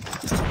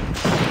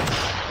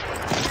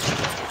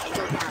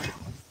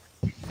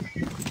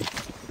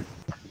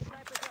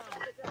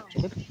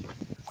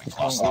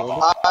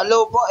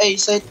 Hello po,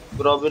 A-site.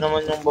 Grabe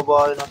naman yung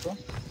babae na to.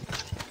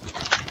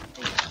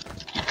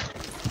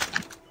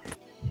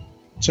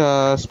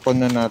 Sa spawn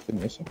na natin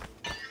isa.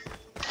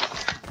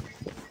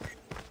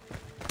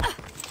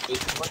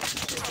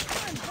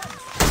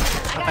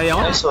 Patay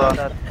ako. Nice one.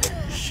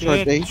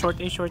 Shit. Short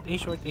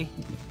A.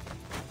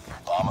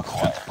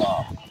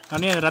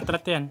 Ano yan?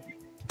 Rat yan.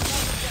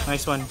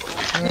 Nice one.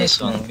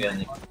 Nice one, Kuya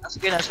Nick.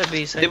 Sige, nasa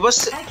base. Di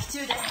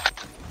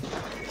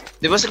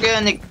ba si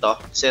Kuya Nick to?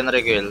 Si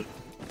Enriquel?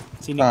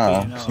 Si Nick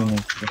yan.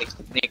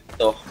 Nick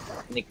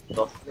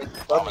to.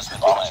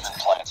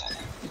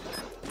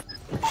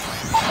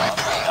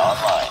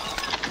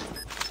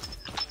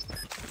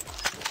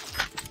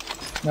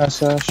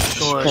 Nasa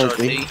short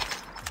A.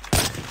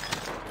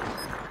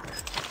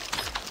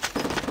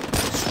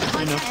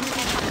 Ano?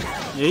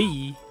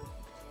 Yay!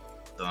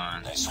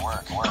 Nice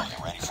work.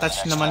 Ready for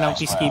Touch naman ng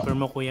peacekeeper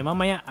mo, kuya.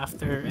 Mamaya,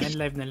 after end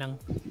live na lang,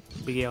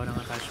 bigay ako ng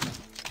attachment.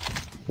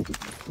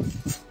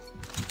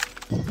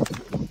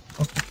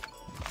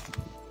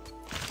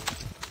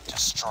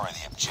 Destroy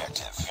the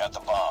objective. Got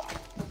the bomb.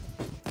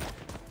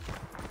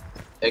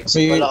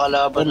 Exit pala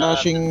kalaban na.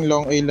 Flashing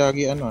long A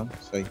lagi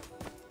say.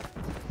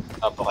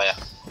 Apa kaya?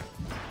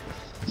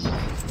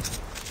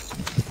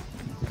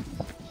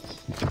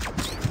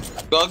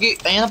 Gogi,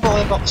 ayun na po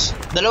Kuya Pax.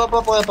 Dalawa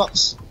pa po Kuya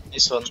Pax.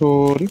 Nice one.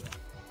 Sorry.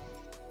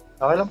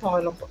 Okay lang po.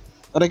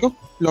 Aray ko,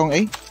 long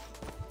A.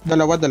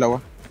 Dalawa.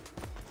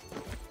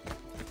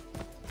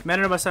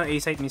 Meron na ba sa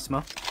A-site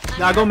mismo?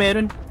 Gago,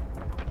 meron.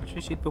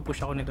 Shit,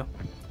 pupush ako nito.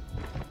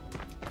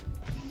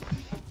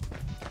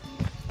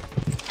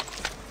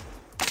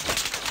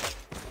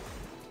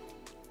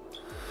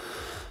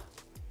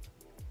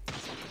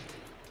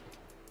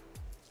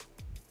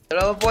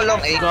 Dalawa po long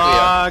A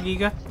kuya. Gagi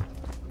ka.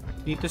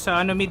 Dito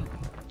sa mid.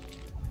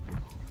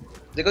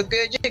 Likod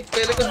Kuya Jake.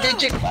 Likod Kuya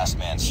Jake. Last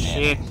man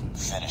standing. Shit.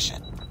 Finish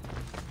it.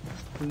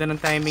 Ganda ng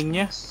timing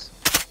niya.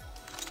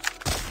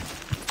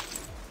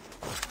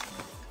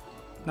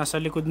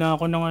 Nasa likod na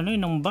ako ng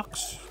ng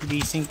box.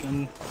 Desync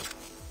ang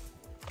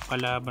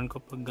kalaban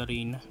ko pag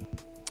arena.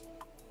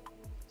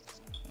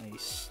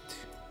 Nice.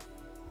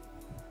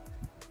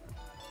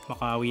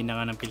 Makauwi na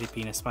nga ng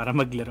Pilipinas para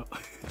maglaro.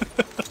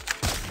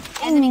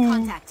 Enemy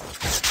contact.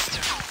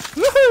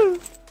 Woohoo!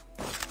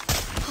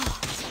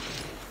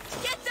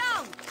 Get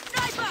down!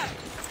 Sniper!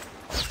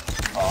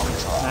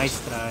 Nice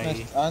try.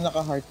 Nice.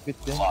 Naka-heartbeat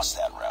din. Lost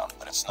that round,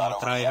 but it's not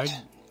over Try yet.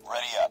 hard.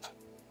 Ready up.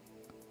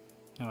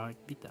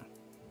 Heartbeat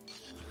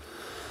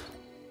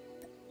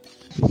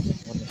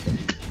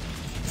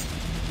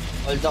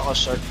Hold ako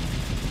short.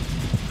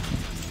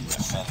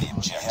 Defend the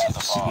objective.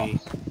 The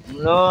bomb. Sige.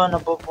 No,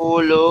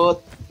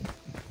 napupulot.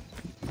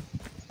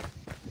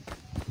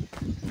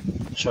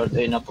 Short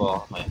A na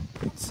po ako.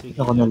 Sige.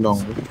 Ako na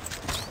long.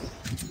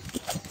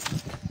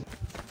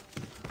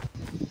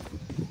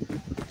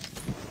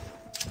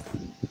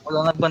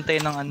 Wala nagbantay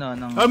ng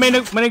Oh, may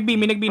nag-B.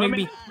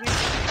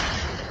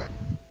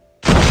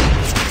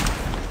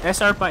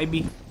 SR pa,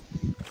 B.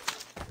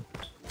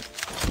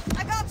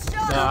 I got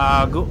shot!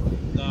 Gago.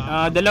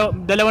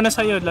 Dalawa na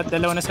sa'yo.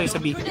 Dalawa na sa'yo sa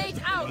B.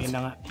 Ayun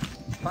na nga.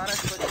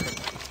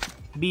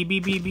 B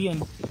yan.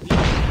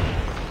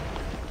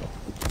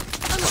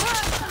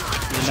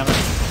 Ayun na nga.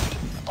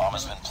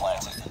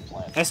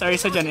 SR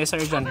isa dyan.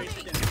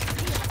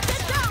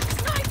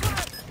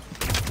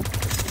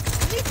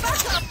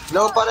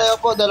 Low pareho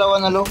po,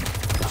 dalawa na low.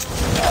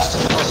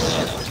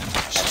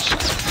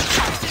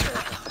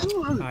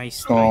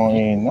 Nice.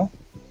 No.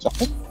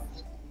 Sakit.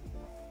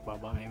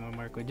 Babae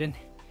mamarko dyan.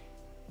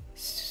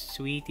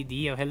 Sweetie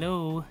Dio,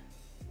 hello.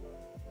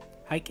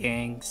 Hi,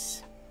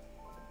 Kengs.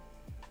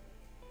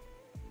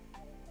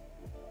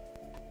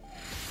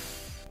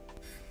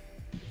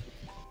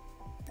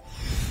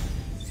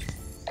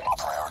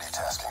 Priority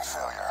tasking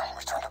failure.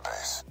 Return to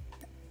base.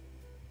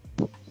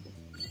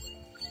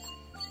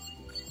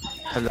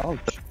 Hello.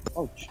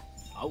 Ouch.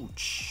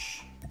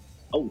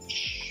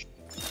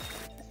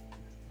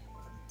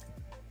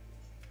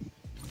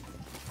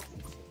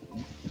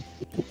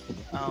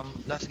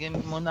 Last game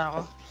muna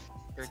ako.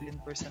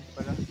 13%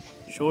 pala.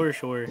 Sure.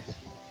 Sige.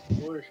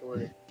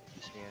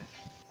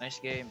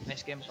 Nice game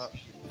po.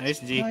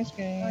 Nice G. Nice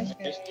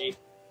game.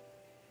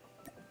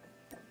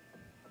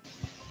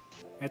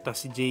 Eto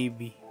si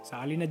JB.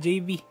 Sali na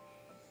JB.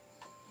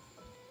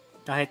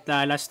 Kahit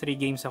last 3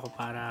 games ako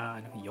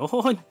para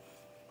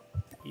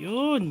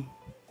Yun.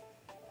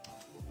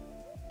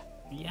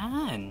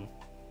 Yan.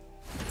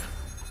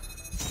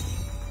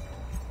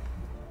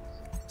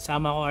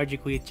 Sama ko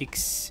RG Kuya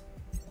Chicks.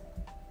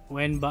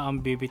 When ba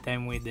ang baby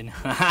time with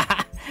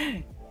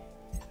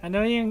ano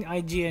yung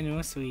IG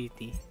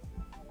sweetie?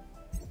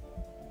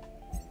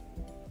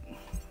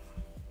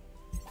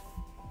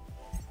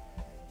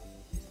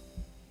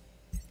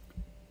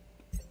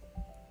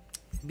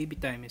 Baby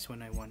time is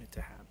when I wanted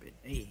to have it.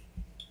 Hey.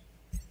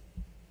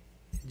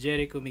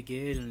 Jericho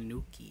Miguel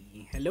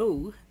Nuki.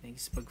 Hello.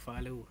 Thanks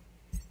pag-follow.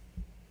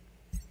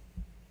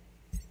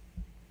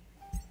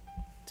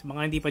 Sa mga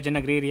hindi pa dyan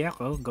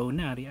nagre-react, go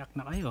na. React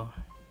na kayo.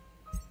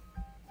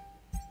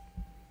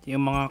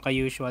 Yung mga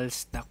ka-usual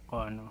stock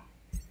ko,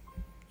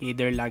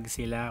 either lag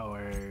sila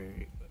or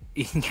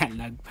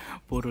lag.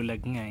 Puro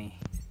lag nga eh.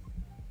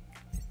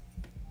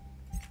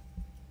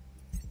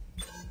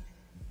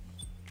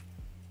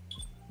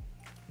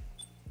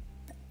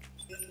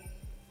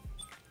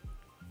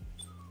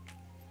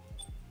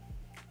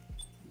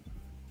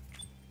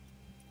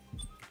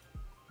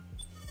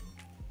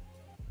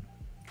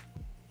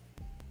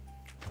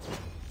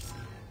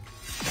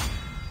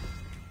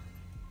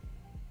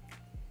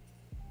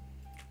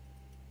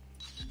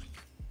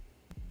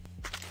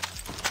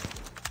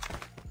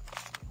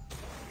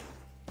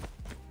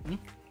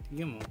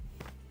 Sige mo.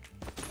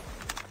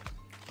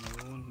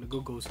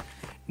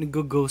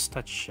 Nag-ghost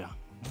touch siya.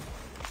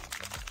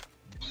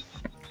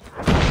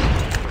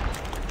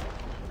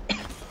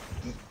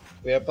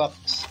 Kuya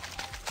Pax.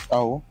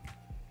 Oo.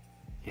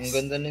 Ang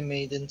ganda ni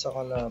Maiden sa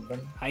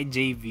kalaban. Hi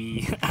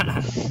JV.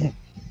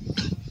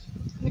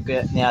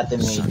 ni Ate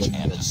Maiden.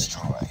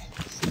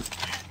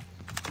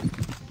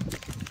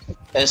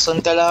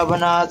 Eson kalaban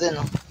natin,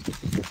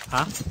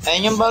 Ha?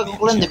 Ayun yung bagong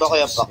clan, di ba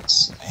Kuya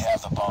Pax?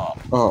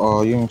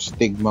 Oo, yung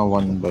Stigma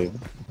 1 ba yun?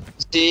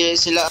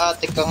 Sila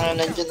ate ka ngayon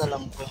nandiyan,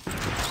 alam ko.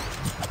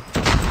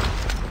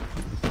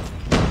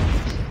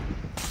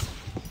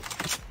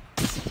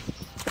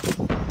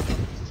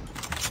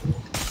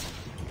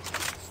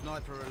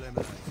 Sniper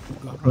eliminated.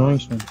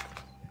 Nice.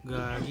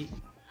 Gagi.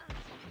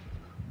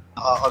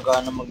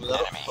 Nakakagana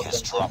maglaro pag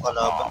ganito yung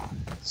kalaban.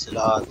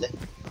 Sila ate.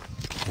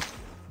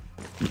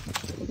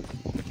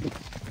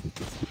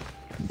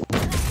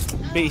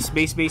 Base,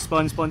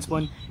 spawn.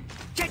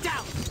 Get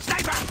down!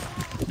 Sniper!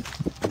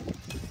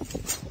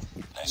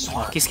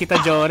 Kiss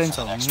kita, Joren.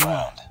 So,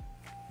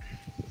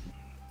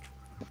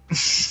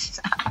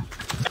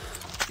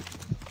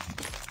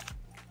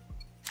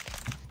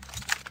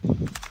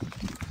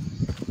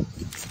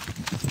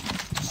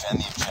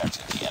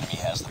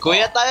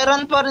 Kuya,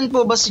 Tyrant pa rin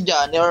po ba si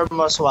Johnny or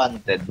Most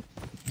Wanted?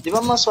 Di ba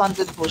Most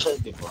Wanted po siya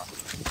before?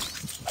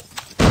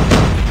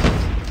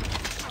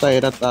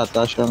 Tyrant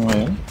ata siya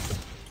ngayon.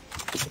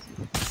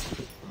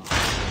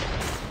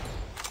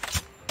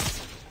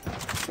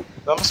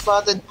 Mas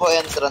spotted po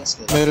entrance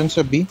nila. Meron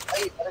sa B?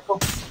 Ay, pare ko.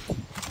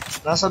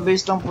 Nasa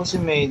base lang po si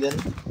Maiden.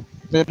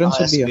 Meron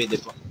sa B. SPD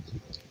po.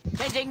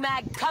 Changing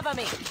mag, cover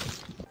me.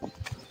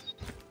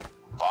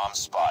 Bomb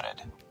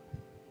spotted.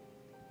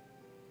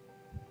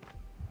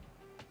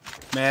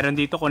 meron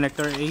dito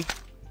connector A.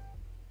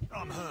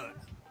 I'm hurt.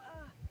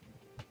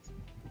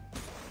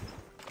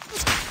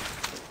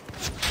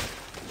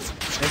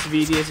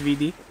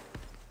 SVD.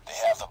 They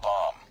have the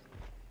bomb.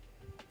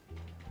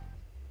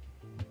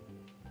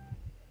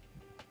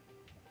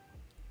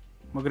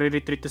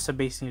 Magre-retreat to sa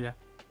base nila.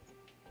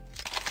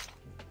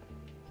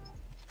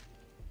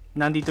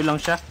 Nandito lang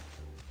siya.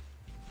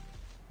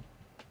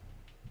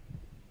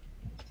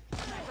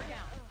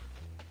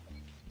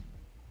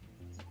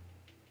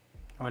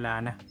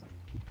 Wala na.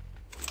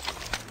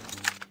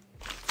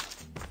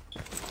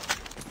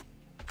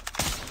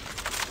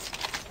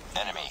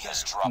 Enemy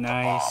has dropped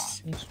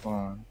Nice. the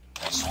bomb.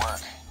 Nice work.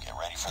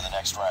 for the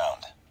next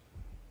round.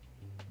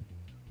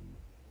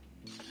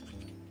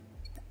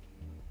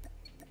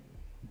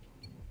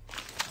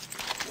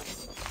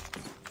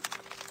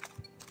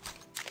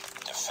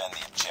 Defend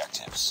the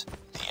objectives.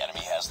 The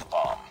enemy has the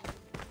bomb.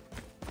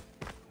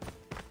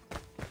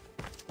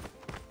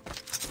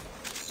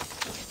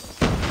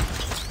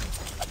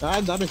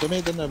 Dami. Sa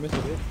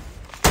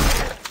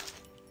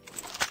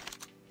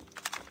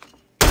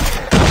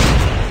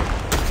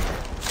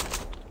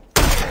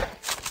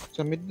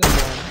mid na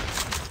dyan.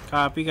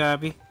 Copy.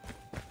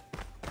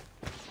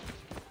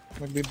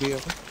 Magbe-B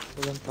ako.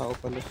 Walang tao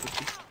pala sa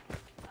B.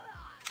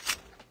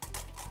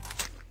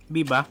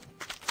 B ba?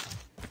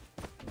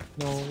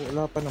 No,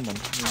 wala pa naman.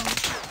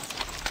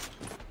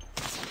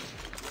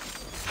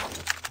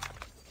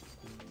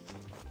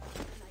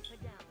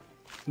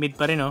 Mid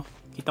pa rin, oh.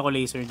 Kita ko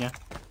laser niya.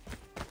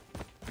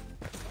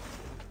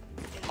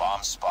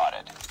 Bomb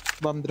spotted.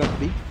 Bomb drop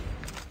B.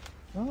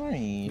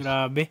 Nice.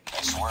 Grabe.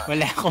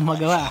 Wala akong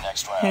magawa.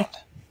 Next round.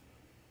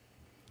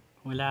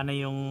 Wala na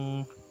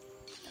yung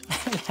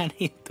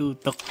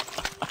tutok.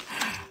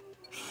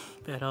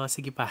 Pero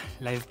sige pa,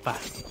 live pa.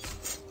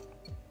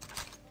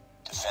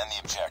 Defend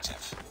the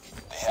objective.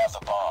 They have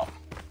the bomb.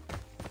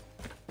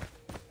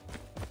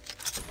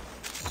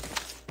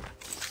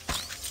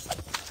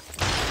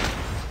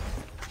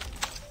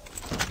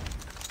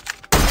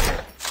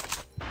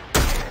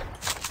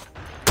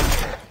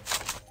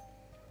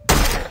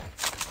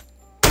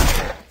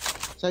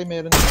 Say,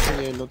 meron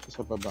sa yellow sa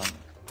baba.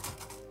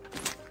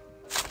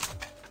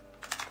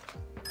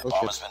 The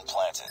bomb has been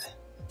planted.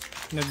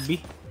 Nag-B.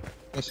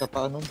 Isa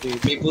pa anong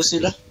Dave? May po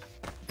sila.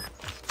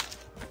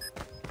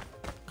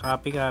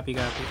 Copy.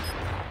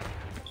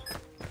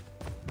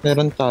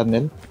 Meron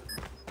tunnel.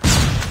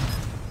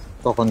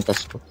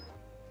 Kukontas ko.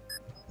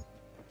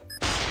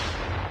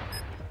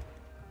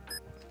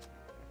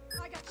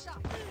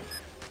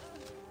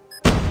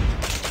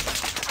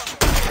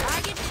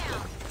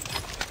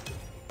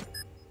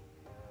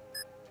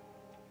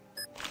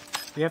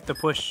 We have to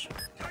push.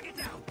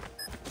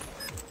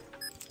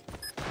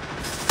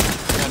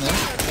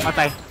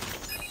 Patay.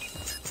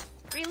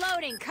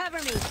 Reloading,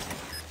 cover me.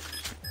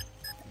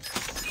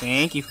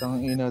 Thank you.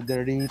 Ang ina,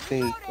 the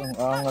retake. Ang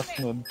angas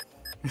nun.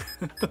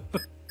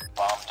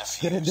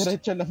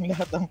 Dire-diretso lang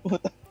lahat ang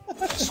puta.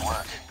 Nice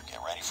work.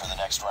 Get ready for the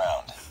next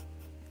round.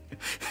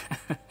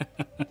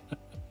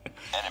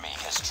 Enemy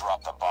has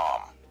dropped the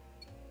bomb.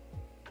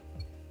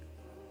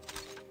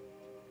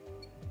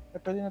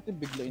 Pwede natin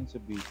biglain sa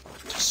B.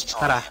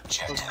 Tara.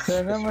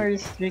 Sana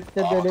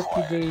ma-restricted ulit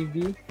si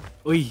JB.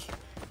 Uy.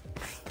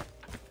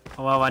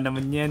 Kawawa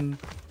naman yan.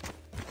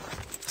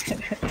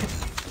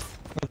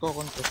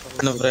 Nagko-contest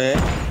ako. Ano pre?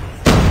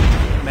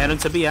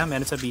 Meron sa B, ha?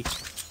 Meron sa B.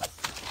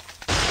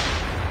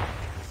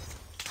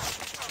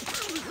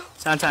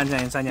 Saan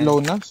yan?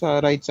 Low na? Sa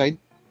right side?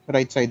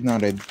 Right side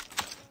ng red.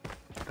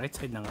 Right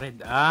side ng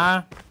red.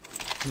 Ah.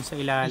 Yung sa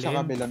ilalim. Sa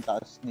kabilang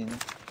taas ninyo.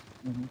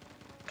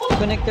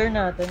 Connector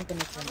natin.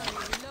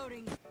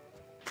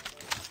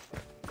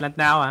 Plant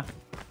na ako, ha?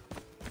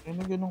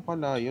 Ano ganun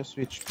kalayo?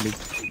 Switch click.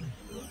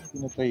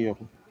 Pinatay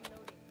ako.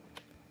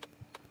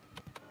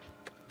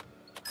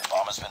 The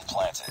bomb has been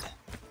planted.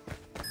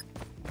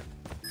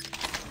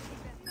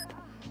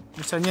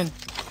 Saan yan?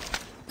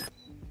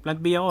 Plant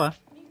B ako, ha?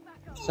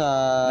 Sa...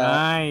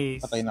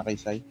 Nice. Patay na kay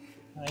Sai.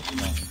 Nice.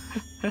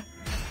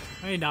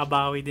 Ay,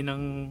 nakabawi din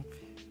ng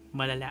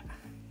malala.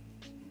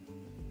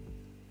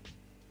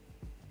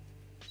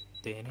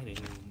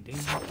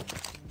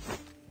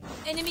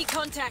 Enemy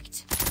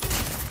contact.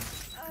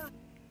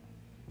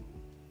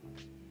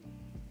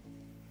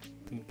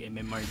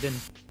 MMR din.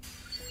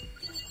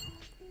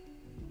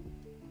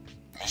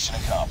 Mission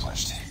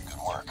accomplished.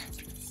 Good work.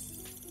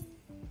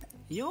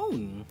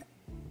 Yun.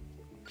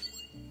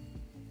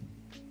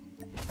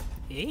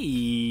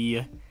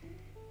 Hey.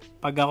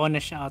 Pag ako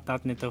na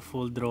shoutout nito,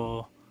 full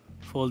draw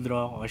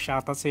ako.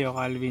 Shoutout sa'yo,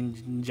 Calvin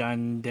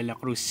John De La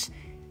Cruz.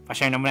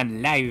 Pa-share naman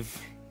live.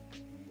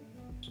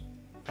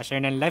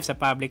 Pa-share ng live sa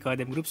public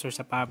Odem groups or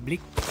sa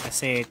public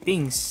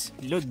settings.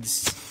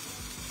 Loads.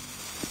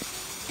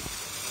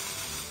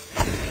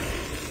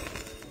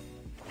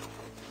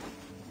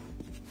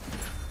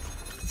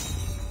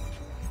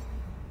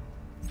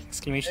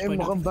 Exclamation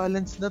point. Mukhang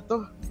balance na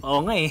to.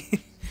 Oo nga eh.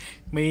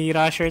 May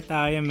rusher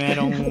tayo,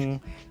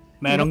 merong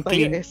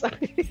clean.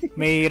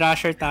 May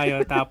rusher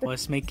tayo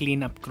tapos may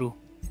clean up crew.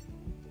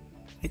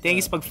 I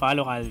think is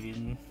pag-follow,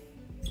 Calvin.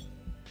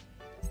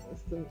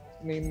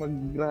 May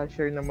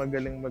mag-rusher na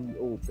magaling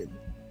mag-open.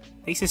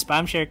 Thanks sa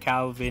spam share,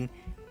 Calvin.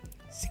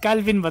 Si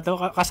Calvin ba to?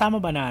 Kasama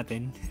ba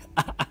natin?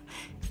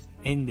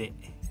 Hindi.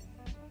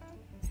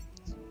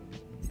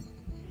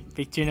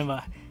 Picture na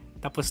ba?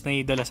 Tapos na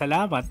idolo.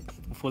 Salamat.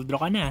 Full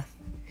draw ka na.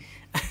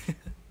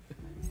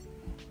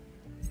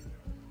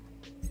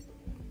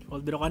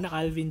 Full draw ka na,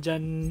 Calvin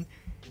John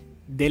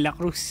De La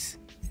Cruz.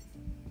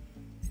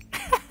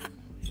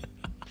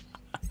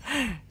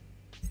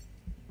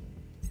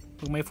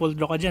 Pag may full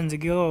draw ka dyan,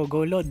 sige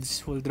go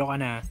Lods. Full draw ka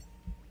na.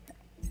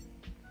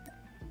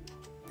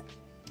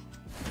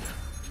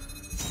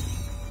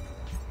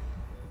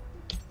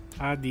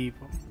 Di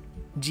po.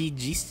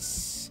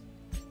 GG's.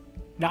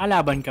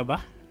 Nakalaban ka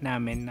ba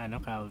namin,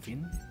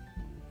 Calvin?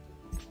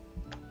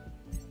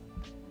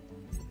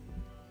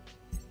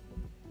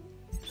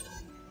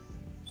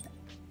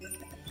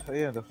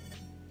 Ayan o.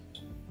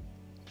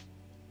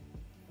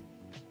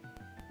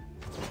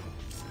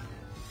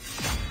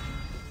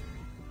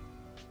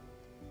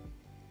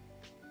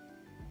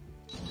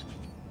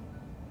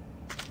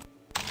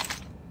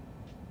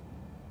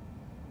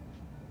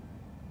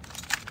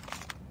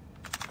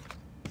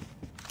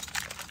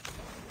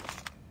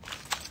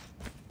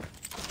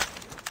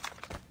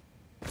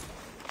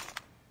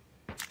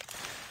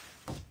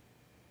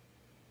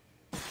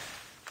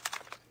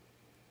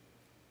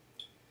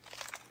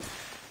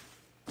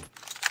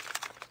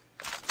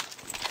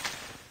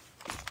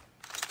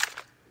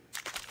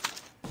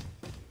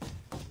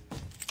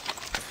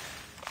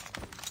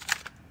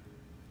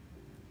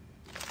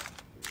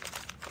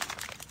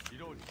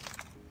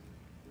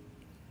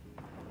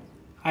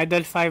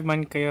 Idol 5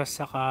 man kayo,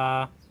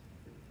 saka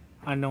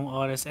anong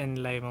oras and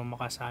live mo,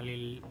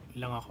 makasali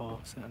lang ako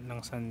ng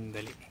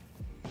sandali.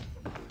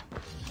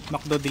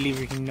 McDo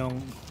delivery nung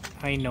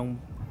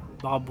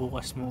baka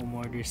bukas mo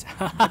umorder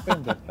sa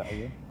Depende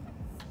tayo.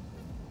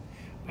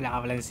 wala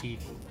ka palang CV.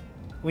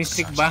 Win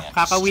streak ba?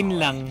 Kakawin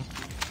lang.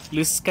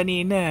 Lose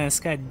kanina,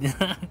 Scad.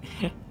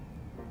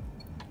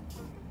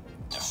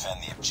 Defend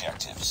the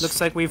objectives.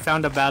 Looks like we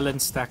found a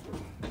balance stack.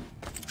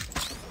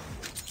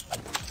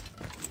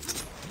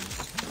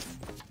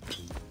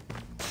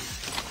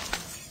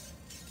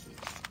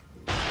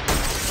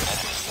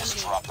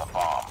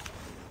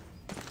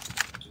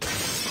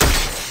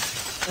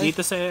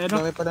 Dito sa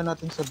Dami pala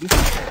natin sa B.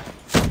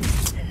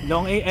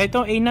 Long A.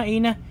 Ito, A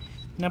na.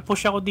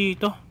 Na-push ako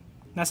dito.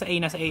 Nasa A,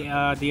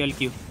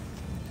 DLQ.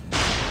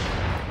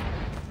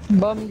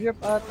 Bomb drop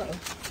ata.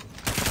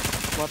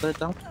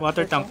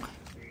 Water tank.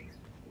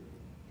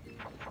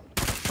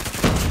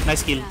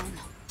 Nice kill.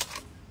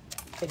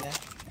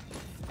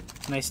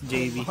 Nice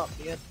JV.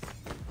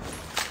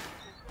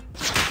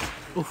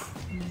 Oof.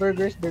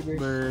 Burgers.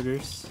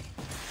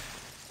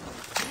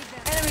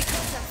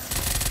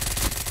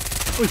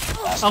 Uy,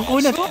 ang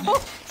kunat.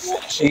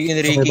 Si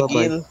Enrique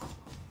kill.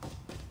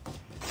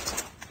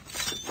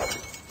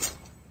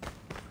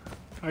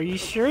 Are you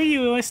sure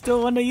you still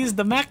want to use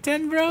the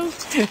MAC-10, bro?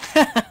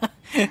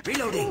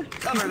 Reloading.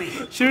 Cover me.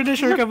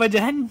 Sure ka ba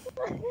dyan?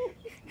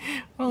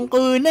 Ang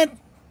kunat.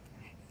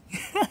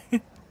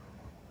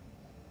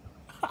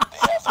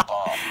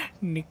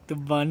 Nick to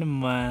ba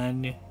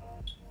naman?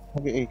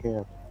 Mag-A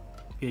kaya.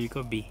 Feel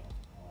ko B.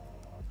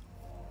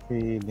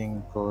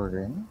 Feeling ko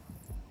rin.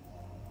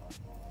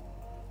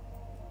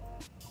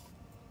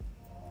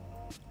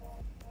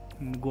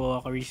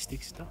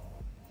 Guacaristics to.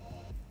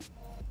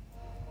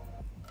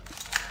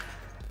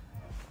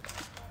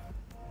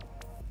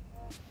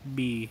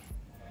 B.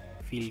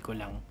 Feel ko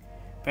lang.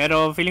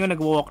 Pero feeling ko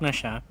nag-walk na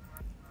siya.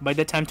 By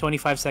the time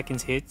 25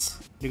 seconds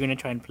hits, they're gonna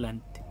try and plant.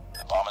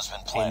 The bomb has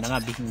been planted. Na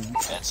nga, B.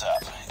 Heads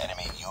up.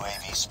 Enemy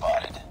UAV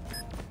spotted.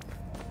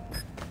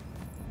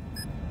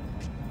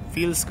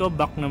 Feels ko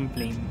back ng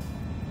plane.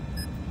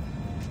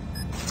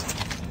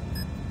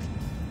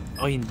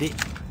 Oh, hindi.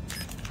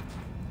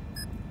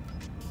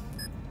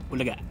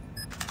 Ulaga.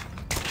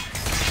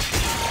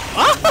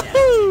 Ah!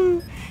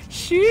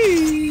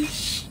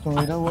 Sheesh!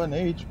 Tumina 1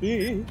 HP.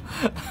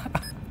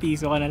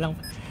 Piso ka na lang.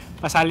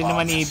 Pasali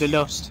naman ni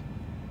Idolo.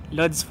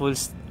 Lods full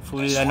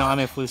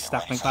kami, full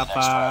stack.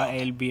 Nagpapa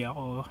LB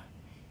ako.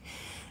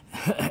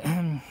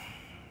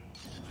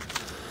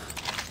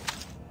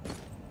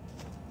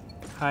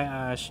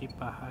 Hi Ashi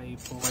pa. Hi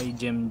po kay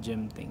Jem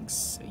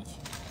things. Ay.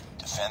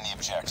 Defend the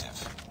objective.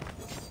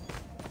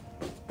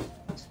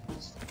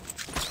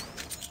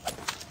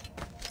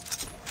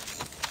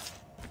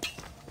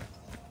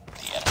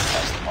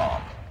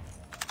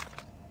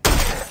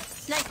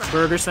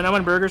 Burgers na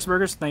naman, burgers,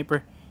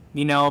 sniper.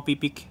 Hindi na ako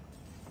pipik.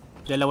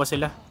 Dalawa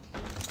sila.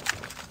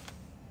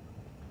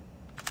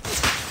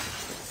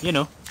 You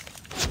know.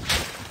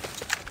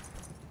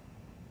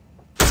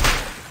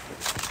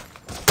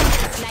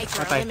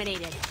 Sniper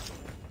eliminated.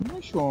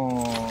 Nice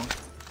one.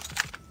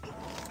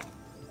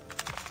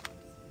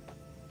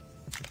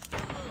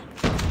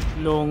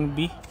 Long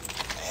B.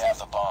 They have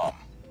the bomb.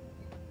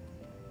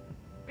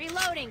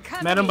 Reloading.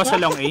 Meron ba sa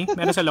long A?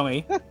 Meron sa long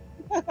A?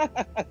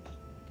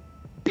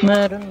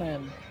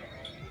 Meron.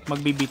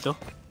 Mag-BB to.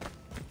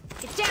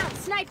 Get down,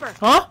 sniper.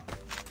 Huh?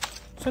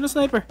 Saan ang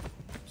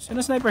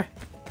sniper?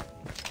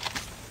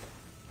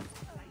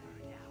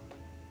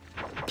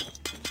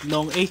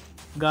 Long A.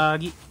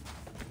 Gagi.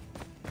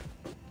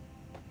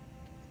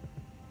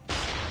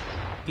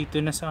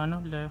 Dito na sa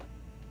left.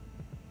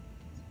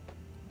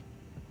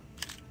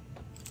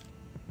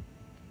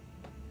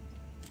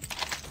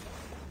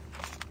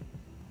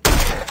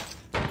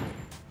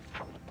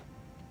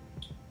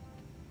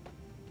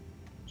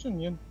 Saan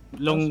yun?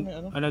 Long,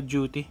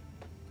 duty.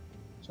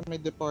 So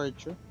may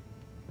departure.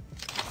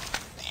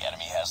 The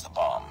enemy has the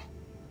bomb.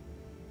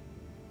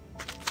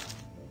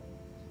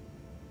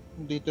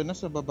 Dito na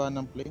sa baba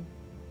ng plane.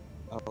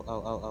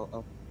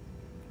 Ow.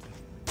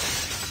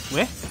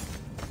 We?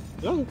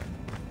 Yo.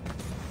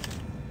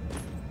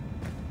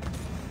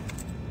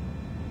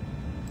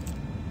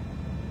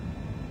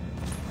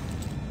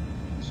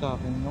 Sa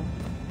akin, no?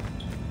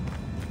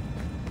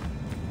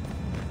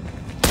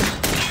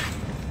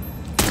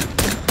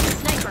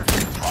 Sniper.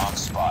 Bomb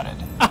spotted.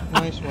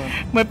 Nice one.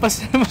 May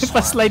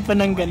pa-slide pa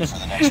ng ganun.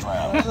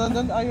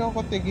 Ayaw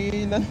ko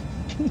tigilan.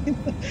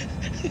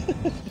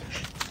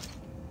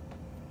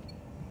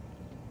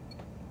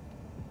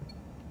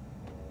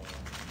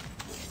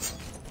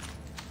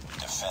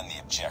 Defend the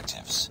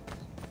objectives.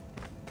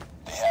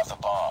 They have the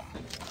bomb.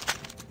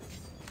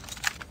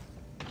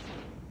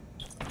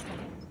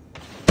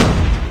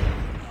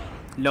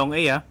 Long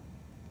A, ah.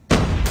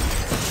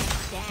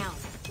 Down.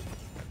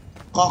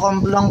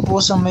 Kakamblang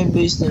po sa may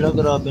base nila.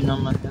 Grabe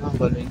naman. Yan ang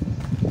galing.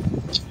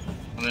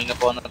 Kami na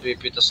po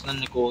napipitas na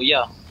ni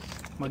Kuya.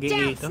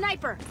 Down.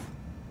 Sniper.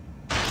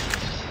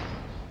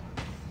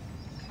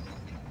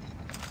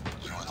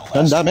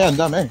 Ang dami, ang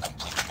dami.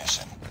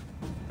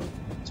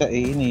 Sa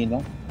A,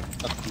 Ninong.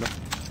 Tatlo.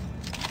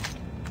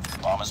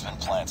 Bomb has been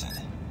planted.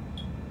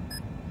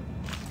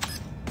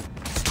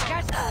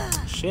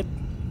 Shit.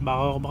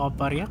 Baka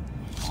pariyak.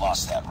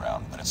 Lost that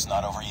round, but it's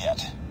not over yet.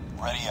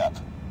 Ready up.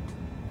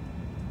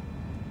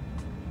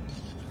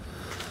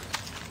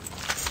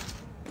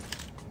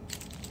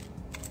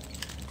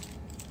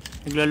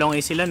 Naglolong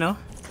A sila, no?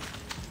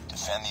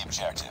 Defend the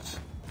objective.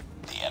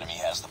 The enemy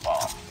has the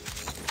bomb.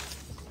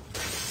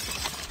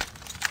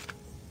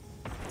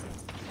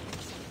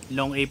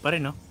 Long A pa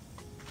rin, no?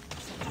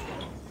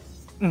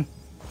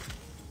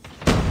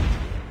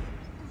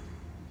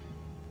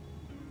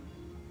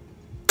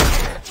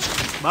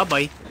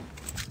 Bye-bye.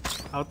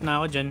 Out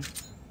na ako dyan.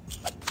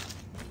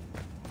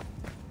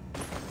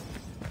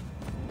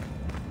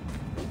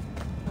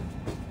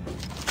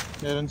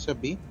 Meron sa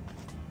B.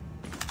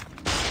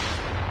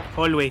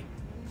 Hallway.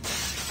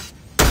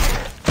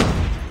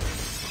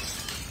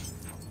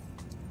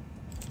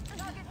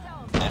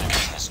 Enemy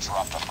has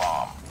dropped the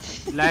bomb.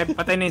 Live.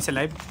 Patay na yun sa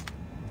live.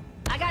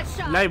 I got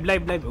shot.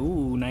 Live.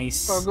 Ooh,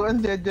 nice. Paguan,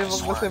 Jeje,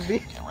 wag mo sa B.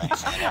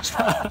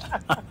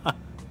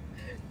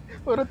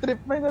 Puro trip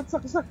mine at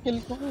saksak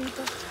kill ko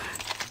kita.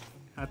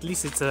 At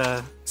least it's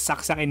a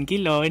saksak and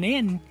kill, oh. Ano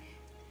yan?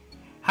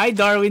 Hi,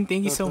 Darwin.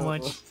 Thank you so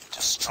much.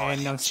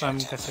 Ayan lang spam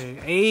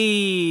kasi.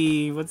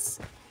 Hey!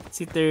 What's...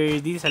 Si 30,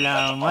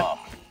 salamat.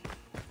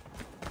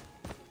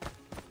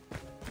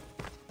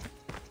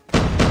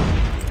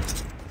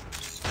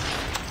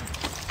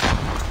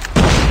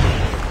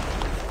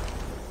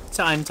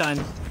 Saan?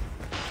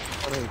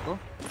 Aray ko.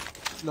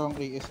 Long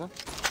A isa.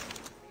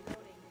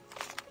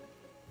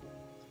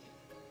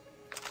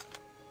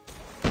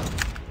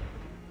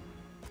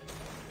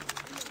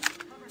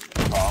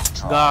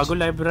 Gago,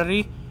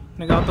 library.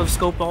 Nag-out of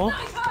scope ako.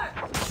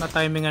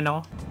 Na-timingan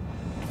ako.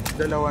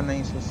 Dalawa na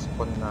yung sa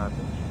spawn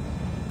natin.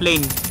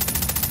 Plane.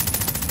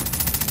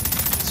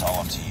 It's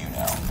all up to you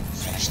now.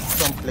 Finish the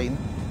Isang plane.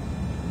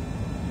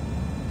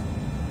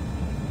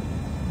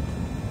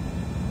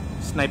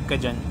 Snipe ka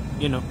dyan.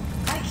 You know.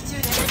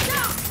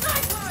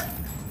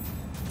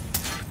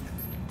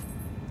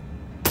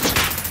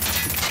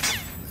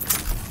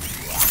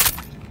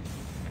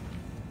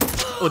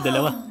 Oh,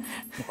 dalawa.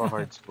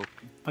 Naka-hard scope.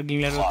 Pag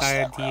yung laro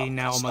tayo, di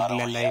na ako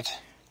magla-live.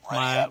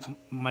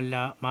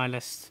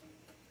 Malas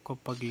ko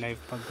pag live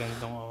pag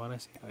ganitong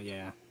oras. Oh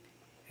yeah.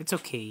 It's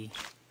okay.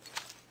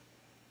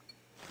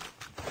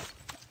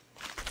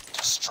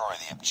 Destroy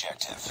the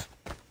objective.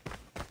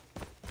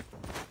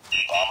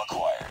 Bomb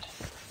acquired.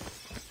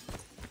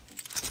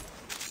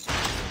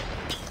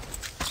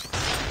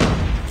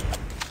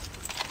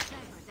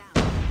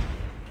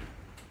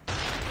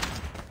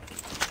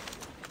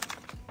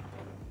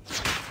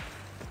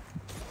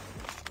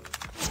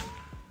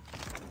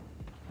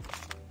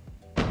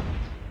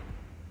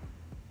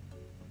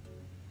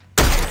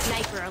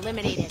 Sniper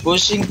eliminated.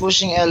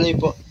 Pushing LA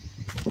po.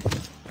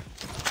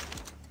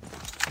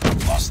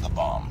 Lost the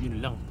bomb.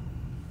 Yun lang.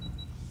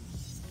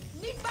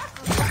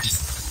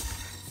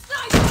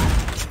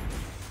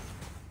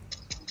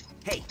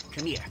 Hey,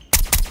 come here.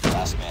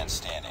 Last man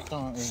standing.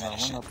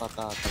 Finish it.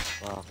 Napatatas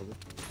pa ako.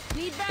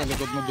 Sa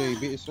likod mo,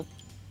 JB, isa.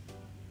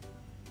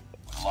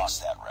 We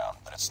lost that round,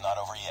 but it's not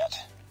over yet.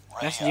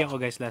 Ready Last G up. ako,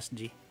 guys. Last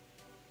G.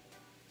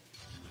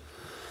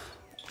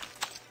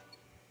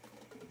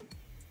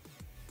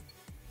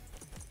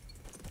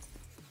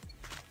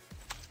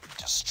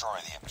 Destroy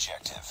the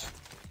objective.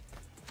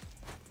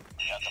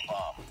 We got the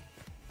bomb.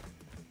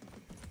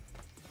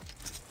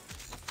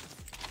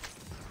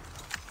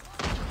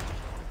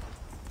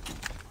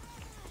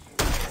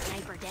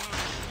 Sniper down.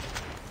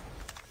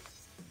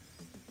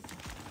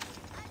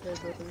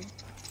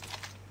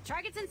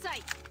 Targets in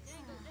sight.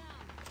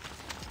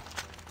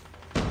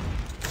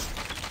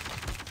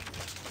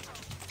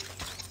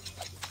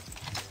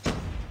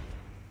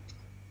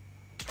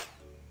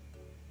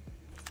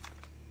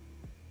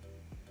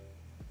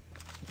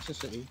 Isa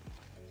sa A.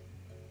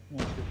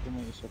 Nashoot ko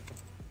may isa pa.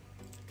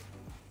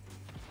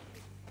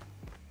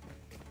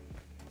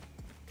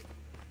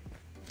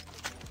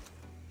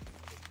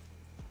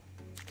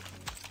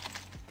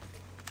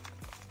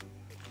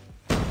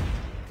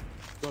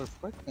 Golf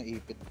cart,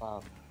 naipit pa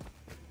ako.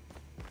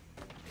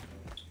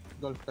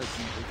 Golf cart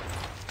naipit.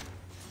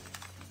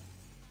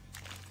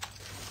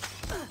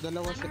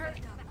 Dalawa sa...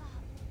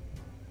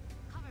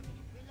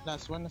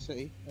 Last one nasa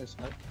A,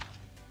 SR.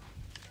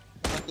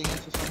 Natingin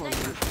siya sa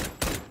holder.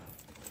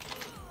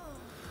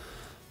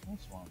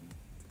 Nice one.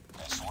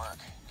 Nice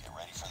work. Get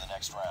ready for the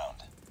next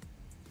round.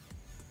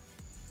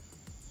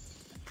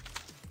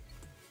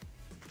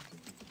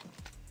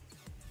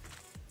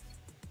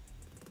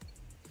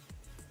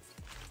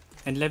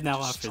 And live na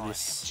ako after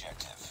this.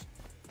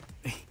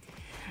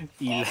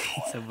 Eli,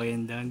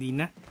 sabayan daw. Hindi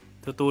na.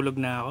 Tutulog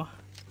na ako.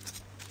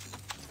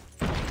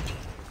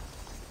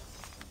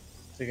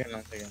 Sige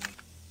lang, sige lang.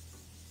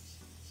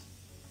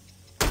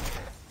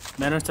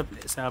 Meron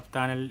sa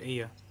tunnel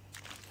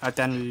A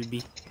tunnel B.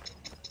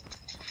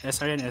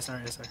 SR yan,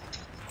 SR.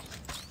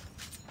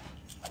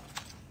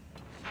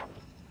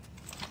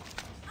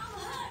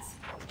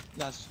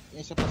 Last,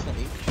 isa pa sa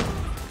A.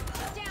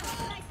 Down,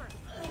 sniper.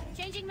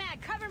 Changing mag.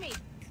 Cover me.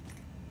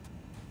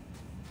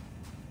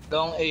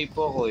 Long A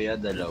po, kuya,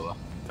 dalawa.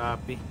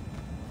 Copy.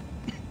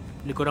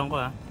 Likuran ko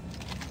ha.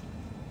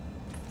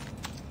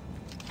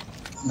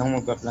 Nung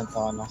magpa-plant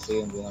ako ng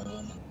second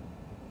naman.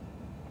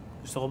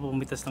 Gusto ko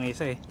pumitas ng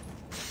isa eh.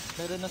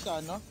 Meron na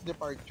sa ano?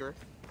 Departure.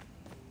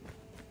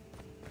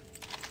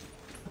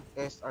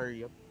 SR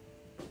yun.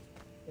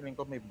 Feeling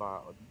ko may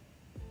baon.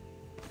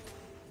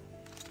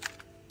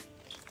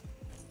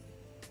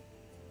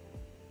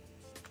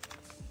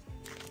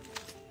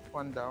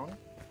 One down.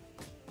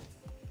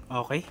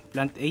 Okay,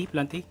 plant A.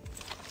 The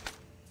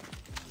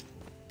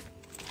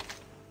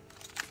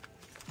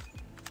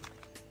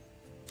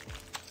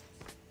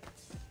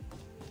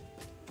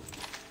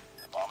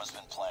bomb has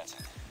been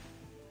planted.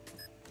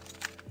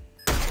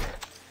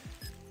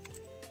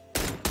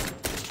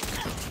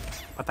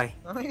 Patay.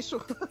 Nice.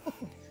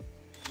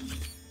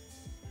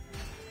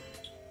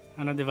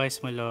 Ano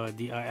device mo, Lo?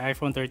 The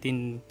iPhone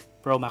 13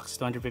 Pro Max,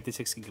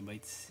 256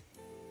 gigabytes.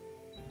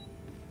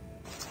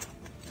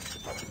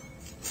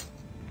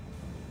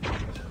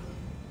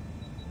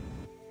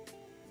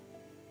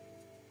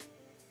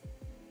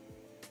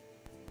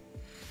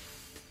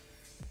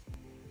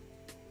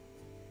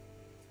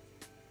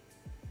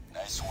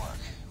 Nice work.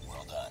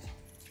 Well done.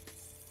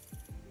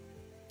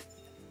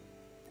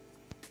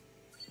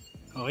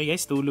 Okay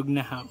guys, tulog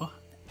na ako.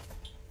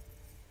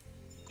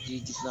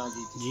 GG's na,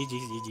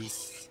 GG's.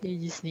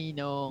 GG's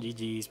Ninong.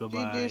 GG's,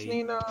 bye-bye. GG's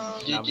Ninong.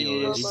 Love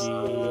you. GG's.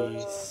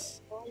 GG's.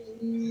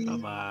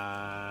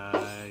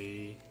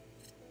 Bye-bye.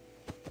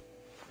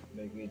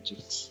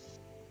 GG's.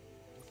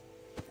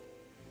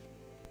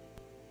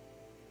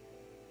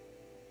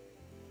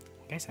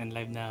 Guys,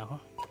 live na ako.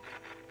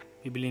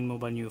 Bibilin mo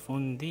ba new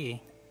phone? Hindi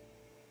eh.